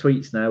those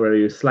tweets now where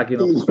he was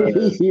slagging off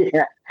Spurs.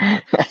 Yeah,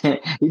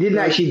 he didn't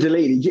actually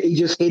delete. He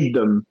just hid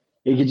them.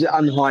 He could just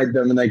unhide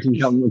them and they can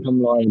come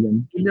lie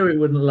again. You knew it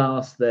wouldn't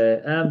last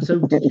there. So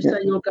did you say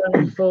you're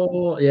going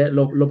for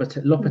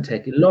Lopetegui?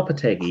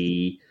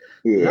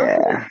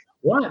 Yeah.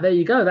 Right, there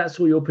you go. That's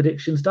all your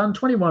predictions done.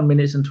 21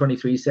 minutes and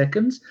 23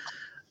 seconds.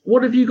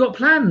 what have you got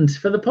planned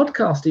for the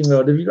podcasting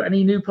world? Have you got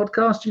any new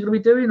podcasts you're going to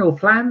be doing, or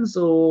plans,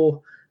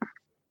 or?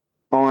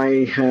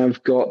 I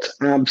have got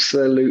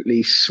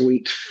absolutely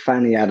sweet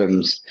Fanny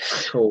Adams.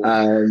 Cool.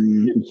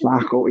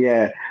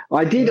 Yeah,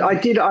 I did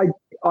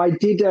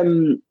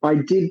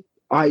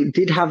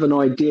have an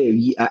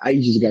idea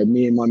ages ago.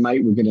 Me and my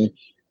mate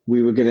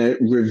we were gonna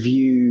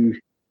review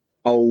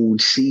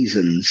old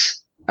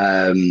seasons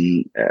for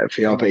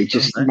y'all, but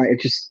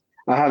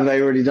have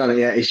they already done it?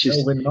 Yeah, it's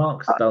just Melvin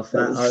Marks does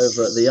that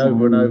over at the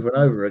Over and Over and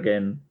Over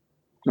again.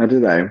 I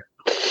do they?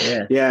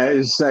 Yeah,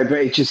 yeah. So, but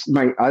it just,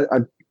 mate, I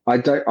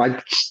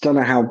just don't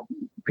know how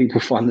people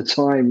find the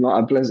time.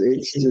 Like,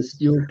 it's just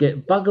you'll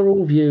get bugger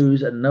all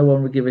views and no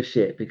one will give a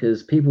shit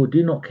because people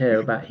do not care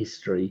about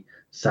history,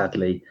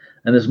 sadly.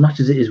 And as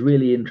much as it is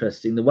really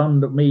interesting, the one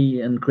that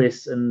me and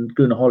Chris and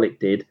Goonaholic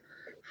did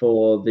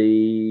for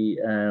the,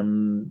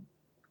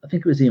 I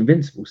think it was the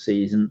Invincible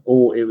season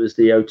or it was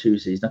the O2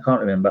 season, I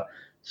can't remember.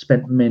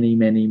 Spent many,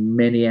 many,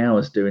 many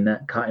hours doing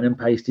that, cutting and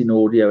pasting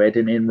audio,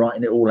 editing,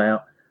 writing it all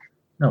out.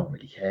 No one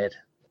really cared.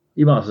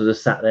 You might as well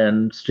just sat there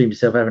and streamed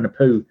yourself having a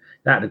poo.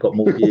 That'd have got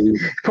more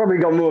views. Probably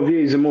got more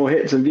views and more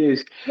hits and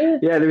views. Yeah,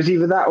 there was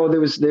either that or there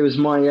was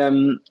my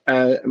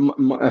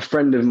a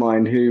friend of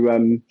mine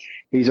who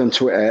he's on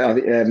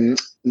Twitter.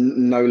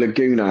 No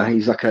Laguna.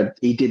 He's like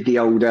he did the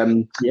old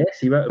yes,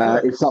 he wrote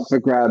a it's up for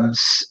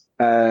grabs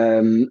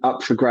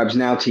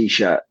now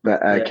T-shirt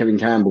that Kevin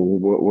Campbell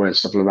wore and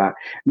stuff like that.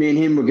 Me and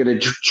him were going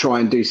to try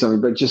and do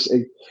something, but just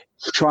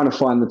trying to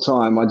find the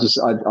time. I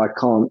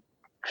can't.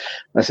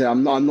 I say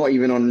I'm not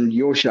even on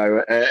your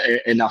show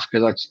enough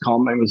because I just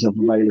can't make myself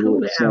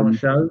available. It's our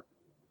show.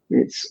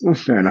 It's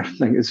fair enough. I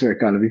think it's very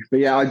kind of you,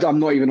 but yeah, I'm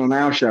not even on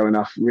our show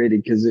enough really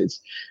because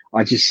it's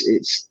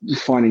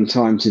finding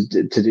time to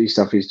do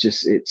stuff is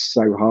just it's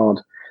so hard.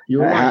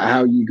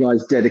 How you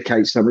guys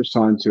dedicate so much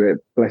time to it.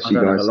 Bless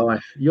you guys.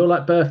 Life. You're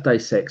like birthday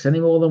sex, any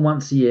more than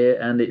once a year,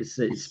 and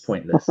it's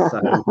pointless.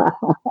 So.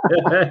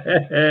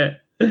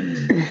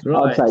 Right.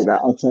 I'll take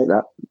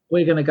that.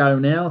 We're going to go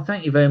now.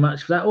 Thank you very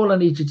much for that. All I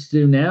need you to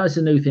do now is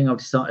a new thing I've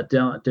decided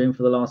doing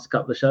for the last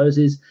couple of shows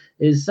is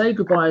say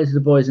goodbye to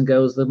the boys and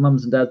girls, the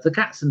mums and dads, the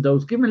cats and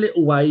dogs. Give them a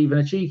little wave and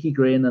a cheeky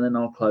grin, and then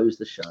I'll close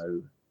the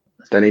show.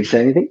 Don't need to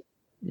say anything?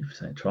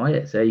 Try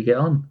it. See how you get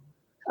on.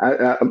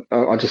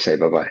 I'll just say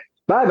bye-bye.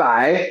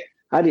 Bye-bye.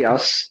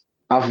 Adios.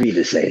 Auf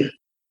Wiedersehen.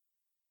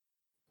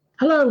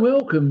 Hello,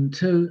 welcome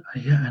to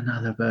yet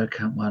another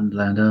Bergkamp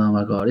Wonderland. Oh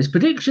my God, it's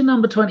prediction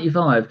number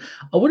 25.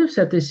 I would have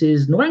said this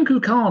is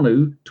Nwankwo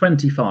Kanu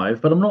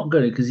 25, but I'm not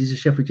going to because he's a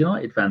Sheffield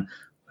United fan.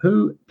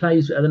 Who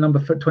plays at the number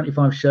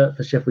 25 shirt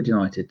for Sheffield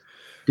United?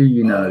 Do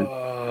you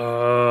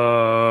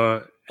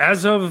know?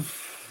 As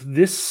of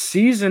this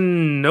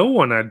season, no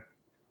one. I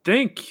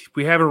think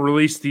we haven't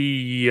released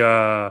the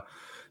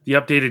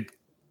updated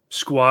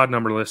squad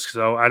number list,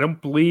 so I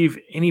don't believe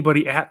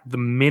anybody at the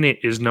minute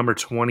is number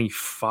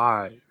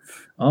 25.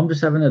 I'm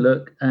just having a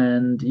look,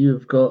 and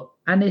you've got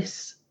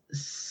Anis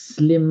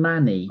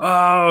Slimani.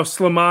 Oh,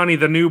 Slimani,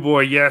 the new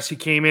boy. Yes, he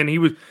came in.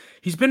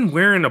 He's been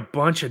wearing a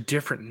bunch of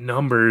different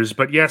numbers,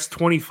 but yes,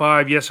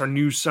 25. Yes, our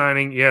new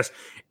signing. Yes,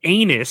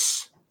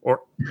 Anis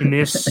or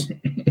Anis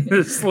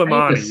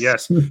Slimani.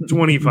 Yes,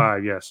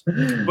 25. Yes,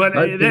 but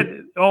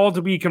that all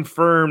to be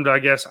confirmed. I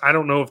guess I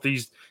don't know if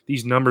these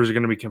numbers are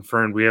going to be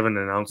confirmed. We haven't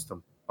announced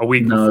them a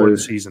week before the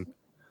season.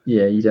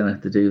 Yeah, you don't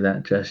have to do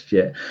that just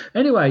yet.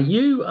 Anyway,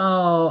 you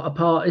are a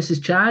part. This is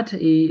Chad.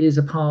 He is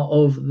a part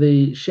of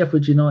the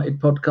Sheffield United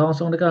podcast.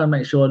 I want to go and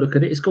make sure I look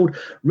at it. It's called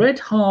Red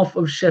Half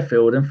of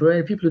Sheffield. And for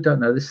any people who don't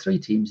know, there's 3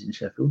 teams in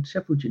Sheffield.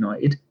 Sheffield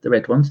United, the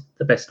red ones,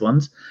 the best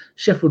ones.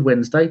 Sheffield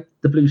Wednesday,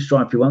 the blue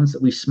stripy ones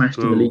that we smashed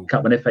in the League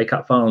Cup and FA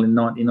Cup final in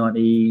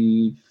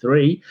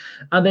 1993.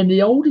 And then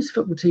the oldest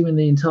football team in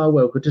the entire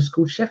world, just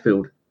called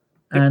Sheffield.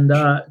 And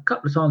a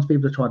couple of times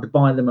people have tried to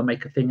buy them and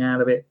make a thing out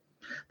of it.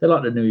 They're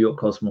like the New York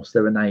Cosmos.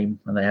 They're a name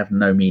and they have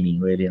no meaning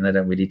really, and they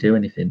don't really do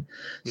anything.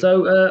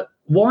 So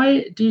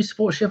why do you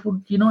support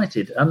Sheffield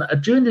United? And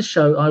during this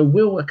show, I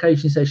will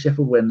occasionally say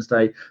Sheffield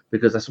Wednesday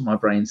because that's what my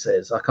brain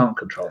says. I can't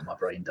control what my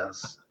brain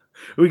does.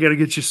 We got to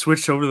get you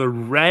switched over to the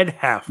red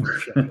half of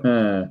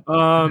Sheffield.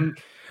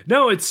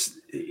 No, it's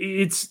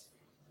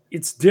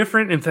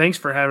different, and thanks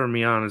for having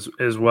me on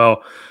as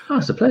well. Oh,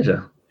 it's a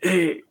pleasure.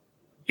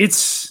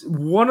 It's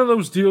one of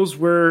those deals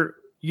where,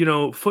 you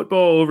know,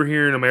 football over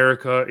here in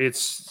America,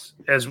 it's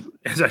as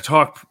I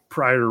talked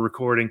prior to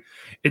recording,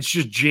 it's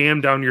just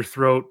jammed down your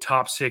throat.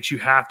 Top 6, you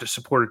have to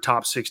support a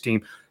top 6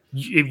 team.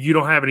 If you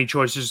don't have any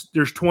choices,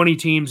 there's 20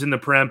 teams in the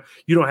Prem.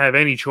 You don't have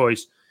any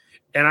choice.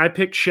 And I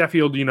picked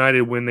Sheffield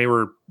United when they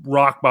were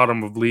rock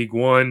bottom of League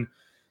One.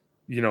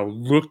 You know,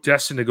 looked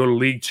destined to go to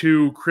League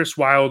Two. Chris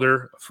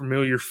Wilder, a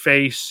familiar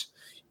face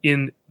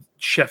in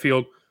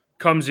Sheffield,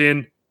 comes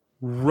in,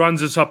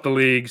 runs us up the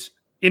leagues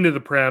into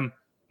the Prem.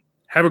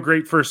 Have a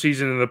great first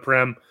season in the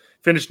Prem,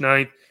 finished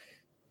 9th.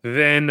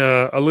 Then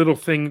a little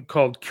thing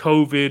called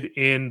COVID,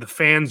 and the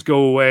fans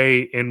go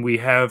away, and we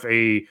have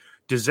a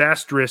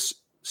disastrous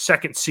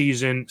second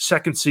season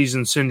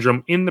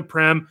syndrome in the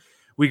Prem.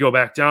 We go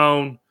back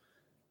down.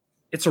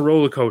 it's a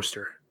roller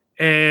coaster.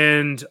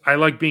 And I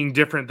like being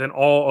different than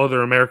all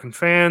other American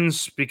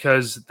fans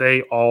because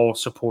they all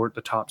support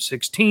the top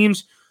 6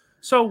 teams.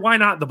 So why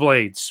not the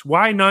Blades?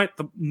 Why not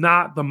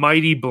the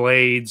mighty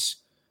Blades?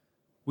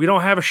 We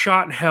don't have a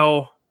shot in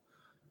hell,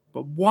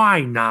 but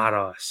why not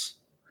us?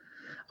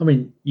 I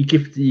mean, you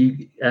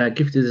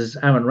gifted us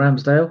Aaron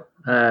Ramsdale.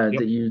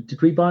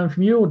 Did we buy him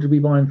from you or did we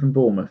buy him from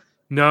Bournemouth?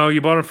 No,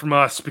 you bought him from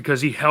us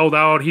because he held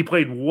out. He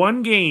played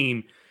one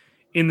game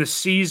in the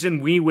season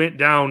we went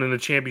down in the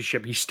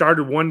championship. He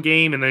started one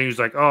game and then he was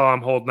like, "Oh,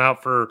 I'm holding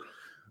out for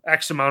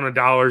X amount of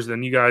dollars."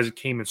 Then you guys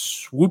came and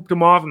swooped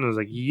him off, and I was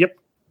like, "Yep,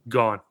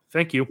 gone.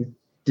 Thank you."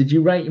 Did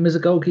you rate him as a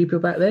goalkeeper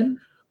back then?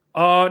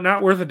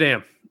 Not worth a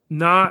damn.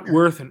 Not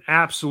worth an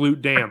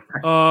absolute damn.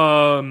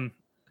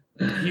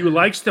 He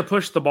likes to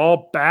push the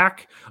ball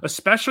back,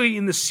 especially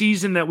in the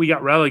season that we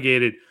got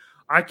relegated.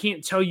 I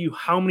can't tell you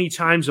how many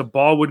times a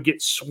ball would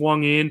get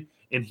swung in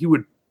and he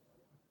would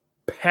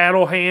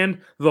paddle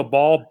hand the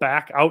ball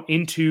back out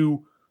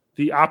into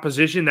the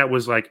opposition that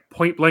was like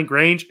point blank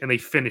range, and they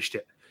finished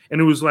it. And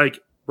it was like,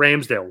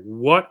 Ramsdale,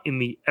 what in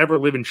the ever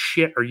living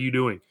shit are you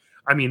doing?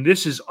 I mean,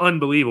 this is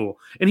unbelievable.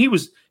 And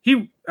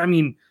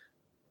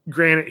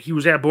granted, he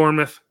was at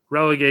Bournemouth,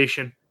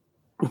 relegation,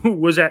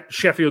 was at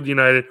Sheffield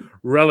United,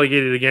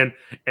 relegated again.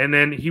 And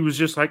then he was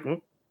just like,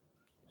 well,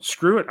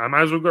 screw it. I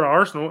might as well go to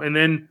Arsenal. And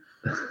then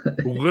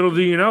little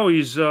do you know,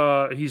 he's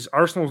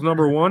Arsenal's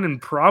number 1,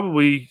 and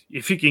probably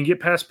if he can get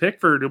past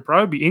Pickford, he'll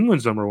probably be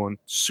England's number 1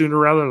 sooner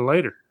rather than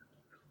later.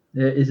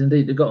 Yeah, it is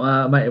indeed. We've got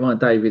a mate of mine,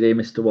 David here,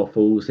 Mr.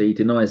 Waffles. He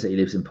denies that he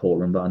lives in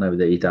Portland, but I know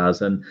that he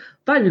does. And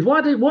David,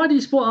 why do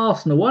you support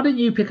Arsenal? Why didn't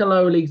you pick a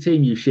lower league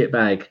team, you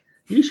shitbag?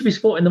 You should be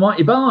supporting the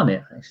mighty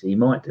Barnet. Actually, he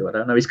might do. I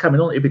don't know. He's coming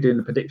on. He'll be doing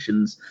the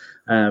predictions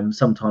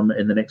sometime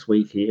in the next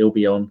week. He'll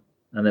be on,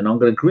 and then I'm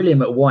going to grill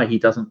him at why he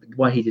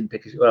didn't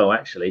pick his. Well,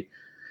 actually,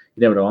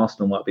 you never know.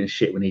 Arsenal might have been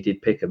shit when he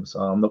did pick him, so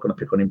I'm not going to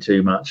pick on him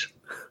too much.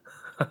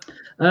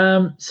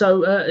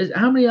 So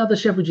how many other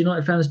Sheffield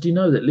United fans do you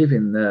know that live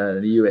in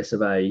the US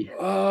of A?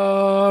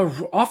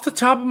 Off the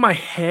top of my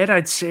head,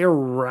 I'd say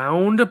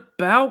around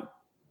about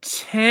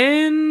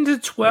 10 to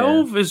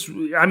 12 is.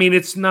 I mean,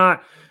 it's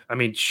not. I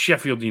mean,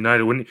 Sheffield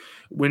United.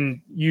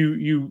 When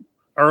you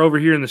are over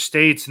here in the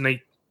States and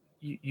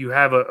you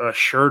have a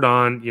shirt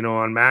on,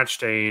 on match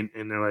day,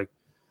 and they're like,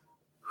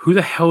 "Who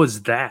the hell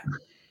is that?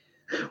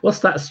 What's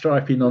that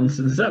stripy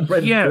nonsense? Is that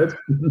Brentford?"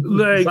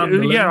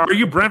 Yeah, are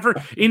you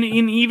Brentford? In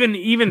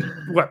even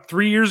what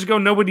 3 years ago,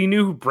 nobody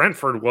knew who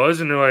Brentford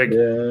was, and they're like,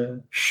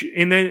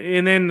 and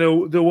then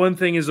the one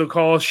thing is they'll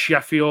call us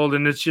Sheffield,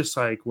 and it's just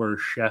like, we're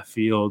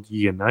Sheffield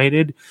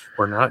United.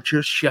 We're not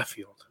just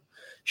Sheffield.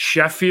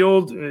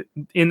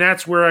 And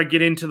that's where I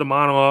get into the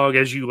monologue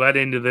as you led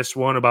into this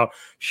one about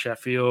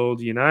Sheffield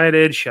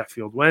United,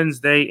 Sheffield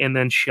Wednesday, and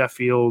then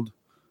Sheffield,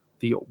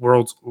 the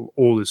world's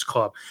oldest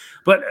club.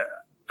 But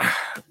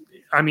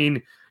I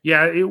mean,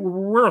 yeah,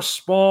 we're a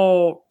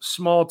small,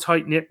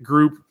 tight-knit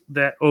group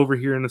that over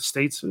here in the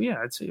States. So,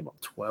 yeah, I'd say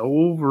about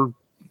 12 or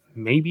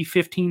maybe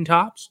 15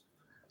 tops.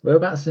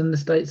 Whereabouts in the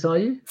States are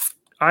you?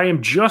 I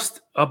am just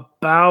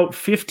about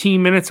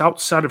 15 minutes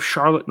outside of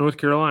Charlotte, North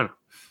Carolina.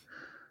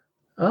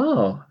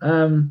 Oh,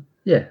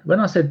 yeah. When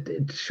I said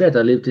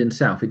Shredder lived in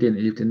South, he didn't.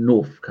 He lived in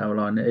North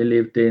Carolina. He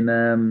lived in,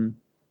 I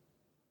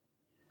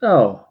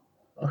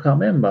can't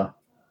remember.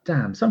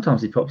 Damn,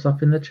 sometimes he pops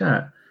up in the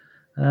chat.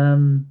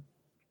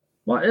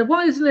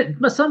 Why isn't it?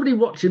 Somebody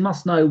watching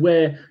must know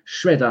where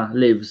Shredder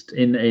lives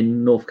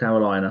in North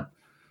Carolina.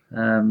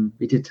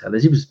 He did tell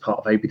us he was part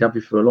of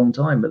ABW for a long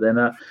time, but then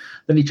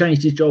he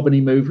changed his job and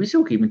he moved. We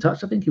still keep in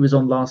touch. I think he was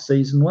on last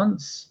season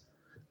once.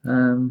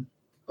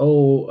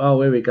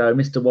 Oh, here we go,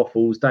 Mr.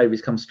 Waffles.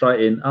 Davies come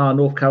straight in.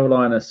 North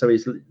Carolina, so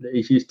he's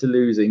used to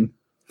losing.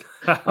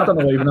 I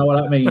don't even know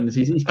what that means.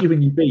 He's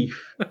giving you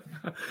beef.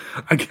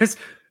 I guess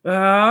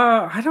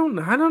I don't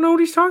know what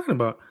he's talking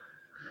about.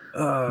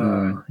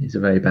 He's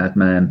a very bad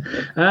man.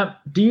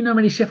 Do you know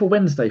many Sheffield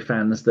Wednesday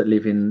fans that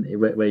live in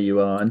where you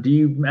are, and do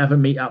you ever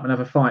meet up and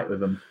have a fight with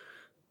them?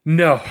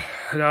 No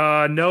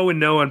and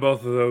no on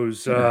both of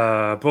those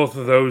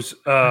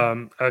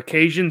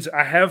occasions.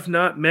 I have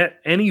not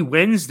met any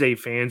Wednesday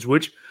fans,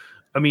 which,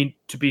 I mean,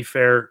 to be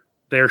fair,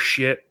 they're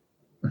shit.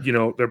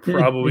 They're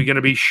probably going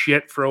to be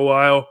shit for a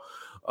while.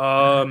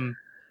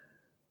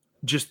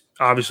 Just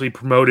obviously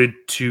promoted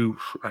to,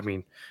 I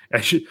mean,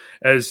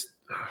 as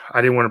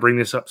I didn't want to bring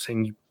this up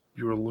saying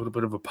you were a little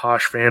bit of a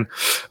posh fan.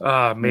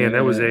 Man,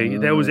 that was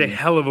a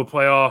hell of a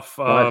playoff.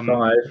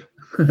 5-5.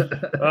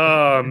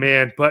 Oh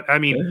man, but I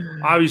mean,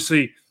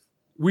 obviously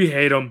we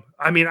hate them.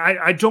 I mean,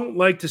 I don't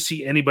like to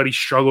see anybody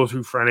struggle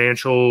through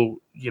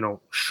financial,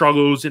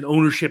 struggles and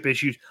ownership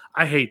issues.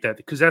 I hate that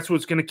because that's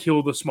what's going to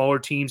kill the smaller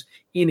teams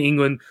in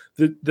England.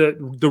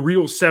 The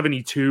real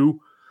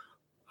 72.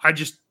 I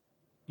just,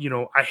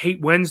 I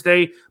hate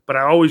Wednesday, but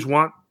I always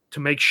want to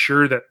make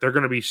sure that they're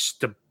going to be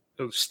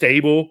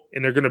stable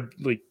and they're going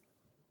to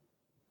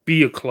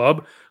be a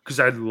club, because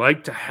I'd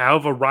like to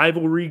have a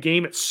rivalry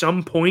game at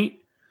some point.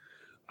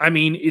 I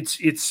mean,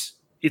 it's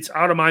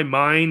out of my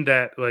mind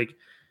that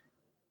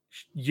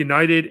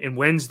United and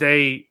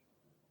Wednesday.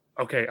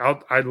 Okay,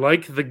 I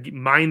like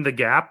mind the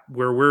gap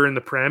where we're in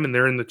the Prem and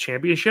they're in the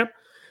Championship.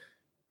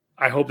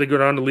 I hope they go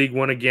down to League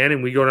One again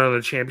and we go down to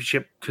the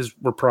Championship because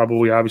we're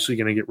probably obviously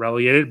going to get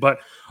relegated. But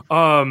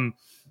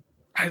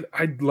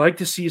I'd like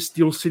to see a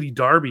Steel City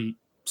derby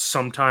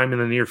sometime in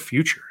the near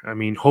future. I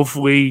mean,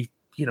 hopefully,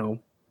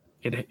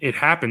 it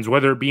happens,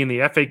 whether it be in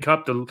the FA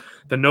Cup,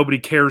 the nobody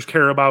cares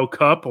Carabao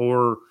Cup,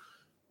 or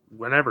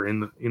whenever in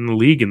the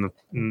league in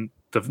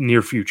the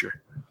near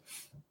future.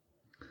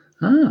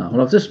 Well,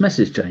 I've just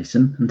messaged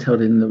Jason and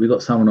told him that we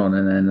got someone on,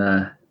 and then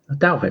I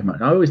doubt very much.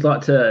 I always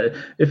like to,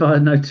 if I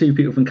know two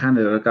people from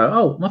Canada, I go,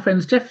 "Oh, my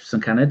friend's Jeff from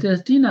Canada.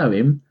 Do you know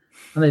him?"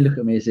 And they look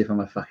at me as if I'm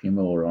a fucking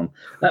moron.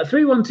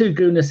 312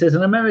 Guna says,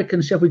 an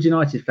American Sheffield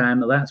United fan.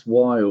 That's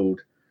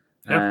wild.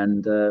 Yep.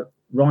 And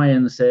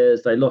Ryan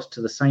says they lost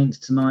to the Saints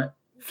tonight.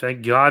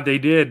 Thank God they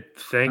did.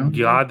 Thank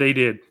God they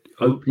did.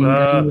 Opening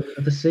game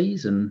of the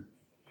season.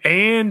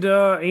 And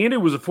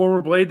it was a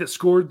former Blade that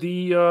scored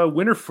the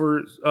winner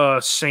for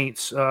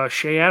Saints.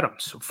 Shea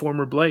Adams, a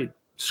former Blade,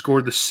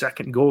 scored the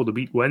second goal to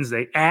beat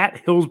Wednesday at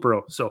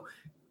Hillsborough. So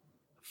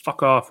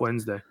fuck off,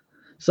 Wednesday.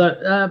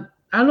 So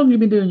how long have you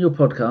been doing your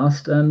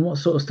podcast, and what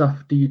sort of stuff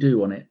do you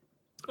do on it?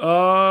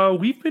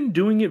 We've been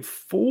doing it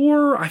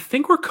I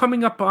think we're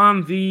coming up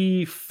on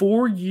the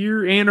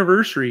 4-year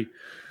anniversary.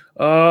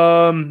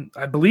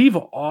 I believe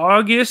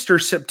August or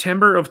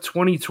September of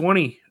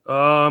 2020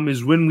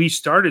 is when we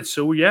started.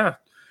 So yeah,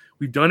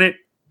 we've done it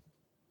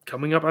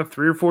coming up on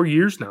 3 or 4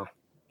 years now.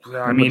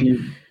 I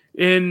mean,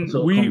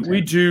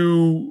 we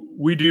do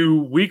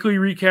weekly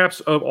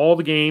recaps of all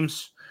the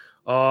games.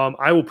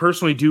 I will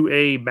personally do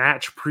a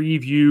match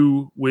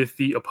preview with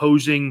the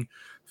opposing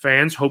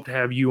fans. Hope to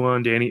have you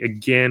on, Danny,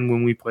 again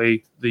when we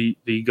play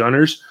the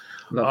Gunners.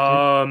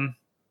 And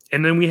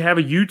then we have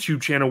a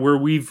YouTube channel where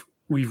we've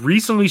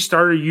recently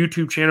started a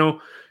YouTube channel.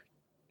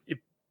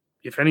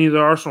 If any of the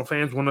Arsenal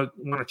fans want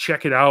to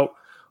check it out,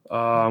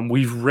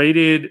 we've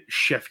rated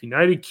Sheffield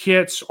United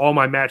kits. All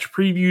my match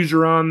previews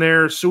are on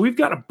there. So we've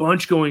got a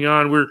bunch going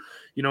on where,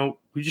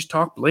 we just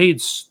talk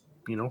Blades,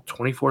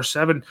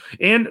 24/7.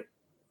 And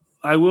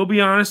I will be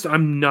honest,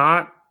 I'm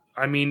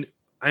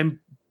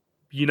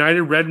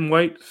United red and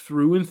white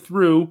through and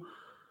through,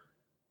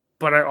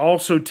 but I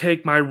also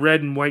take my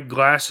red and white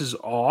glasses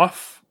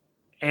off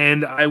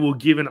and I will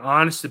give an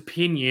honest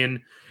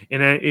opinion.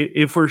 And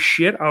if we're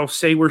shit, I'll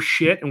say we're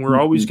shit, and we're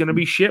always going to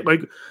be shit.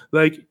 Like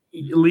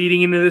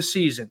leading into the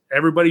season,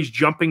 everybody's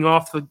jumping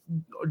off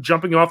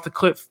the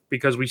cliff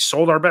because we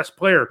sold our best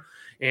player.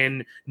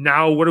 And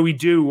now what do we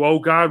do? Oh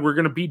God, we're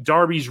going to beat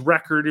Derby's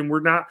record, and we're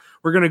going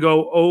to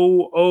go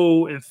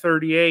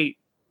 0-38,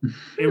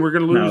 and we're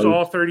going to lose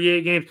all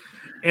 38 games.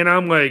 And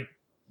I'm like,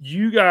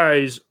 you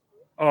guys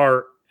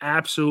are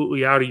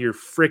absolutely out of your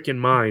freaking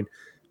mind.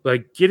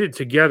 Like, get it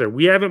together.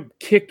 We haven't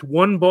kicked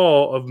one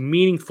ball of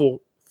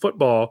meaningful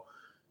football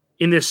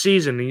in this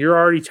season, and you're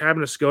already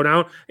having us go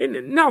down.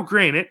 And now,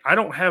 granted, I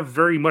don't have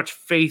very much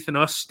faith in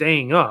us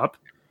staying up.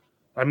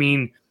 I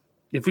mean,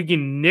 if we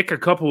can nick a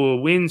couple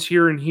of wins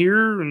here and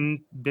here, and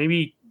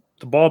maybe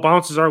the ball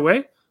bounces our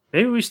way,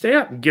 maybe we stay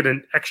up and get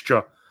an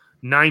extra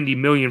 $90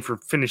 million for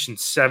finishing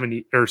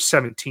 70 or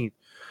 17th.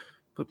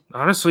 But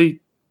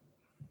honestly,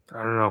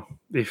 I don't know.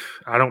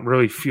 I don't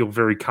really feel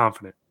very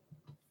confident.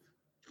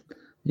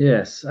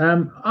 Yes.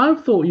 I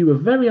thought you were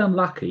very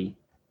unlucky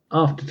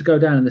to go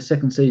down in the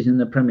second season in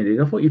the Premier League.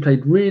 I thought you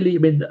played really...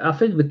 I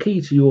think the key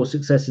to your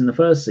success in the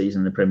first season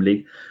in the Premier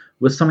League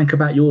was something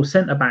about your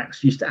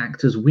centre-backs used to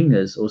act as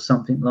wingers or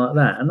something like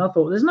that. And I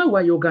thought, there's no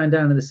way you're going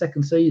down in the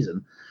second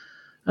season.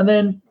 And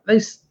then they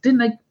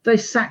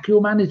sack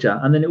your manager,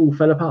 and then it all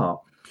fell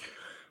apart.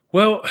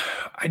 Well,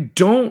 I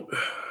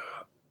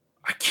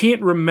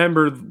can't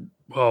remember.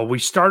 Well, we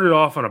started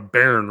off on a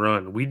barren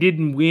run. We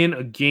didn't win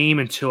a game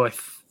until I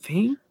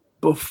think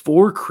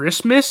before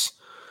Christmas.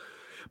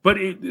 But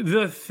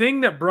the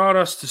thing that brought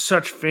us to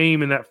such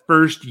fame in that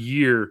first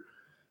year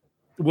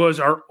was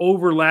our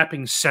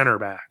overlapping center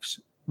backs.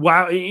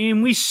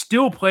 And we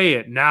still play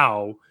it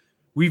now.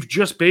 We've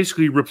just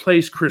basically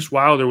replaced Chris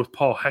Wilder with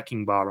Paul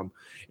Heckingbottom.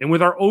 And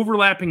with our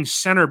overlapping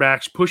center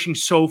backs pushing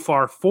so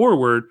far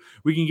forward,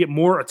 we can get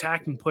more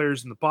attacking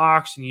players in the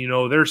box.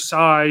 And, their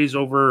size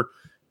over,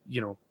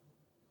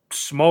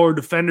 smaller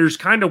defenders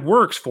kind of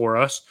works for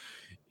us.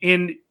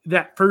 And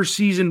that first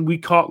season, we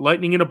caught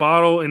lightning in a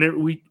bottle,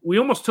 and we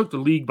almost took the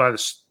league by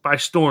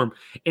storm.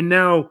 And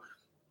now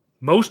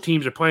most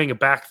teams are playing a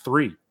back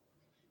three,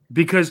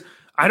 because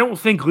I don't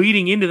think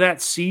leading into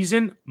that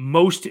season,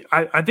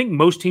 I think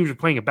most teams are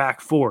playing a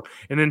back four.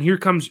 And then here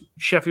comes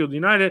Sheffield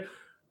United,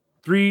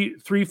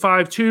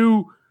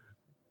 3-5-2,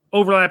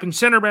 overlapping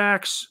center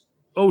backs.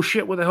 Oh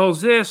shit, what the hell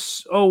is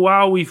this? Oh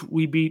wow, we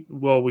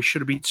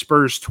should have beat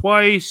Spurs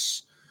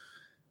twice.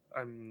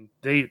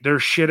 They're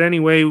shit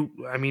anyway.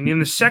 I mean, in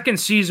the second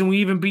season, we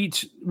even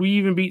beat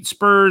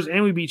Spurs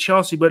and we beat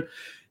Chelsea. But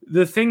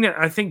the thing that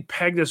I think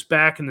pegged us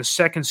back in the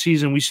second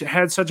season, we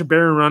had such a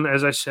barren run,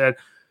 as I said,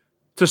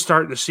 to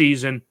start the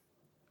season.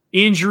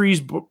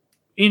 Injuries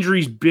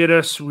injuries bit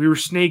us. We were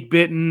snake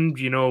bitten.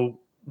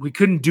 We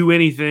couldn't do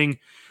anything.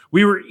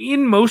 We were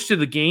in most of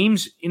the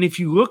games, and if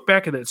you look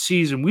back at that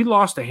season, we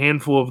lost a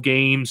handful of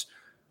games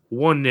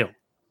 1-0.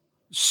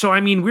 So,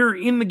 we were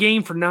in the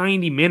game for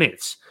 90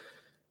 minutes,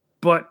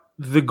 but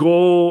the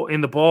goal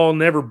and the ball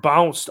never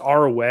bounced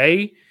our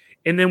way.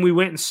 And then we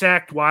went and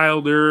sacked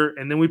Wilder,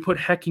 and then we put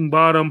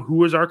Heckingbottom, who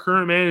was our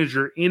current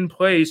manager, in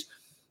place.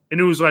 And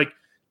it was like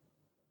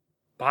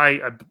by,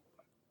 I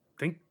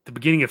think, the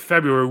beginning of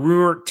February, we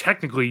weren't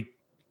technically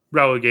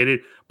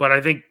relegated, but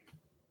I think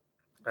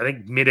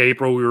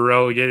mid-April we were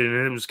relegated,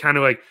 and it was kind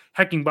of like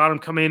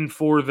Heckingbottom come in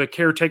for the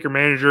caretaker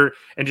manager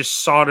and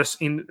just sawed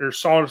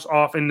us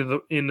off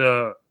into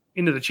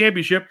the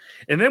championship.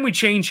 And then we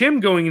changed him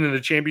going into the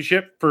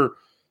championship for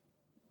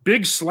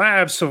big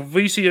slab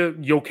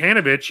Slavisa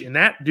Jokanovic, and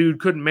that dude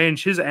couldn't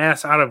manage his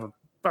ass out of a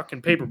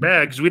fucking paper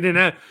bag because we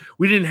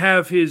didn't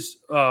have his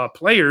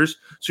players.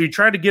 So he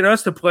tried to get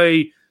us to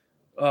play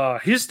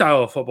his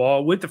style of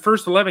football. With the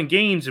first 11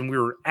 games, and we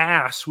were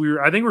ass.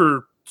 I think we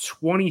were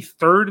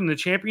 23rd in the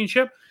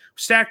championship.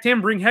 Stacked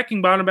him, bring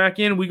Heckingbottom back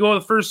in. We go to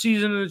the first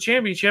season of the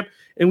championship,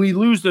 and we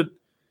lose the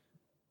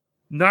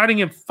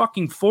Nottingham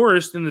fucking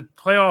Forest in the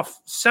playoff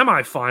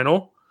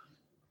semifinal.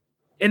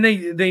 And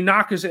they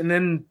knock us, and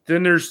then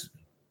there's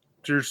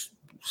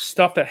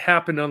stuff that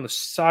happened on the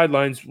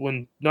sidelines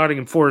when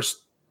Nottingham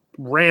Forest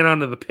ran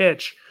onto the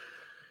pitch.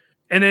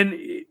 And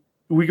then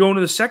we go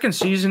into the second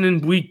season,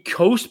 and we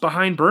coast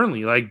behind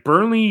Burnley. Like,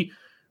 Burnley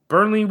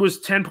was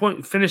 10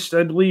 points, finished,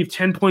 I believe,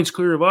 10 points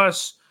clear of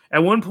us.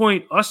 At one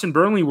point, us and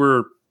Burnley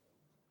were,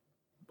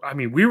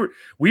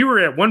 we were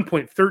at one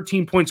point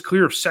 13 points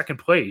clear of second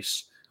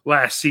place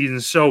last season.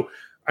 So,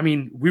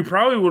 we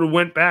probably would have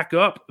went back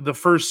up the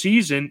first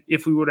season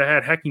if we would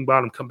have had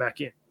Heckingbottom come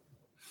back in.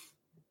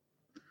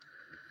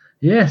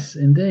 Yes,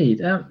 indeed.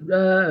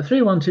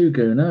 312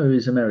 Guna, who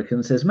is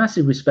American, says,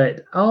 massive respect.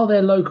 Are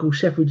there local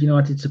Sheffield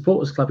United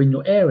supporters club in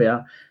your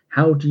area?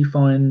 How do you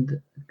find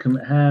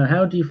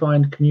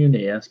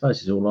community? I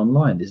suppose it's all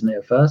online, isn't it,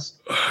 at first?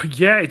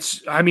 Yeah,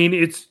 it's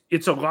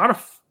a lot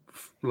of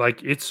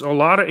it's a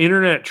lot of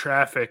internet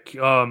traffic.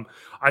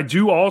 I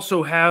do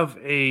also have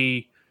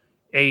a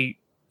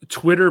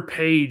Twitter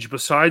page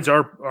besides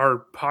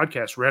our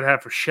podcast, Red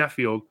Hat for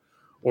Sheffield,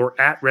 or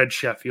at Red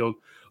Sheffield.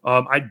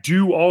 I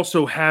do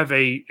also have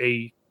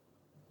a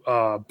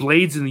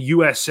Blades in the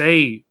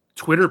USA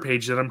Twitter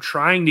page that I'm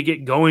trying to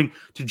get going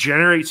to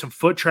generate some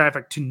foot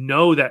traffic to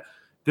know that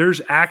there's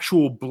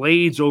actual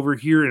Blades over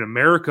here in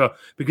America,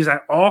 because I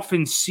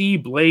often see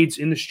Blades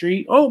in the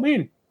street. Oh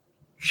man,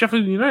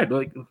 Sheffield United,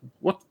 like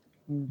what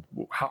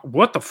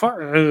the fuck?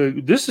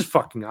 This is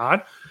fucking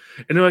odd.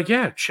 And they're like,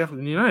 yeah,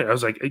 Sheffield United. I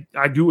was like,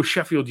 I do a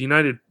Sheffield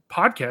United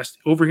podcast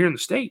over here in the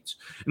States.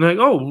 And they're like,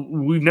 oh,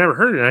 we've never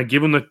heard it. And I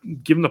give them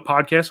the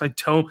podcast. I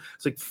tell them,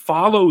 it's like,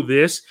 follow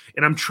this.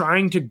 And I'm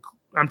trying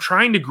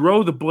to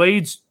grow the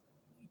Blades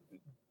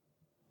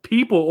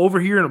people over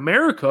here in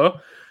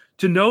America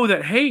to know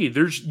that, hey,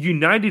 there's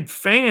United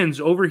fans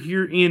over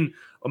here in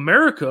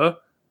America.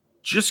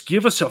 Just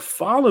give us a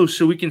follow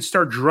so we can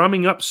start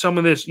drumming up some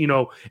of this.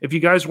 If you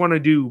guys want to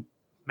do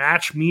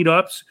match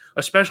meetups,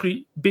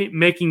 especially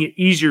making it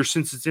easier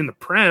since it's in the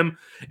Prem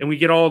and we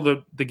get all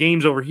the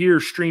games over here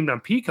streamed on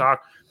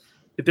Peacock.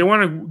 If they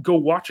want to go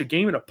watch a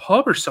game at a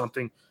pub or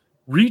something,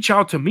 reach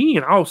out to me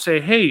and I'll say,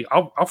 hey,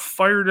 I'll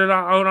fire it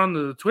out on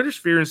the Twitter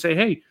sphere and say,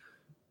 hey,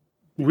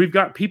 we've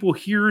got people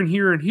here and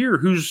here and here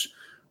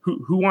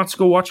who wants to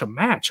go watch a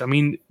match.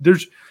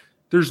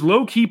 There's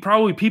low key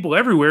probably people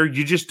everywhere.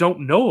 You just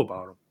don't know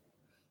about them.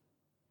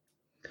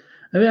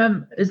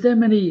 Is there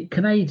many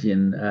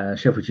Canadian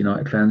Sheffield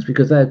United fans?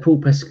 Because they had Paul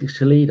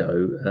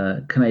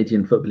Pescatelito,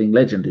 Canadian footballing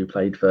legend, who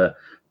played for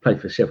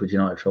Sheffield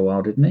United for a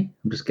while, didn't he?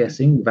 I'm just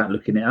guessing without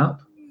looking it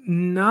up.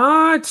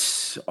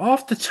 Not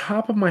off the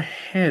top of my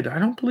head. I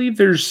don't believe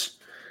there's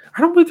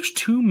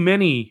too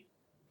many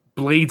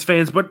Blades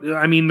fans, but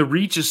the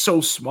reach is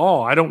so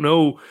small. I don't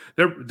know.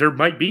 There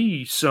might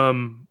be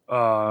some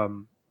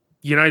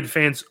United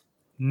fans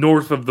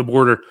north of the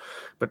border,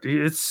 but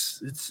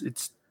it's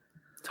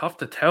tough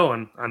to tell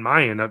on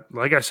my end.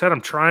 Like I said,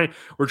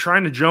 we're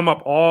trying to drum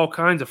up all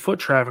kinds of foot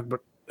traffic, but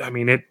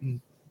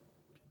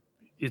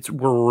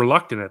we're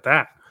reluctant at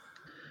that.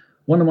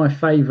 One of my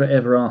favourite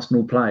ever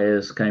Arsenal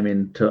players came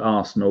into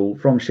Arsenal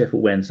from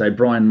Sheffield Wednesday,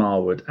 Brian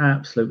Marwood,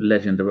 absolute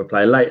legend of a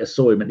player. Later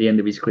saw him at the end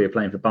of his career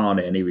playing for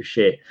Barnet and he was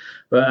shit.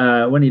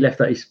 But when he left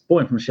that, he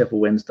bought him from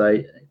Sheffield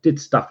Wednesday, did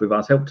stuff with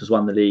us, helped us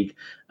win the league,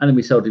 and then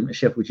we sold him to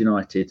Sheffield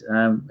United.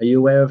 Are you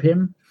aware of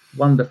him?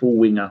 Wonderful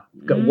winger.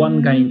 Got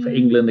one game for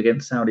England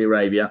against Saudi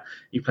Arabia.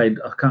 He played,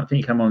 I can't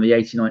think he came on the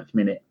 89th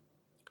minute.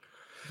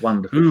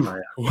 Wonderful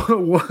player.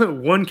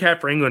 One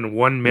cap for England,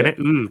 1 minute.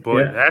 Yeah. Ooh,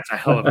 boy, yeah. That's a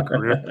hell of a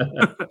career.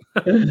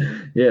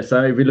 Yeah,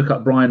 so if you look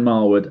up Brian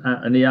Marwood,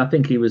 and I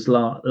think he was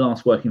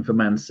last working for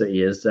Man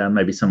City as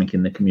maybe something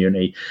in the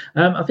community.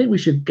 I think we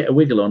should get a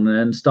wiggle on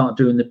and start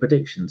doing the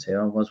predictions here,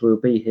 otherwise we'll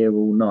be here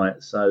all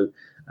night. So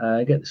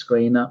get the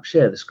screen up,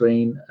 share the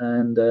screen,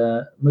 and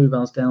move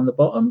us down the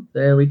bottom.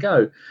 There we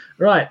go.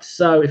 Right,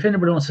 so if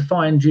anybody wants to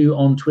find you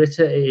on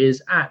Twitter, it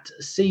is at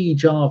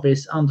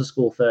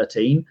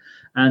cjarvis_13,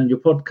 and your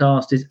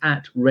podcast is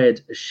at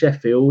Red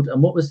Sheffield.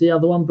 And what was the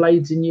other one?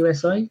 Blades in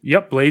USA?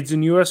 Yep, Blades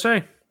in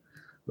USA.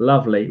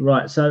 Lovely.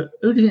 Right, so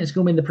who do you think is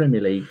going to win the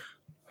Premier League?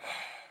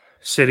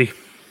 City.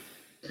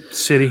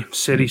 It's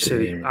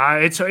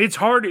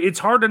hard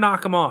to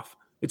knock them off.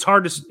 It's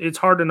hard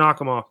to knock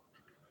them off.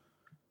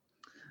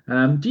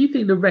 Do you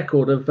think the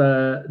record of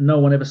no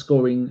one ever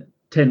scoring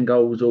 10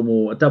 goals or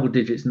more, double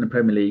digits in the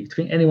Premier League, do you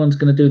think anyone's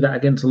going to do that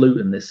against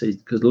Luton this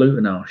season? Because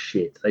Luton are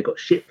shit. They got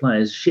shit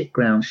players, shit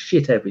ground,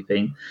 shit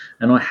everything,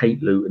 and I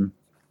hate Luton.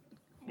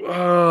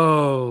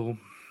 Oh,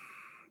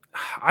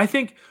 I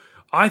think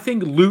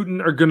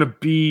Luton are going to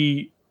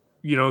be,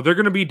 they're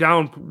going to be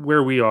down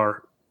where we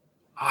are.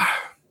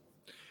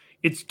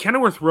 It's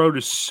Kenilworth Road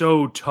is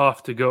so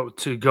tough to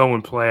go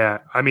and play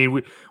at. I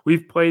mean,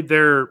 we've played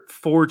there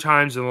 4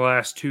 times in the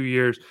last 2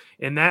 years,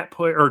 and that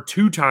play or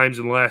 2 times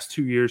in the last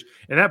 2 years,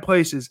 and that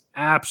place is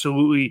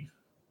absolutely.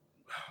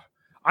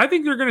 I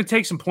think they're going to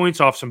take some points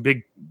off some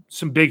big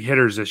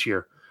hitters this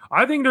year.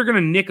 I think they're going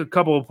to nick a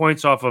couple of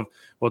points off of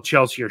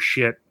Chelsea are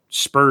shit,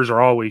 Spurs are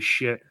always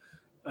shit.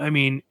 I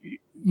mean,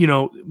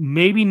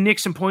 maybe nick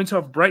some points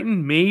off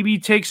Brighton, maybe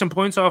take some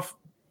points off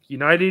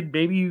United,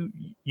 maybe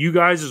you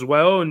guys as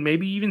well, and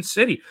maybe even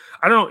City.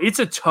 I don't know. It's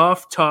a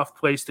tough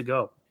place to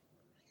go.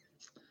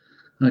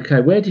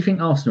 Okay, where do you think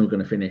Arsenal are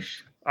going to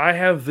finish? I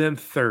have them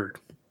 3rd.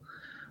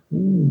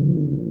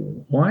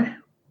 Ooh, why?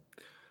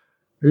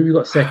 Who have you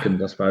got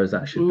second? I suppose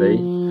that should be.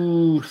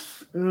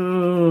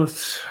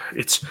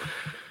 It's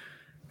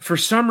for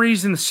some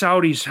reason the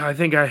Saudis. I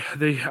think I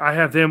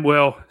have them.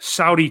 Well,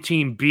 Saudi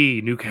team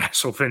B,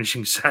 Newcastle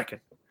finishing 2nd.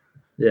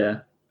 Yeah.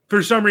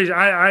 For some reason,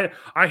 I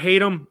hate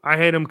them. I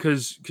hate them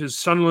because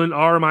Sunderland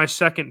are my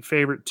 2nd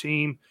favorite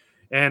team,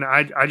 and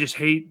I just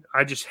hate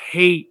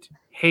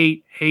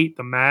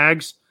the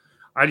Mags.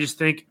 I just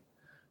think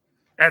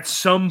at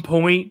some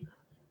point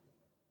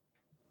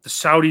the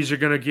Saudis are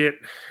gonna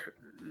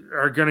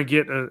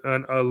get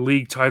a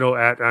league title.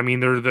 I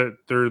mean, they're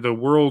the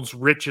world's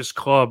richest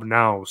club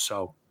now.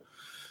 So,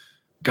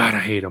 God, I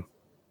hate them.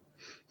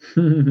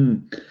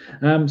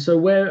 So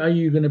where are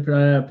you going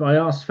to I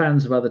asked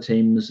fans of other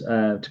teams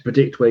to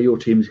predict where your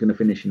team is going to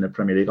finish in the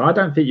Premier League. I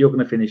don't think you're going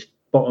to finish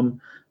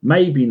bottom,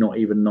 maybe not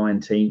even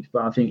 19th,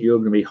 but I think you're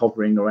going to be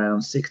hovering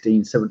around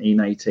 16,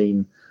 17,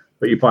 18,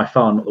 but you're by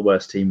far not the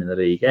worst team in the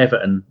league.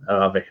 Everton,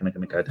 I reckon, are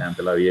going to go down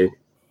below you.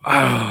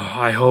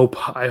 I hope.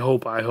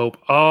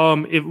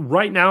 If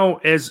right now,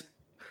 as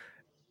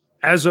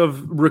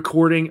of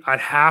recording,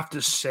 I'd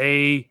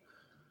say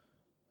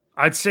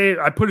I'd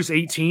put us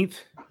 18th.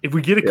 If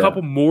we get a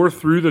couple more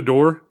through the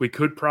door, we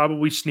could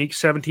probably sneak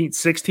 17th,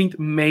 16th,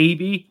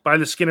 maybe by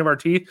the skin of our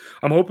teeth.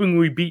 I'm hoping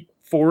we beat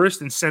Forest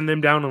and send them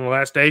down on the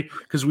last day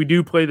because we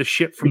do play the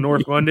shit from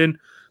North London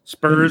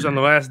Spurs on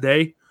the last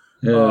day.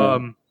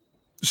 Yeah.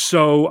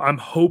 So I'm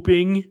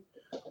hoping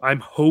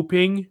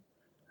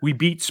we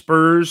beat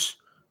Spurs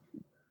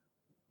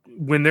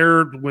when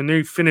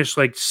they finish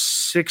like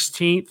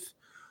 16th,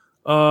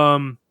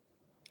 and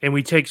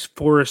we take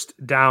Forest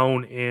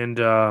down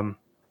and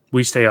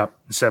we stay up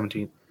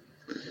 17th.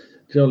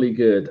 Jolly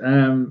good.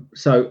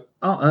 So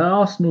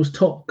Arsenal's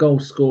top goal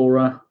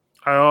scorer.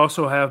 I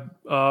also have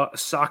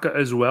Saka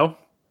as well.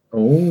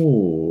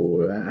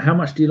 Oh, how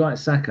much do you like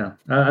Saka?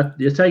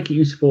 You take it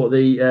you support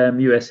the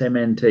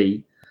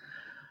USMNT.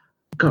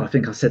 God, I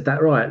think I said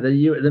that right.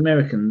 The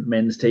American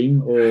men's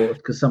team, or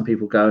because some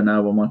people go,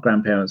 no, well, my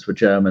grandparents were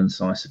German,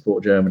 so I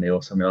support Germany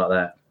or something like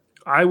that.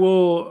 I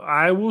will.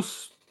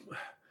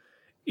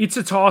 It's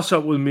a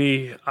toss-up with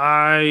me.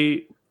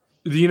 The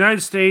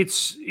United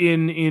States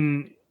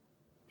in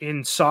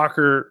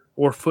soccer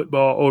or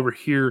football over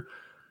here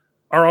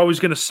are always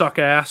going to suck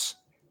ass.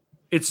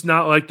 It's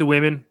not like the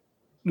women,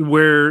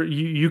 where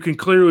you can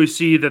clearly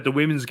see that the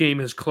women's game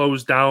has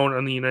closed down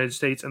on the United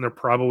States, and they're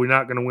probably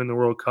not going to win the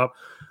World Cup.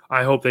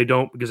 I hope they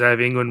don't, because I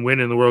have England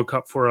winning the World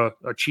Cup for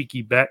a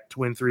cheeky bet to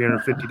win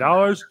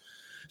 $350.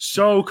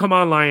 So come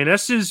on,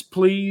 Lionesses,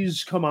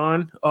 please come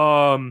on.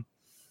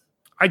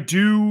 I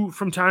do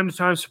from time to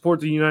time support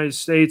the United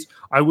States.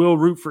 I will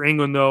root for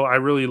England, though. I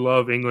really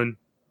love England.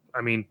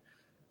 I mean,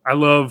 I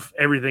love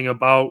everything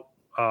about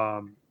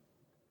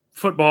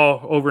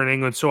football over in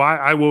England, so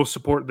I will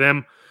support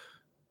them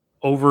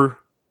over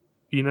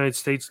the United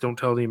States. Don't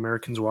tell the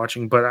Americans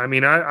watching, but I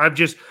mean,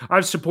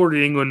 I've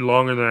supported England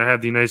longer than I have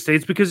the United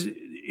States, because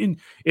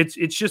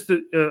it's just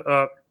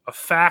a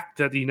fact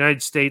that the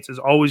United States is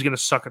always going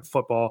to suck at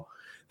football.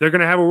 They're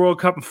going to have a World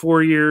Cup in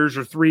 4 years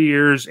or 3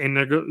 years, and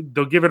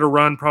they'll give it a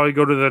run, probably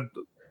go to the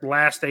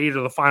last 8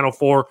 or the final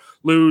 4,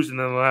 lose, and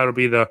then that'll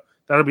be the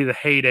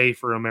heyday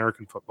for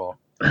American football.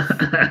 Who's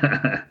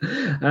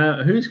going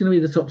to be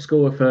the top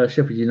scorer for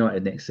Sheffield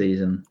United next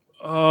season?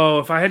 Oh,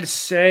 if I had to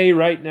say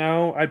right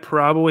now, I'd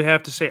probably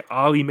have to say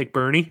Ollie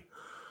McBurney.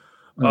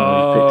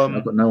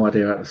 I've got no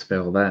idea how to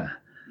spell that.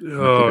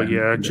 Oh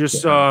yeah,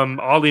 just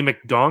Ollie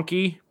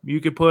McDonkey you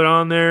could put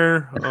on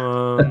there.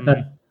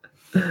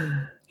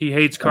 He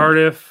hates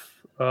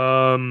Cardiff.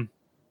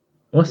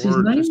 What's his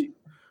name?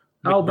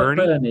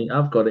 McBurney.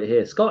 I've got it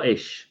here.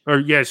 Scottish.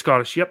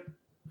 Scottish. Yep.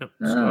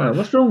 Scottish.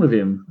 What's wrong with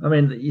him? I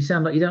mean, you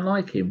sound like you don't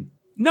like him.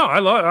 No, I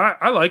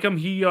like him.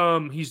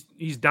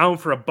 He's down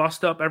for a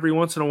bust up every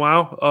once in a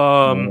while.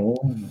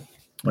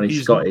 When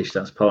he's Scottish,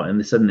 that's part in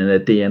their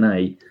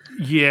DNA.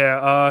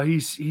 Yeah,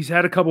 he's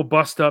had a couple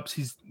bust ups.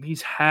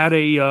 He's had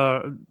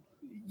a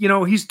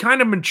he's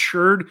kind of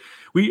matured.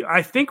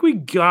 I think we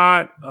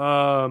got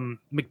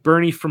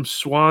McBurney from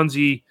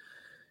Swansea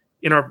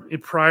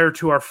prior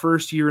to our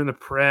first year in the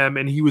Prem,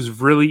 and he was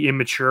really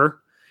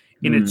immature.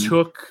 And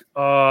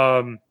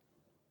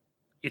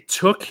it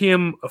took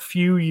him a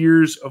few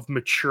years of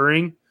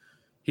maturing.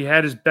 He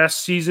had his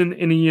best season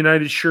in a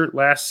United shirt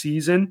last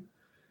season.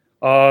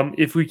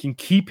 If we can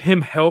keep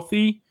him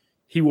healthy,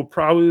 he will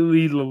probably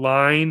lead the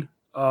line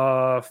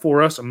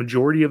for us a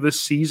majority of this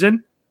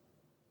season.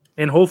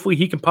 And hopefully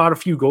he can pot a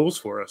few goals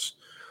for us.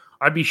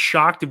 I'd be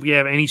shocked if we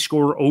have any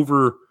score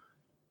over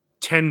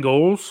 10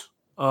 goals.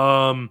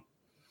 That's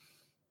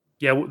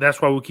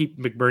why we'll keep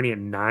McBurney at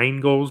 9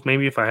 goals,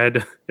 maybe if I had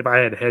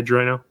a hedge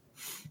right now.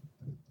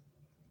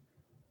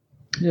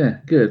 Yeah,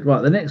 good.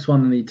 Right, the next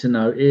one I need to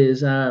know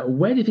is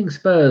where do you think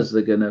Spurs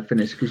are going to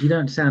finish? Because you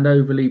don't sound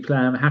overly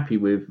happy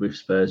with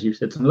Spurs. You've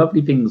said some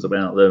lovely things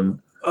about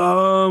them.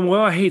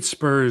 Well, I hate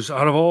Spurs.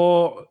 Out of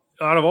all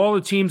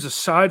the teams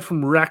aside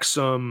from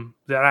Wrexham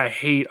that I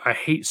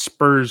hate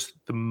Spurs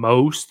the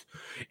most.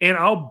 And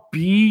I'll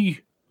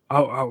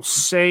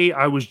say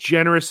I was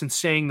generous in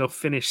saying they'll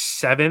finish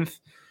 7th.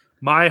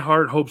 My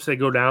heart hopes they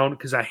go down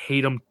because I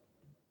hate them.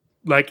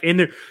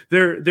 And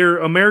their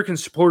American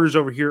supporters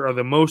over here are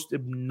the most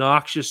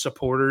obnoxious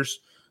supporters.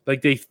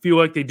 Like, they feel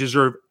like they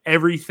deserve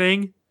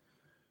everything.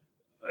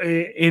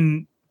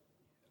 And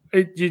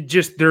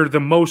they're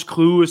the most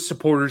clueless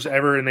supporters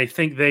ever, and they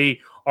think they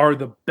are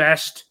the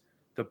best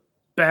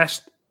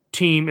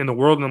team in the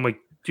world. And I'm like,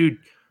 dude,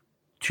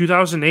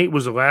 2008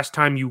 was the last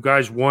time you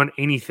guys won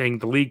anything,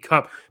 the League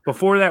Cup.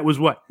 Before that was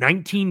what,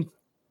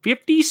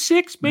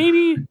 1956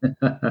 maybe?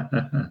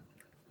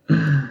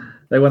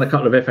 They won a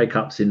couple of FA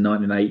Cups in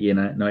 1980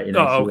 and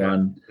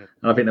 1981.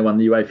 And I think they won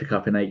the UEFA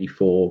Cup in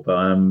 84, but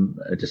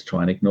I just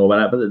try and ignore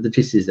that. But the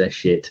gist is they're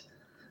shit.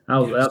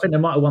 I think they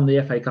might have won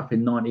the FA Cup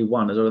in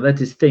 91 as well. That's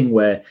this thing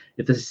where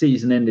if the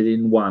season ended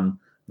in 1,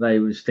 they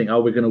would just think,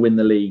 we're going to win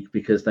the league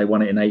because they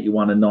won it in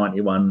 81 and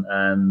 91,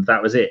 and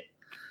that was it.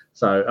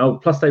 So,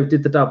 plus they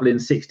did the double in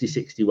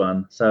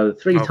 60-61. So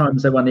 3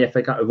 times they won the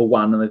FA Cup over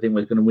 1, and they think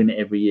we're going to win it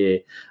every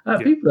year.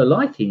 People are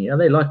liking it.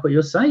 They like what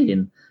you're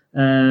saying.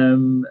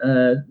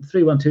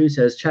 312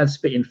 says Chad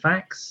spitting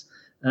facts.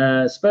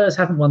 Spurs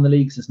haven't won the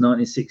league since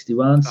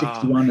 1961,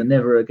 61 and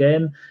never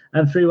again.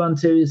 And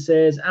 312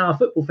 says our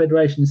football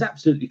federation is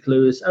absolutely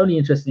clueless, only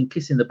interested in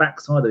kissing the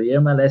backside of the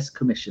MLS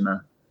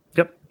commissioner.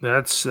 Yep,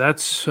 that's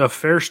a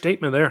fair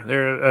statement there.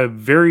 They're a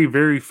very,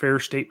 very fair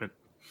statement.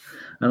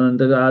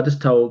 And I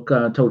just told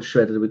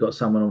Shredder that we got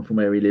someone on from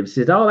where he lives.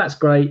 He said, that's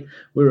great.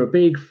 We're a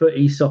big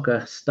footy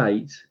soccer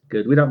state.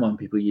 Good. We don't want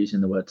people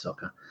using the word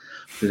soccer.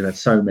 We've had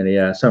so many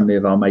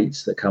of our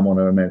mates that come on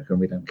are American, and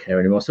we don't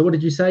care anymore. So what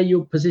did you say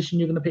your position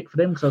you're going to pick for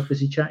them? Because I was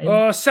busy chatting.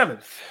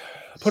 7th.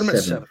 Put them at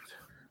 7th.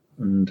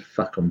 And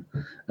fuck them.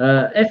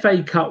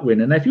 FA Cup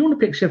winner. Now, if you want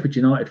to pick Sheffield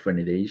United for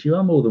any of these, you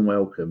are more than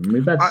welcome.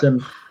 We've had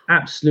some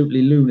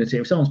absolutely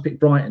lunatic. If someone's picked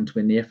Brighton to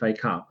win the FA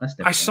Cup, that's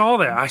I saw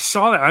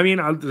that. I mean,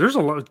 there's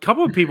a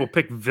couple of people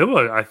picked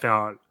Villa, I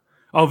thought.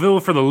 Oh, Villa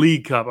for the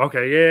League Cup.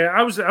 Okay, yeah.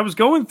 I was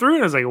going through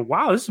and I was like,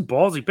 wow, this is a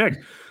ballsy pick.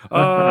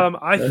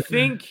 I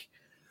think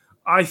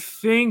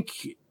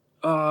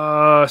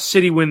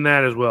City win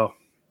that as well.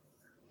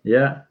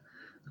 Yeah.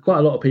 Quite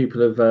a lot of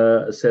people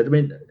have said, I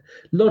mean,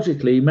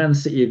 logically, Man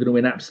City are going to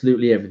win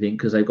absolutely everything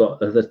because they've got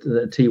the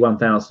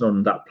T1000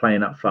 on that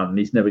playing up front, and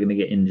he's never going to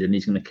get injured and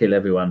he's going to kill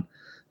everyone.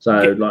 So,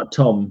 like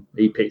Tom,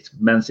 he picked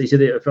Man City. He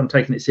said, if I'm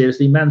taking it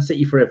seriously, Man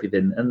City for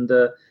everything. And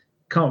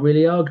can't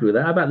really argue with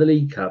that. How about the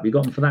League Cup? You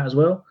got them for that as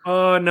well?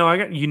 No, I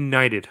got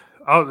United.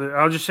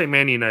 I'll just say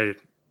Man United,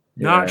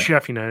 not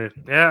Sheffield United.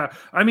 Yeah,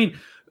 I mean,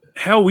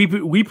 hell,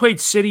 we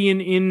played City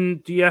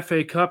in the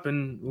FA Cup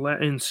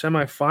in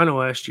semi-final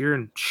last year,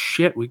 and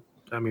shit, we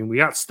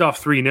got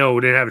stuff 3-0.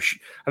 We didn't have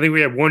I think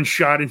we had one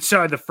shot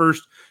inside the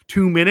first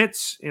 2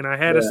 minutes, and I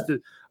had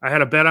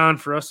a bet on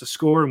for us to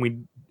score,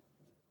 and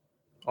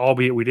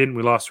albeit we didn't,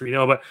 we lost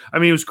 3-0. But I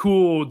mean, it was a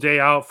cool day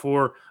out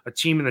for a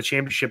team in the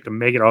championship to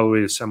make it all the way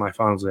to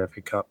semi-finals of the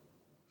FA Cup.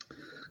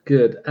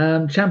 Good.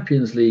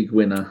 Champions League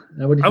winner.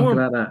 What do you think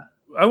about that?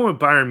 I went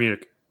Bayern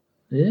Munich.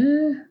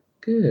 Yeah,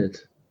 good.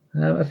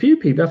 A few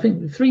people, I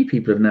think 3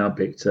 people have now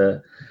picked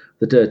the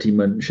Dirty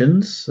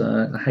Munchens.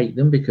 I hate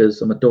them because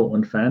I'm a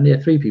Dortmund fan. Yeah,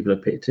 3 people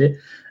have picked it.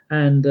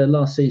 And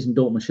last season,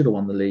 Dortmund should have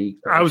won the league.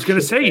 I was going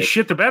to say, you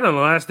shit the bed on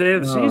the last day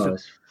of the season.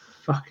 It's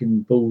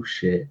fucking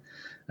bullshit.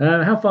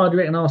 How far do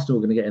you reckon Arsenal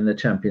are going to get in the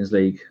Champions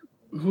League?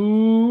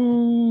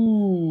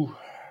 Ooh.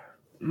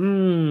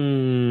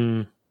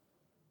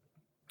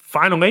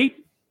 Final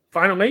eight.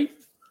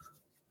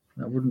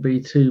 That wouldn't be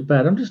too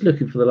bad. I'm just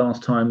looking for the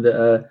last time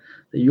that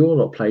your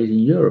lot played in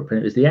Europe, and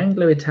it was the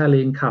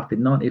Anglo-Italian Cup in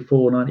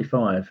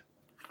 94-95.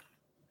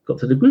 Got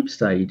to the group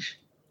stage.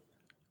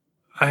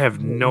 I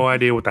have no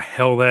idea what the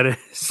hell that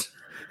is.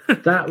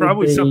 That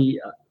would be,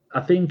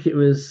 I think it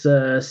was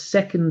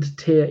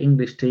second-tier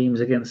English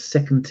teams against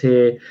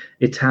second-tier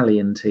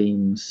Italian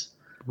teams.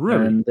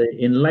 Really? And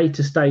in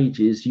later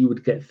stages, you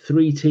would get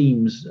 3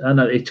 teams.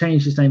 No, it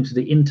changed its name to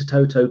the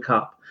Intertoto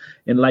Cup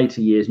in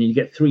later years, and you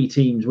get 3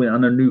 teams win. I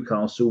know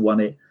Newcastle won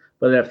it,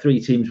 but they have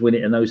 3 teams win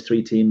it, and those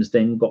 3 teams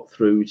then got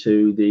through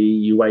to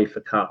the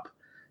UEFA Cup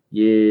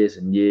years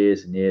and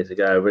years and years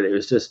ago. But it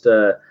was just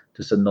a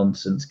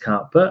nonsense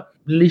cup. But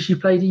at least you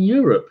played in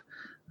Europe.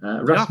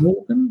 Russ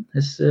Morgan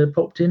has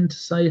popped in to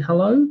say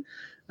hello.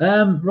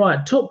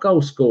 Right, top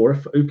goal scorer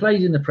who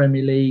played in the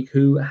Premier League,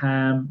 who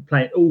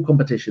played all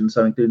competitions,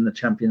 so including the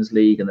Champions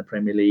League and the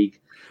Premier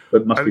League,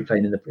 but must be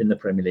playing in the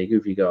Premier League. Who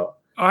have you got?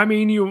 I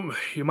mean, you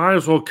might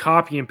as well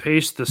copy and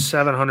paste the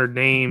 700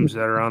 names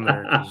that are on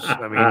there.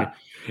 I mean,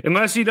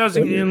 unless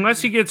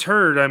he gets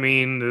hurt. I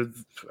mean,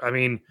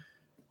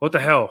 what the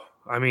hell?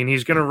 I mean,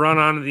 he's going to run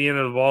onto the end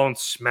of the ball and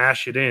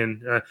smash it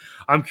in.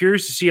 I'm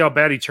curious to see how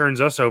bad he turns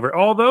us over.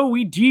 Although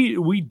we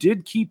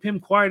did keep him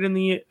quiet in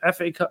the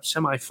FA Cup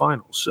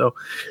semifinals. So,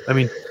 I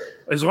mean,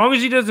 as long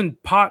as he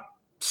doesn't pot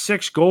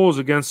 6 goals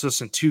against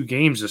us in 2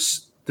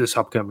 games this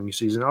upcoming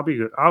season, I'll be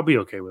good. I'll be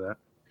okay with that.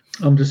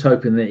 I'm just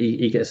hoping that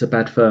he gets a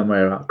bad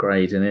firmware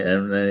upgrade in it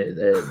and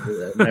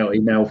he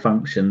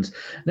malfunctions.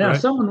 Now, Right.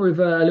 someone with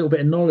a little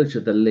bit of knowledge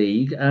of the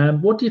league,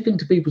 what do you think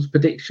to people's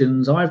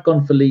predictions? I've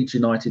gone for Leeds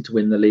United to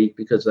win the league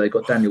because they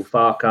got Daniel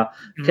Farker,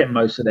 kept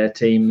most of their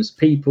teams.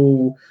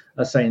 People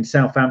are saying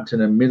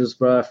Southampton and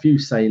Middlesbrough. A few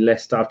say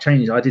Leicester. I've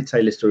changed. I did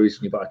say Leicester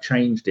recently, but I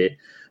changed it.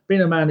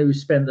 Being a man who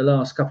spent the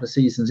last couple of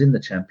seasons in the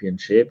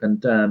Championship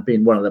and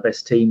being one of the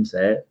best teams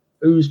there,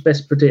 who's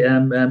best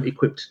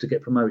equipped to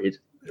get promoted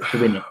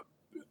to win it?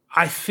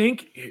 I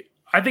think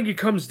it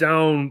comes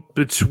down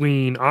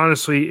between,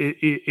 honestly,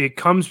 it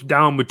comes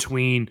down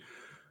between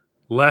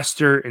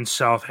Leicester and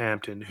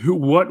Southampton.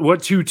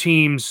 What 2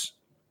 teams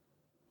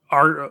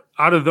are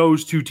out of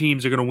those 2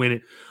 teams are going to win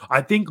it?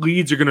 I think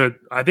Leeds are going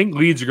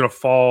to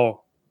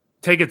fall,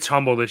 take a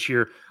tumble this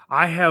year.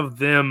 I have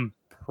them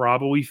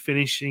probably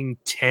finishing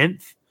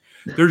 10th.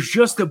 There's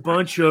just a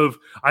bunch of,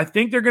 I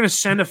think they're going to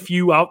send a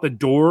few out the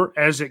door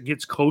as it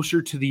gets closer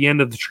to the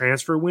end of the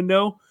transfer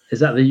window. Is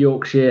that the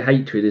Yorkshire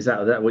hatred? Is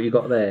that what you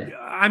got there?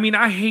 I mean,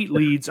 I hate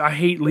Leeds.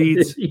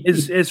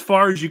 as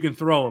far as you can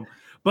throw them.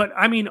 But,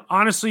 I mean,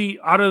 honestly,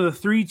 out of the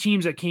 3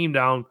 teams that came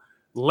down,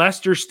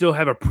 Leicester still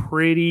have a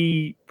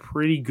pretty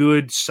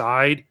good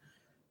side.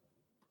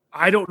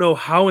 I don't know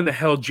how in the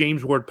hell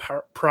James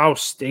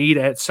Ward-Prowse stayed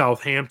at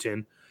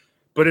Southampton.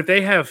 But if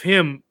they have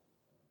him,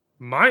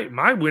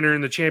 my winner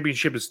in the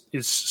Championship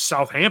is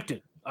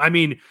Southampton. I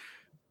mean,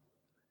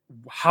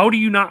 how do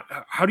you not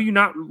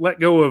let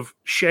go of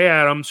Shea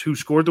Adams, who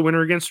scored the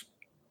winner against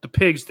the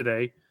Pigs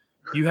today?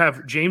 You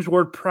have James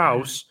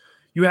Ward-Prowse.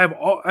 You have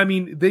all. I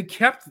mean, they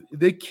kept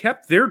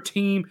their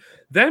team.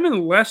 Them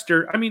and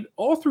Leicester. I mean,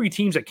 all 3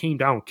 teams that came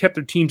down kept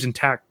their teams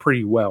intact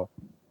pretty well.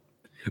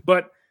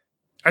 But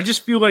I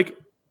just feel like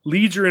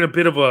Leeds are in a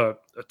bit of a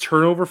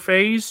turnover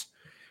phase,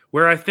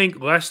 where I think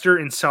Leicester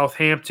and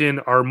Southampton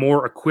are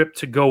more equipped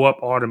to go up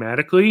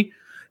automatically,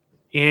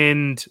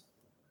 and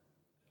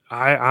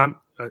I'm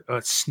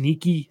a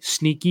sneaky.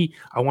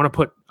 I want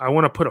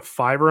to put a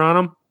 5 on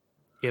them.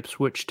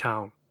 Ipswich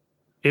Town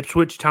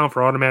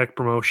for automatic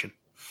promotion.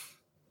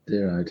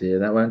 Dear oh dear,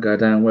 that won't go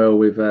down well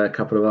with a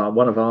couple of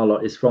one of our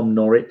lot is from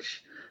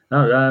Norwich.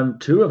 No,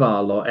 2 of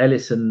our lot,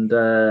 Ellis and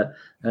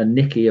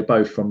Nicky, are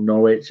both from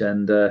Norwich,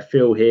 and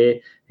Phil here,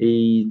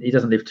 he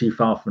doesn't live too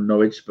far from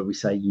Norwich, but we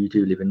say you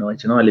do live in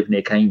Norwich, and I live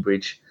near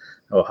Cambridge,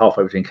 or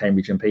halfway between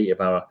Cambridge and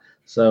Peterborough.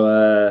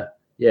 So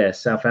yeah,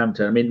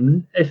 Southampton. I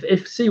mean,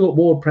 if see what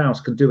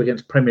Ward-Prowse can do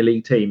against Premier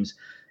League teams,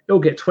 he'll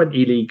get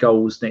 20 league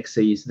goals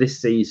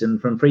this season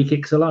from free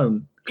kicks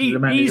alone. The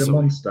man is a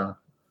monster.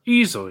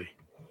 Easily.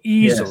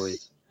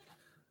 Yes.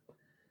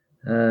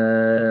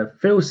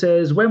 Phil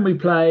says, when we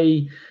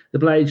play the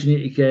Blades, you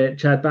need to get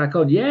Chad back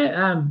on.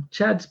 Yeah,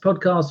 Chad's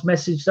podcast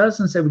messaged us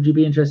and said, would you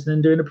be interested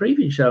in doing a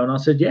preview show? And I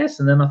said yes.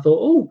 And then I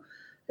thought,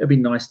 it'd be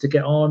nice to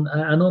get on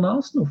a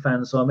non-Arsenal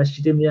fan. So I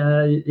messaged him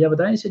the other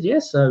day and he said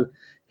yes. So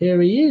here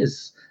he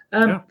is.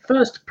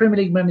 First Premier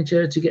League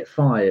manager to get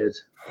fired.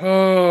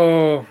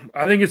 Oh,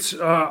 I think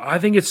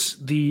it's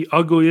the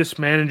ugliest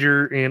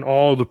manager in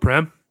all the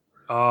Prem.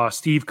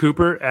 Steve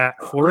Cooper at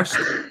Forest.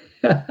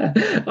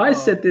 I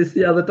said this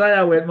the other day.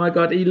 I went, my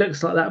God, he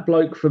looks like that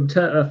bloke from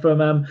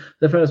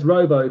the first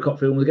RoboCop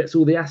film that gets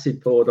all the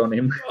acid poured on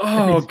him.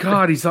 Oh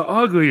God, he's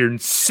uglier than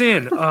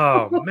sin.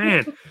 Oh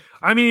man,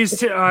 I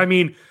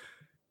mean,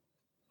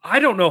 I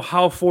don't know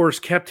how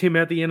Forest kept him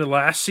at the end of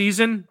last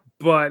season,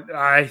 but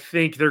I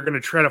think they're going to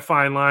tread a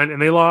fine line.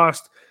 And they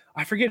lost.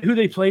 I forget who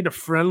they played a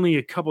friendly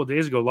a couple of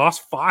days ago.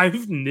 Lost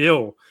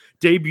 5-0.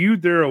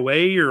 Debuted their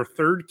away or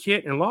third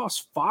kit and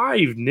lost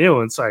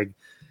 5-0. It's like,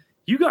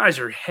 you guys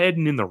are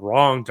heading in the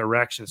wrong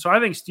direction. So I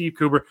think Steve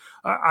Cooper,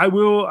 I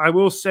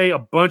will say a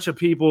bunch of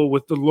people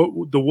with the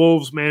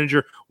Wolves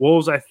manager.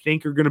 Wolves, I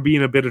think, are going to be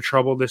in a bit of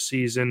trouble this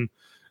season.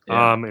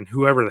 Yeah. And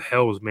whoever the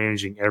hell is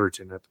managing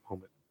Everton at the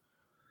moment.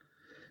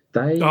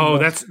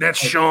 That's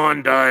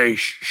Sean Dyche.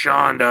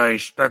 Sean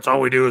Dyche. That's all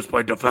we do is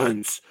play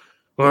defense.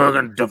 We're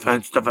going to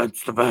defense.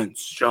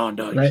 Sean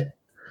Dyche.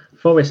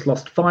 Forest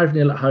lost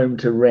 5-0 at home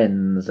to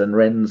Rennes, and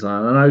Rennes.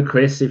 I know,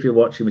 Chris, if you're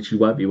watching, which you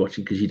won't be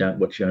watching because you don't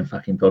watch your own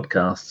fucking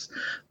podcasts,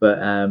 but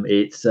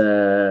it's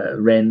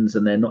Rennes,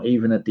 and they're not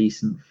even a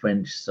decent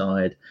French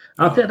side.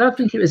 I don't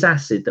think it was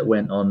acid that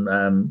went on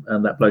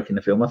that bloke in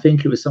the film. I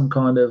think it was some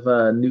kind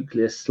of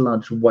nuclear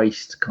sludge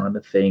waste kind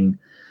of thing.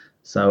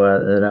 So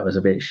that was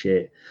a bit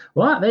shit.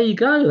 Right, there you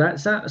go.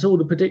 That's all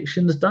the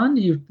predictions done.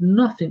 You've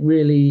nothing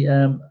really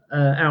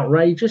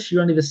outrageous.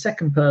 You're only the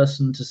second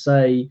person to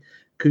say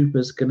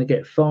Cooper's going to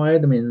get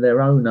fired. I mean, their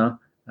owner,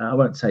 I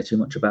won't say too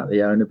much about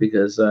the owner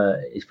because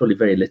he's probably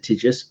very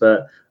litigious,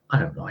 but I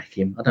don't like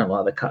him. I don't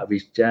like the cut of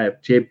his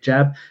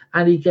jab.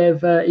 And he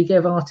gave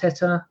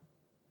Arteta,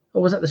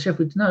 or was that the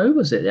Sheffield? No, who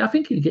was it? I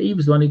think he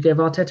was the one who gave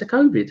Arteta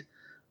COVID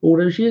all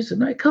those years.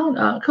 No, it can't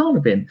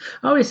have been.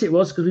 Oh, yes, it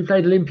was, because we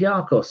played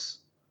Olympiacos,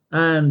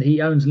 and he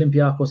owns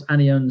Olympiacos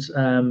and he owns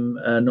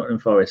Nottingham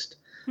Forest,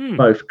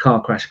 both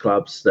car crash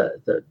clubs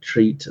that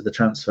treat the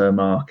transfer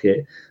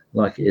market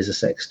like it is a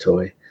sex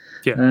toy.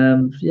 So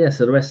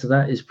the rest of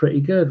that is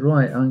pretty good.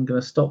 Right, I'm going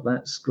to stop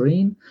that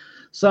screen.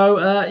 So,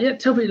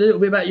 tell me a little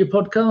bit about your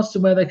podcast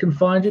and where they can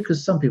find you,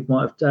 because some people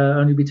might have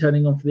only be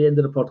turning on for the end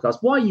of the podcast.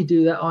 Why you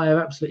do that, I have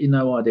absolutely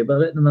no idea, but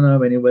let them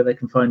know anywhere they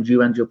can find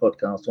you and your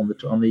podcast on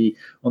the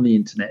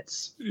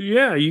internets.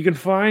 Yeah, you can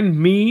find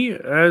me,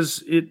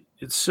 as it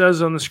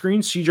says on the screen,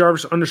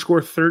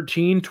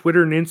 CJarvis_13,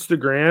 Twitter and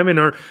Instagram,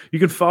 and you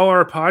can follow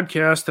our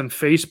podcast on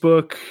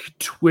Facebook,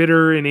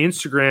 Twitter, and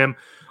Instagram.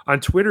 On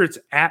Twitter, it's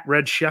at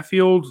Red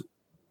Sheffield,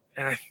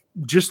 and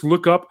just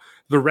look up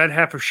the Red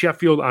Half of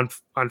Sheffield on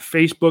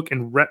Facebook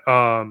and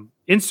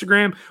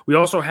Instagram. We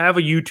also have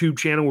a YouTube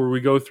channel where we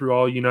go through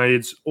all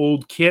United's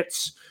old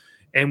kits,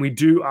 and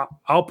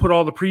I'll put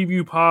all the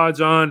preview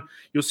pods on.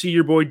 You'll see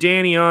your boy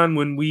Danny on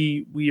when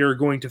we are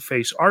going to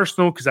face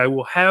Arsenal, because I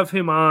will have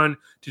him on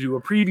to do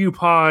a preview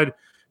pod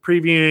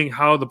previewing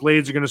how the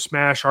Blades are going to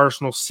smash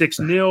Arsenal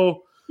 6-0.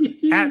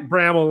 At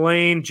Bramall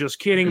Lane. Just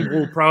kidding.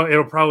 It'll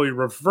probably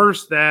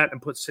reverse that and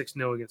put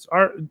 6-0 against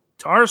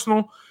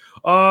Arsenal.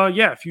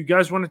 If you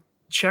guys want to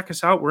check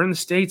us out, we're in the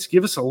States.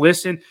 Give us a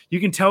listen.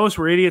 You can tell us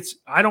we're idiots.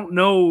 I don't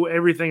know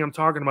everything I'm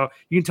talking about.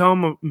 You can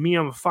tell me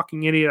I'm a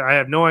fucking idiot. I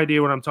have no idea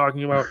what I'm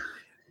talking about.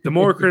 The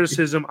more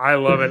criticism, I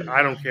love it.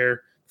 I don't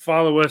care.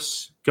 Follow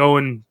us. Go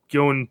and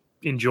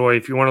enjoy.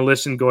 If you want to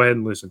listen, go ahead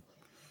and listen.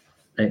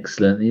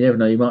 Excellent. You never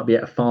know. You might be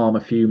able to farm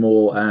a few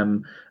more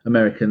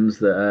Americans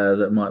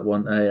that might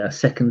want a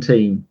second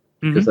team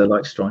because they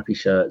like stripy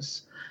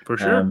shirts. For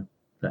sure.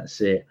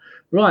 That's it.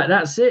 Right.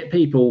 That's it,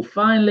 people.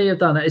 Finally, I've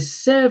done it. It's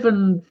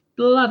 7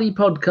 bloody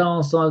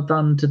podcasts I've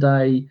done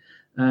today,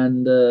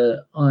 and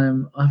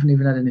I haven't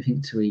even had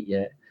anything to eat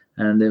yet.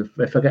 And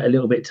if I get a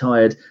little bit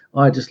tired,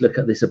 I just look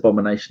at this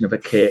abomination of a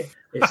kit.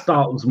 It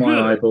startles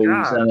my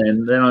eyeballs,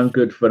 and then I'm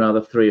good for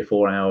another 3 or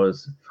 4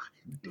 hours.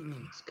 Fucking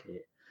ridiculous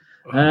kit.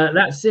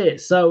 That's it.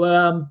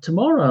 So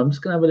tomorrow I'm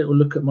just going to have a little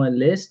look at my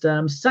list.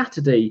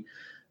 Saturday,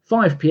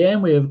 5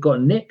 p.m. we have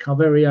got Nick, our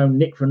very own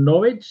Nick from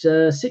Norwich.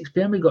 6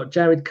 p.m. we've got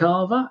Jared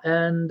Carver,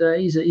 and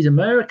he's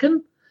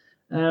American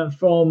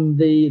from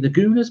the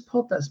Gooners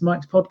pod. That's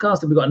Mike's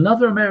podcast. And we've got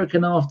another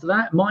American after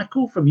that,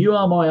 Michael from You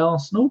Are My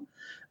Arsenal.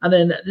 And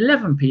then at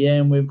 11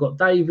 p.m. we've got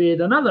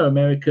David, another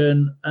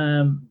American,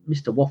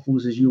 Mr.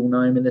 Waffles, as you all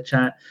know him in the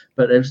chat.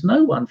 But there's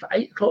no one for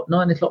 8 o'clock,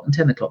 9 o'clock, and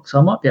 10 o'clock. So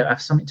I might be able to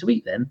have something to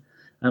eat then.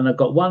 And I've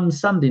got one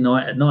Sunday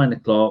night at 9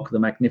 o'clock, the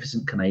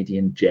magnificent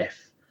Canadian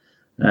Jeff.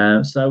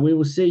 So we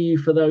will see you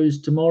for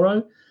those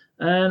tomorrow.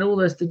 And all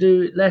there's to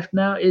do left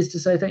now is to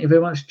say thank you very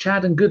much,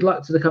 Chad, and good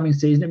luck to the coming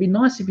season. It'd be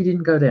nice if you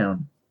didn't go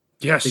down.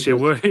 Yes, it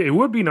would. It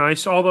would be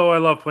nice, although I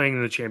love playing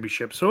in the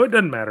championship, so it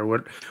doesn't matter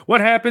what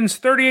happens.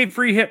 38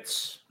 free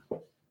hits.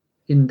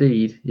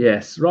 Indeed,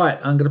 yes. Right,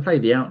 I'm going to play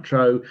the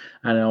outro,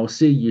 and I'll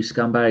see you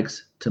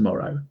scumbags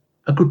tomorrow.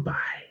 A goodbye.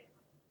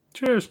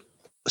 Cheers.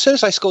 As soon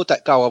as I scored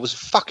that goal, I was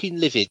fucking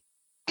livid.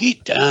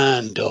 Get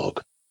down,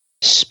 dog.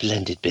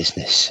 Splendid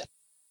business.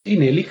 You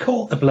nearly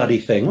caught the bloody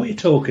thing. What are you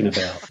talking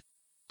about?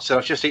 So I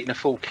was just eating a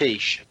full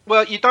quiche.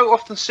 Well, you don't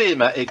often see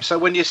them at Iggs, so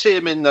when you see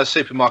them in the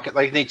supermarket,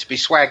 they need to be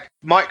swagged,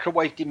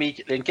 microwaved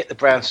immediately, and get the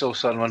brown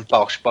sauce on and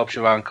bosh, Bob's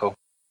your uncle.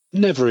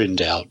 Never in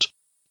doubt.